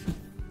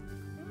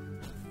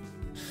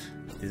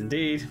 It is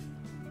indeed.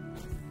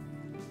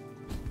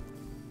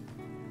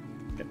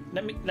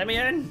 Let me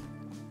in!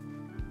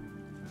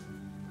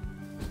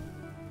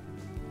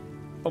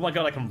 Oh my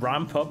god, I can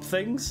ramp up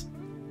things?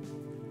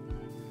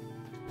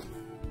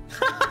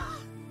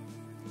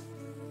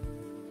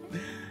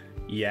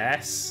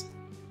 Yes.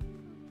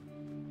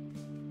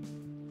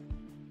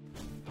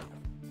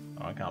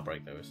 Oh, I can't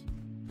break those. Is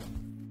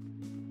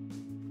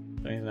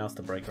there anything else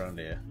to break around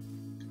here?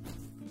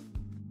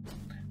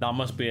 That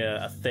must be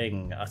a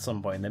thing at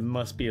some point. There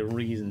must be a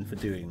reason for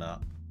doing that.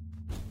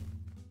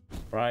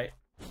 Right?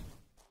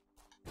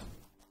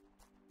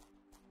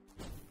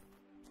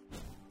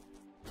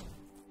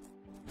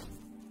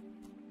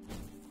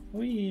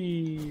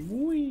 Wee,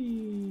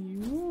 wee,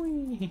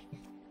 wee.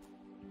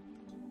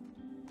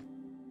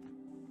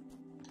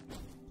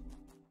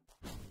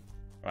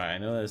 Right, I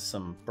know there's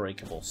some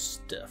breakable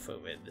stuff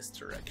over in this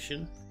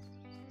direction.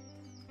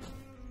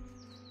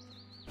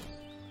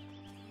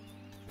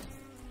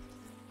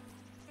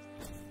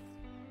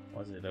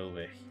 Was it over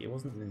here? It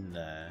wasn't in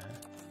there.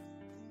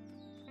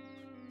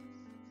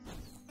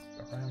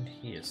 Around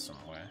here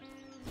somewhere.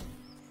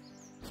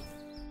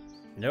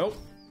 Nope.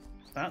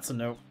 That's a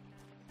nope.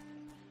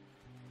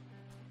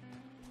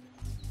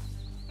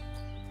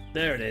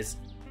 There it is.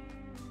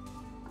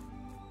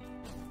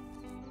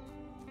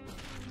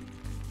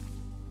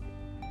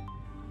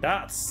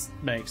 That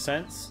makes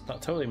sense.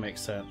 That totally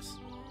makes sense.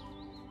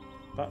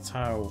 That's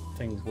how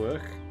things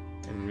work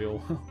in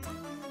real world.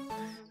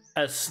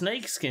 A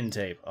snakeskin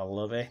tape. I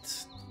love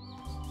it.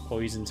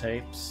 Poison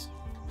tapes.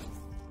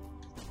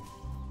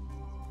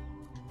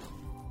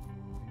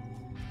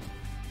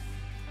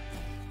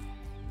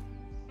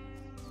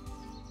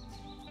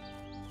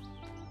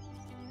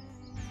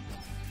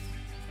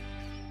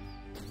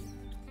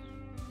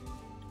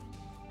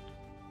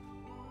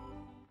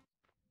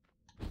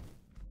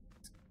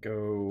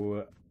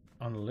 Go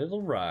on a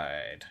little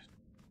ride.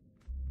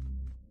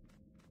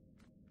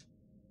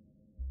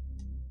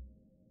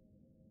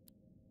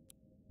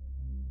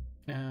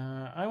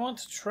 I want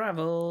to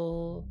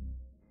travel.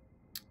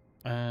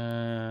 Oh,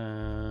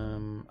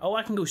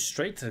 I can go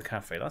straight to the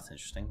cafe. That's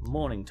interesting.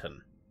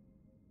 Mornington.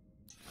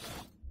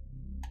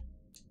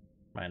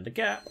 Mind the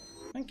gap.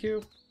 Thank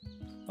you.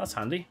 That's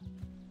handy.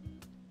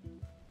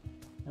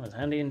 That was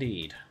handy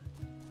indeed.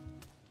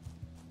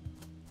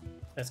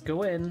 Let's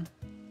go in.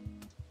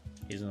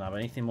 He doesn't have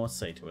anything more to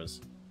say to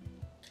us.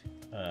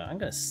 I'm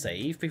gonna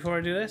save before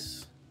I do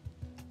this.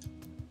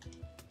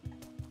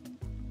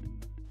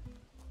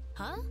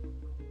 Huh?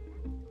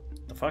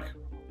 The fuck?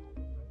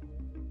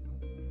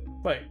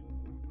 Wait,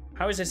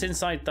 how is this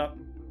inside that?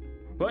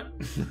 What?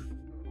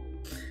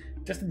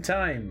 Just in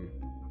time.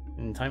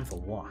 In time for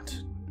what?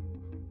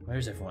 Where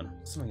is everyone?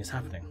 Something is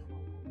happening.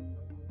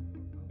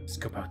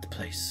 Scope out the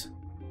place.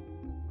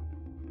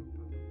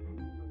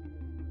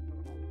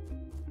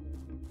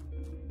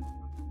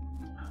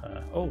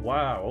 Oh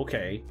wow,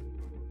 okay.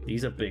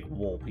 These are big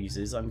wall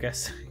pieces, I'm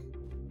guessing.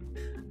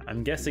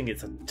 I'm guessing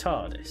it's a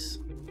TARDIS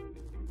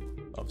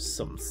of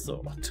some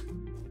sort.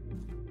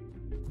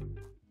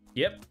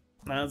 Yep,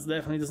 that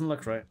definitely doesn't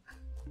look right.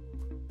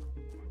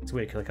 It's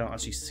weird because I can't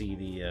actually see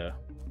the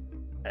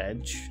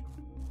edge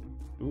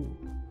Ooh.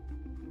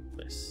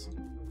 This.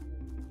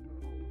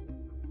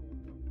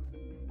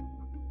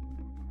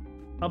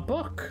 A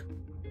book!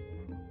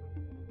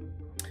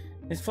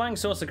 This flying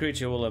saucer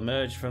creature will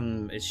emerge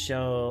from its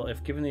shell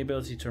if given the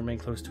ability to remain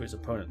close to its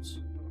opponents.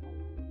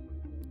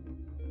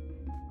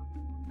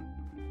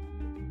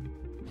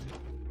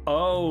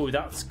 Oh,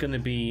 that's going to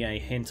be a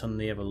hint on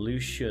the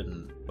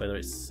evolution, whether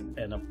it's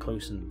an up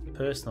close and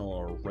personal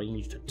or a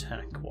ranged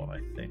attack, what I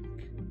think.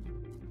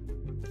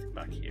 Nothing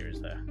back here, is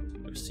there?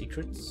 No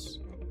secrets?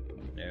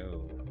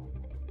 No.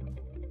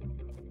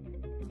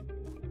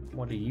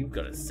 What do you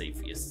got to say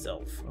for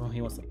yourself? Oh,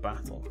 he wants a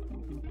battle.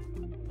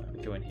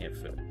 Go in here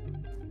first.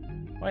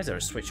 Why is there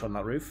a switch on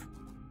that roof?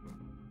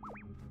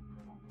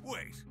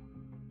 Wait.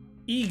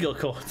 Eagle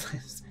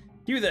Cortez!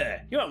 You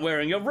there! You aren't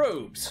wearing your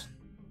robes!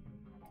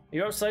 Are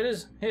you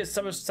outsiders? Here's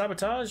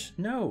sabotage?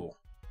 No.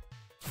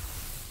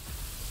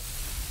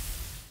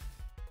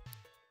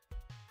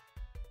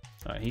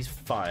 Alright, he's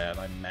fire and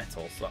I'm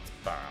metal, so that's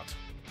bad.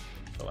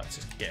 So let's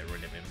just get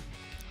rid of him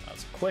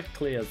as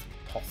quickly as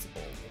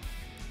possible.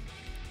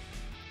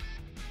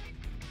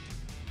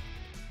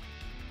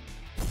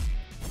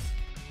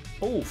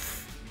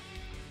 Oof.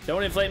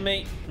 Don't inflate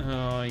me.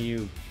 Oh,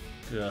 you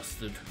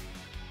bastard.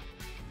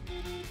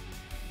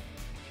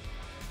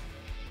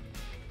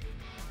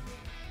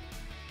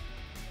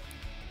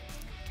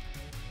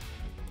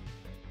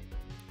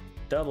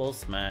 Double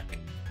smack.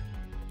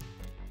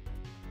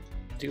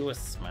 Do a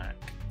smack.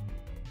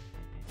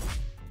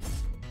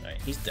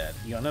 Alright, he's dead.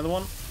 You got another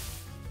one?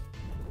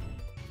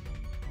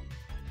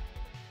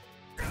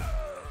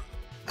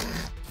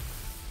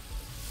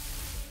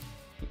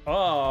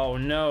 Oh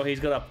no, he's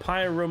got a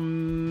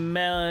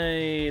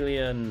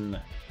pyromelian.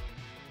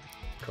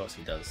 Of course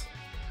he does.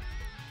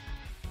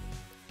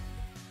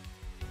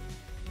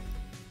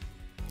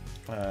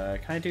 Can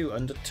I do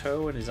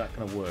undertow and is that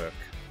gonna work?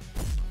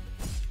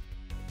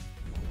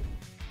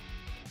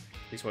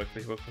 Please work,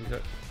 please work, please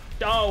work.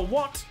 Oh,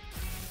 what?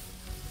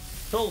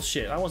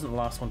 Bullshit, I wasn't the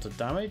last one to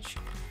damage.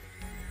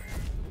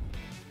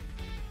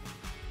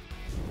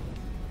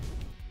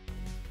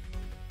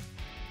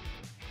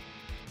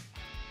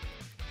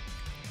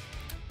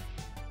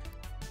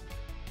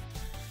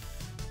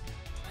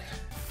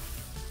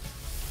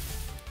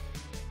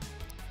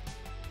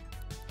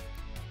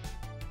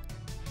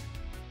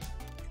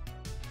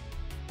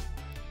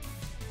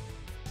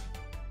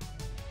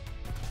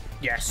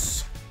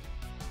 Yes!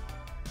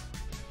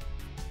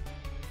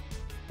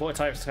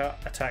 Water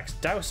type attacks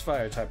douse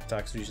fire type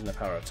attacks using the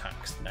power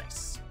attacks.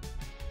 Nice.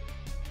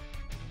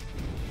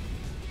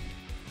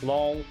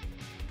 LOL.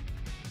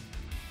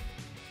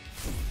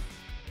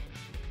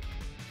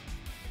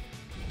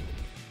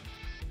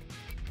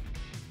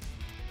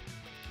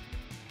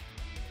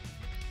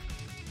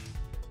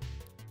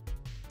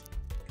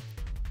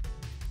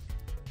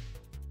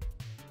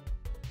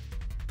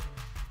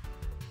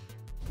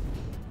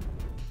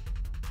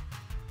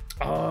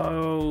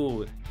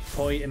 Oh!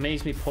 It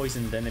makes me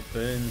poisoned, then it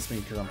burns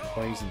me because I'm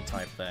poison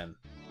type then.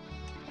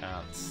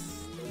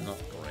 That's not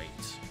great.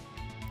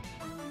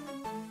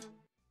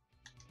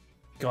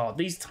 God,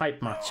 these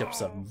type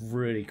matchups are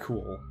really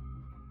cool.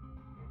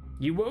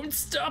 You won't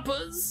stop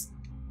us!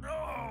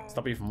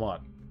 Stop you from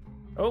what?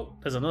 Oh,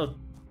 there's a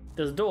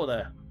door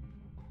there.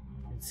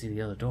 I didn't see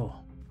the other door.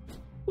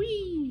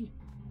 Whee!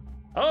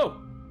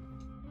 Oh!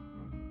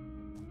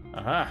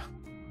 Aha!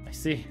 I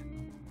see.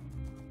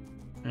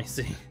 I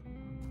see.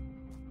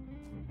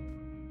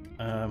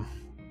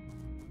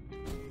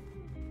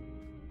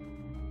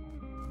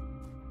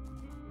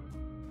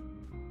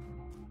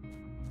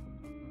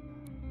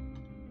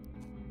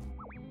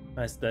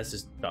 Let's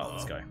just battle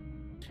this guy.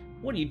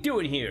 What are you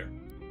doing here?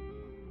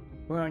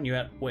 Where aren't you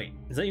at? Wait,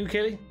 is that you,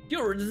 Kelly?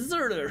 You're a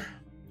deserter!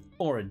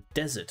 Or a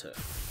deserter.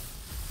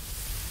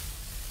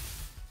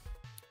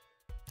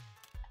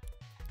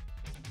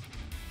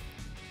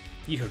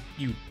 You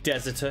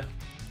deserter.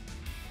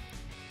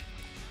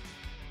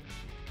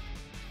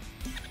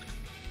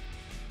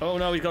 Oh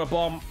no, he's got a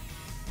bomb.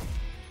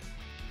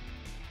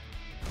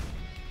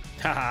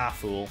 Haha,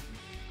 fool.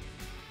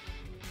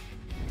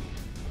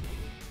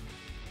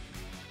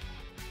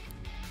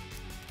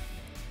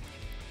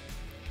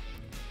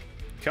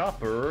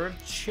 Chopper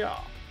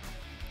chop.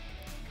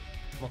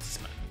 What's a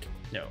smack?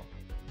 No.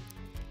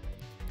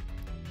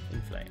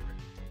 Inflame.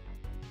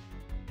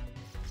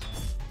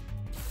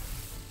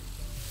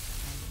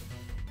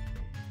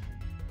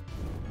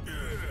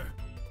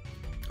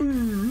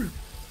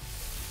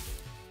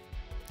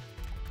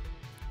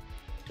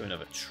 Do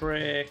another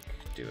trick.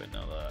 Do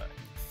another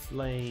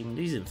inflame.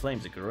 These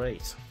inflames are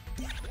great.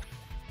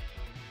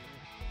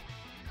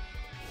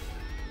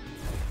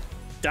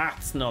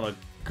 That's not a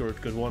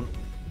good one.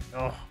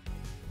 Oh.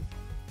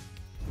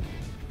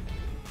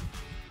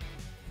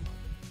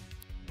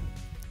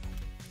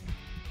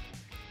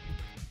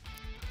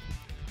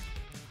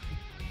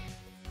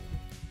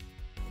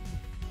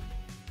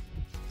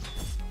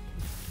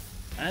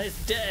 And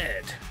it's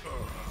dead.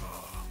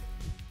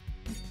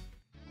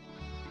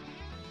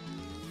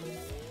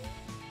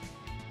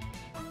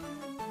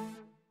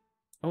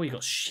 Oh, Oh, you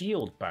got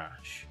shield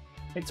bash.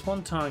 It's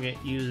one target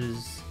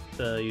uses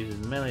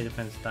melee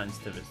defense stat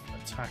instead of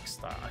attack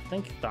stat. I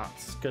think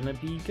that's gonna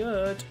be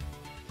good.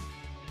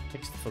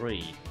 Takes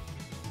 3.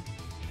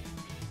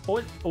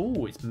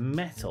 Oh, it's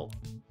metal.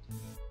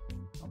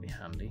 That'll be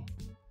handy.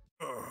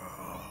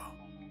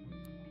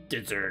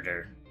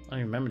 Deserter. I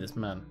don't remember this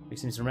man. He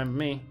seems to remember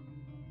me.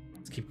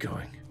 Let's keep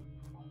going.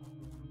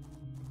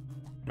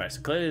 Right,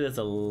 so clearly there's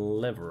a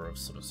lever of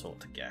some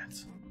sort to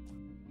get.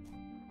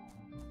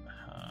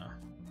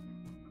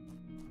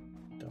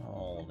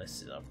 All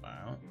this is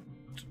about.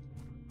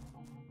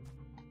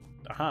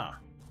 Aha.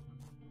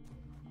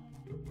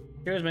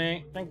 Excuse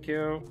me. Thank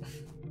you.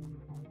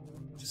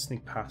 Just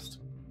sneak past.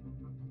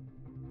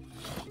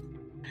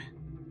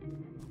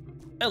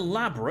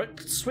 Elaborate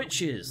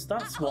switches.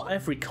 That's what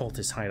every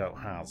cultist hideout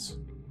has.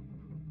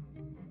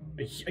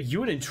 Are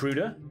you an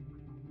intruder?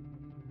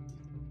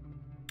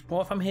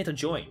 What if I'm here to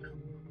join?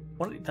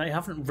 What? I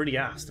haven't really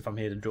asked if I'm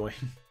here to join.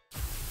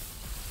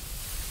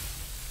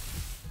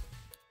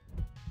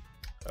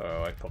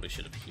 Oh, I probably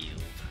should have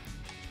healed.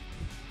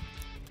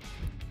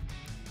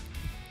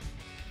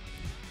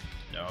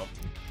 Nope.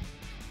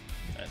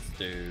 Let's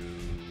do...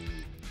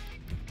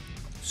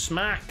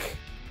 Smack!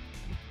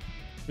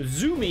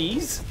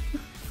 Zoomies!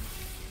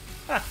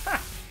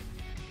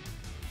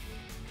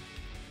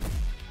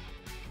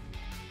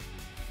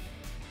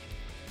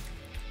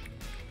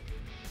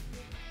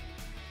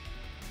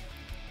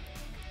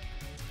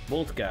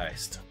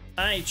 Voltgeist,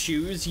 I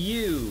choose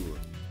you!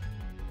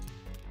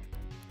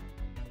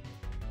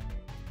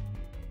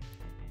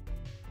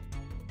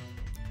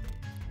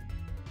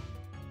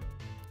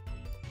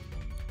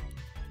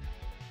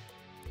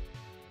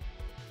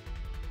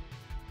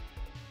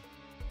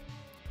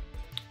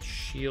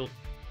 Shield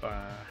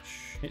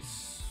bash.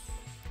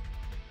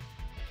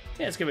 Yeah,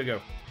 let's give it a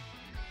go.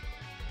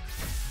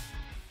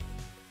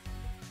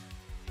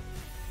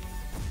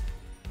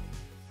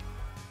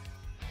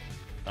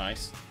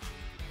 Nice.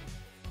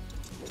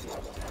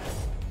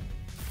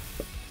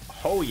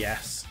 Oh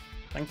yes,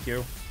 thank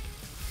you.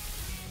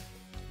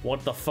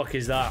 What the fuck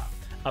is that?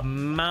 A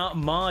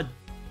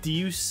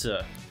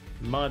Mardusa.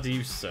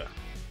 Mardusa.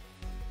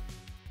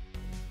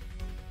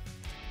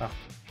 Oh.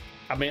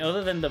 I mean,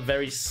 other than the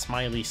very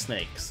smiley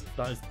snakes,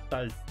 that's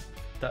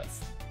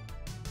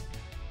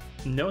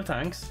no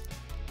thanks.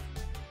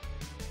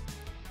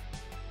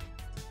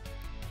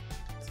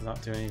 Does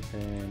that do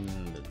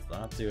anything? Does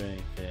that do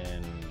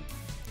anything?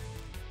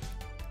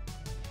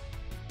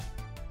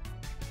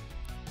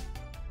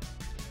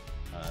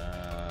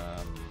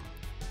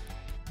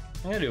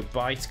 I'm gonna do a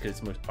bite because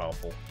it's most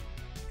powerful.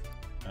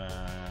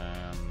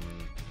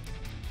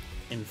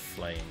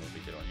 Inflame will be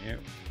good on you.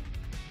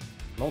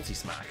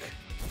 Multi-smack.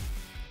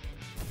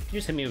 You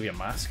just hit me with your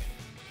mask.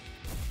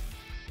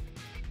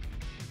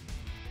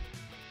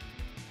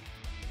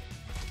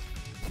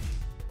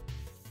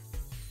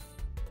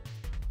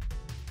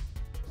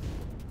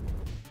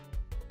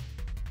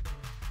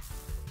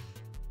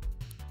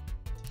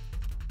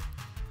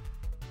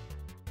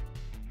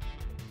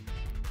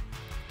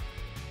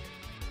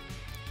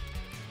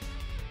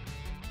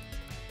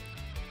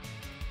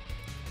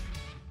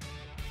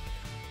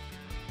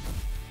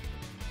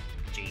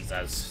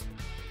 Jesus.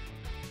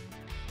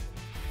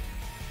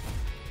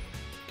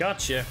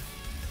 Gotcha.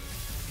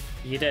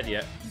 You dead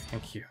yet?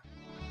 Thank you.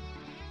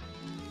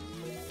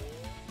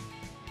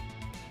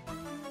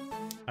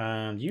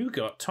 And you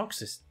got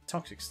toxic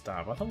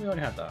stab. I thought we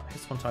already had that.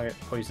 Hits one target,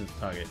 poisons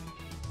target.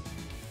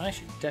 I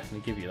should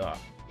definitely give you that.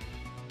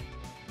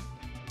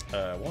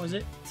 What is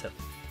it? It's at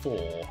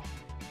 4.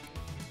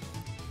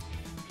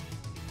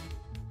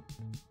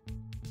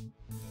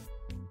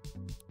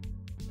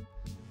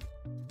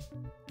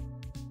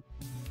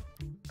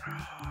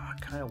 I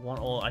kind of want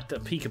all.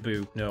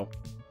 Peekaboo. No.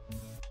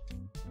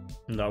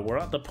 No, we're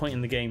at the point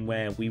in the game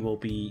where we will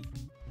be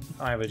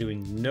either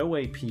doing no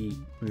AP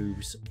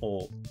moves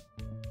or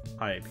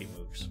high AP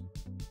moves.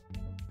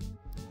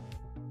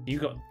 You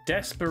got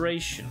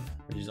Desperation,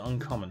 which is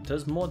uncommon.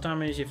 Does more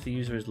damage if the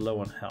user is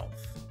low on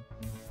health.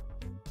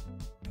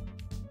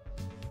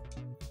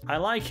 I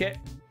like it.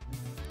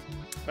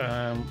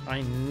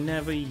 I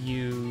never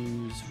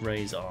use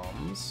Raise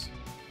Arms.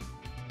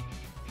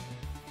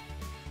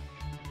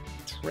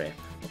 Trip.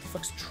 What the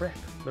fuck's Trip?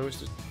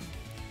 Lowers the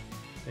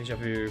Deja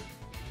Vu.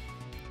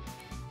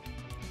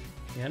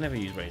 Yeah, I never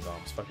use Raise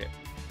Arms. Fuck it.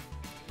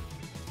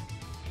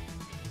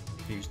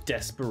 Use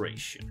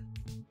Desperation.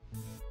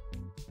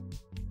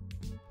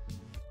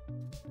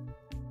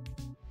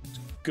 It's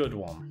a good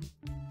one.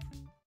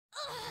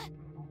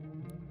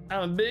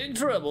 I'm in big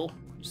trouble.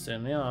 You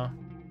certainly are.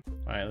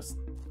 Alright, let's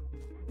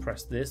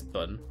press this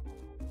button.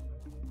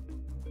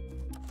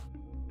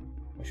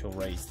 We shall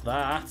raise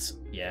that.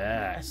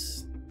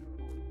 Yes.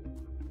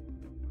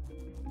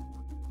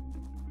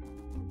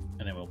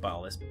 And then we'll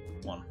battle this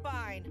one.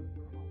 Fine.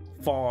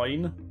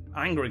 Fine.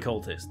 Angry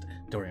cultist.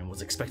 Dorian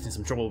was expecting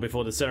some trouble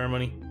before the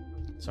ceremony,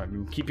 so I've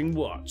been keeping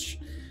watch.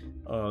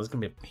 Oh, there's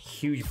gonna be a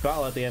huge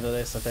battle at the end of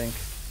this, I think.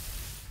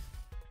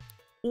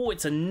 Oh,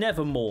 it's a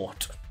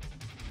Nevermort.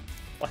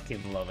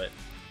 fucking love it.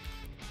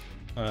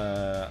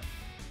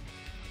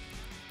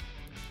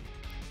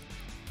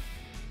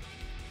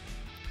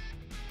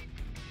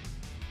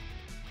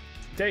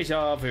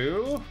 Deja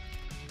vu.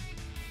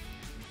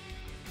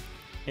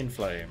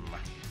 Inflame.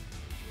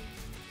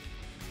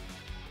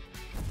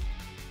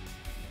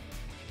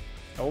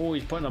 Oh,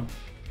 he's putting a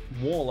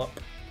wall up.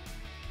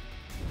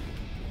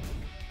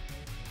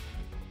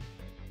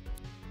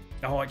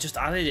 Oh, I just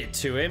added it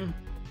to him.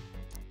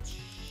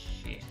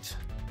 Shit.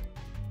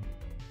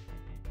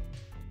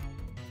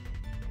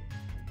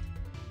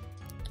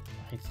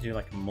 I need to do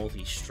like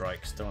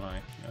multi-strikes, don't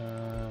I?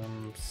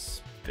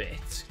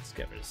 Spit. Let's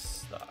get rid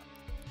of that.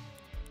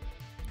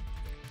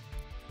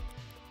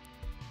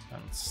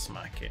 And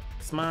smack it.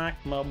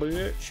 Smack my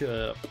bitch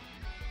up.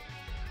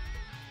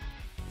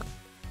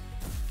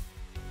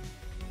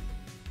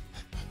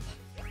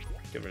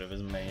 Get rid of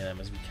as many of them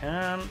as we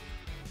can.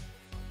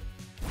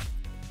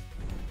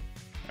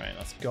 Alright,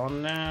 that's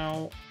gone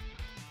now.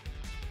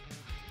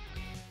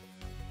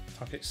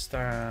 Toxic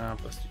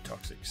stab. Let's do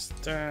toxic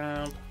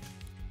stab.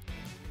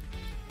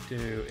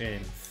 Do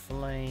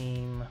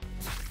inflame.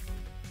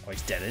 Oh,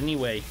 he's dead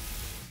anyway.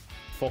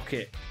 Fuck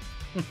it.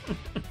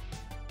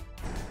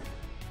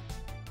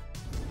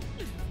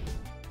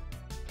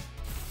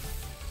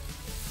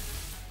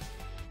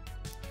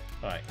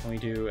 Right, can we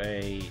do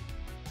a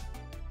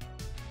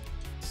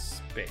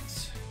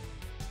spit?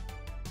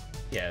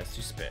 Yeah, let's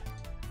do spit.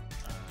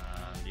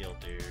 And you'll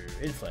do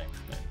inflame.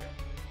 There we go.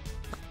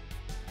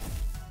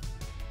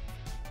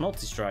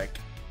 Multi-strike.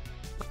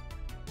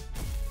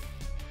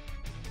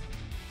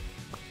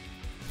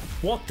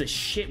 What the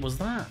shit was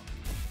that?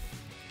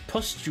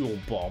 Pustule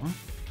bomb.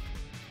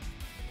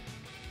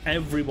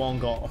 Everyone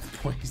got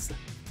poison.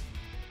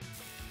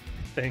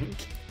 I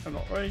think. I'm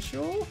not very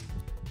sure.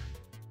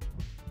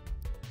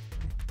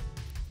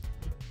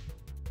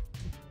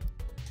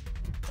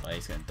 Oh,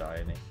 he's gonna die,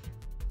 isn't he?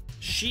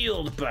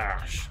 Shield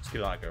bash! Let's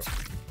give that a go.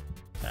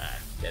 Ah,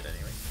 dead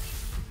anyway.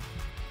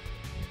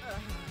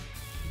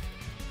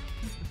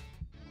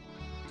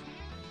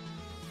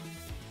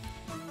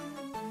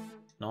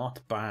 Not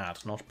bad,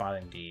 not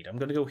bad indeed. I'm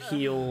gonna go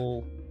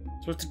heal.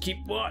 Supposed to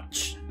keep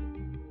watch.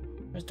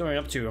 What's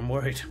Dorian up to? I'm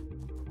worried.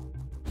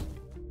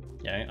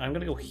 Yeah, I'm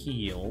gonna go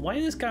heal. Why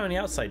is this guy on the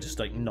outside just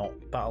like not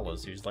battle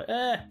us? He's like,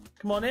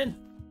 come on in.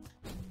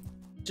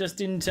 Just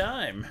in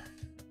time.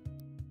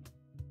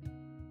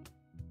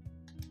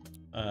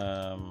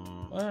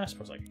 I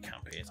suppose I can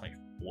camp here.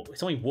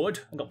 It's only wood.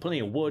 I've got plenty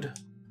of wood.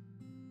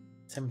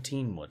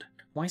 17 wood.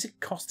 Why is it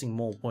costing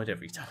more wood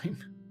every time?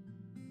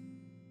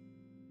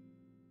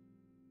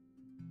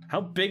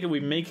 How big are we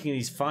making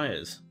these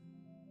fires?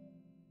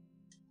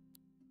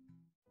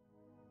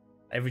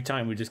 Every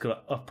time we just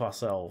gotta up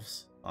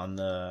ourselves and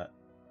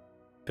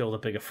build a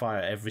bigger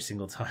fire every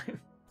single time.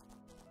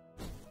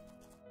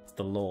 It's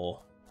the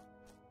law.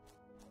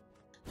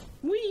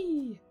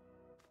 Whee!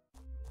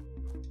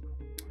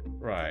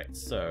 Right,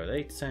 so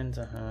they tend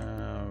to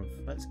have...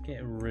 Let's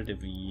get rid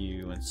of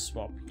you and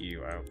swap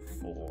you out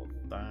for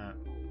that.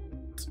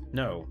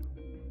 No.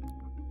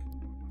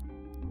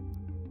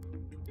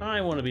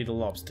 I want to be the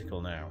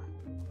lobstacle now.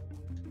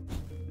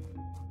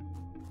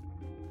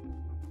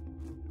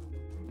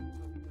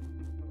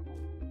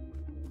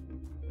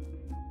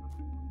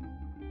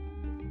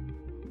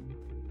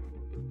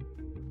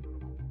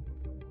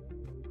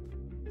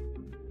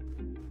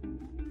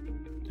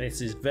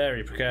 This is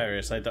very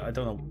precarious. I don't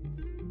know.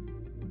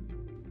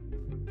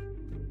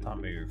 That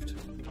moved.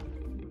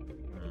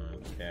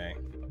 Okay.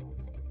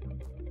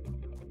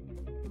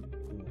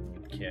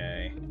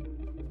 Okay.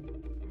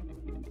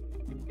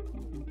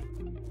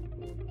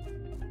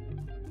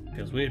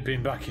 Feels weird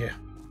being back here.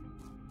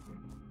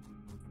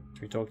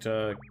 Should we talk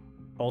to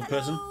old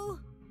person?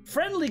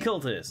 Friendly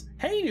cultist!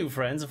 Hey new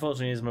friends,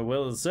 unfortunately it's my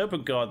will as a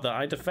serpent god that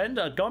I defend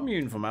our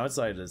commune from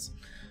outsiders.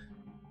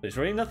 There's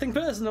really nothing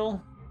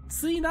personal.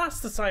 See, that's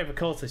the type of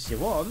cultist you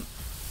want.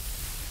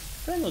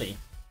 Friendly.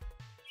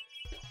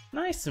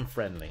 Nice and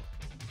friendly.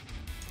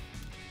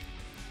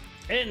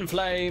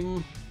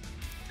 Inflame.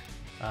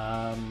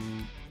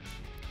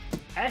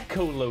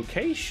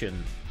 Echolocation.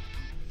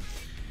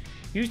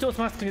 Used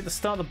automatically at the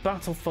start of the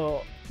battle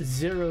for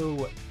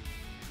 0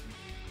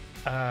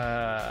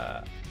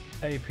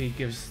 AP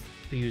gives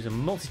the user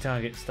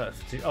multi-target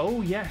stats to...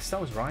 Oh yes, that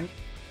was right.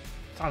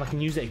 And I can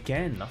use it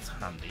again, that's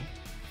handy.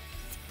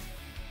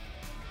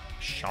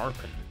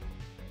 Sharpen.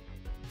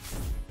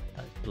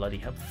 That bloody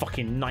hell,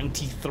 fucking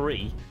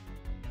 93.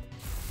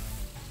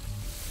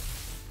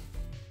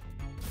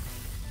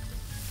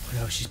 Oh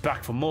no, she's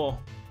back for more.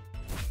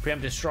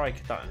 Preemptive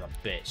strike. That is a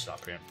bitch, that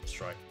preemptive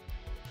strike.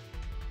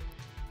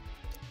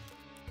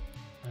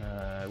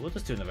 We'll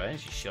just do another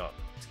energy shot.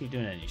 Let's keep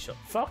doing energy shot.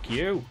 Fuck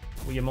you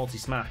with your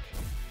multi-smack.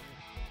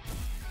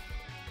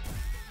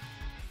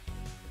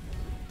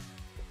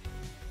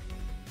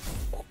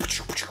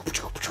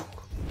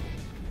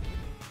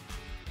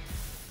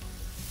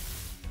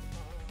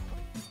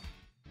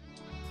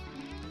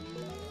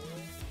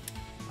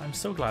 I'm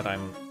so glad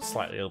I'm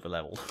slightly over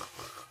leveled.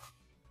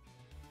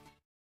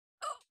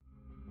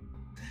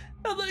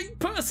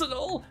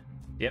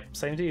 Yep,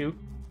 same to you.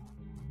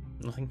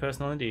 Nothing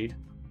personal indeed.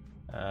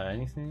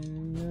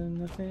 Anything?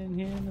 Nothing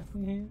here,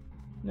 nothing here?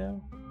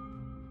 No?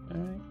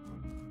 Alright.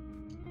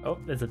 Oh,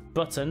 there's a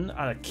button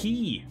and a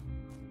key.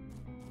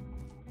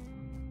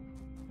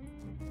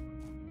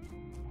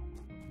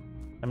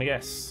 Let me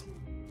guess.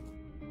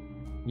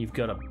 You've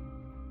got a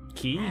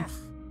key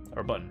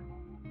or a button?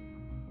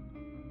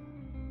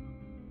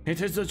 It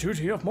is the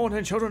duty of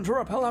morning children to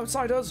repel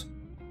outsiders.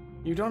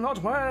 You do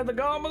not wear the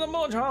garb of the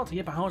morning child.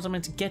 Yeah, but how was I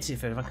meant to get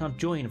it if I can't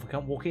join, if I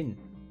can't walk in?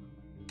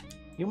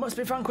 You must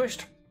be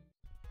vanquished.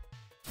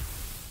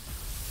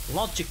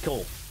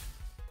 Logical.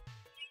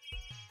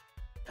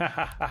 Ha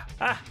ha ha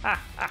ha ha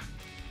ha.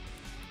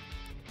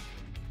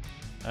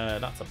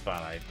 That's a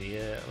bad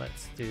idea.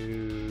 Let's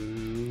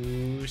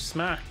do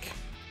smack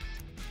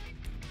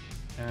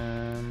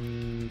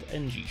and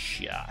NG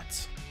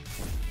shot.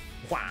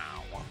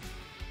 Wow.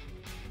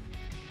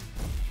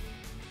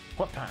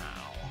 What-pow.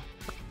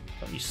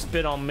 Don't you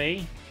spit on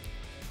me.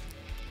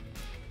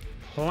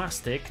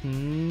 Plastic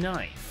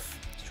knife.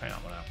 Let's try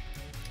that one out.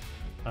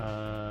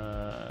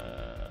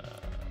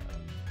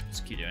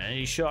 Let's keep doing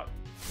NG shot.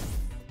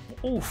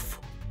 Oof.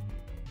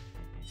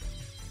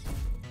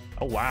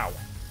 Oh wow.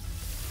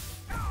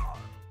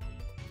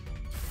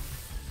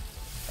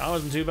 That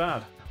wasn't too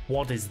bad.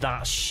 What is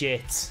that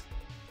shit?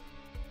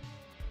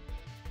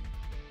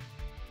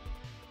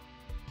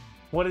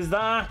 What is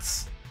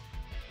that?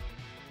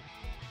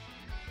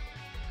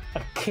 A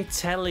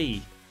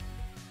Kittelli.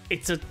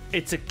 It's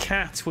a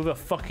cat with a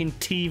fucking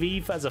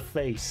TV as a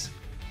face.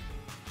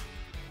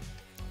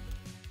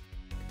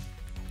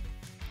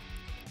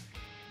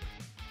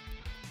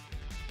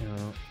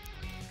 Oh.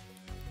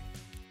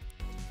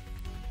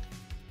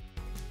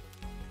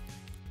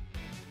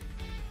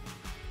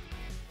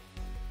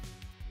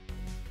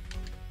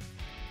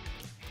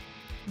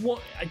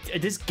 What?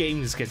 This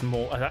game just gets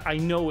more. I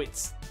know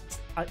it's.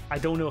 I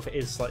don't know if it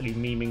is slightly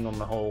memeing on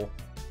the whole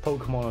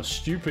Pokemon are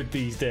stupid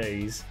these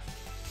days,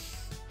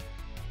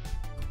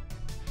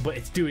 but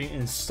it's doing it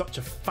in such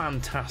a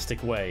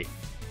fantastic way.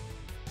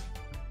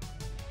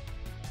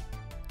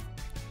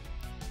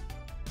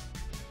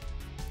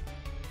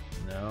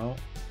 No.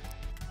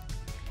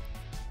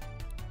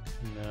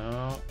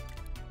 No.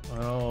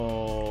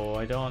 Oh,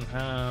 I don't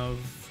have.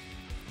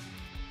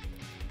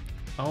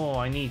 Oh,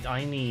 I need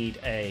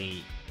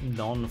a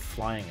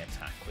non-flying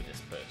attack with this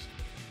person.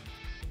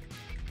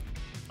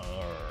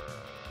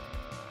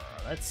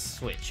 Let's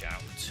switch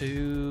out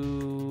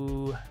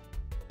to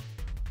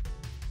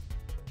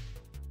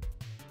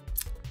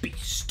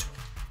Beast.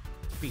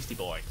 Beastie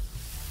Boy.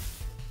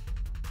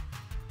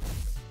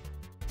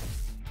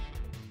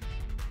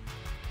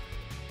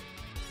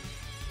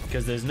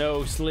 Because there's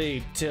no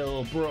sleep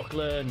till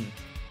Brooklyn.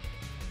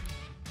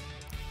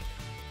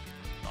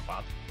 Not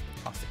bad.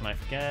 Plastic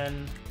knife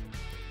again.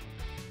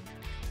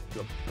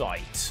 Do a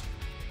bite.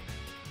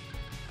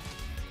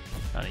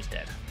 And he's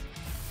dead.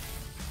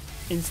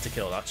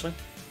 Insta-killed, actually.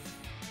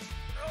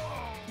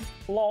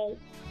 LOL.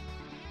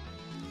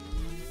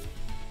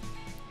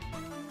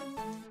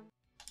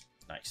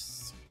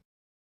 Nice.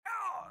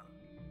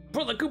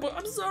 Brother Cooper,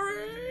 I'm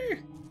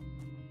sorry!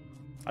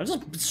 I'm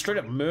just straight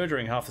up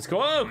murdering half the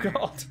squad. Oh,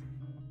 God!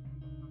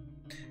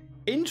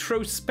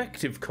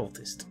 Introspective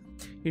cultist.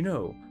 You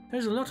know,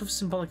 there's a lot of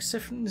symbolic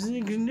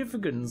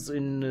significance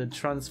in the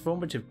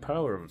transformative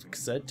power of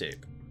cassette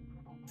tape.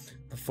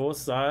 The four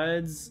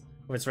sides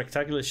of its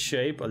rectangular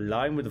shape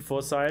align with the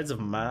four sides of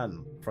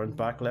man. Front,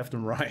 back, left,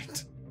 and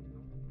right.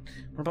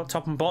 What about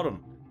top and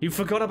bottom? You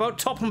forgot about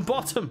top and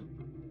bottom!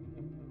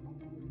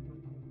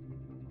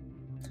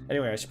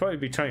 Anyway, I should probably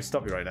be trying to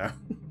stop you right now.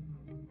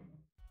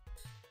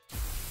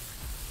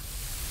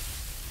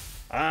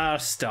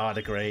 Star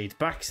degrade.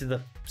 Back to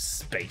the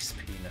space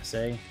penis,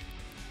 eh?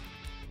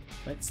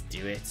 Let's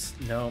do it.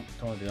 No,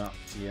 don't want to do that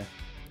to you.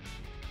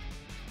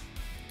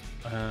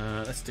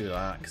 Let's do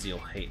that, because you'll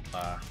hate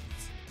that.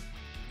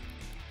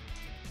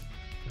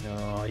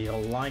 No,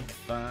 you'll like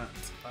that.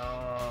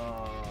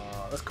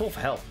 Let's call for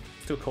help.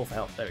 Let's do a call for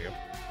help. There we go.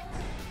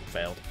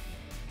 Failed.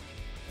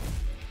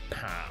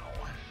 Pow.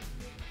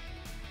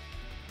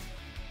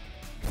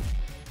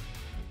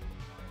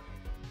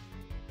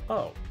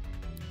 Oh,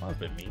 that was a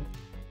bit mean.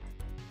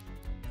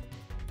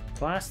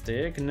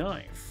 Plastic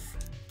knife.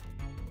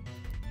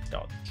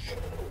 Dodge.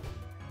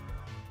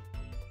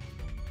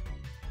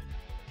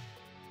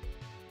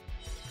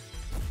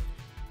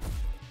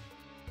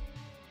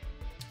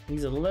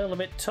 He's a little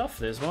bit tough,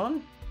 this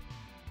one.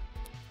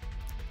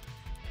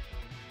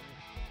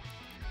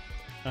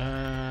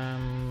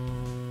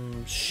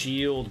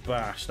 Shield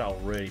bash, that'll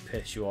really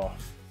piss you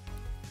off.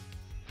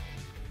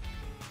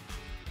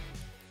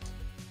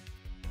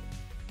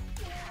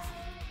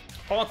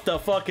 What the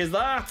fuck is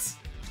that?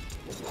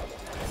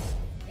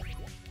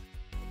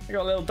 I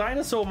got a little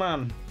dinosaur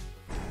man.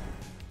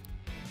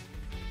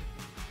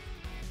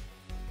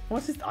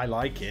 What's this? I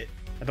like it.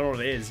 I don't know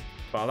what it is,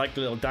 but I like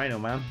the little dino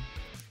man.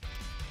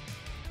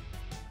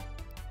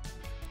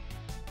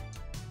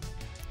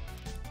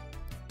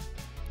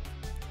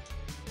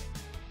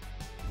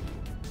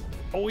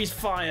 Always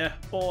fire!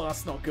 Oh,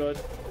 that's not good.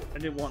 I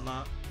didn't want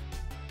that.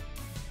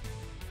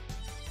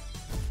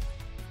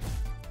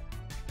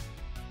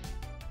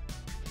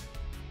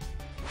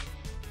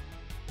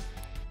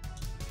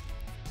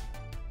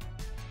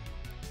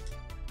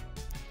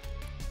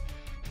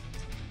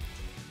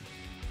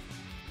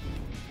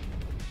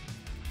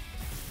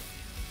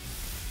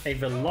 A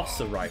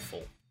Veloci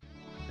rifle.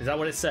 Is that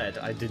what it said?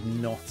 I did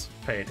not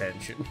pay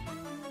attention.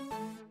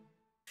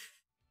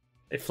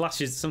 It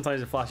flashes,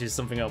 sometimes it flashes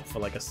something up for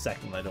like a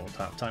second. I don't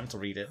have time to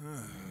read it.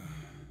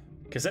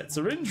 Cassettes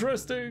are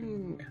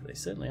interesting! They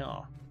certainly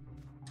are.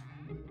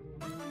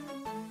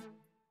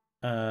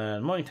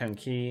 Morningtown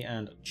key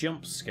and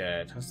jump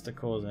scared. Has to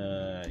cause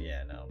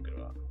yeah, no, I'm good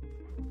with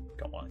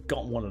that.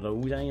 Got one of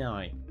those, ain't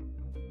I?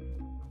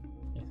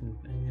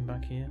 Anything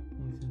back here?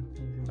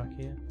 Anything back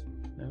here?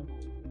 No?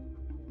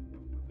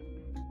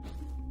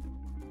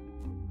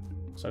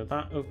 So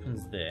that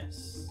opens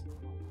this.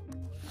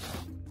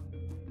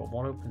 But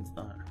what opens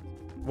that?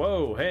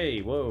 Whoa,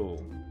 hey,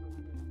 whoa.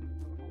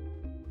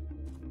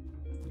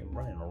 You're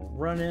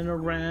running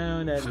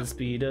around at the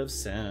speed of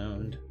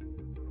sound.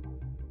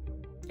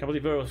 Can't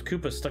believe Earl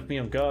Cooper stuck me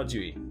on guard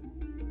duty.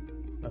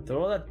 After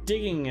all that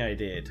digging I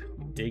did.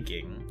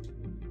 Digging?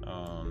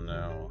 Oh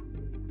no.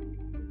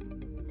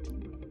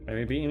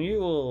 Maybe beating you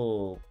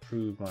will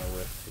prove my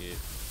worth to you.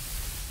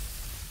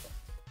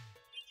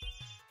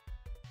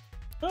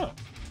 Oh.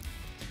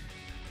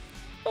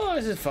 Oh,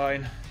 this is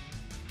fine.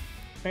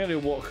 I'm gonna do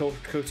a water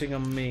coating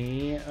on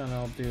me, and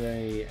I'll do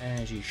a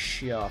energy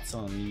shot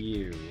on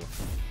you.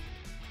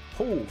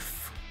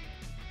 Oof.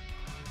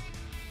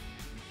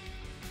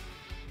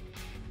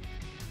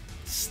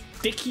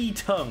 Sticky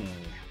tongue.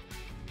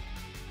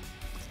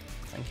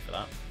 Thank you for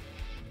that.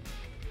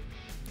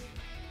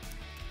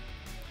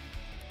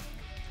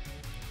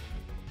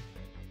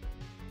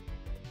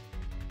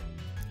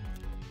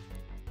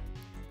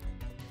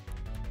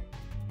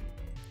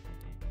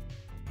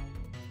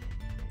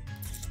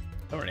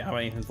 Don't really have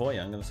anything for you.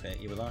 I'm gonna hit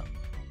you with that.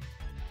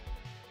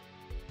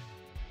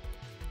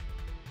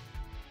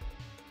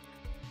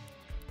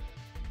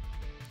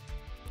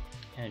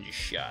 And you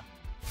shot.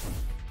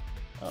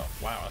 Oh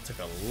wow, I took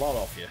a lot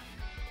off you.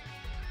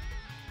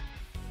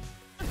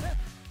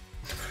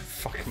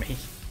 Fuck me.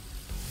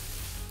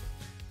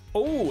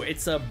 Oh,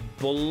 it's a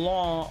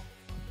Blossomore.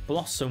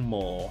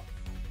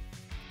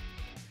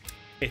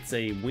 It's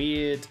a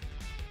weird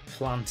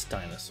plant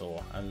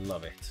dinosaur. I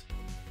love it.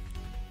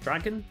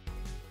 Dragon?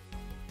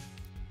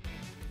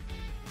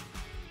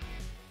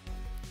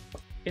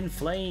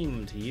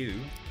 Inflamed, you.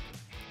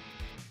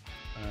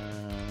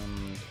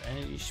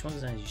 Energy, she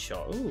wants an energy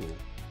shot. Ooh.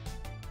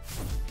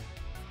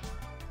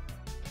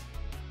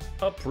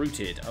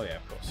 Uprooted. Oh yeah,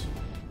 of course.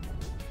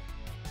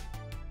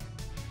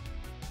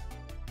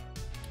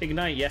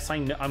 Ignite. Yes, I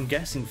know. I'm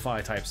guessing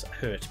fire types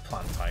hurt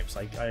plant types.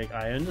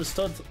 I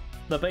understood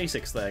the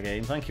basics there,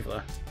 game. Thank you for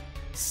that.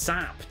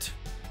 Sapped.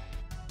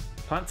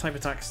 Plant type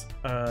attacks.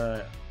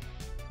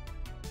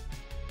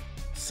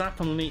 Sap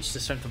and leech the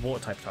strength of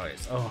water type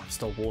targets. Oh, I'm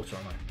still water,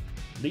 aren't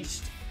I?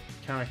 Leeched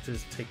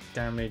characters take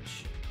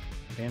damage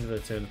at the end of their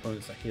turn.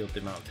 Opponents are healed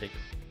did not take.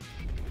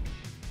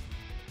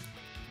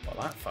 Well,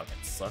 that fucking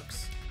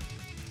sucks.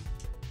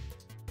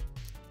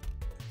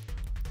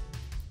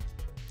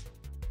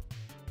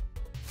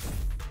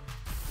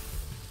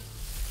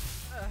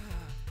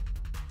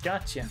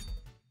 Gotcha.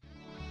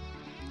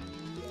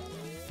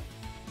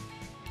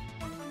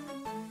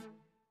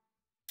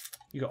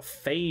 You got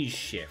phase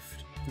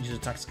shift. These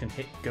attacks can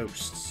hit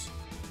ghosts.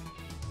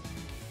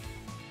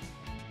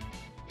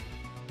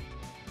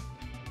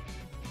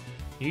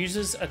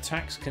 Users'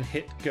 attacks can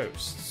hit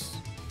ghosts.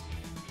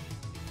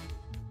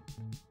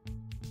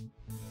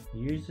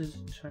 Users'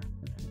 attack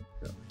can hit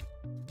ghosts.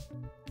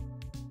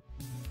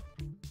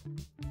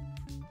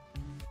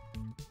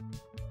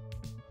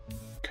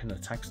 Can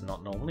attacks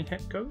not normally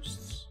hit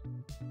ghosts?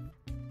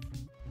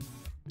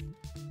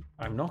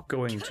 I'm not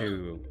going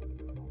to.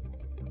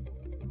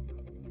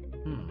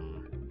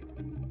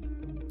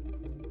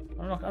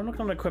 I'm not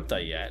going to equip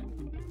that yet.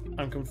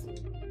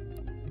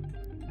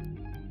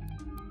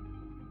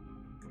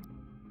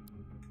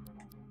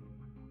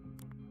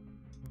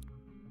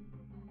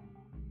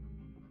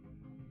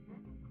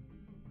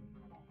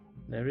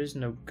 There is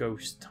no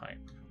ghost type.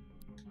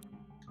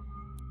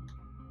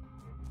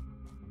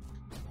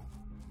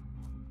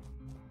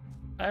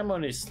 I'm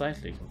only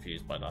slightly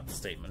confused by that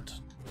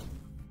statement.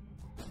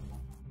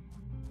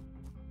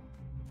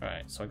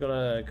 Alright, so I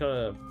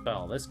gotta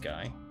battle this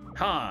guy.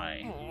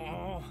 Hi!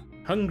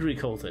 Hungry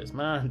cultist,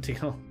 man,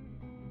 deal.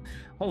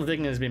 All the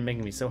digging has been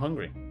making me so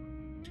hungry.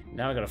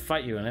 Now I gotta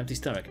fight you on an empty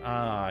stomach.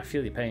 Ah, I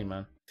feel your pain,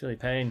 man. Feel your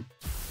pain.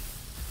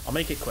 I'll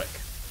make it quick.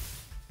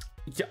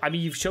 Yeah, I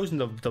mean, you've chosen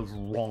the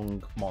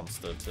wrong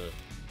monster to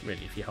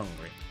really, if you're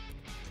hungry.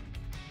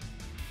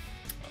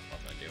 I'm not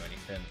gonna do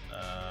anything.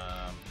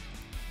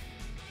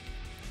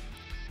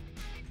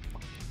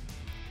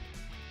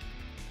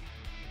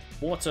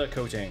 Water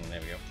coating. There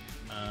we go.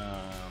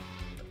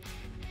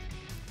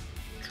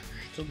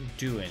 Doesn't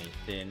do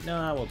anything. No,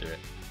 I will do it.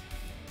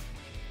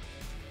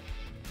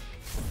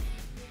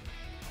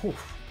 Whew,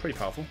 pretty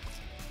powerful.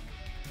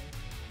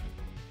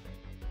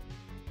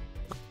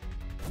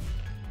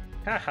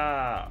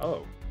 Haha!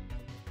 Oh.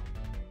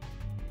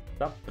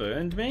 That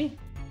burned me?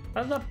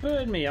 How did that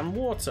burn me? I'm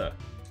water.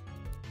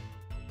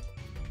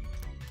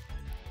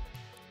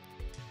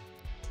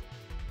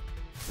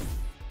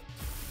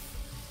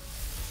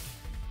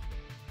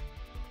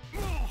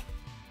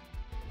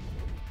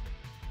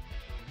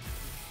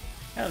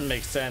 That doesn't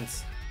make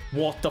sense.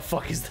 What the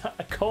fuck is that?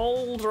 A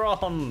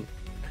cauldron!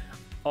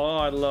 Oh,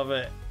 I love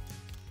it.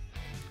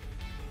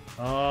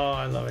 Oh,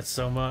 I love it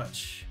so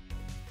much.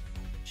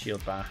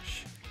 Shield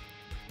bash.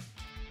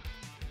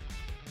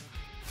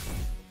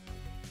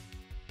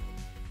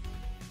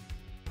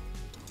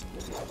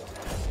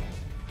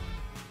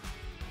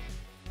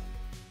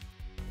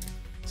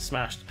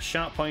 Smashed.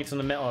 Sharp point on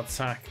the metal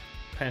attack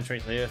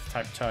penetrates the earth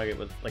type target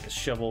with like a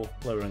shovel,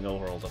 lowering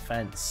overall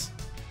defense.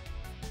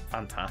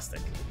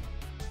 Fantastic.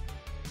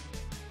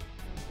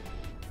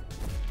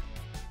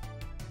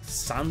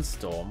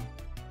 Sandstorm.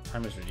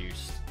 Time is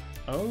reduced.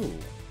 Oh.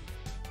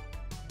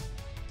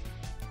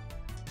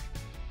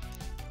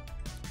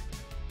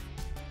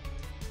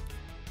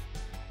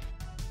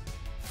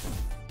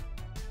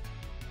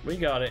 We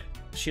got it.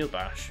 Shield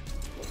bash.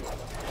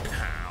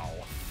 Ow.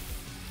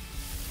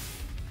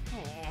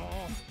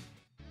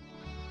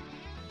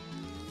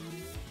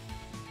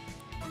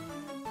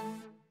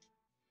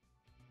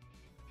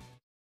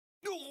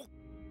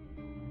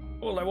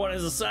 All I want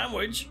is a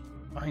sandwich.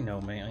 I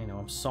know, mate. I know.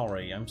 I'm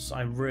sorry.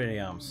 I really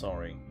am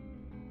sorry.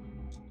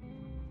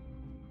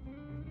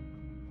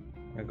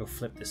 I'm gonna go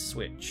flip this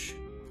switch,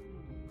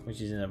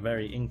 which is in a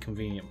very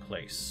inconvenient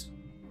place.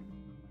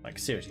 Like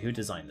seriously, who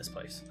designed this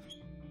place?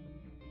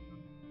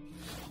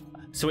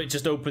 So it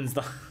just opens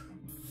the.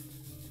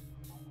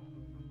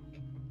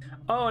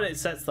 Oh, and it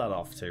sets that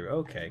off too.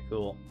 Okay,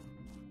 cool.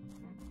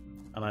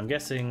 And I'm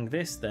guessing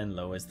this then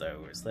lowers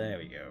those. There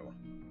we go.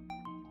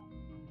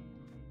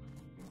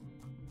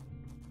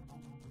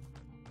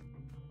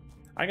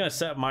 I'm gonna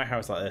set up my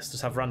house like this.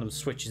 Just have random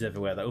switches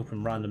everywhere that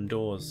open random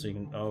doors so you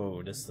can.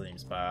 Oh, this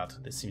seems bad.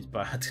 This seems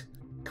bad.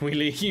 Can we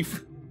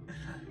leave?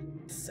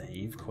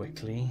 Save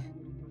quickly.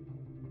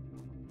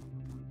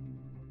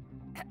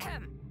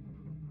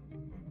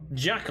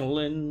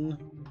 Jacqueline.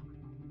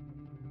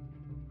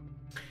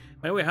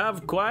 May we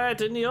have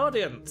quiet in the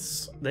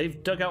audience?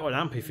 They've dug out an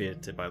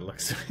amphitheater by the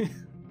looks of it.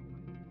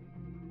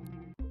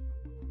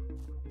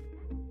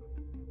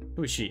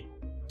 Who is she?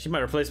 She's my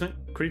replacement?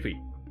 Creepy.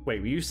 Wait,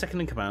 were you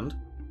second in command?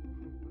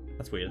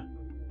 That's weird.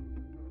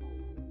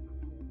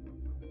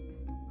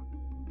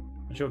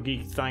 I'm sure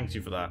Geek thanks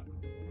you for that.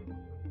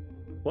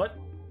 What?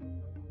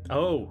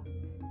 Oh.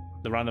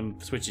 The random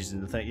switches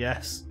in the thing.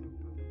 Yes.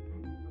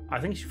 I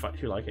think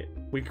she'll like it.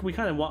 We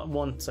kind of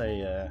want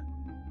a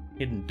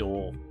hidden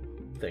door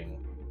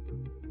thing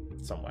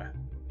somewhere.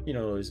 You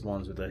know those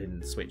ones with the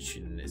hidden switch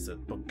and it's a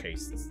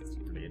bookcase, it's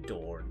really a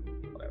door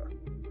and whatever.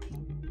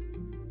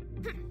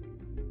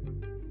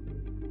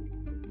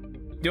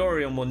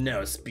 Dorian will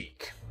now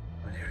speak.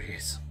 Oh, there he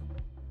is.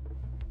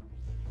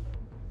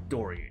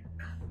 Dorian.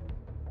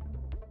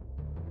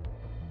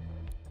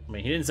 I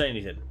mean, he didn't say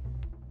anything.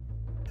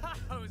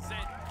 How's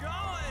it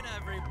going,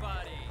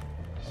 everybody?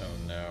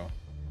 Oh no.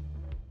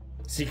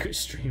 Secret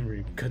stream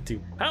room. Cut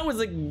to. How is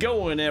it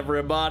going,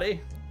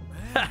 everybody?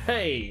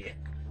 Hey!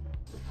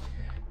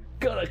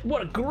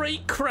 What a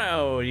great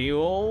crowd you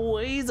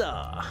always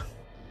are.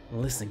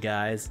 Listen,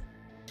 guys.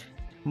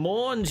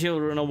 Mourn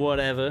children or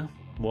whatever.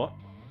 What?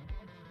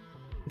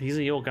 These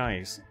are your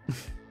guys.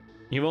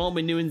 You've all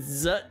been doing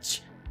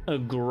such a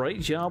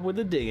great job with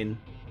the digging.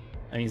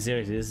 I mean,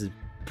 seriously, this is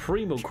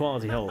primo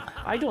quality hole.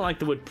 I don't like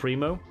the word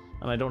primo,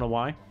 and I don't know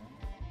why.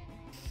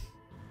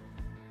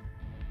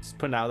 Just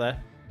putting it out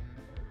there.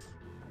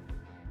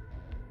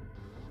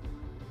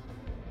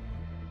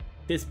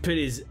 This pit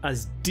is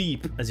as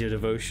deep as your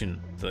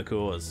devotion to the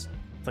cause.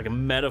 It's like a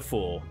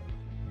metaphor.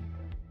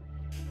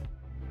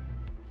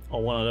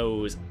 Or one of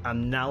those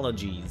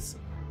analogies.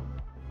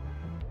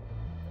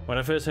 When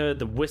I first heard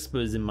the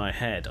whispers in my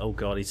head, oh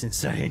god, he's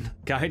insane,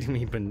 guiding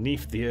me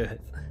beneath the earth,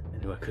 I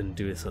knew I couldn't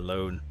do this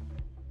alone.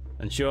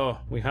 And sure,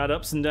 we had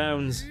ups and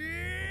downs,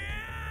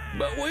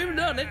 but we've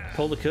done it.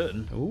 Pull the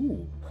curtain.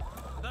 Ooh.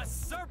 The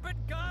serpent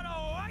god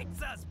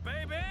awaits us,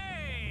 baby!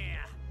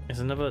 It's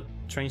another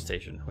train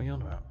station. What are you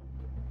on about?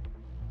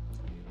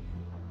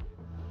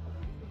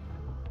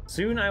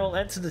 Soon I will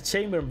enter the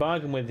chamber and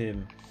bargain with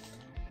him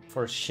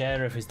for a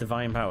share of his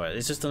divine power.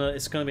 It's just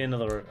it's going to be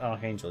another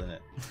archangel, isn't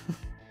it?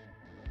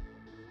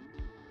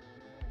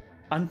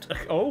 And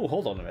oh,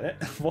 hold on a minute.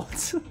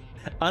 What?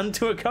 And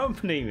to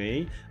accompany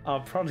me, our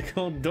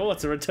prodigal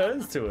daughter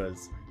returns to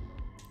us.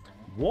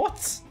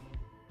 What?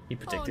 He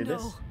predicted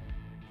this.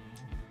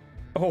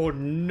 Oh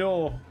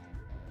no.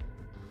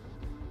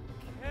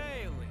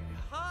 Kaylee,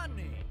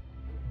 honey.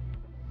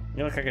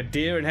 You look like a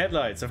deer in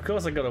headlights. Of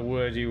course I got a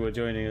word you were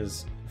joining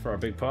us for our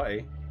big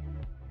party.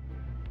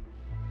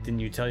 Didn't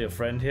you tell your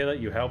friend here that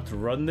you helped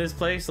run this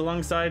place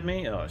alongside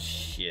me? Oh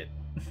shit.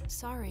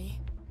 Sorry.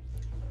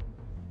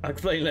 I'll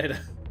explain later.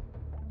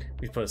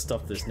 We put a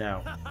stop to this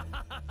now.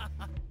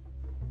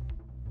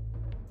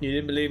 You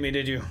didn't believe me,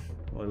 did you?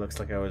 Well, it looks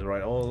like I was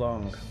right all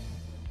along.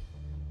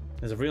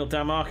 There's a real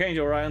damn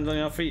archangel right under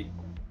our feet.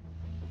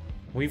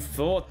 We've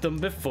fought them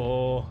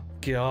before.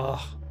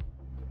 Gah.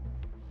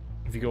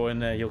 If you go in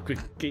there, you'll get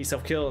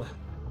yourself killed.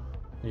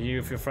 You,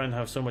 if your friend,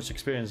 have so much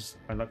experience.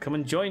 Why not come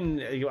and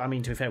join? I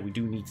mean, to be fair, we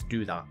do need to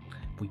do that.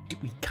 We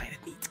kind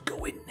of need to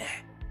go in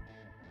there.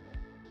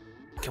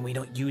 Can we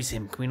not use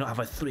him? Can we not have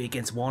a 3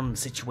 against 1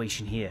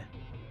 situation here?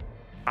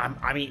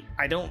 I mean,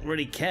 I don't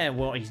really care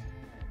what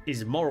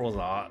his morals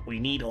are. We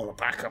need all the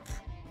backup.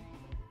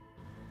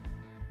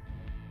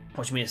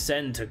 Watch me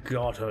ascend to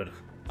godhood.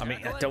 I mean,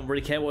 I don't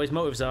really care what his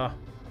motives are.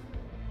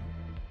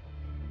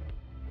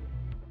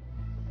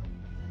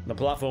 The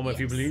platform, if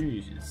you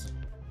please.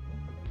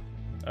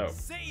 Oh,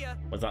 See ya.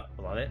 was that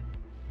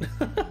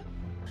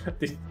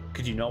it?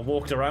 Could you not have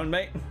walked around,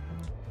 mate?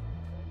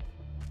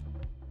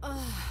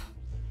 Oh,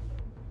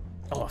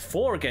 a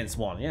 4 against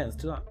 1. Yeah, let's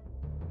do that.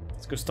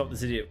 Let's go stop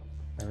this idiot.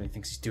 I don't know what he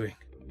thinks he's doing.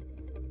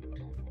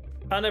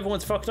 And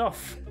everyone's fucked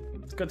off.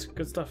 It's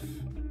good stuff.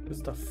 Good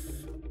stuff.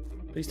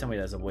 Please tell me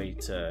there's a way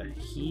to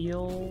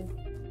heal.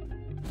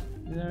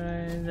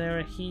 Is there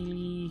a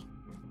healy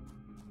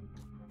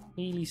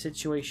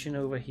situation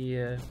over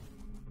here?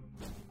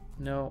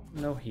 No,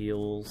 no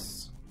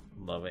heals.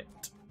 Love it.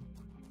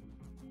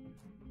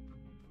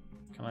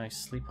 Can I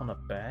sleep on a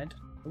bed?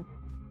 Ooh.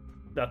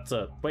 That's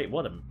a... Wait,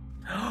 what a...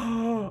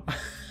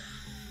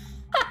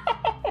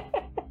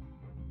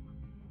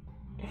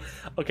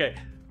 Okay.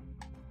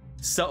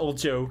 Subtle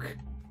joke.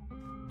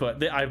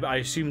 But I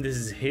assume this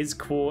is his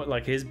court,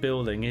 like his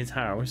building, his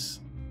house.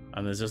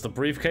 And there's just a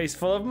briefcase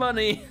full of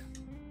money.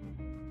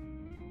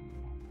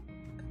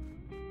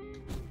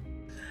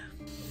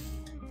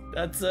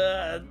 That's,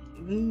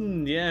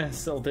 yeah,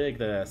 subtle dig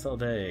there, subtle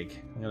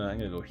dig. I'm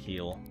gonna go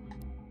heal.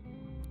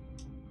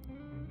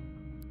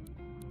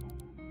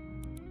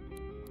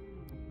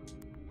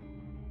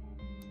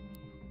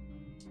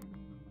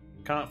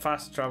 Can't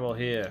fast travel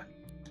here.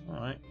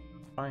 Alright,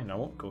 fine, I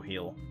won't go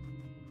heal.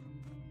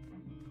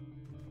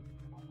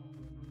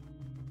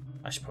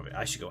 I should go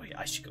heal.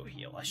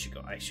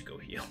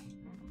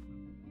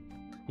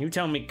 You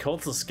telling me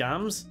cults are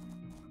scams?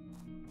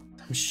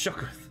 I'm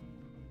shocked.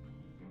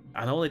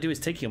 And all they do is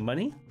take your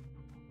money?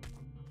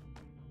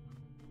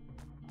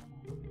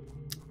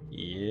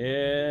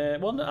 Yeah,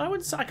 well, no, I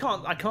would say I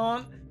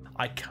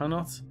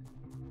cannot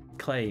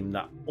claim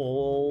that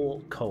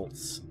all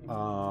cults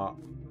are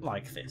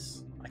like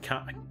this. I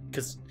can't,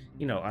 because,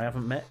 you know, I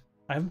haven't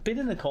been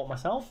in a cult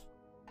myself.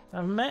 I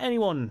haven't met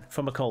anyone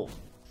from a cult.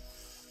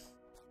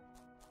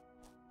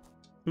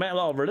 Met a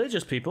lot of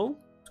religious people.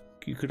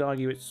 You could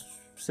argue it's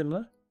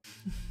similar.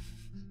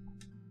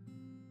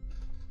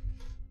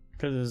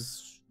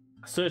 Because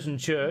a certain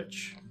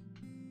church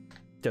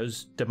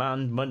does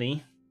demand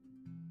money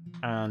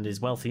and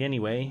is wealthy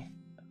anyway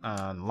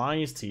and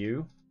lies to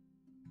you.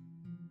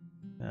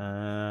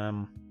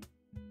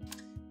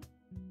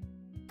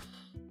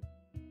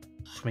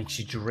 Makes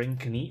you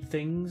drink and eat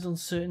things on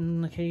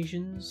certain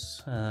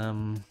occasions. I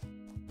mean,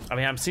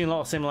 I'm seeing a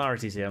lot of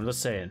similarities here, I'm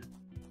just saying.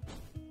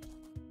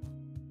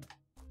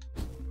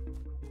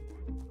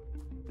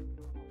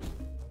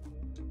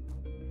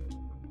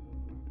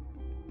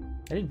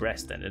 I did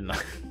rest then, didn't I?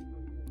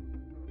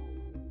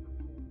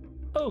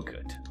 Oh,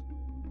 good.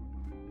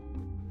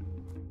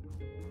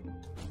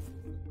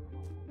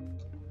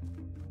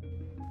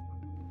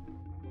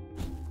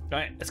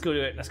 Right, let's go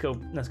do it.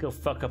 Let's go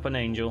fuck up an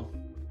angel.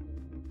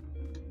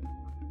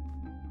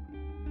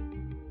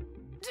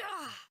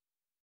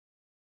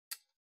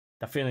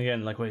 That feeling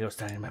again, like where you're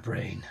standing in my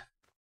brain.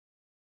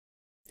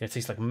 Yeah, it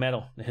tastes like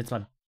metal. It hits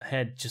my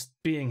head just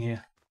being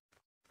here.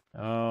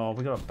 Oh,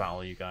 we gotta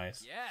battle you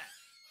guys. Yeah.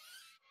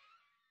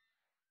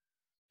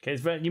 Okay,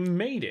 it's you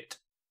made it.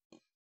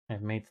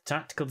 I've made the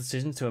tactical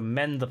decision to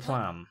amend the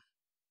plan.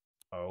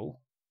 Oh.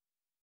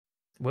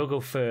 We'll go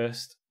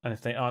first, and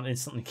if they aren't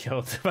instantly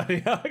killed by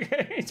the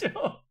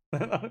Archangel,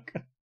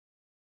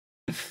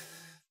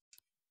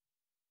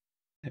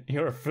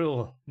 you're a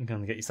fool. You're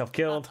gonna get yourself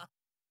killed.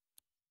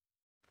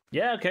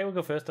 Yeah, okay, we'll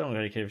go first. I don't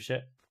really care for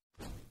shit.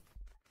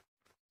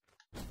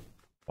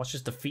 Let's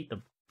just defeat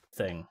the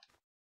thing.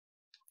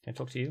 Can I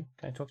talk to you?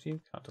 Can I talk to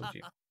you? Can't talk to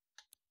you.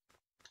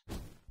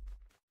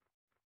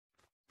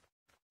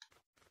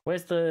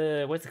 Where's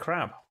the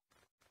crab?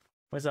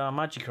 Where's our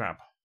magic crab?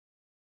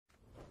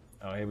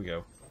 Oh, here we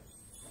go.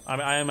 I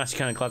mean, I am actually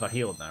kind of glad I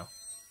healed now.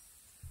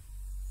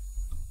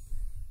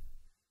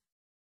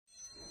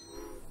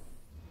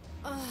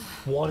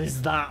 What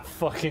is that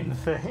fucking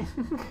thing?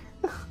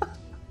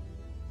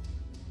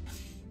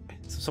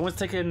 So someone's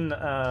taken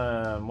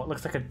what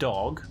looks like a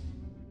dog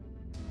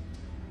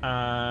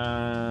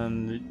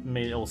and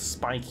made it all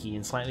spiky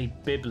and slightly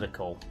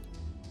biblical.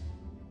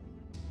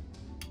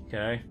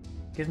 Okay.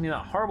 Gives me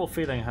that horrible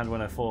feeling I had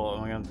when I thought,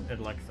 oh my god,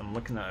 I'm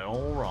looking at it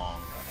all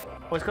wrong.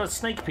 Oh, it's got a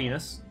snake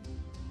penis.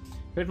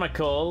 Heard my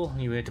call. Are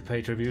you here to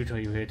pay tribute or are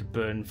you here to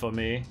burn for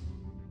me?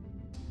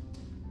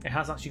 It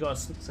has actually got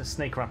a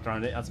snake wrapped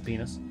around it as a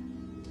penis.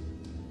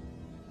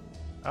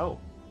 Oh.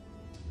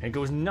 Here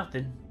goes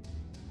nothing.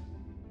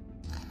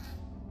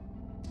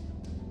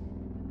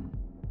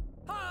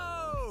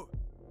 Oh!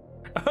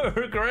 Oh,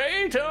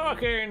 great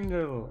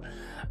Archangel!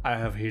 I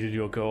have heeded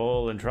your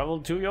call and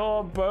traveled to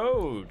your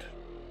abode.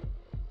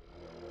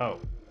 Oh.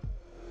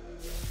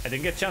 I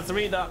didn't get a chance to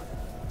read that.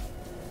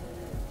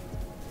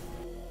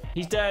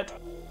 He's dead.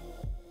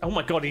 Oh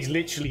my god, he's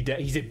literally dead.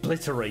 He's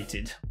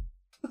obliterated.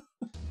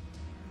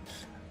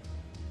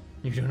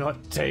 You do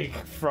not take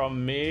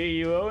from me,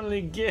 you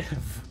only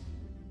give.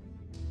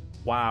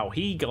 Wow,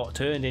 he got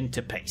turned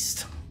into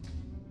paste.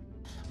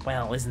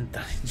 Well, isn't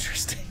that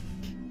interesting?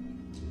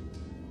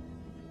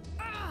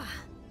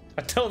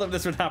 I told them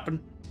this would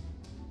happen.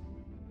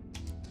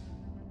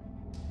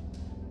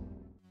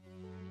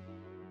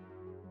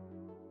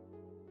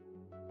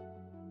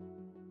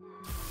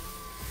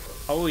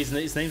 Oh, his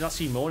name's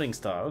actually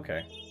Morningstar.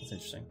 Okay, that's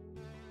interesting.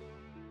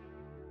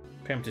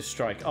 Preemptive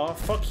strike. Oh,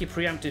 fuck your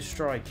preemptive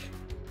strike.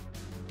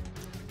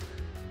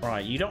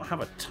 Right, you don't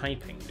have a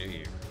typing, do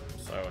you?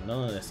 So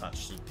none of this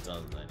actually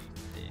does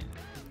anything.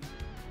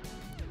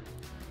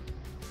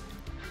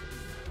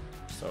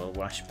 So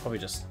I should probably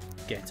just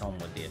get on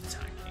with the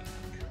attacking.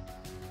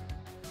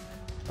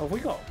 Oh, have we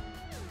got...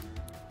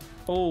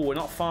 Oh, we're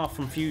not far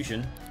from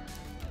fusion.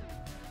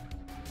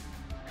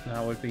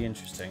 That would be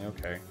interesting.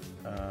 Okay.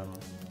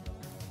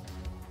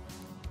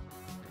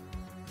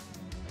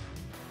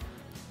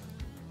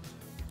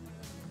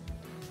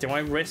 Do I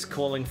risk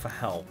calling for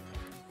help?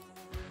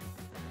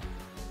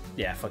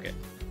 Yeah, fuck it.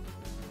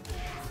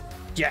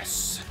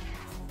 Yes!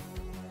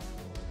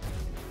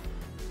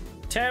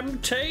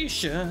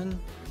 Temptation!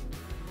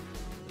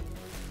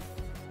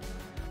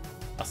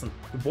 That's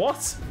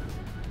what?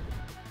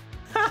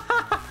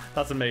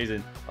 That's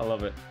amazing. I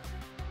love it.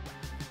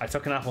 I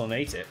took an apple and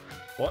ate it.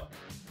 What?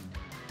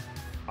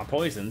 I'm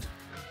poisoned.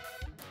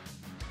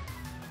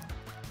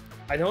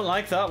 I don't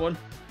like that one.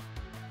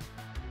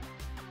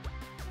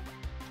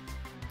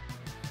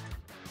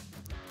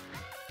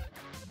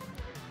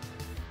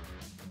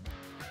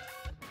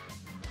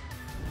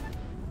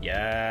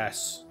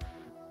 Yes.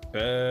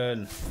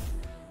 Burn.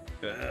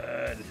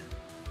 Burn.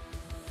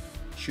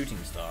 Shooting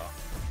star.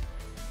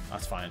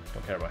 That's fine.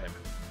 Don't care about him.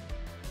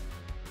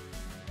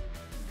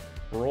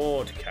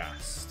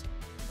 Broadcast.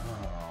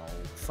 Oh,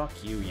 fuck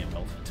you, you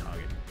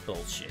multi-target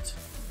bullshit.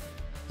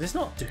 This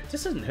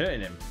isn't hurting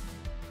him.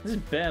 This is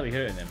barely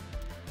hurting him.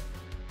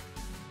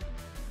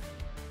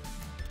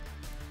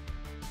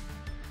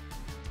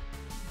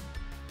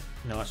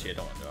 No, actually, I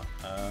don't want to do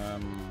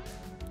that.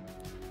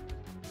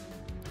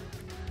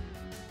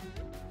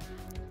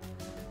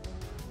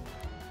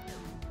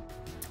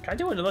 Can I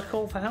do another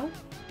call for help?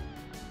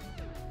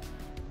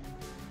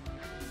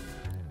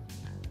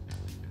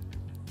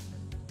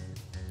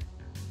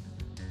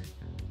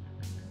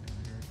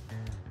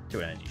 Do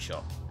an energy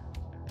shot.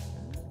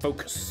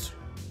 Focus.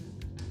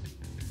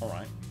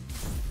 Alright.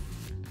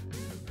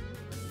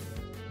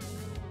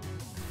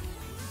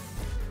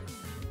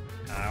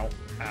 Ow.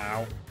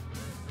 Ow.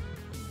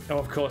 Oh,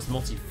 of course,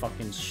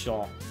 multi-fucking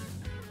shot.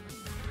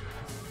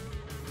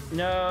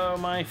 No,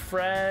 my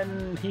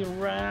friend, he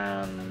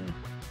ran.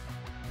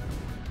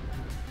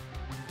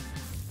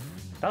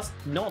 That's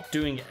not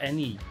doing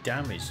any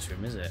damage to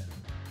him, is it?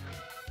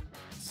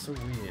 It's so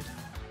weird.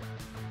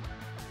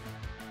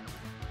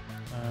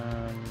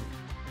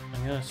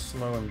 I'm gonna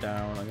slow him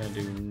down. I'm gonna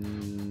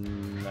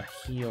do a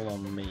heal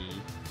on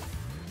me.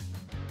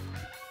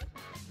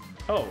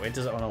 Oh, it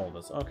does it on all of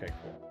us. Okay,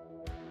 cool.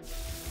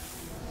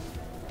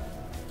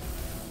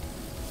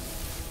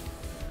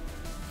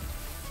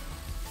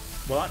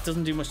 Well, that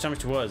doesn't do much damage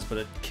to us, but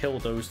it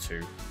killed those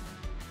two.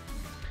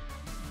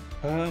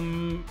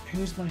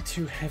 Who's my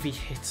two heavy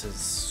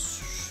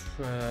hitters?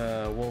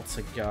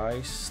 Walter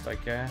Geist, I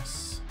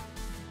guess.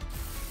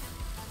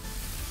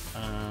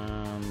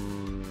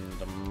 And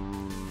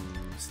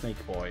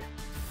Snake Boy.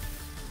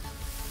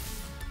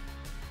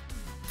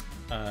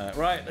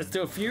 Right, let's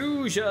do a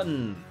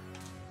fusion.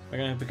 We're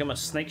gonna become a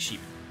snake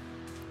sheep.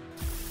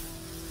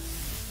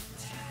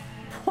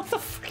 What the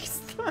fuck is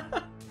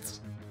that?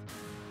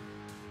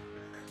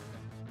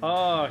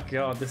 Oh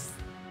god, this.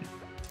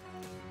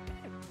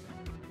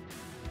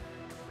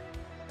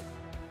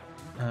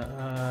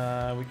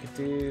 We could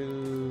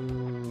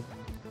do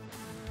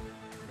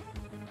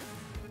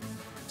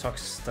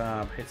toxic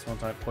stab, hits one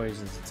type,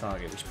 poisons the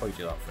target. We should probably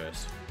do that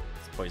first.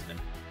 Let's poison him.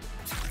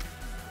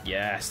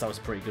 Yes, that was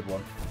a pretty good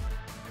one.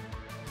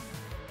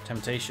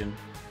 Temptation.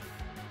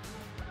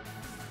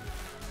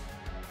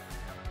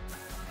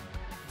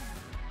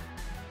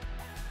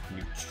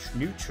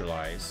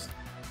 Neutralize.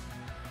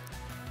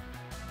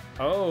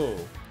 Oh,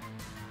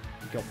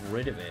 we got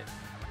rid of it.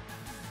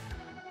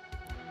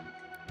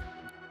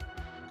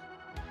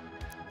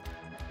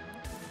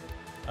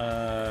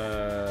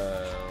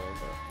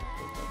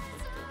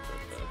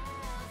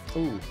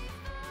 Ooh.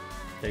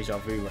 Deja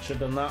vu. I should have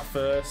done that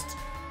first.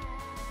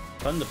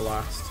 Thunder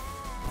Blast.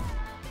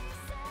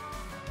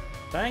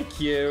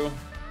 Thank you.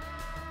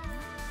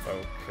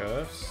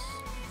 Focus.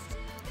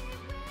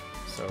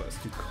 So let's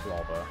do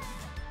Clobber.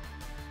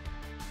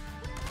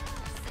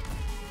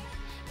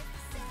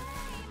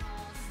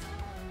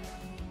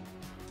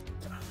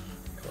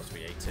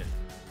 button.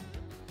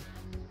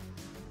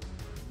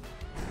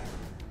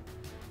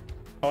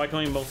 Oh, I can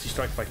only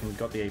multi-strike if I can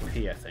got the AP,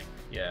 I think.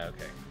 Yeah,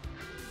 okay.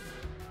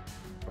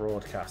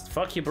 Broadcast.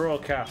 Fuck your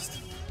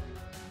broadcast.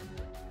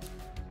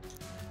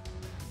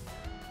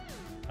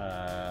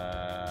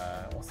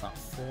 What's that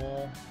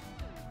for?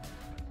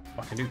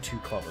 Oh, I can do 2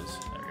 clovers.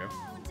 There we go.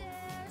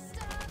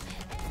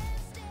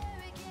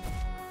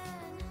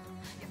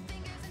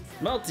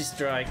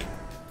 Multi-strike.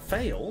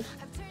 Failed?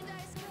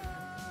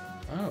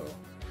 Oh.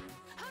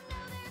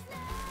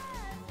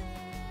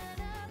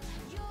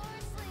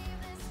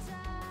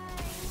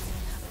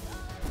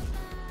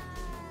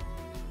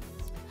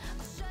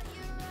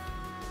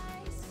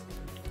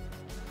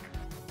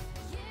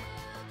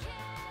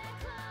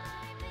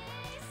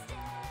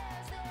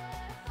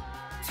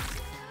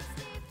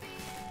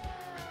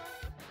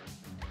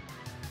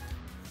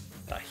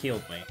 That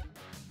healed me.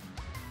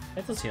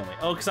 It does heal me.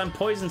 Oh, because I'm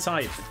poison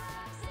type.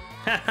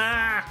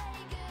 Haha!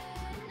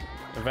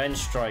 Revenge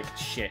strike.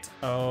 Shit.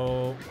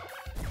 Oh.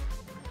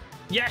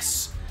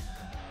 Yes!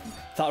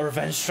 That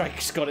revenge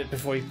strike's got it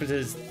before he put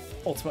his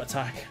ultimate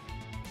attack.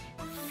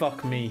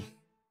 Fuck me.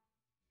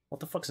 What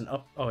the fuck's an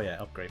up? Oh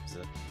yeah, upgrade is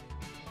it?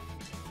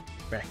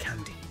 Rare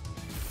candy.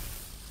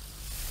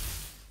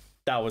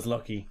 That was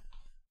lucky.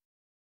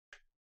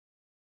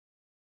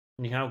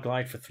 And you can now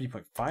glide for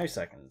 3.5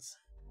 seconds.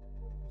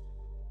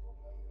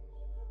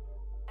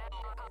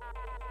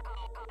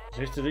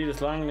 Just to lead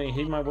us longingly,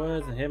 heed my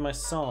words and hear my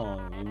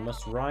song. You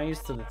must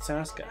rise to the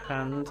task at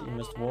hand. You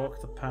must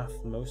walk the path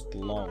most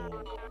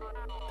long.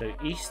 To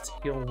the east,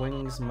 your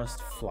wings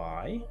must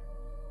fly.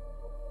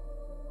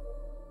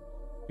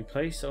 You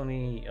place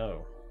only...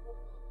 Oh.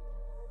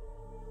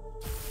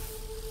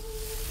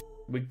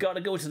 We gotta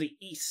go to the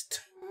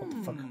east. What the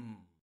fuck?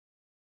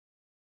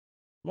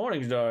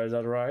 Morning Star, is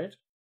that right?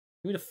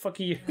 Who the fuck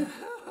are you?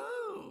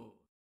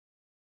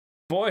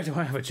 Boy, do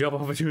I have a job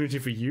opportunity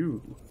for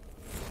you.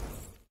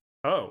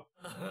 Oh.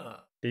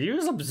 Did you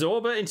just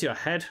absorb it into your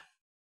head?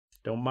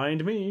 Don't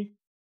mind me.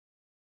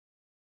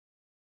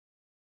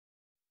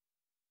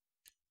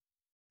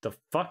 The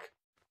fuck?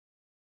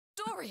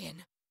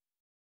 Dorian.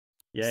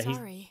 Yeah,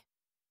 Sorry.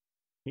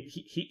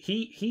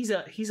 he's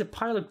a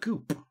pile of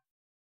goop.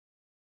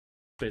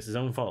 But it's his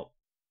own fault.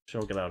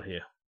 Sure, get out of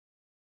here.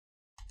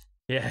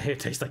 Yeah,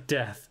 it tastes like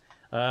death.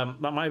 That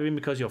might have been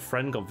because your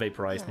friend got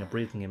vaporized and you're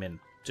breathing him in.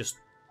 Just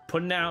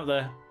putting it out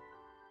there.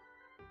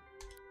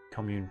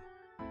 Commune.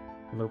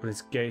 We'll open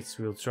its gates.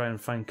 We'll try and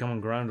find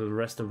common ground with the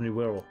rest of New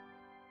World.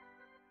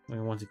 We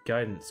wanted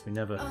guidance. We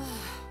never.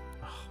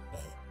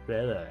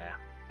 There.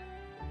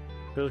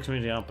 Build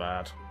community aren't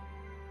bad.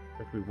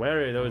 But be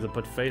wary of those that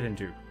put faith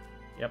into.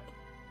 Yep.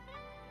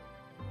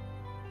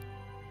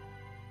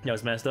 That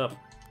was messed up.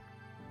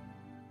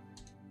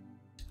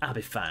 I'll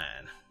be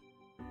fine.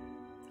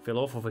 I feel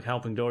awful for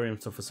helping Dorian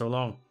for so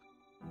long.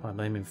 I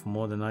blame him for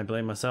more than I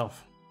blame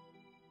myself.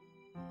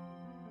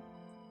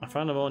 I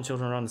found our own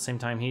children around the same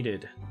time he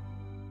did.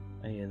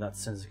 I needed that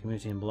sense of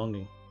community and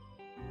belonging.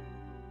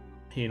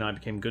 He and I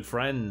became good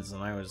friends,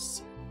 and I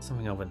was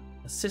something of an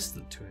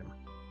assistant to him.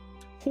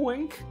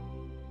 Wink!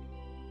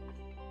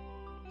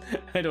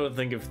 I don't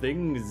think if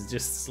things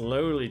just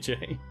slowly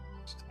changed.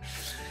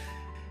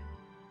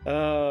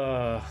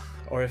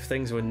 Or if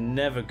things were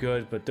never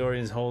good, but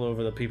Dorian's hold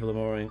over the people of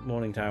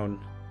Morningtown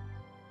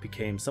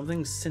became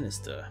something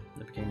sinister.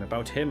 It became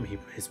about him,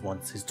 his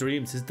wants, his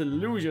dreams, his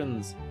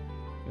delusions.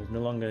 It was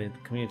no longer the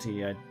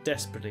community I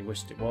desperately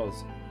wished it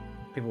was.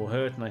 People were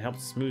hurt and I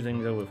helped smooth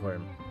things over for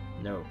him.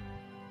 No,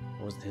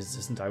 I wasn't his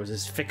assistant, I was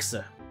his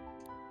fixer.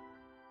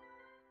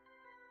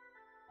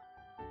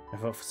 I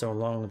felt for so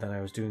long that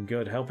I was doing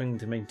good, helping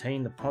to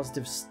maintain the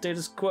positive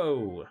status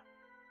quo.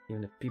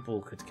 Even if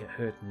people could get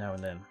hurt now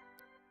and then.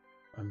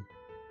 I'm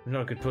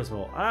not a good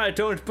person. I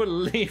don't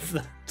believe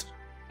that.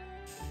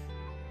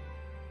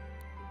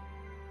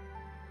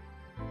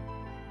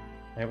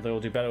 I hope they will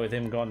do better with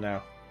him gone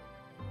now.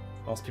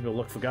 Lost people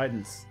look for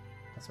guidance.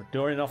 That's what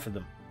Dorian offered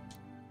them.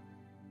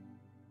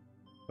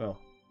 Well,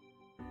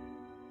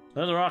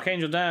 another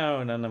Archangel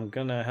down, and I'm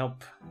gonna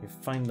help you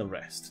find the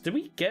rest. Did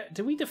we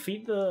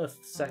defeat the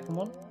second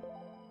one? You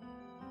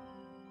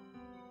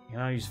can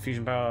now use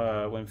fusion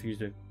power when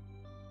fused with...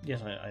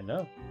 Yes, I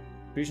know.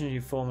 Fusion you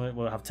form it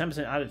will have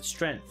 10% added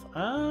strength.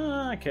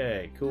 Ah,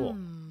 okay, cool.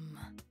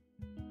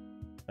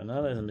 And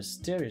now there's a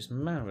mysterious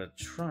man with a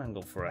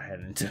triangle for a head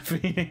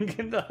intervening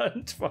in the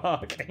hunt for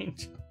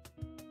Archangel.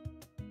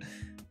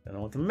 Don't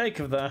know what to make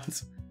of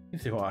that.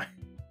 Neither do I.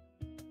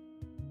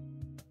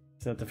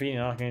 So defeating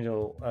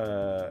Archangel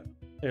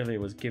earlier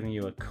was giving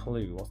you a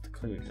clue. What's the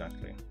clue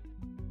exactly?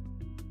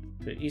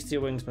 The east of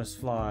your wings must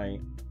fly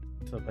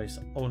to the place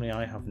only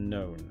I have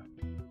known.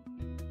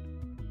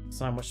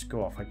 It's not much to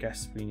go off. I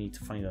guess we need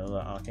to find another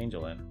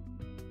Archangel then.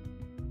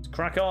 Let's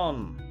crack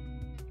on!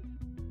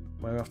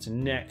 Where are we off to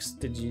next?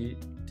 Didn't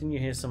you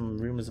hear some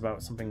rumors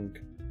about something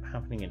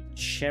happening in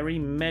Cherry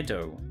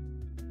Meadow?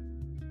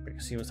 We can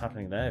see what's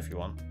happening there if you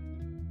want.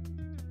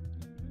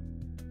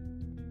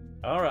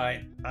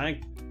 Alright,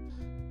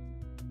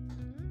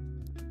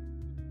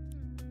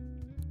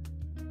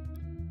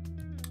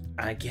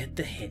 I get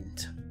the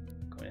hint.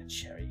 Go ahead,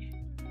 Cherry.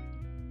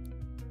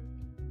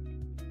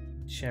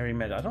 Cherry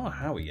Meadow. I don't know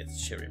how he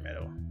gets Cherry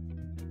Meadow.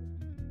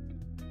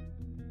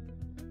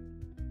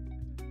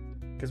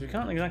 Because we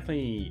can't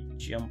exactly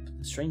jump.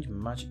 Strange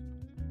magic.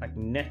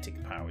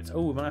 Magnetic powers.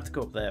 Oh, we're gonna have to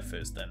go up there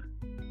first then.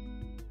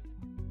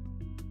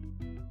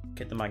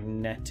 Get the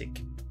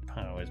magnetic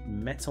powers.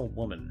 Metal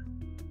Woman.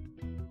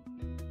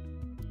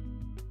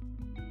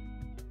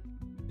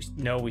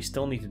 No, we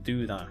still need to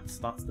do that.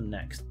 That's the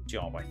next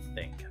job, I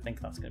think. I think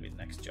that's gonna be the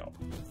next job.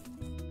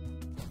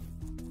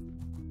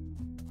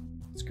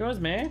 Excuse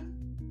me.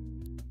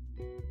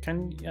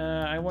 Can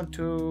I want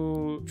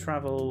to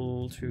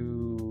travel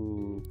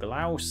to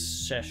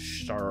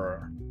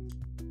Gloucestershire.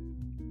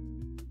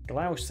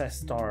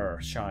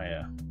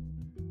 Gloucestershire.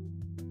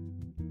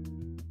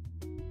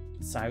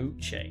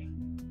 Sauche.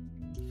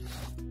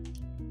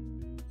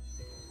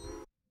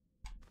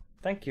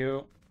 Thank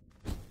you.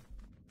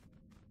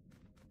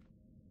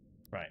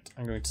 Right,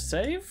 I'm going to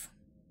save.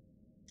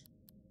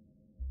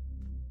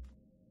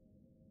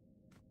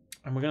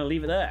 And we're going to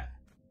leave it there.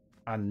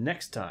 And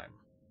next time,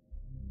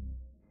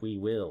 we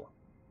will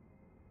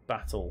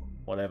battle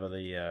whatever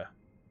the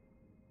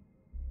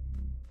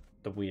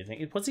weird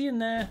thing. Was he in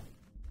there?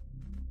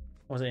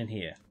 Or was it in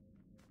here?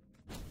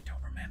 I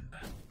don't remember.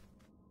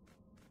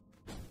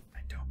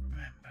 I don't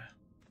remember.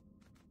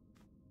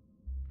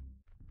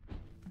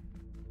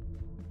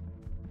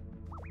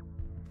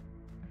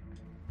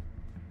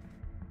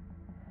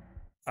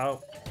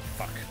 Oh,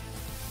 fuck.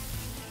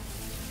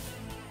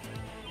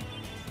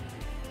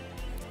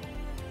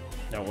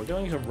 No, we're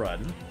going to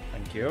run.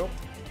 Thank you.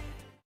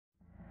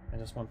 I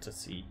just want to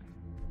see.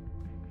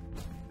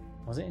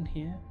 Was it in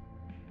here?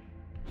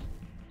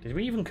 Did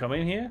we even come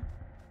in here?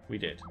 We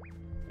did.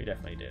 We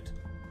definitely did.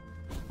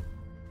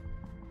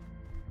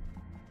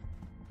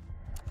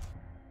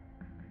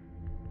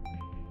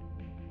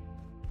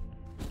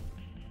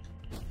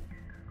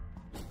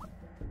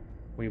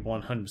 We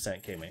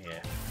 100% came in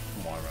here,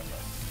 from what I remember.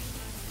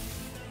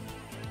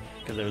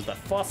 Because there was that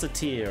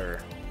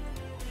faucetier.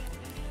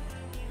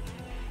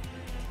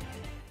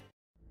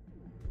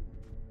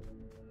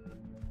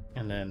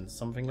 And then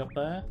something up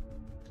there.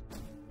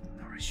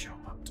 Not really sure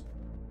what.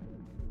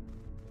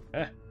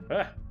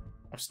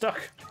 I'm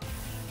stuck.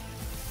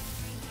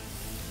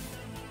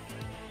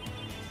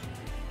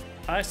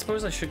 I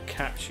suppose I should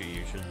capture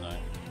you, shouldn't I?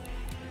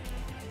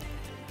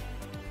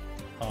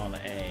 On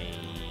a...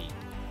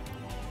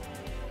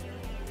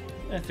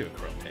 Let's do a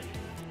crow pit.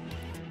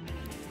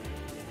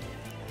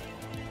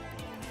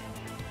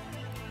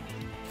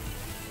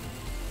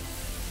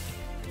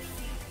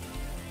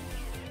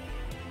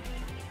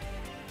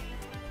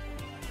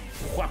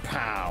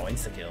 Wapow!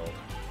 Insta-killed.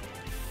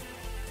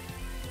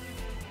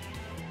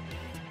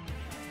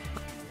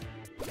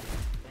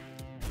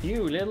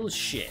 You little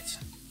shit.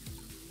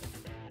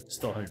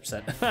 Still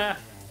 100%.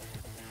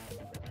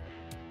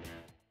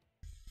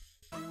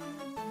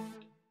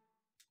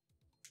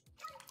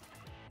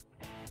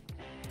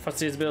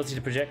 Faucetier's ability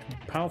to project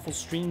powerful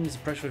streams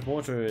of pressurized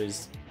water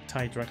is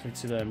tied directly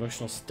to their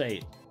emotional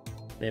state.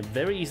 They are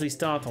very easily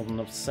startled and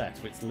upset,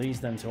 which leads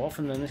them to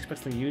often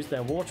unexpectedly use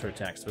their water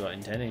attacks without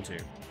intending to.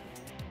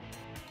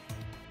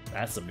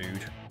 That's a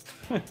mood.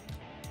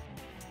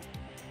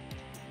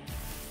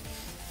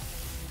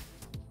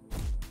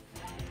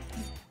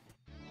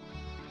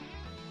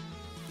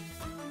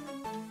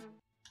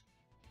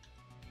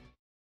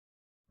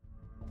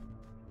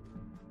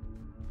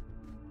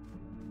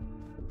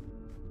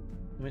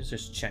 Let's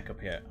just check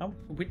up here. Oh,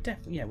 we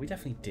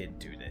definitely did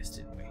do this,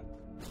 didn't we?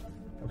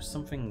 There was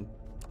something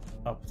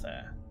up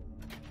there.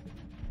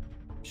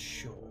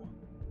 Sure.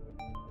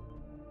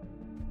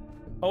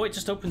 Oh, it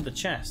just opened the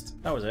chest.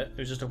 That was it. It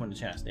was just opened the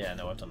chest. Yeah,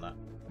 no, I've done that.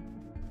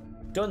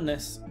 Done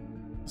this.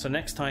 So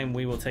next time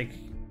we will take...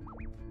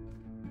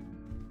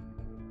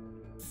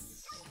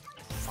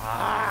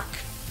 Fuck!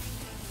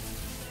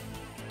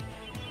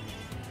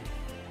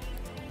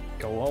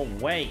 Go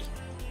away!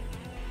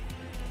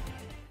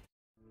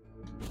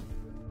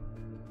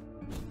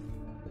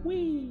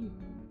 Whee!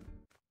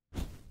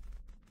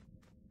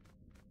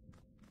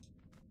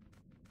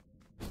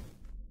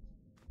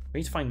 We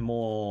need to find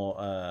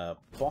more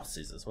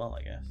bosses as well,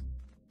 I guess.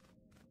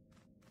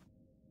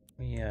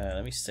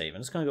 Let me save.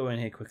 I'm just gonna go in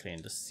here quickly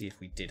and just see if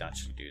we did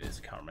actually do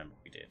this. I can't remember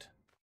if we did.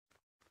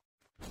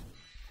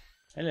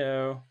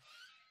 Hello.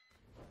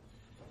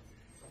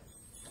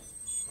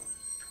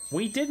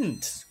 We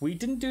didn't. We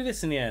didn't do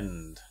this in the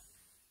end.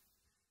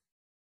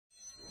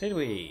 Did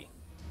we?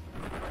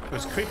 It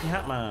was Creepy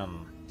Hat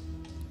Man.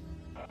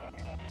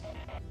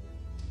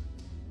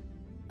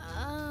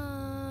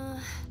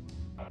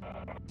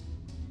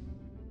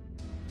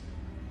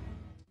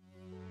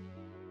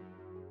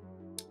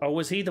 Oh,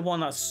 was he the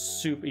one that's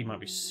super... He might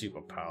be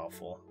super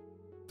powerful.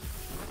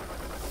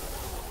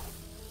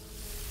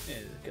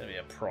 It's gonna be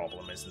a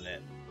problem, isn't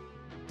it?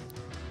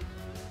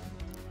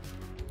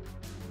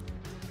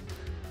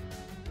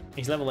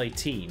 He's level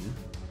 18.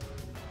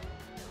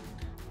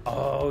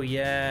 Oh,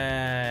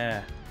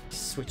 yeah. He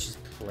switches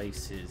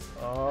places.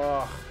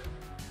 Oh.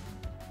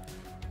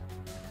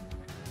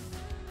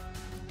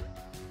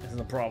 This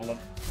is a problem.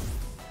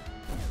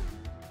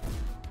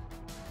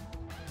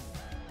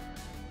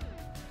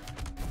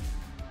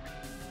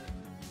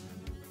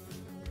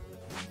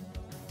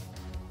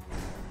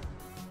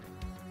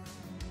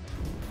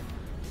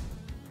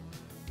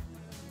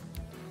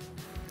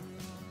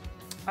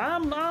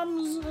 I'm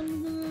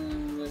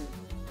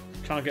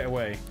can't get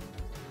away.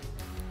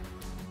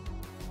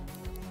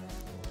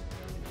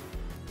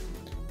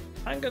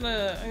 I'm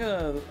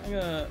gonna.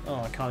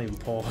 Oh, I can't even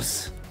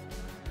pause.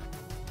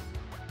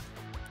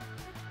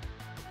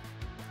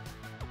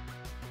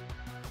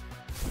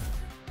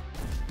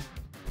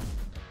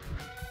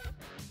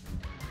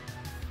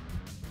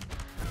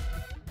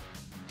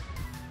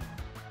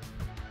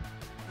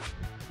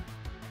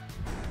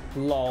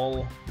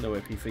 Lol. No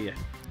AP for you.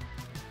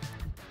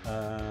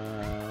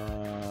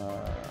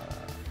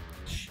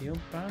 Shield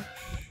bash.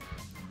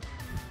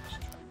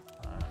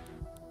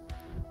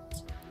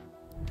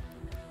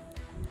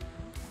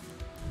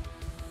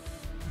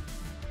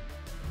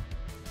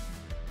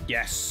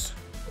 Yes.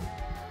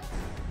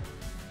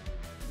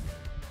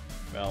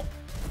 Well.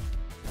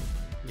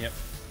 Yep.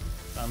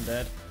 I'm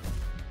dead.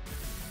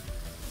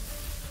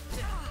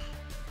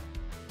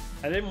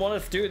 I didn't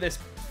want to do this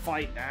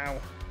fight now.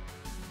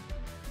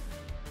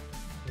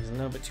 He's a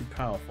little bit too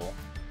powerful.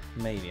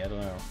 Maybe, I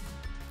don't know.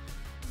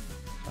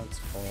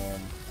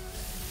 Transform.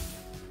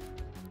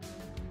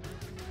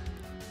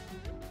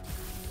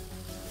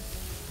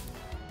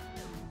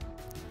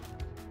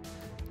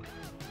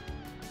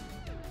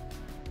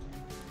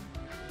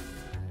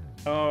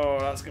 Oh,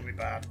 that's gonna be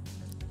bad.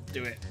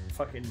 Do it.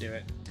 Fucking do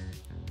it.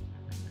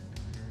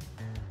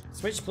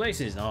 Switch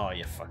places. Oh,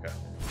 you fucker.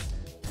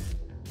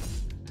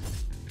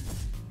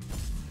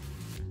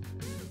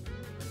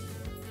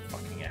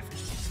 Fucking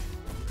efforts.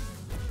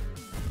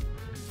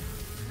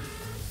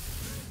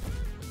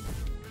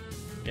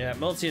 Yeah,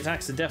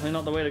 multi-attacks are definitely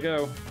not the way to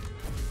go.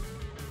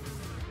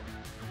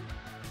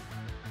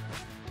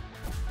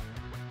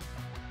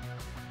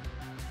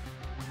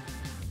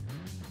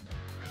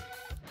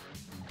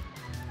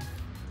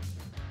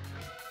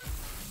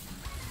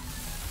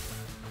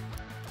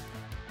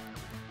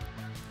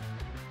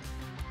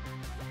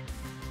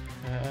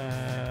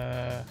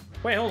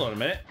 Wait, hold on a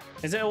minute.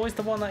 Is it always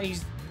the one that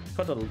he's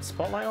put a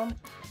spotlight on?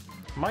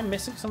 Am I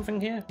missing something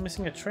here?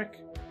 Missing a trick?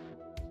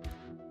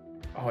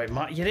 Oh, it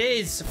might. It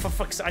is! For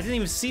fuck's sake, I didn't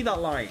even see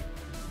that light.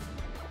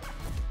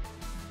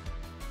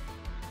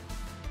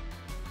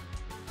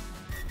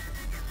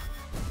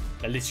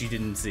 I literally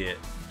didn't see it.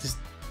 Just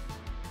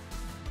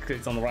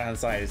clicked on the right hand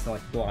side. It's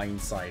like blind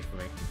side for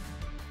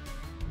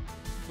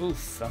me.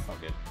 Oof, that's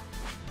not good.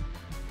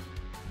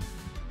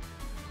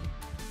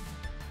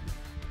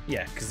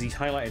 Yeah, because he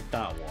highlighted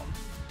that one.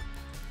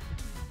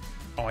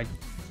 Oh, I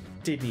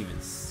didn't even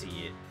see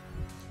it.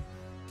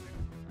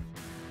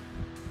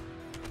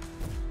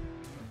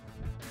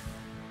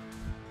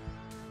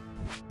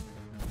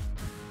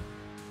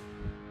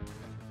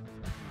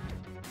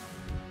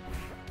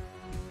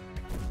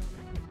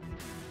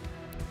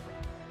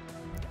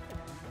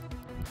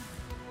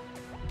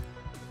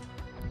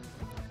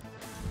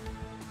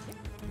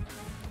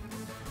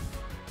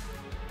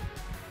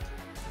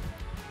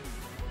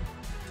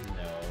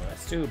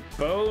 Do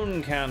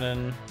bone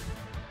cannon.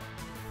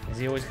 Is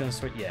he always gonna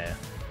switch? Yeah.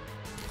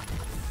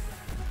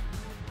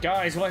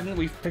 Guys, why didn't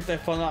we pick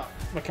up on that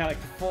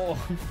mechanic before?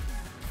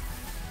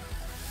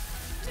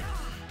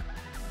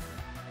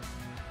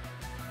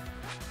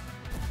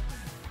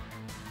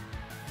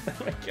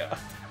 Oh my god,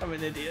 I'm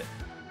an idiot.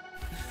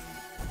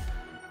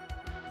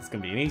 It's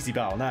gonna be an easy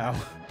battle now.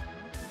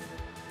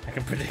 I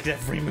can predict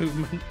every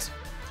movement.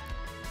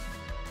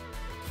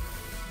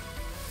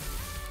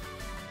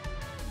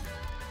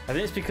 I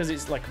think it's because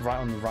it's like right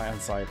on the right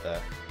hand side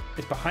there.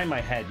 It's behind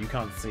my head, you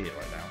can't see it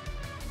right now.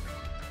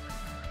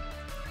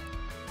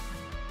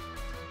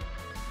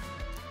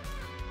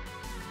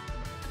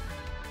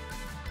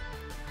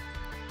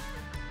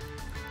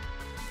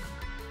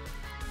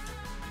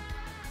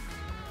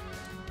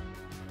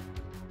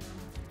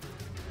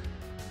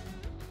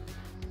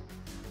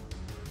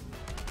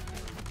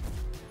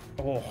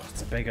 Oh,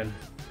 it's a big one.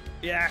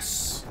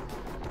 Yes!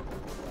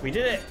 We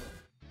did it!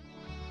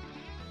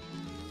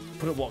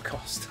 But at what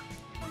cost?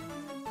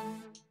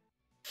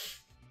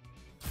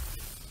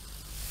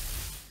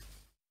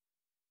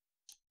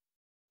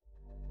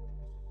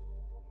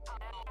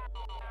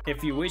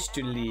 If you wish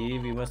to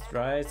leave, you must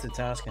rise to the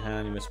task at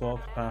hand. You must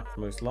walk the path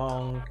most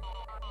long.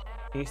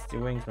 East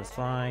your wings must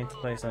fly to the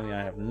place only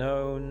I have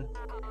known.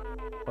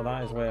 For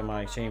that is where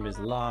my chambers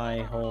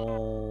lie,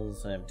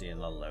 halls empty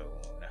and alone.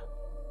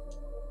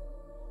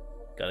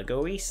 Gotta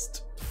go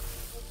east.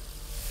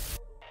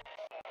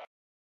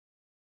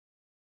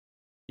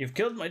 You've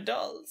killed my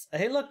dolls.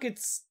 Hey look,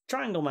 it's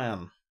Triangle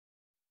Man.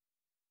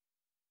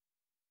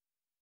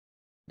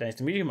 Nice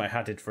to meet you, my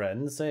hatted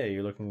friends. Say, are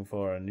you looking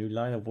for a new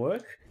line of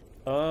work?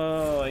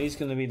 Oh, he's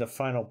going to be the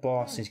final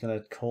boss. He's going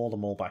to call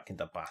them all back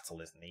into battle,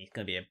 isn't he? He's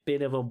going to be a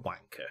bit of a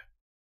wanker.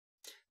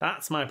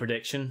 That's my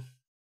prediction.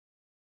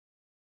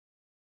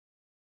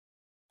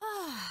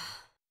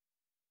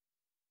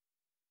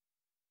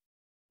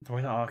 the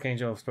way that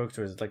Archangel spoke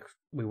to us, like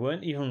we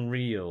weren't even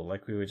real.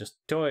 Like we were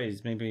just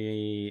toys.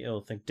 Maybe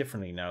it'll think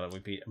differently now that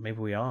maybe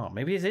we are.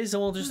 Maybe it is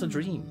all just a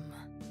dream.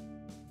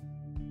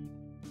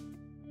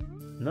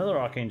 Another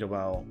Archangel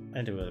Bell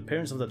entered with the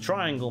appearance of the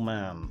Triangle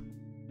Man.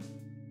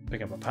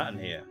 Pick up a pattern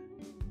here.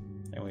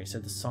 Anyway, you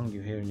said the song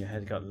you hear in your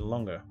head got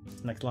longer.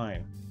 Next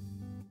line.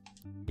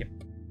 Yep.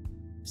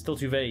 Still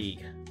too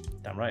vague.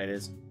 Damn right it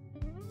is.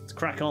 Let's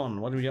crack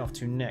on. What are we off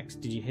to next?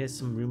 Did you hear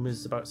some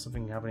rumors about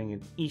something happening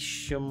in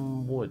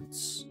Isham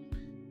Woods?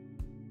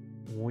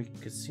 We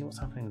could see what's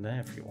happening there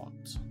if you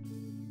want.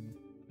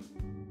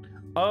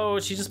 Oh,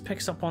 she just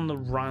picks up on the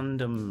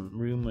random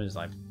rumors.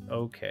 Like,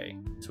 okay,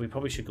 so we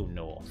probably should go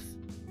north.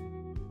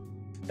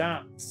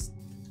 That's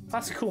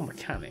a cool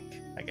mechanic,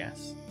 I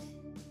guess.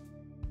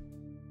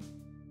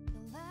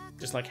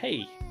 Just like,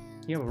 hey,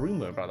 you have a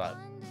rumor about that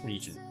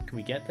region. Can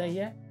we get there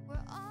yet?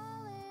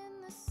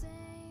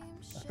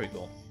 That's pretty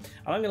cool.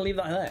 And I'm going to leave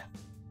that there.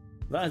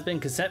 That has been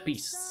Cassette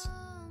Beasts.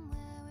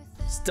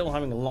 Still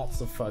having lots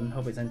of fun.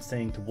 Hope it's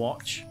entertaining to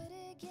watch.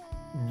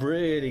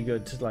 Really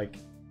good to like.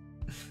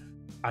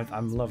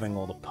 I'm loving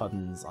all the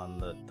puns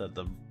and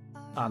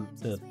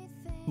the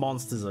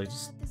monsters are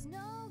just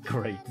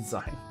great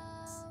design.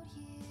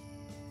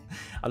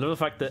 I love the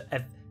fact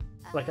that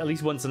like at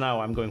least once an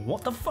hour I'm going,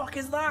 what the fuck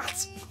is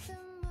that?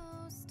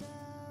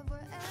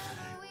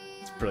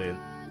 It's brilliant.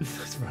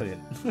 It's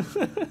brilliant.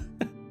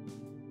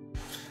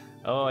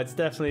 Oh, it's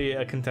definitely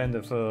a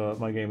contender for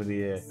my game of the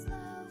year.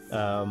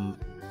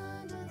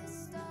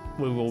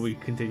 We will be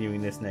continuing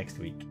this next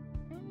week,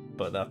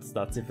 but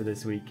that's it for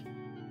this week.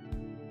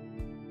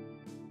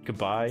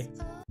 Goodbye.